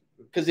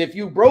 Because if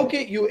you broke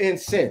it, you're in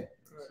sin.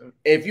 Right.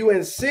 If you're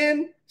in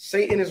sin,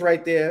 Satan is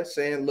right there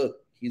saying,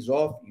 look, he's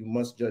off. You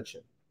must judge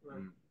him.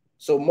 Right.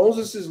 So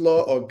Moses'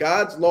 law, or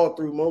God's law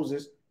through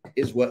Moses,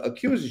 is what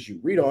accuses you.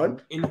 Read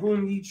on. In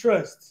whom ye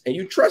trust. And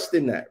you trust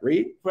in that.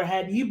 Read. For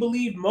had ye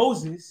believed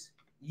Moses,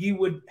 ye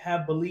would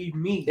have believed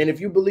me. And if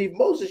you believe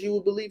Moses, you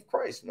will believe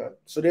Christ, man.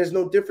 So there's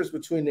no difference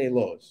between their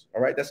laws.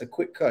 All right. That's a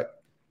quick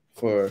cut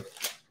for,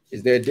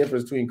 is there a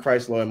difference between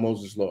Christ's law and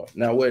Moses' law?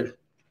 Now,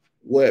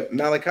 what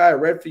Malachi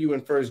read for you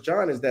in 1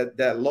 John is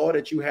that law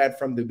that you had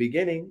from the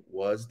beginning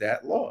was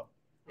that law.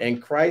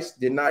 And Christ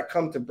did not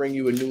come to bring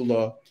you a new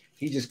law.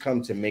 He just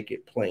come to make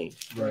it plain.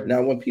 Right.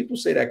 Now, when people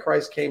say that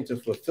Christ came to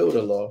fulfill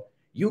the law,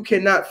 you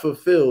cannot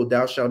fulfill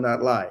thou shalt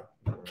not lie.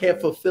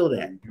 Can't fulfill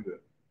that.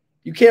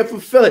 You can't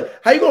fulfill it.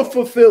 How you going to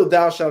fulfill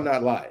thou shalt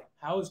not lie?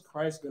 How is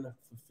Christ going to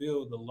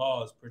fulfill the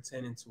laws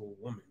pertaining to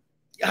a woman?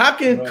 How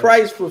can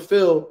Christ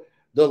fulfill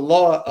the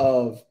law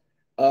of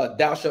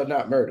thou shalt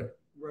not murder?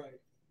 Right.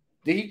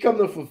 Did he come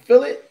to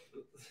fulfill it?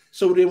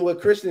 So then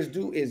what Christians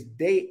do is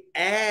they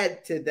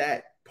add to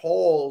that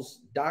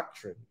Paul's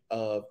doctrine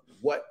of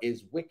what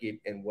is wicked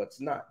and what's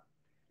not.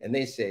 And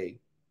they say,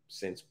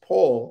 since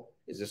Paul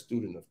is a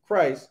student of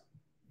Christ,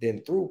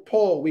 then through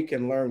Paul, we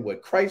can learn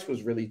what Christ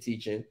was really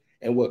teaching.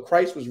 And what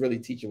Christ was really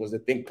teaching was the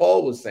thing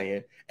Paul was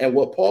saying. And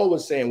what Paul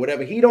was saying,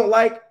 whatever he don't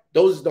like,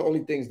 those are the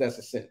only things that's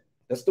a sin.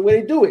 That's the way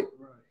they do it.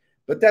 Right.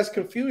 But that's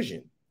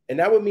confusion. And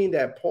that would mean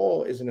that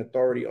Paul is an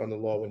authority on the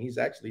law when he's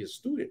actually a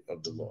student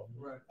of the law,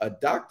 right. A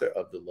doctor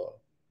of the law,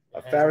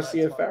 a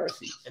Pharisee of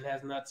Pharisees. And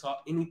has not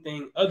taught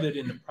anything other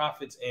than the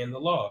prophets and the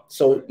law.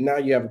 So now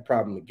you have a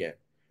problem again.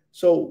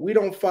 So we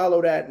don't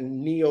follow that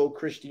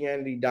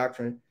neo-Christianity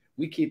doctrine.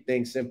 We keep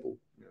things simple,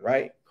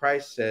 right?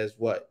 Christ says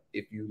what?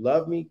 If you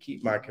love me,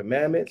 keep my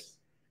commandments.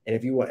 And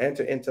if you will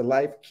enter into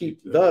life,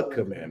 keep the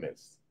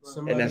commandments.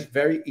 And that's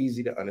very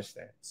easy to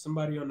understand.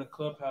 Somebody on the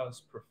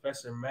clubhouse,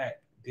 Professor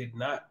Mack, did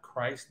not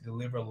Christ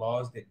deliver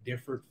laws that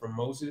differed from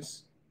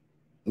Moses?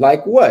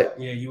 Like what?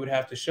 Yeah, you would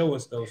have to show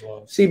us those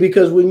laws. See,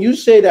 because when you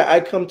say that I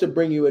come to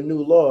bring you a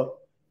new law,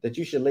 that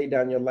you should lay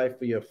down your life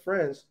for your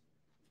friends,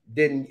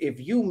 then if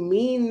you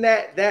mean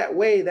that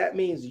way, that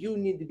means you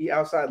need to be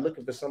outside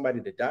looking for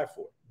somebody to die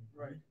for.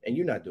 Right. And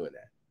you're not doing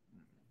that.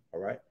 All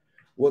right.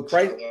 What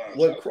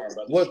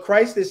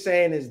Christ is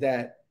saying is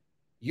that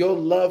your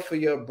love for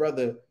your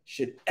brother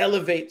should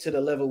elevate to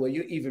the level where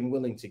you're even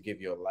willing to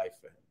give your life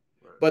for him.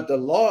 Right. But the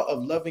law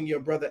of loving your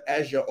brother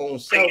as your own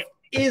self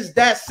is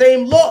that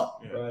same law.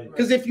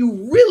 Because if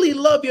you really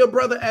love your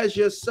brother as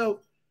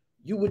yourself,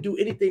 you would do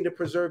anything to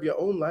preserve your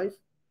own life.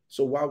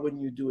 So why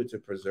wouldn't you do it to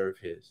preserve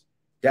his?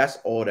 That's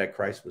all that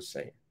Christ was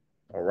saying.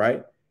 All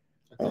right.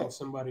 I think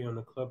somebody on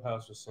the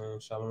clubhouse was saying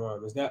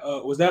Shalom. Is that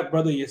was that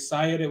brother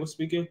Yesiah that was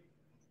speaking?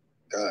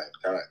 God.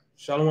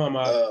 Shalom.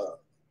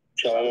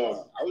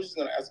 Shalom. I was just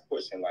gonna ask a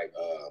question, like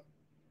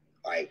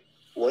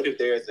what if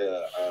there's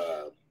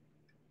a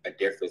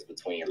difference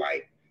between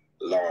like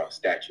law,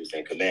 statutes,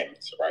 and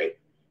commandments, right?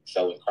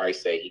 So when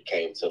Christ said he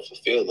came to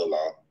fulfill the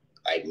law,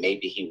 like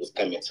maybe he was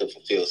coming to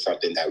fulfill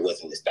something that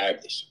wasn't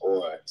established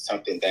or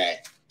something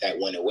that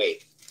went away.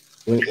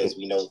 Because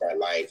we know that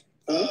like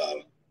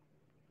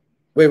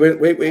wait,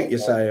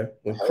 Yesiah.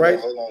 When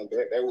Christ, hold on,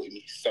 bear with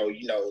me. So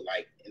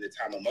like in the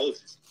time of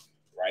Moses,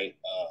 right?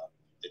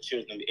 The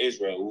children of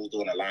Israel who was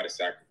doing a lot of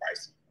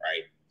sacrificing,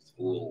 right?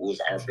 Who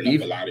was offering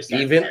up a lot of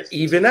sacrifices.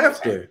 Even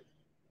after.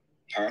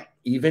 Huh?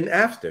 Even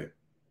after.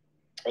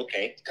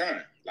 Okay,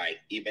 like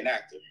even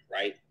after,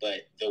 right?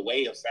 But the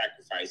way of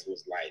sacrifice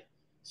was like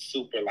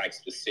super like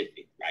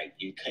specific. Like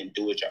you couldn't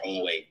do it your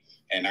own way.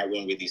 And I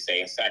wouldn't really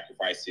say in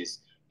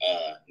sacrifices,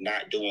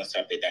 not doing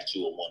something that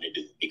you would want to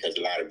do, because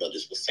a lot of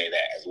brothers would say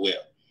that as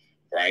well,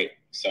 right?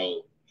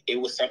 So it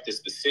was something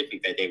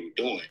specific that they were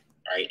doing,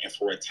 right? And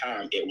for a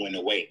time it went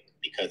away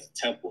because the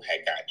temple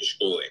had got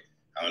destroyed.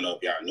 I don't know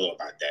if y'all know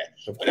about that.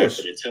 But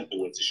after the temple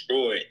was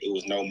destroyed, it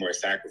was no more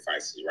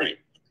sacrifices, right?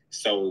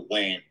 So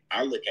when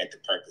I look at the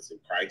purpose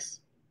of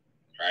Christ,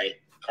 right?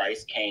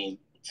 Christ came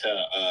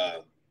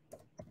to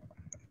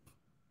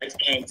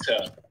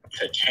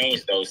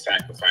change those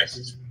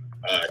sacrifices,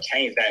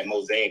 change that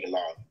Mosaic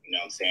law, you know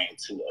what I'm saying,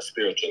 to a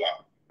spiritual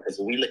law. Because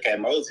when we look at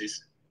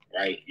Moses,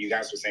 right, you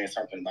guys were saying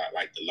something about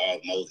like the law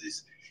of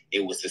Moses,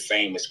 it was the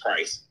same as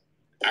Christ.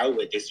 I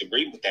would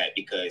disagree with that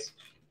because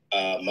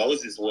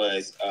Moses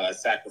was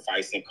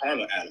sacrificing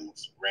carnal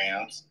animals,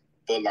 rams,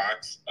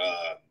 bullocks,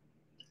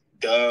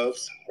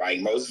 doves. Like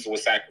Moses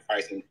was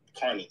sacrificing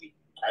carnally.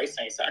 Christ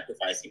ain't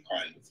sacrificing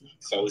carnally.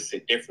 So it's a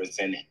difference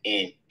in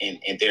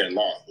their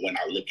law when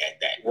I look at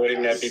that.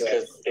 Wouldn't that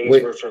because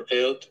things were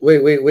fulfilled?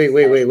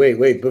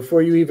 Wait.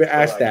 Before you even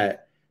ask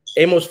that,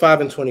 Amos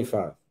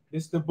 5:25.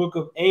 This is the book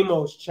of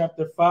Amos,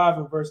 chapter 5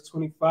 and verse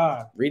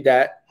 25. Read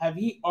that. Have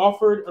ye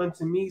offered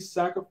unto me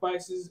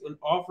sacrifices and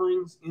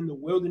offerings in the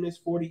wilderness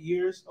 40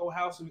 years, O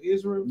house of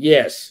Israel?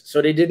 Yes. So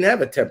they didn't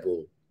have a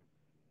temple.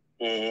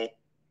 Mm-hmm.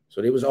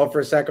 So they was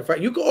offering sacrifice.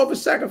 You can offer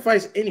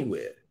sacrifice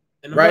anywhere,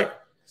 right?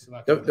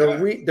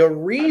 The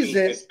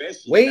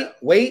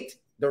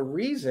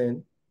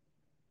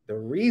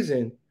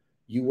reason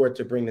you were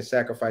to bring the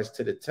sacrifice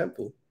to the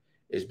temple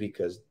is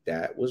because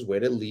that was where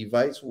the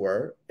Levites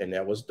were, and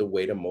that was the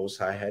way the Most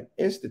High had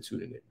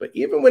instituted it. But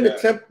even when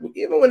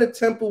the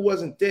temple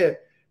wasn't there,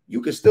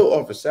 you could still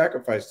offer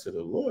sacrifice to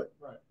the Lord.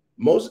 Right.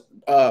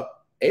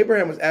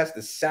 Abraham was asked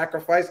to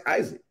sacrifice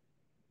Isaac.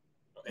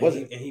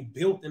 And he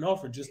built an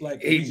altar, just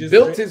like he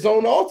built his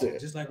own altar.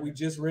 Just like we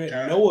just read,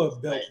 Noah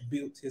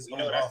built his own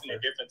altar. That's in a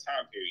different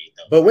time period,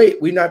 though. But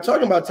wait, we're not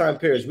talking about time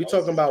periods. We're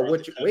talking about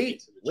what you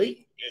wait,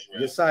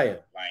 Yesiah.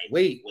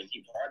 Wait,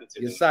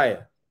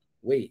 Yesiah.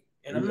 Wait.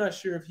 And I'm not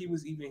sure if he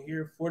was even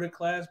here for the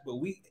class, but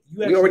we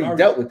already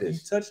dealt with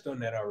this. You touched on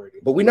that already.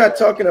 But we're not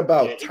talking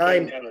about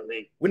time.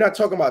 We're not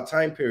talking about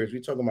time periods.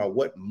 We're talking about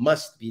what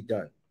must be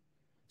done.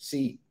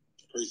 See,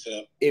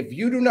 if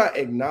you do not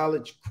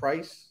acknowledge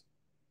Christ,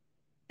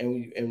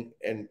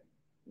 and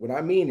what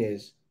I mean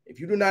is, if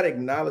you do not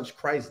acknowledge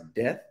Christ's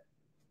death,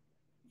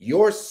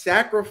 your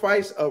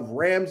sacrifice of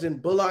rams and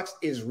bullocks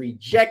is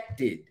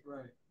rejected.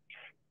 Right.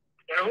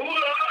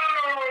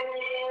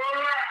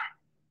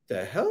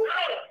 The hell?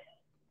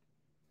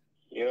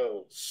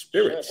 Yo,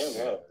 spirits.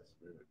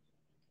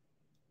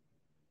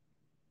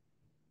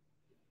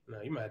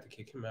 No, you might have to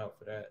kick him out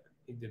for that.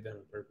 He did that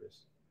on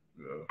purpose.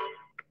 Yeah.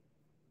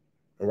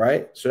 All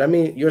right. So that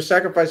means your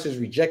sacrifice is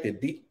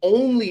rejected. The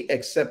only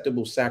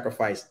acceptable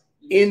sacrifice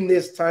in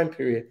this time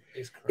period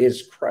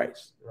is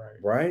Christ.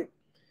 Right.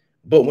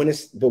 But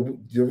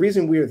the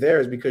reason we're there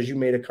is because you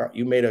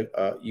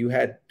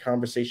had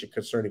conversation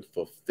concerning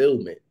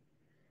fulfillment.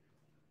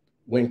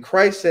 When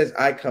Christ says,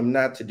 I come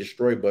not to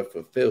destroy, but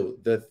fulfill,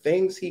 the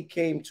things he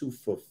came to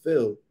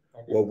fulfill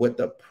were what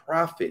the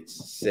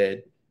prophets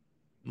said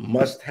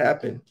must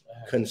happen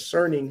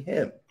concerning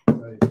him.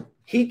 Right.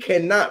 He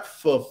cannot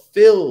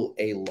fulfill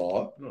a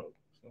law,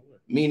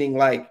 meaning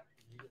like,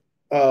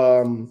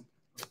 I'm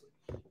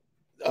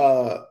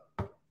trying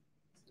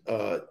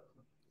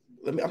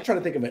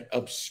to think of an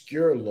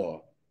obscure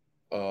law.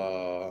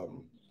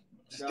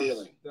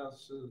 Stealing.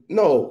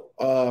 No.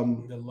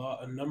 The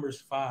law, Numbers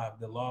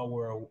 5, the law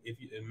where if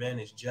a man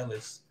is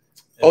jealous.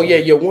 Oh yeah,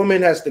 your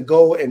woman has to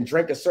go and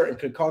drink a certain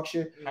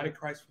concoction. How did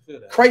Christ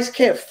fulfill that? Christ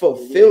can't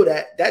fulfill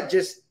that. That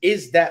just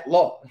is that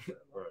law.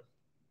 Right.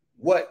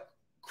 What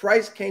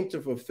Christ came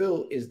to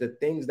fulfill is the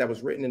things that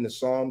was written in the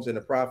Psalms and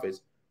the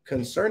prophets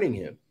concerning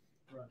him.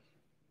 Right.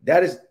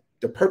 That is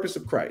the purpose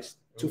of Christ,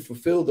 to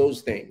fulfill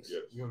those things.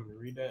 Yes. You want me to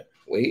read that?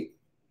 Wait.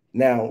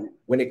 Now,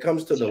 when it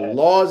comes to the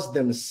laws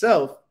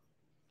themselves,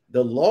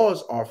 the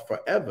laws are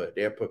forever.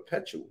 They're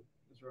perpetual.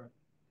 That's right.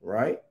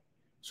 Right?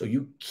 So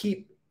you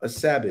keep a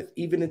Sabbath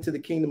even into the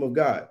kingdom of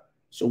God.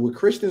 So what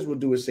Christians will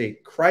do is say,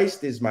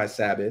 Christ is my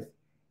Sabbath.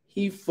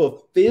 He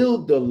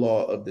fulfilled the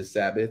law of the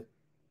Sabbath.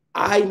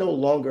 I no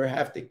longer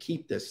have to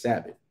keep the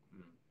Sabbath.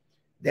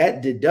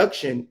 That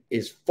deduction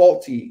is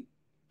faulty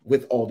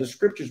with all the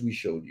scriptures we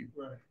showed you.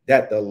 Right.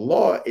 That the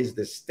law is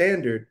the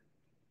standard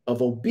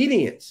of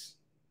obedience.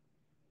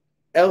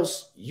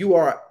 Else you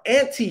are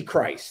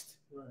antichrist,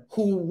 Right.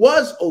 who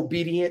was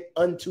obedient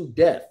unto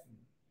death.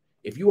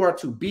 If you are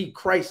to be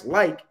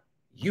Christ-like,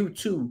 you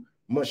too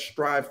must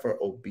strive for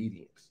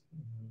obedience.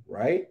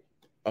 Right?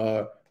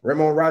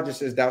 Ramon Rogers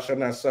says, thou shalt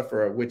not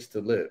suffer a witch to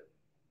live.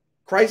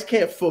 Christ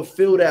can't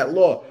fulfill that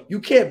law. You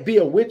can't be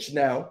a witch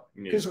now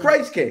because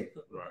Christ came.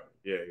 Right.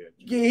 Yeah.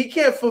 He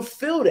can't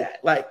fulfill that.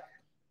 Like,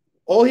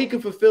 all he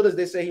can fulfill is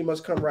they say he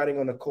must come riding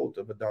on a colt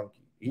of a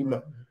donkey.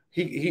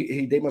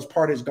 They must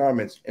part his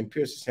garments and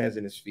pierce his hands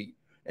and his feet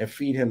and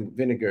feed him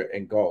vinegar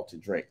and gall to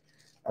drink.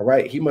 All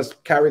right. He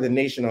must carry the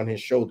nation on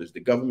his shoulders. The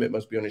government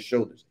must be on his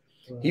shoulders.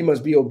 Right. He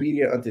must be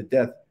obedient unto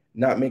death,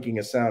 not making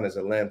a sound as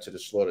a lamb to the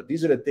slaughter.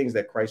 These are the things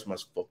that Christ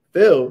must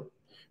fulfill.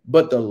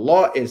 But the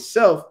law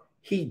itself,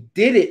 he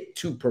did it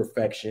to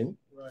perfection,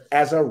 right,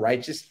 as a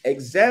righteous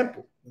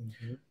example.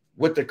 Mm-hmm.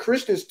 What the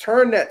Christians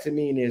turn that to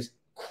mean is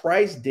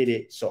Christ did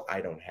it, so I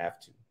don't have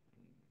to.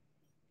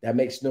 That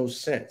makes no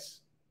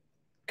sense.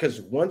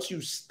 Because once you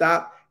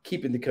stop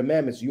keeping the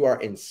commandments, you are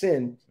in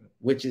sin,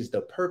 which is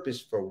the purpose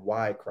for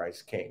why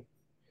Christ came.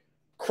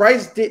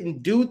 Christ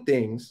didn't do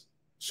things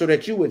so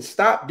that you would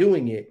stop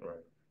doing it, right,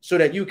 so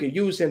that you could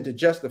use him to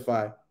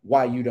justify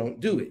why you don't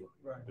do it.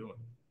 Right.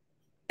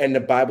 And the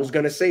Bible's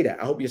going to say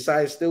that. I hope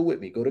Yesiah is still with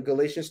me. Go to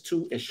Galatians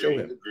 2 and show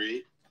him.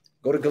 Agreed.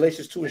 Go to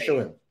Galatians 2 and show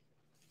him.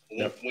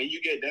 When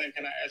you get done,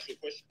 can I ask you a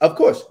question? Of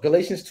course.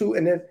 Galatians 2,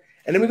 and then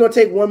we're going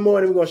to take one more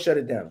and then we're going to shut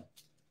it down.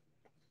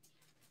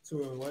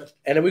 2 and what?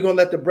 And then we're going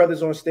to let the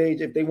brothers on stage,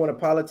 if they want to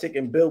politic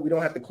and build, we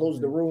don't have to close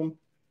the room,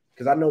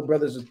 because I know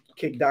brothers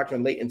kick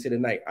doctrine late into the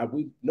night.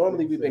 We've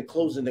been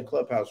closing the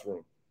clubhouse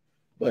room.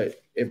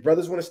 But if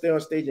brothers want to stay on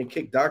stage and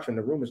kick doctrine,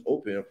 the room is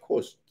open, of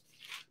course.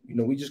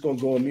 We just going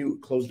to go on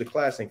mute, close the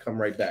class, and come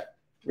right back.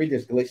 Read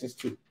this, Galatians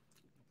 2.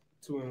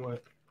 2 and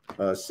what?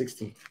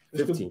 16,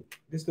 15.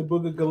 This is the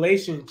book of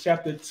Galatians,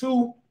 chapter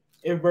 2,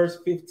 and verse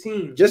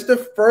 15. Just to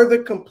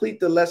further complete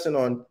the lesson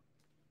on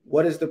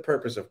what is the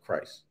purpose of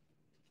Christ.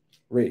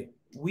 Read.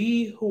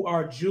 We who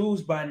are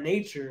Jews by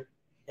nature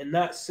and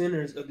not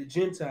sinners of the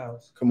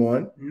Gentiles. Come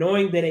on.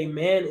 Knowing that a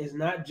man is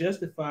not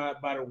justified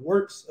by the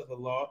works of the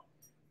law,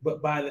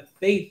 but by the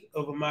faith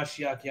of a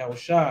Mashiach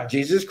Yahushua.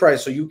 Jesus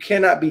Christ. So you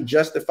cannot be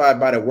justified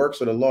by the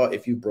works of the law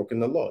if you've broken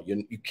the law.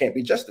 You can't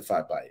be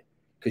justified by it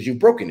because you've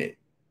broken it.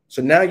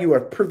 So now you are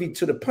privy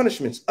to the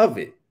punishments of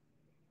it.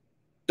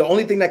 The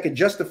only thing that could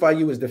justify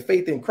you is the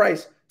faith in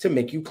Christ to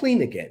make you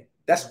clean again.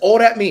 That's all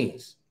that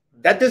means.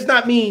 That does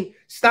not mean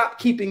stop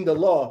keeping the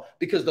law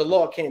because the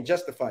law can't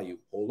justify you.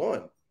 Hold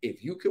on.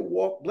 If you could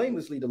walk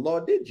blamelessly, the law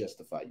did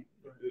justify you.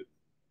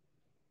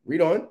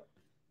 Read on.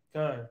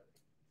 God.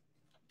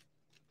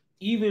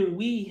 Even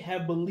we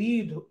have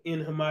believed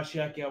in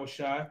Hamashiach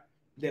Yahushua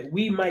that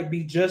we might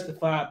be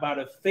justified by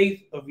the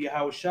faith of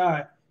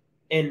Yahushua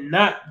and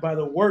not by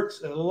the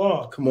works of the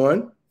law. Come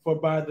on. For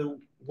by the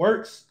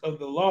works of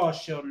the law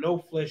shall no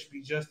flesh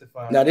be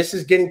justified. Now, this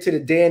is getting to the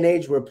day and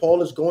age where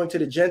Paul is going to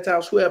the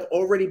Gentiles who have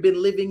already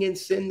been living in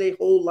sin their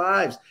whole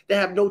lives. They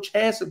have no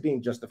chance of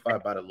being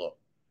justified by the law.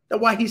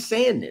 That's why he's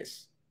saying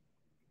this.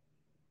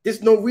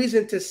 There's no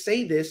reason to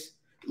say this.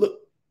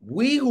 Look,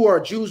 we who are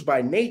Jews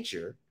by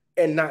nature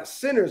and not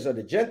sinners of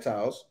the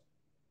Gentiles,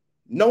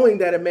 knowing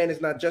that a man is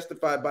not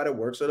justified by the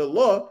works of the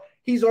law,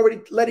 he's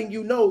already letting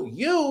you know,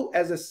 you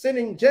as a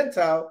sinning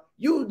Gentile,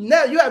 you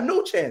have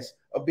no chance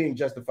of being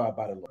justified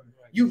by the law.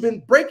 You've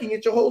been breaking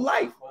it your whole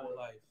life.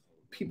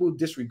 People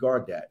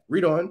disregard that.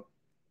 Read on.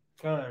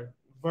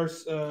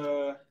 Verse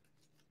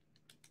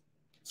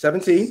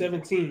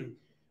 17.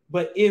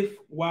 But if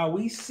while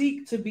we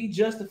seek to be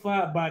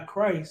justified by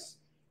Christ,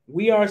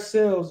 we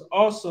ourselves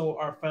also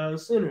are found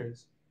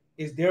sinners,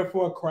 is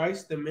therefore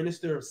Christ the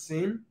minister of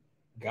sin?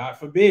 God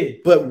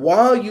forbid. But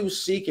while you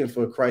seeking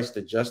for Christ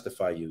to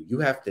justify you, you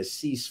have to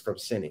cease from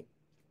sinning.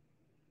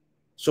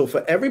 So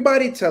for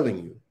everybody telling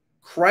you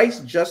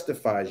Christ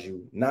justifies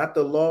you, not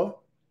the law,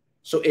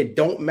 so it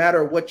don't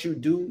matter what you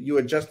do, you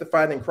are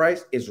justified in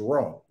Christ, is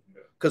wrong.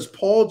 Because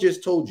Paul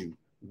just told you,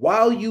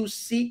 while you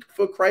seek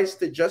for Christ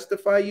to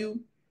justify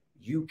you,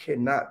 you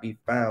cannot be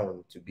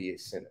found to be a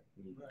sinner.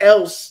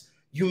 Else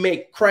you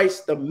make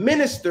Christ the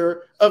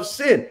minister of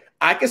sin.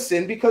 I can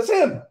sin because of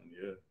him.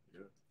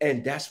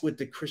 And that's what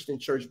the Christian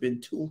church been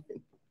doing.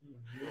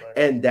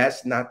 And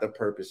that's not the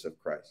purpose of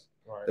Christ.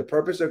 The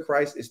purpose of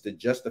Christ is to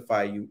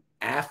justify you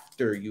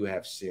after you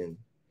have sinned.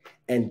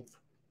 And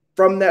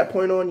from that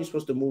point on, you're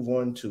supposed to move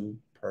on to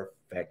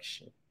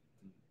perfection.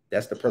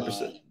 That's the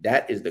purpose of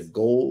that is the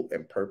goal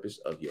and purpose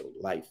of your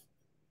life.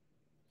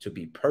 To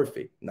be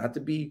perfect, not to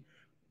be,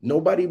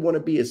 nobody want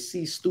to be a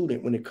C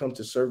student when it comes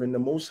to serving the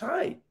Most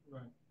High.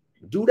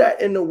 Do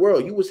that in the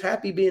world. You was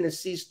happy being a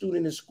C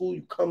student in school.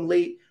 You come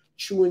late,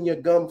 chewing your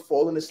gum,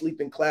 falling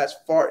asleep in class,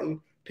 farting,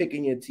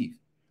 picking your teeth.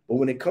 But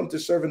when it comes to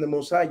serving the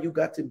Most High, you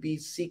got to be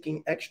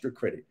seeking extra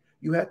credit.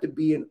 You have to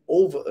be an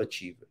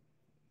overachiever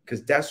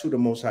because that's who the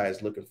Most High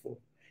is looking for.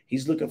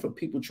 He's looking for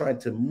people trying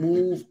to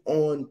move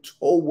on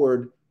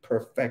toward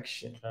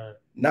perfection,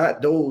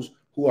 not those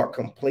who are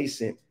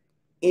complacent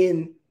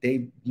in their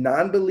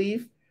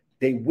non-belief,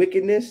 their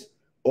wickedness,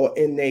 or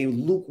in their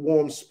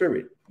lukewarm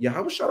spirit.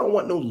 Yahushua don't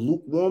want no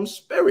lukewarm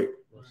spirit.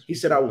 He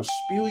said, I will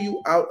spew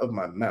you out of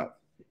my mouth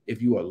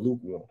if you are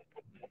lukewarm.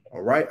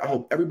 All right? I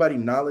hope everybody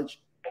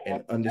knowledge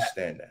and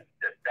understand that.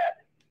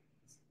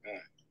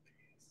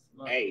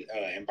 Hey,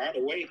 and by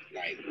the way,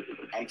 like,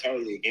 I'm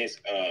totally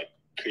against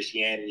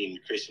Christianity and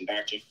Christian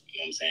doctrine. You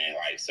know what I'm saying?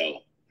 Like, so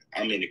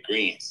I'm in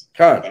agreement.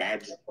 But I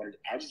just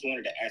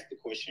wanted to ask the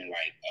question,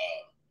 like,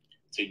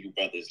 to you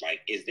brothers, like,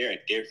 is there a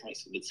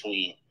difference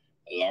between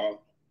law,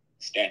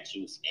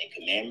 statutes, and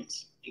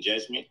commandments and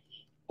judgment,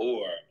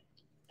 or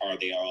are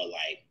they all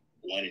like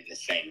one and the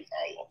same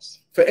almost?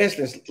 For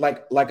instance,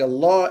 like a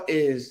law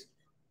is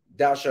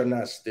thou shalt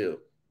not steal,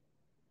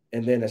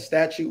 and then a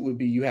statute would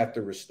be you have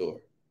to restore.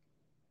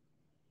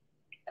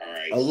 All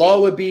right. A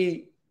law would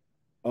be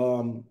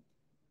so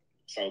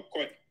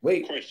quick.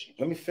 Wait, question.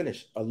 Let me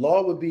finish. A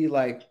law would be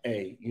like,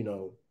 hey, you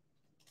know,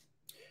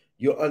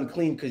 you're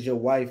unclean because your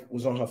wife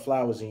was on her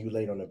flowers and you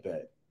laid on the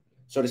bed.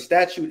 So the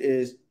statute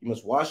is you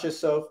must wash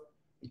yourself,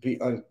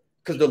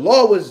 because the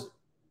law was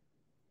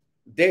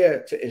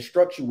there to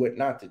instruct you what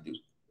not to do,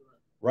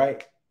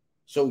 right?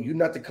 So you're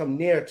not to come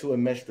near to a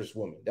menstruous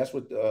woman. That's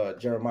what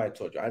Jeremiah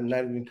told you. I'm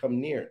not even come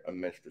near a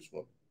menstruous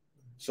woman,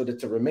 so that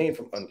to remain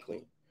from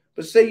unclean.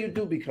 But say you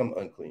do become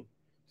unclean,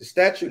 the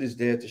statute is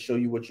there to show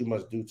you what you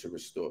must do to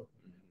restore.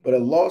 But a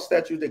law,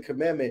 statute, and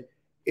commandment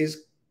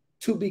is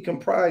to be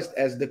comprised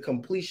as the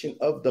completion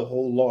of the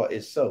whole law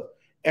itself.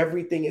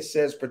 Everything it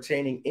says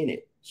pertaining in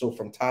it. So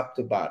from top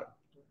to bottom,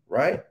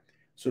 right?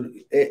 So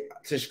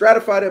to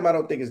stratify them, I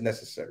don't think is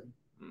necessary.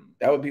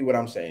 That would be what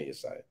I'm saying,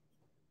 Yesaya.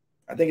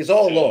 I think it's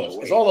all laws.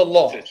 It's all a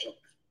law.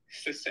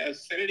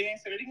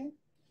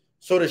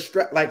 So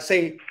the like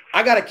say,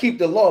 I got to keep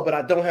the law, but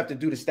I don't have to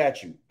do the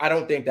statute. I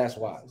don't think that's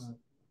wise.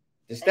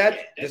 The statute,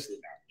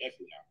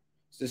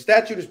 the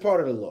statute is part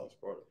of the law.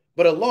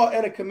 But a law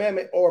and a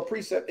commandment or a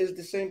precept is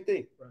the same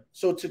thing.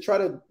 So to try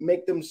to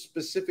make them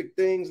specific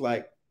things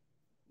like,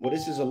 well,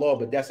 this is a law,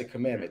 but that's a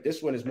commandment.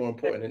 This one is more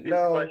important.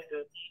 No,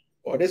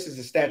 or this is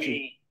a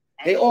statute.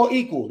 They all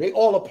equal. They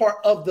all a part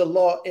of the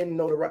law and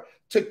know the right.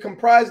 To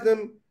comprise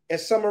them and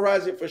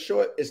summarize it for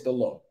short, it's the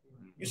law.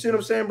 You see what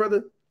I'm saying,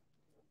 brother?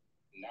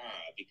 Nah,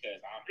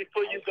 because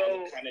before you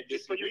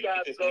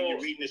guys go, when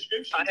you're reading the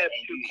scriptures, I have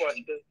two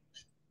questions.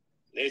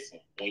 Listen,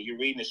 when you're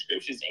reading the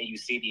scriptures and you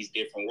see these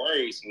different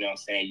words, you know what I'm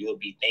saying, you'll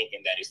be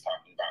thinking that it's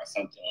talking about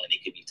something when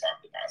it could be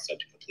talking about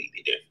something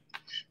completely different.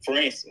 For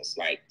instance,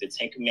 like the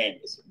 10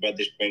 Commandments,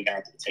 brothers bring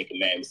out the 10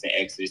 Commandments in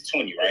Exodus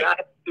 20, right?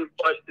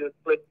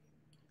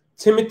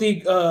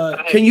 Timothy,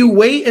 can you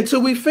wait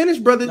until we finish,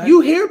 brother? Like,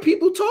 you hear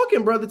people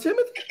talking, brother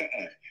Timothy.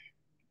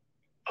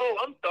 Oh,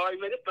 I'm sorry,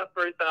 man. It's my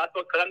first time.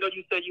 Because I know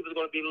you said you was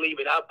going to be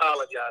leaving. I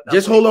apologize.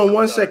 Just hold on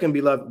 1 second,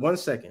 beloved. 1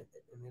 second.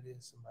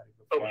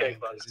 Okay,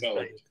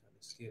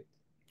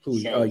 Who?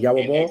 So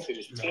Yahweh in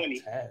Exodus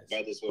 20,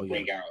 brothers will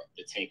bring out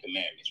the 10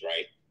 Commandments,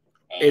 right?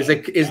 Is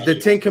the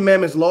 10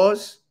 Commandments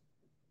laws?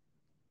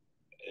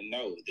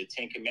 No, the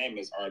 10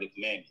 Commandments are the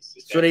commandments.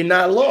 So they're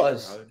not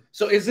laws.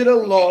 So is it a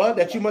law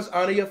that you must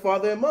honor your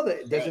father and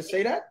mother? Does it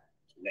say that?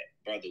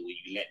 Brother, will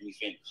you let me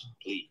finish,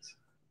 please?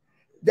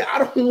 I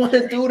don't want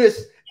to do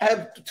this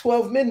at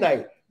 12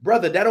 midnight.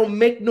 Brother, that don't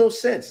make no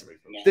sense.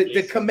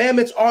 The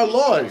commandments are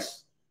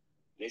laws.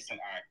 Listen,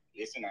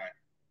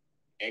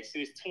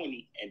 Exodus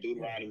 20 and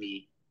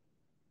Deuteronomy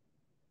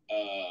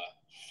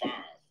 5,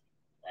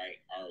 right,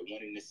 are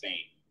one and the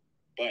same.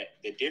 But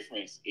the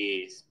difference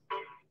is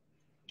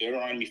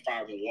Deuteronomy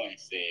 5 and 1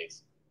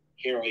 says,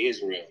 "Hear, O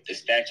Israel, the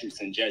statutes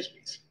and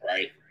judgments,"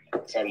 right?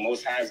 So the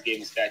Most High is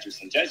giving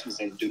statutes and judgments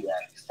in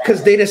Deuteronomy 5.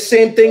 Because they the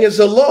same thing as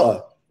a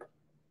law.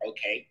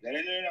 Okay. No,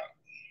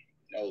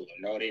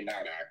 they're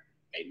not.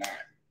 They're not.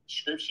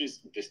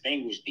 Scriptures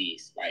distinguish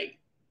these. Like,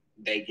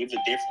 they give a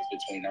difference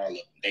between all of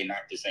them. They're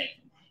not the same.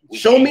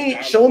 Show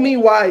me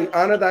why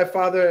honor thy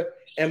father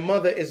and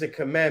mother is a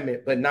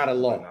commandment, but not a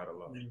law. Honor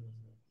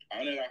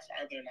thy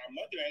father and thy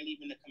mother ain't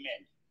even a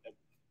commandment.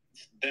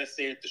 Thus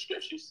saith the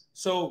scriptures.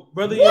 So,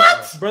 brother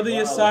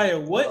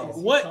Yesiah,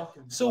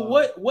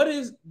 what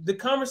is the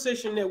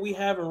conversation that we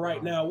having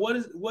right now? What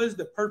is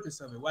the purpose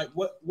of it? Like,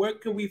 where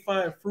can we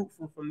find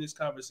fruitful from this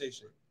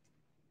conversation?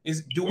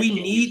 Do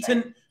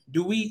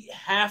we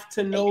have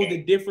to know the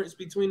difference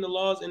between the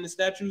laws and the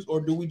statutes,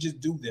 or do we just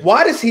do them?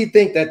 Why does he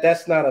think that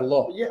that's not a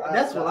law? Yeah,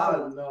 that's what I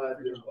would know. That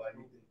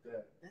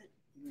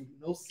makes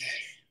no sense.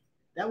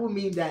 That would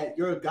mean that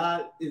your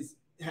God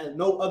has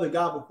no other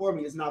God before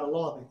me is not a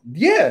law then.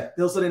 Yeah.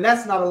 So then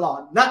that's not a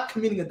law. Not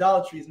committing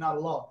adultery is not a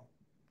law.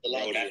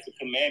 No, that's a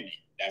commandment.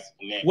 That's a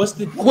commandment.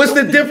 What's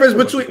the difference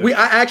between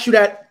I asked you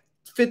that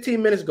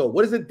 15 minutes ago.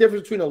 What is the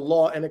difference between a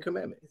law and a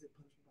commandment?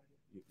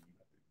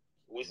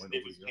 What's the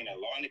difference between a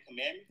law and a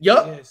commandment?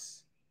 Yup.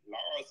 Yes.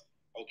 Laws,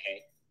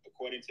 okay,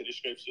 according to the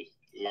scriptures,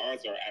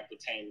 laws are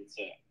appertaining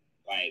to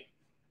like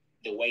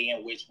the way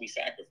in which we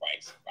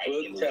sacrifice. Like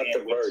in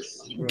chapter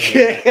verse.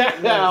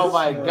 Oh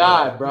my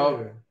God,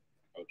 bro.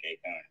 Okay,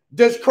 fine.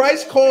 Does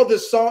Christ call the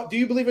Psalm? Do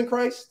you believe in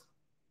Christ?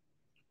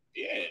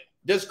 Yeah.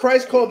 Does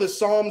Christ call the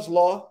Psalms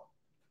law?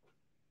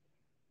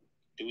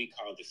 Do we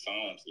call the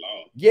Psalms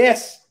law?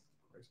 Yes.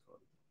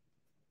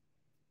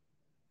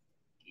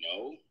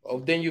 No. Oh,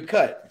 then you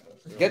cut.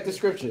 Get the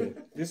scripture.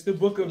 This is the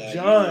book of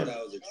John.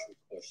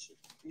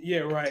 Yeah,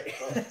 right.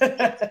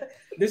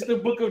 This is the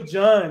book of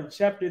John,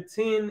 chapter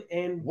 10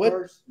 and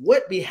verse.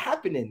 What be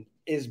happening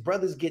is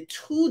brothers get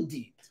too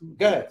deep.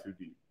 Go ahead.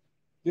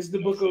 This is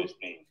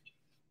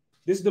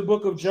the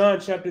book of John,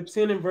 chapter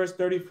 10 and verse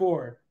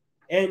 34.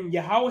 And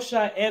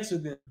Yahushua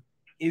answered them,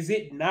 "Is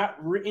it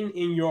not written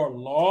in your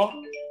law?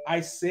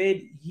 I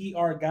said, ye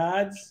are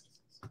gods."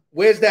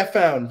 Where's that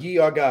found? Ye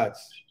are gods.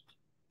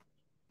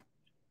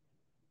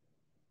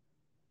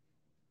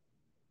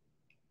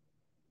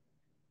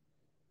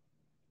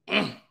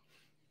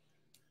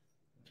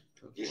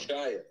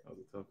 Yeshaya.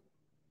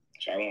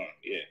 Shalom,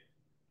 yeah.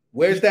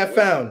 Where's that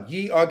found?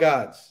 Ye are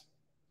gods.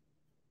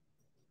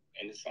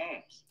 In the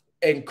Psalms.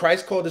 And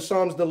Christ called the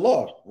Psalms the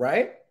law,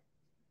 right?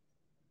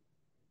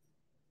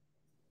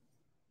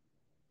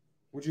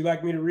 Would you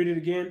like me to read it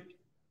again?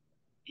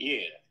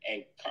 Yeah,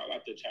 and call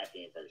out the chapter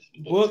and verse.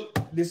 Book.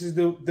 This is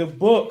the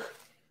book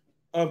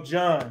of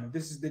John.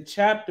 This is the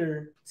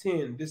chapter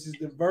 10. This is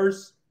the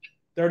verse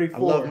 34.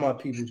 I love my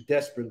people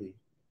desperately.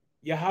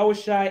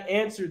 Yahushua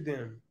answered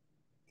them,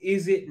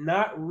 "Is it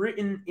not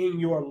written in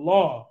your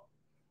law?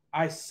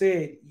 I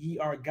said, ye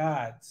are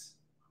gods."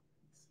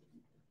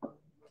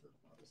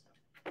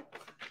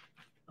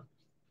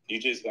 You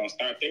just gonna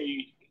start there?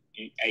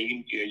 If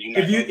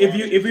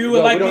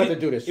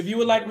you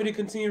would like me to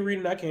continue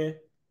reading, I can.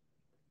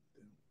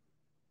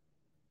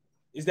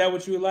 Is that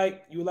what you would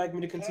like? You would like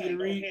me to continue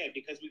to read? Yeah,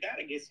 because we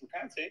gotta get some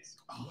context.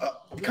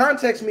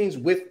 Context means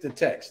with the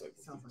text.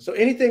 So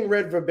anything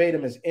read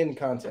verbatim is in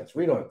context.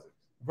 Read on.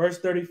 Verse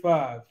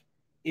 35.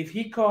 If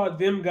he called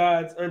them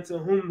gods unto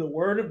whom the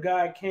word of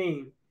God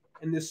came,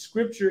 and the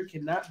scripture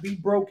cannot be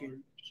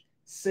broken,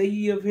 say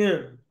ye of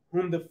him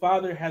whom the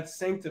Father hath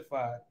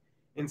sanctified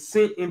and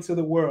sent into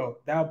the world,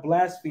 thou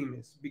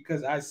blasphemest,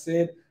 because I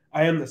said,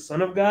 I am the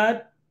Son of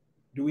God?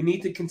 Do we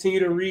need to continue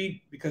to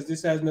read? Because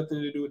this has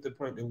nothing to do with the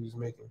point that we was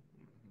making.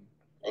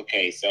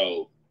 Okay,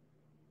 so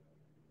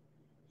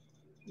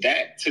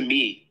that to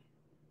me,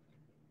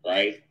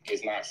 right,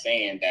 is not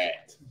saying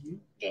that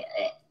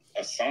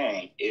a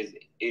psalm is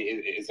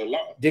a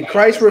law. Did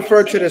Christ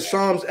refer to the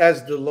Psalms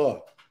as the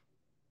law?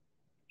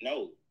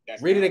 No.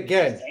 Read it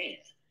again.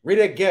 Read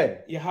it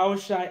again.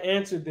 Yahushua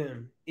answered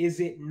them, "Is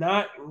it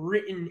not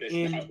written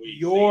in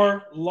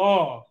your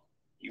law?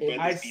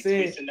 I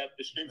said,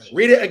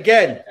 read it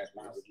again. That's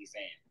not what he's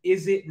saying.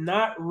 Is it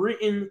not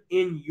written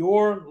in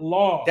your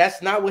law?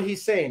 That's not what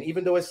he's saying,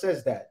 even though it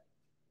says that.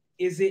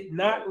 Is it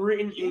not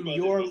written in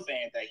your?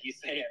 Saying that he's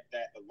saying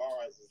that the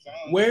law is a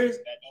song.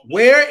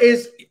 Where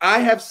is I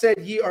have said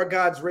ye are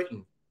God's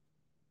written?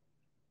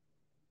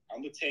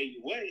 I'm gonna tell you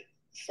what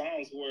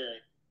songs were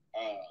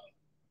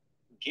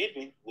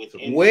given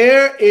within.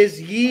 Where is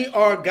ye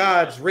are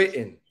God's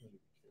written?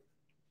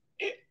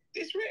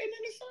 It's written in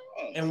the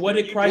Psalms. And what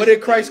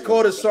did Christ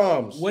call the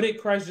Psalms? What did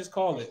Christ just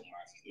call it?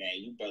 Man,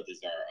 you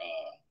brothers are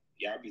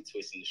y'all be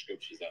twisting the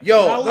scriptures up.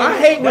 Yo, I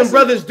hate when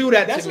brothers do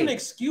that. That's to me. An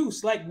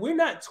excuse. Like, we're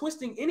not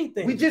twisting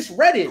anything. We just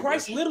read it.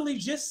 Christ literally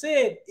just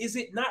said, "Is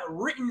it not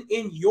written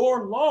in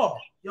your law?"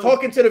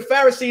 Talking to the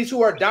Pharisees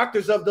who are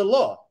doctors of the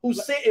law, who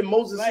sit in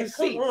Moses'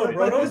 seat.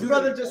 But this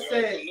brother just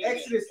said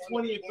Exodus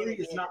 20:3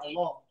 is not a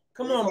law.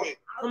 Come on,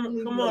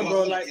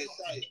 bro.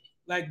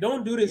 Like,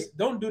 don't do this.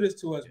 Don't do this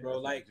to us, bro.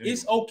 Like,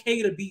 it's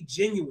okay to be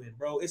genuine,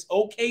 bro. It's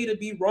okay to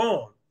be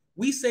wrong.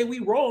 We say we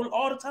wrong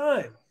all the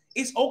time.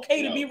 It's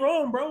okay to be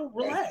wrong, bro.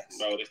 Relax.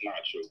 Bro, that's not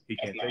true.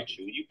 That's not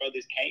true. You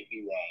brothers can't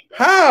be wrong, bro.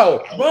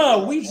 How?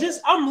 Bro,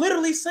 I'm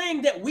literally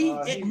saying that we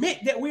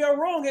admit that we are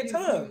wrong at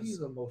times. He's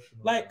emotional.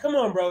 Like, come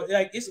on, bro.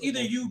 Like, it's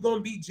either you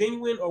gonna be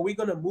genuine or we're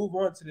gonna move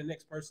on to the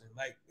next person.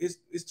 Like,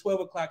 it's 12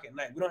 o'clock at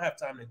night. We don't have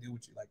time to deal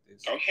with you like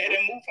this. Okay, then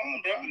move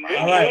on,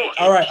 bro.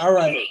 All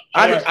right.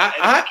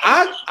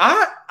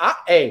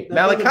 Hey,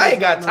 Malachi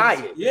got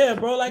tired. Yeah,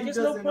 bro. Like, there's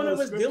no point of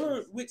us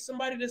dealing with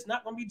somebody that's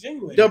not gonna be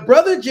genuine. The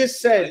brother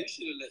just said.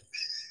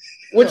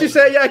 What you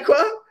say,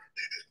 Yaquan?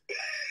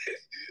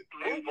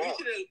 I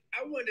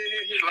wanted to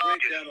hear his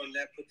breakdown on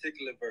that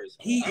particular verse.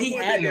 He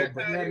had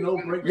no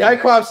breakdown.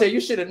 Yaquan said you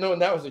should have known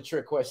that was a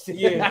trick question.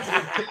 Yeah.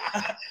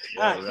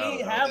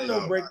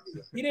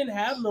 He didn't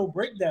have no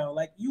breakdown.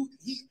 Like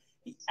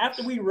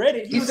after we read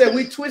it, he said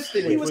we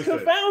twisted it. He was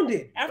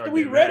confounded. After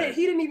we read it,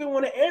 he didn't even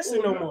want to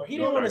answer no more. He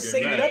didn't want to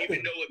say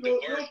nothing.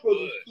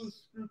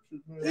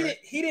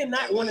 He did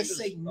not want to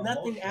say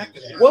nothing after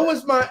that. What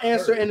was my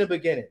answer in the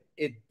beginning?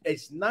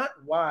 It's not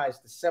wise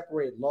to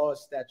separate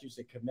laws, statutes,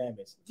 and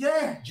commandments.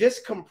 Yeah.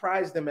 Just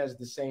comprise them as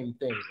the same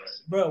thing.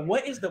 Bro,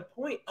 what is the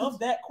point of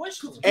that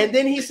question? And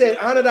then he said,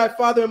 honor thy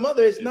father and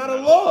mother is not a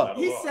law.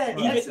 He said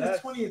Exodus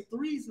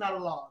 20:3 is not a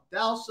law.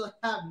 Thou shalt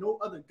have no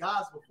other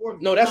gods before me.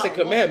 No, that's a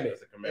commandment.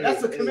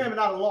 That's a commandment,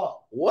 not a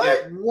law.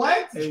 What?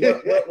 What?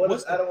 Hey,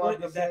 What's the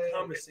point of that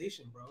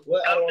conversation, bro?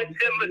 What I don't want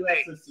you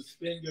have to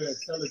suspend your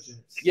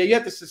intelligence. Yeah, you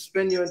have to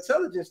suspend your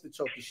intelligence to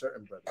talk to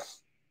certain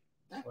brothers.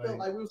 That felt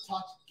like we was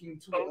talking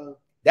to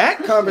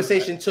that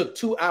conversation took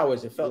 2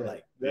 hours. It felt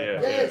like.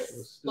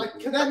 Yes. Like,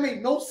 that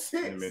made no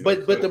sense.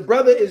 But the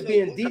brother is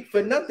being deep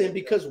for nothing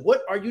because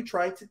what are you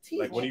trying to teach?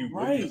 Like, what are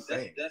you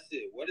saying? That's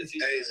it. What is he?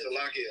 Hey,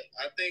 Salakia,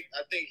 I think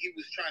he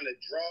was trying to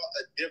draw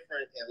a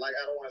difference, and like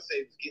I don't want to say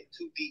he was getting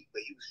too deep,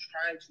 but he was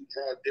trying to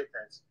draw a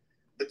difference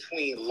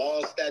between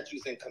laws,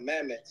 statutes, and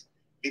commandments.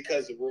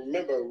 Because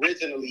remember,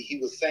 originally he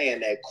was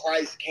saying that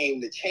Christ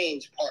came to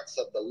change parts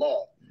of the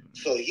law.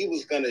 So he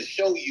was going to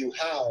show you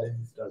how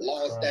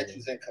laws,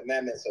 statutes, and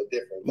commandments are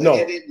different. But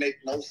it didn't make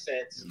no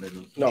sense.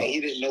 No, he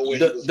didn't know where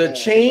he was the going.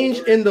 change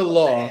in the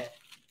law.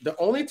 The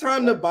only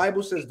time the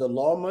Bible says the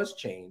law must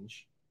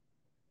change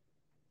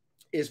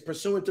is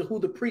pursuant to who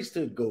the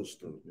priesthood goes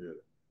through. Yeah.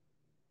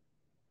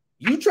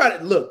 You try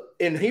to look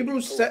in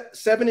Hebrews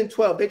 7 and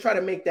 12. They try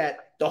to make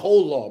that the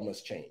whole law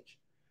must change.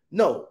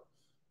 No,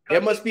 there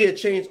must be a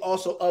change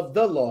also of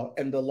the law,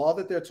 and the law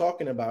that they're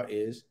talking about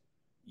is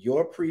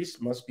your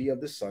priest must be of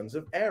the sons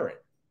of Aaron.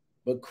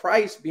 But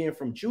Christ being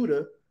from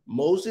Judah,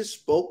 Moses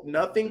spoke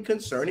nothing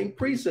concerning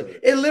priesthood.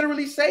 It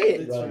literally say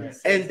it. Right.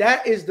 And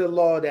that is the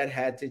law that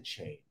had to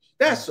change.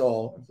 That's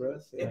all.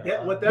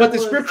 But the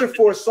scripture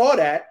foresaw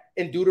that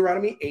in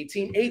Deuteronomy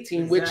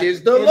 18:18, which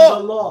is the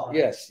law.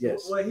 Yes.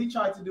 What he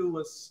tried to do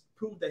was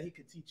prove that he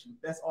could teach you.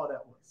 That's all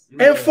that was.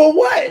 And for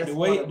what?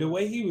 The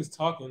way he was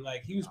talking,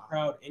 like he was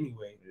proud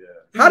anyway.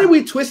 Yeah. How did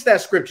we twist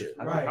that scripture?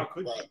 Right. How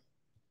could you?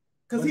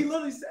 Because he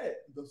literally said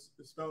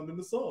it's found in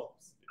the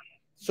Psalms.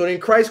 So then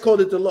Christ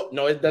called it the law.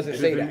 No, it doesn't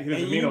say that.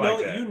 And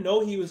you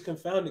know he was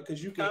confounded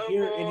because you can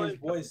hear it in his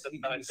voice. He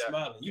was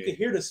smiling. You can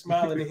hear the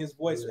smiling in his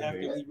voice after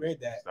he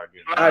read that. All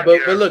right,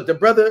 but look, the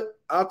brother.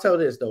 I'll tell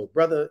this though,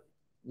 brother.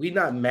 We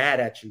not mad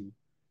at you.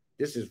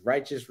 This is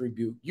righteous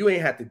rebuke. You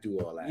ain't have to do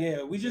all that.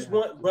 Yeah, we just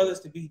want brothers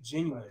to be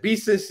genuine. Be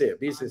sincere.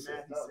 Be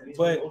sincere.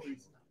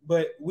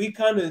 But we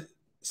kind of.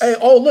 Hey,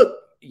 oh look,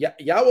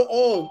 y'all were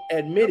all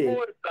admitted.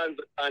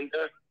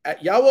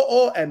 Y'all were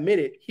all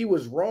admitted he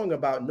was wrong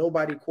about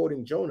nobody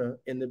quoting Jonah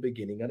in the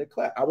beginning of the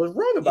class. I was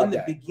wrong about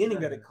that. In the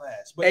beginning of the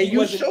class. But and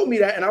you showed me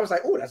that, and I was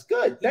like, oh, that's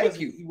good. Thank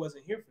you. He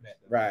wasn't here for that.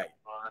 Though. Right.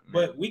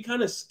 But we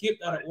kind of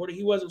skipped out of order.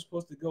 He wasn't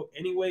supposed to go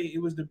anyway. It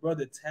was the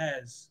brother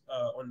Taz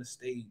on the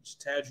stage.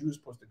 Taz, you were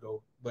supposed to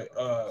go. But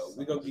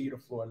we're going to give you the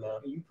floor now.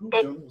 You proved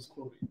Jonah was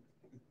quoted.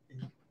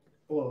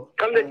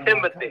 Come to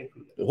Timothy.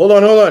 Hold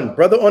on.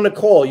 Brother on the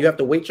call, you have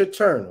to wait your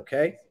turn,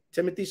 okay?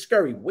 Timothy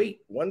Scurry,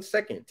 wait 1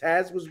 second.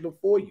 Taz was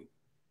before you.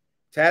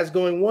 Taz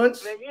going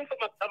once. Man, you ain't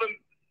talking about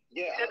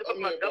Yeah,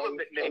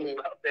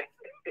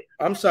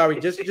 I'm sorry.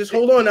 Just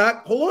hold on,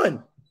 Doc. Hold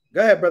on.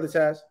 Go ahead, Brother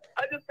Taz.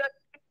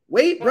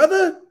 Wait,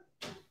 brother.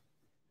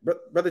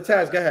 Brother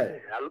Taz, go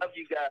ahead. I love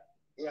you guys.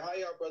 Yeah, how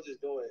y'all brothers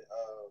doing?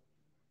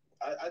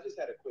 I just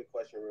had a quick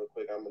question real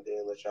quick. I'm gonna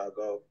then let y'all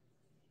go.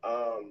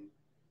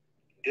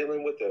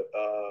 Dealing with the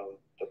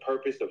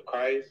purpose of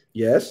Christ.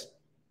 Yes.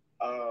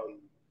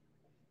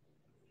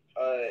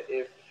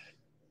 If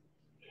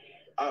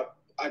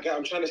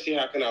I'm trying to see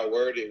how can I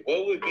word it.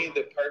 What would be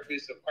the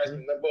purpose of Christ?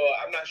 Well,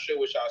 I'm not sure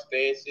what y'all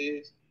stance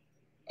is.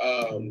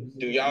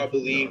 Do y'all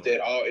believe that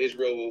all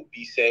Israel will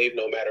be saved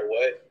no matter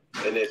what?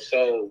 And if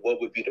so, what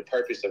would be the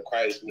purpose of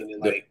Christ? Meaning,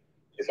 like,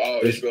 if all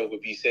Israel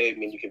would be saved,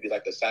 mean you can be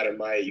like a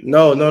sodomite.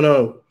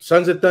 No.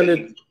 Sons of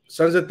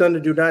Thunder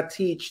do not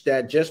teach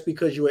that just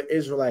because you're an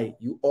Israelite,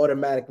 you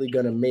automatically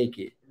gonna make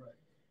it.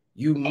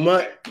 You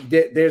must.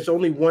 There's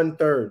only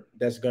 1/3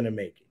 that's gonna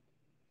make it.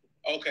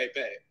 Okay,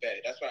 bad.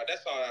 That's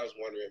all I was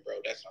wondering, bro.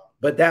 That's all.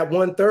 But that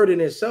 1/3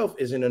 in itself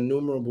is an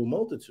innumerable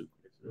multitude.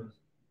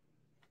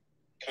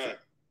 Okay.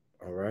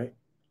 All right.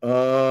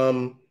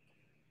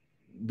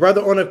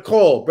 Brother on a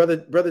call,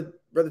 brother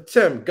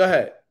Tim, go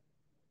ahead.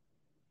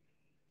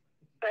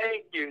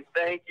 Thank you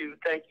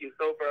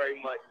so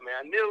very much, man.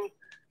 I knew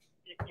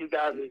you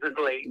guys was this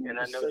late, and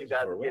I know you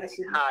guys are getting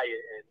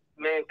tired. And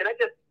man, can I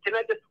just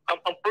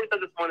first I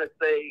just want to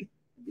say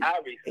I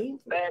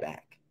respect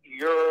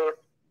your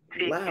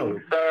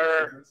teaching,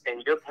 sir,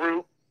 and your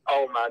group.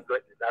 Oh my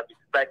goodness, I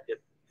respect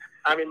it.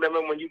 I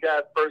remember when you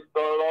guys first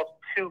started off,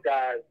 2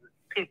 guys,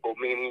 people,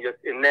 meaning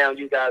just, and now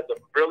you guys are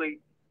really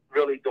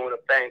doing a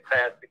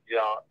fantastic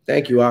job.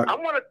 Thank you, Art.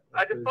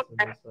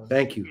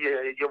 Thank you.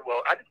 Yeah, you're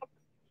welcome.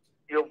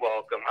 You're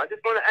welcome. I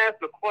just want to ask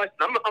a question.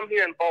 I'm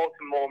here in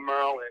Baltimore,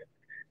 Maryland,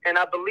 and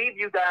I believe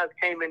you guys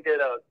came and did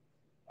a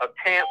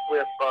camp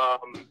with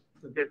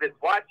is it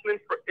Watchmen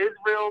for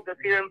Israel that's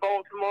here in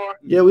Baltimore?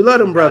 Yeah, we love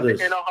them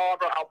brothers. In a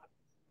harbor.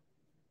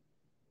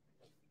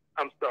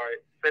 I'm sorry.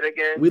 Say it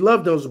again. We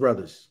love those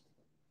brothers.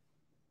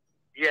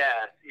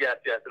 Yes.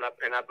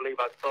 And I believe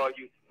I saw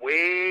you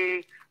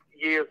way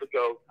years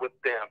ago with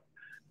them.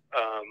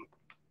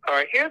 All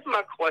right, here's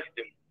my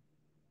question.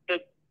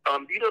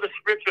 You know the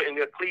scripture in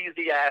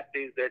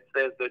Ecclesiastes that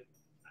says that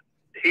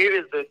here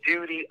is the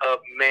duty of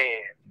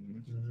man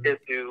is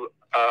to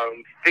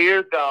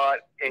fear God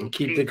and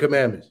keep the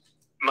commandments.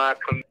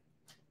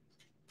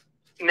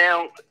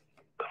 Now,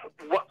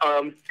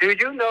 do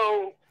you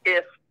know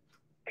if?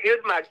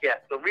 Here's my guess.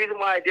 The reason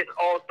why I didn't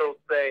also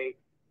say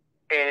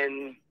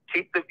and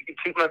keep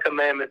my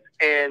commandments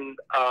and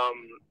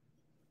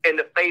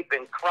the faith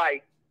in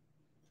Christ,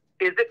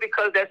 is it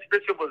because that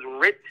scripture was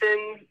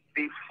written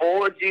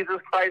before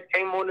Jesus Christ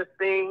came on the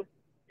scene?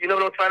 You know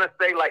what I'm trying to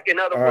say? Like, in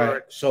other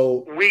words,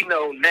 so we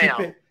know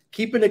now.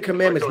 Keeping the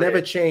commandments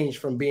never changed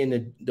from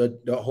being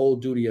the whole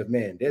duty of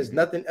man. There's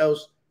nothing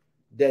else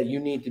that you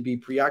need to be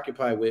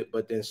preoccupied with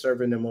but then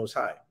serving the Most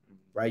High,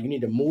 right? You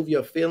need to move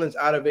your feelings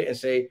out of it and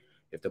say,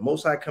 if the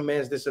Most High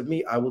commands this of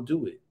me, I will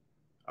do it.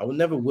 I will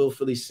never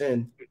willfully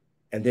sin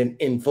and then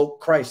invoke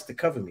Christ to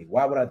cover me.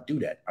 Why would I do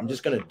that? I'm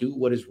just going to do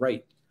what is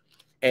right.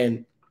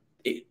 And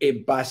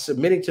by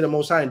submitting to the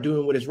Most High and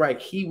doing what is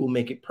right, he will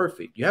make it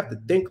perfect. You have to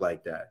think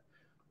like that,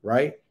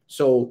 right?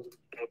 So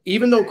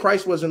even though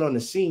Christ wasn't on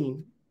the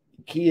scene,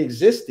 he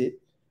existed,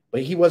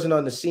 but he wasn't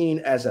on the scene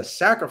as a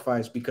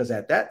sacrifice because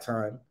at that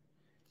time,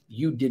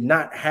 you did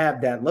not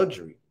have that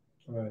luxury.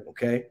 Right.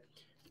 Okay.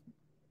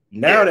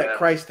 Now that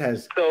Christ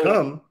has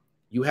come,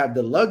 you have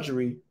the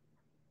luxury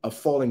of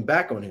falling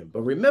back on him.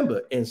 But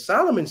remember, in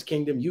Solomon's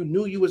kingdom, you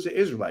knew you was an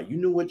Israelite. You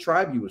knew what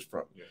tribe you was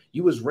from. Yeah.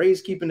 You was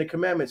raised keeping the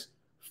commandments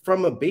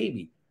from a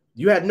baby.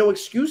 You had no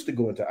excuse to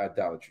go into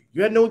idolatry.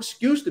 You had no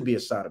excuse to be a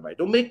sodomite.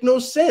 Don't make no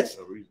sense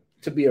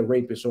to be a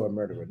rapist or a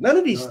murderer. None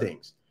of these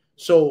things.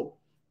 So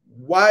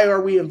why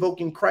are we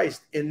invoking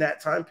Christ in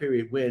that time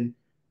period when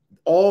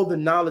all the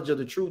knowledge of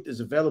the truth is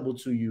available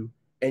to you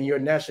and your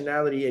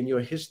nationality and your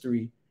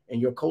history and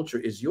your culture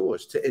is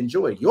yours to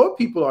enjoy? Your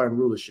people are in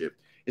rulership.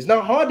 It's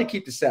not hard to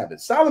keep the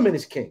Sabbath. Solomon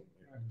is king.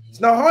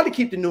 It's not hard to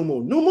keep the new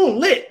moon. New moon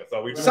lit.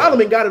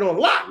 Solomon got it on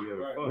lock,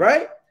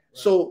 right?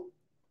 So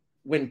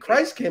when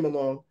Christ came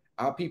along,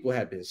 our people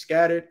had been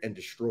scattered and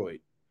destroyed,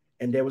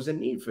 and there was a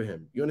need for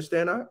him. You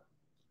understand that?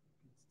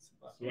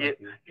 Yeah.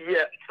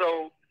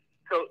 So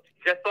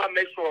just so I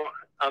make sure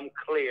I'm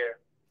clear,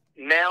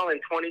 now in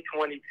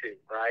 2022,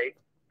 right?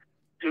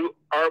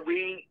 Are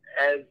we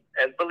as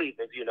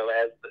believers, you know,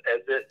 as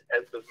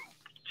the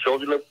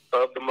children of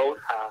the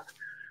Most High,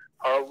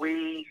 are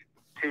we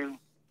to?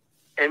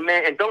 And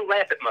man, and don't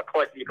laugh at my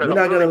question because we're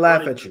not going to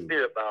laugh at you.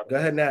 Go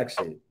ahead and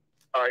ask it.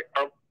 All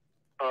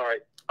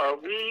right. Are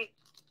we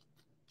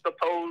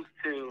supposed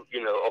to,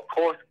 you know, of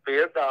course,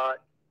 fear God,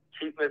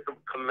 keep His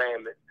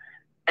commandments,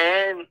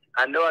 and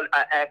I know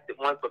I asked it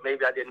once, but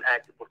maybe I didn't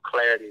ask it with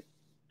clarity.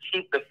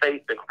 Keep the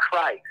faith in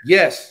Christ.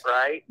 Yes.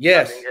 Right.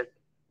 Yes. I mean,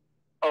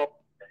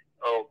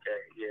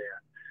 okay. Yeah.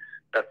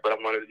 That's what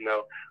I wanted to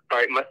know. All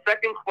right. My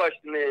second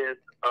question is,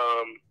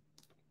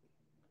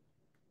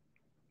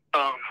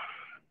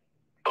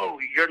 Oh,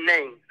 your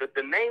name.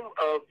 The name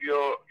of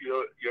your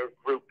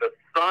group, the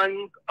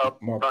Sons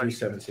of Mark Thunder.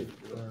 3:17.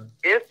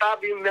 If I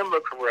remember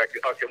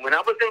correctly, okay, when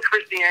I was in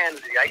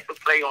Christianity, I used to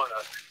play on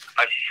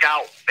a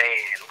shout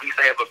band. We used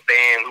to have a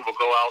band. We would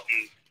go out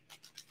and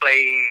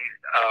play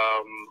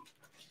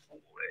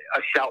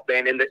a shout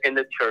band in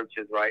the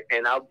churches, right?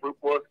 And our group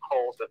was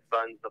called the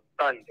Sons of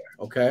Thunder.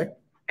 Okay.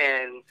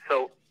 And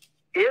so,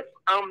 if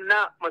I'm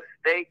not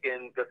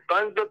mistaken, the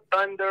Sons of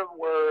Thunder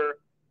were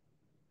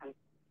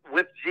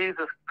with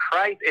Jesus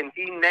Christ, and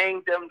he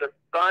named them the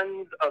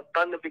Sons of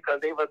Thunder because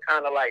they were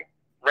kind of like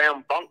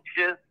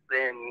rambunctious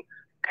and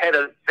had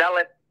a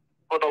zealot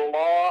for the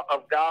law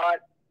of God.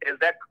 Is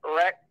that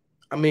correct?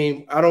 I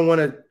mean, I don't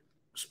want to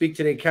speak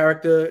to their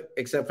character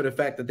except for the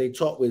fact that they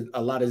taught with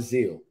a lot of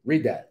zeal.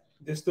 Read that.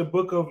 This is the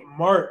book of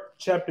Mark,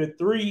 chapter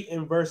 3,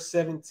 and verse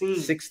 17.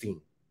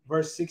 16.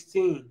 Verse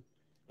 16.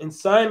 And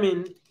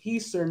Simon he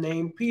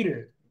surnamed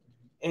Peter,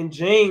 and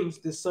James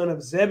the son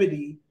of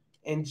Zebedee,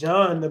 and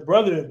John the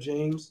brother of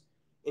James,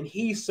 and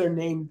he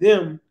surnamed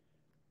them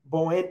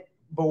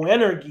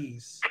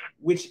Boanerges,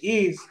 which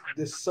is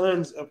the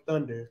Sons of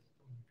Thunder.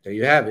 There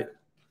you have it.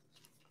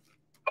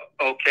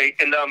 Okay,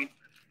 and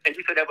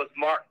you said that was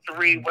Mark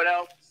 3. What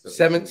else?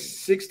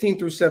 16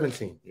 through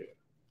 17. Yeah.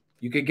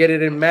 You could get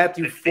it in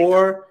Matthew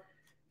 4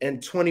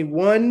 and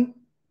 21.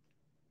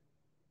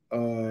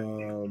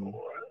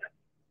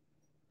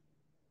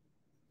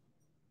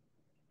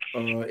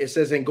 It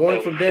says, and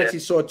going from thence, he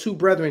saw two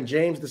brethren,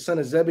 James, the son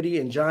of Zebedee,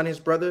 and John, his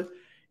brother,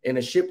 in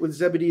a ship with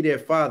Zebedee, their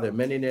father,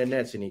 mending their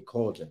nets, and he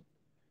called them.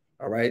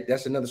 All right.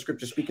 That's another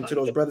scripture speaking to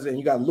those brothers. And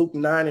you got Luke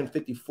 9 and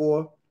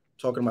 54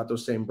 talking about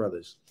those same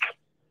brothers.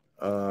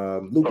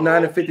 Luke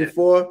 9 and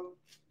 54.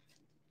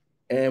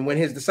 And when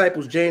his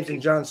disciples, James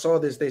and John, saw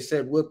this, they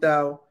said, wilt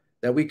thou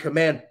that we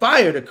command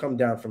fire to come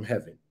down from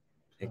heaven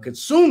and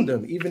consume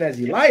them, even as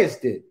Elias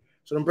did?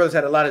 So them brothers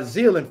had a lot of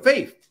zeal and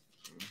faith.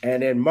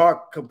 And then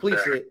Mark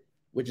completes it,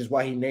 which is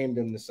why he named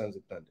them the Sons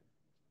of Thunder.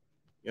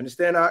 You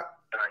understand, Ak?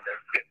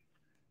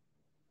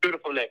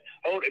 Beautiful name.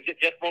 Oh,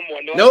 just one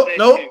more.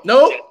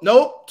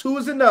 Nope. 2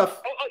 is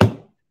enough. I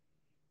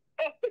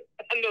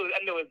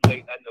know it's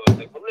late.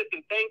 But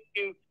listen,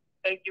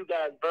 thank you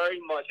guys very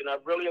much, and I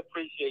really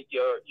appreciate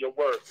your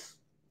work.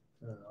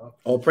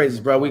 All praises,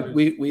 bro.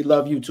 We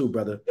love you too,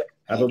 brother.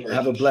 Have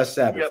a blessed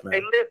Sabbath, man.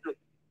 Hey, listen.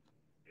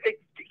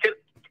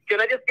 Can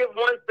I just give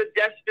one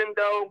suggestion,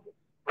 though?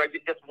 Right,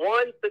 just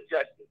one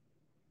suggestion.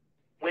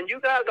 When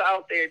you guys are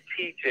out there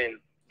teaching,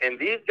 and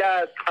these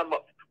guys come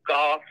up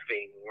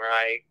scoffing,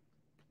 right?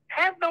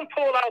 Have them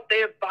pull out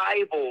their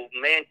Bibles,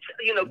 man.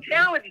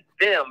 Challenge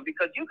them,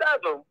 because you guys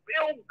are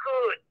real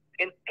good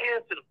in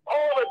answering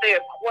all of their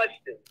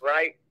questions,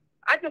 right?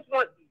 I just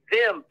want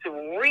them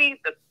to read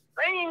the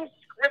same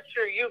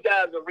scripture you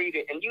guys are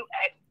reading, and you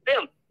ask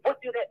them,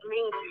 what does that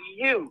mean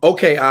to you?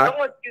 Okay, I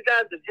want you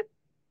guys to just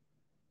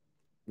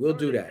we'll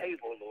do that.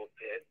 Table a little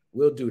bit.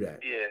 We'll do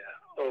that.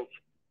 Yeah. Okay.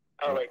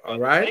 All right. All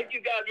right. Thank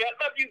you guys.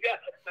 I love you guys,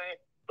 man.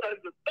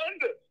 Sons of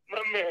Thunder,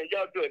 my man.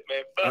 Y'all good,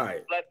 man. All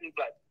right. Blessings.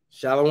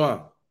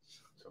 Shalom.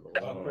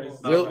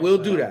 We'll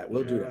do that.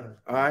 We'll do that.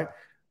 All right.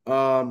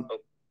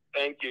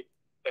 Thank you.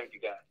 Thank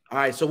you, guys. All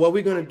right. So what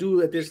we're gonna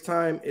do at this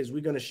time is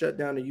we're gonna shut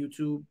down the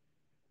YouTube,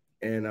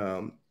 and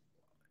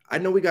I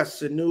know we got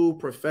Sanu,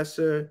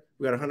 Professor.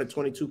 We got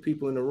 122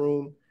 people in the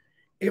room.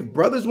 If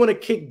brothers want to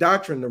kick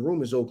doctrine, the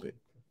room is open.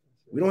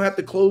 We don't have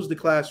to close the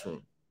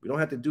classroom. We don't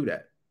have to do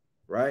that,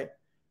 right?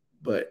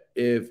 But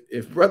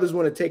if brothers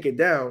want to take it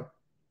down,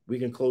 we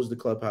can close the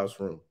clubhouse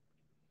room.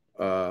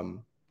 I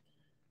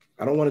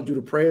don't want to do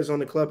the prayers on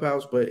the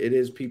clubhouse, but it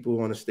is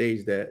people on the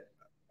stage that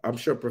I'm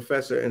sure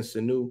Professor and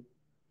Sanu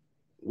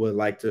would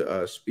like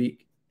to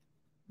speak.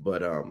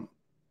 But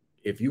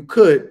if you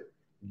could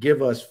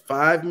give us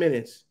 5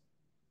 minutes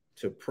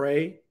to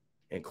pray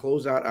and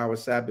close out our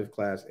Sabbath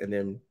class, and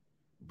then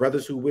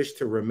brothers who wish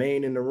to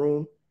remain in the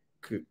room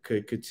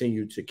could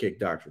continue to kick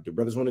doctrine. Do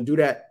brothers want to do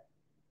that?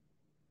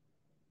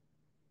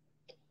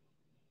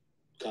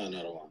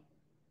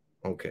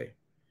 Okay.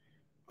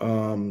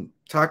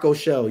 Taco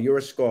Shell, you're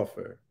a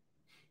scoffer.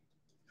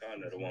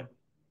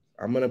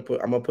 I'm gonna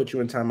put you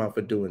in timeout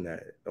for doing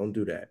that. Don't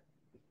do that.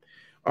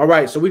 All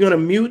right, so we're gonna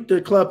mute the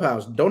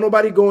clubhouse. Don't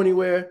nobody go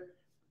anywhere.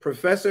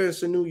 Professor and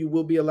Sanu, you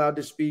will be allowed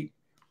to speak.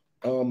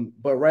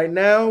 But right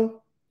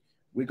now,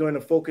 we're going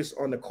to focus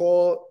on the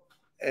call.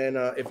 And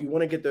if you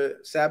want to get the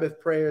Sabbath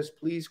prayers,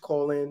 please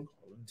call in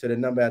to the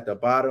number at the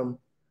bottom.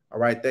 All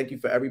right. Thank you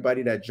for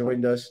everybody that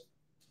joined us.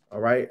 All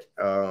right.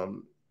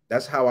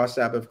 That's how our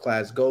Sabbath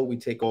class go. We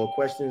take all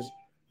questions.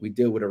 We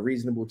deal with a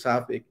reasonable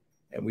topic,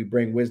 and we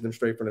bring wisdom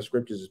straight from the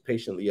scriptures as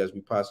patiently as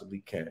we possibly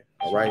can.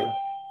 All right.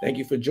 Thank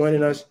you for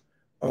joining us.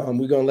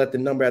 We're going to let the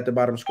number at the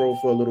bottom scroll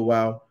for a little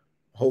while.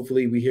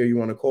 Hopefully we hear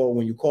you on the call.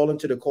 When you call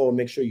into the call,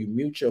 make sure you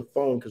mute your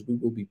phone, because we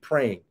will be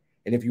praying.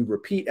 And if you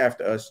repeat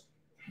after us,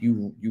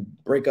 you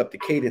break up the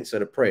cadence of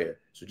the prayer.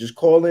 So just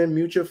call in,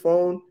 mute your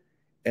phone,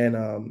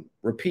 and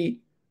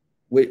repeat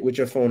with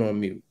your phone on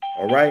mute.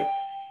 All right.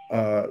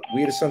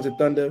 We the Sons of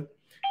Thunder.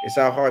 It's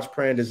our heart's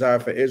prayer and desire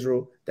for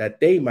Israel that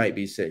they might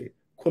be saved.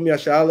 Kum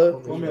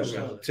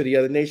Yashala. To the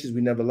other nations,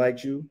 we never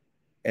liked you.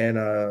 And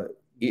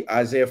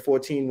Isaiah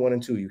 14, 1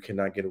 and 2, you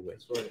cannot get away.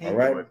 All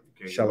right?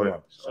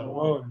 Shalom.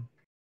 Shalom.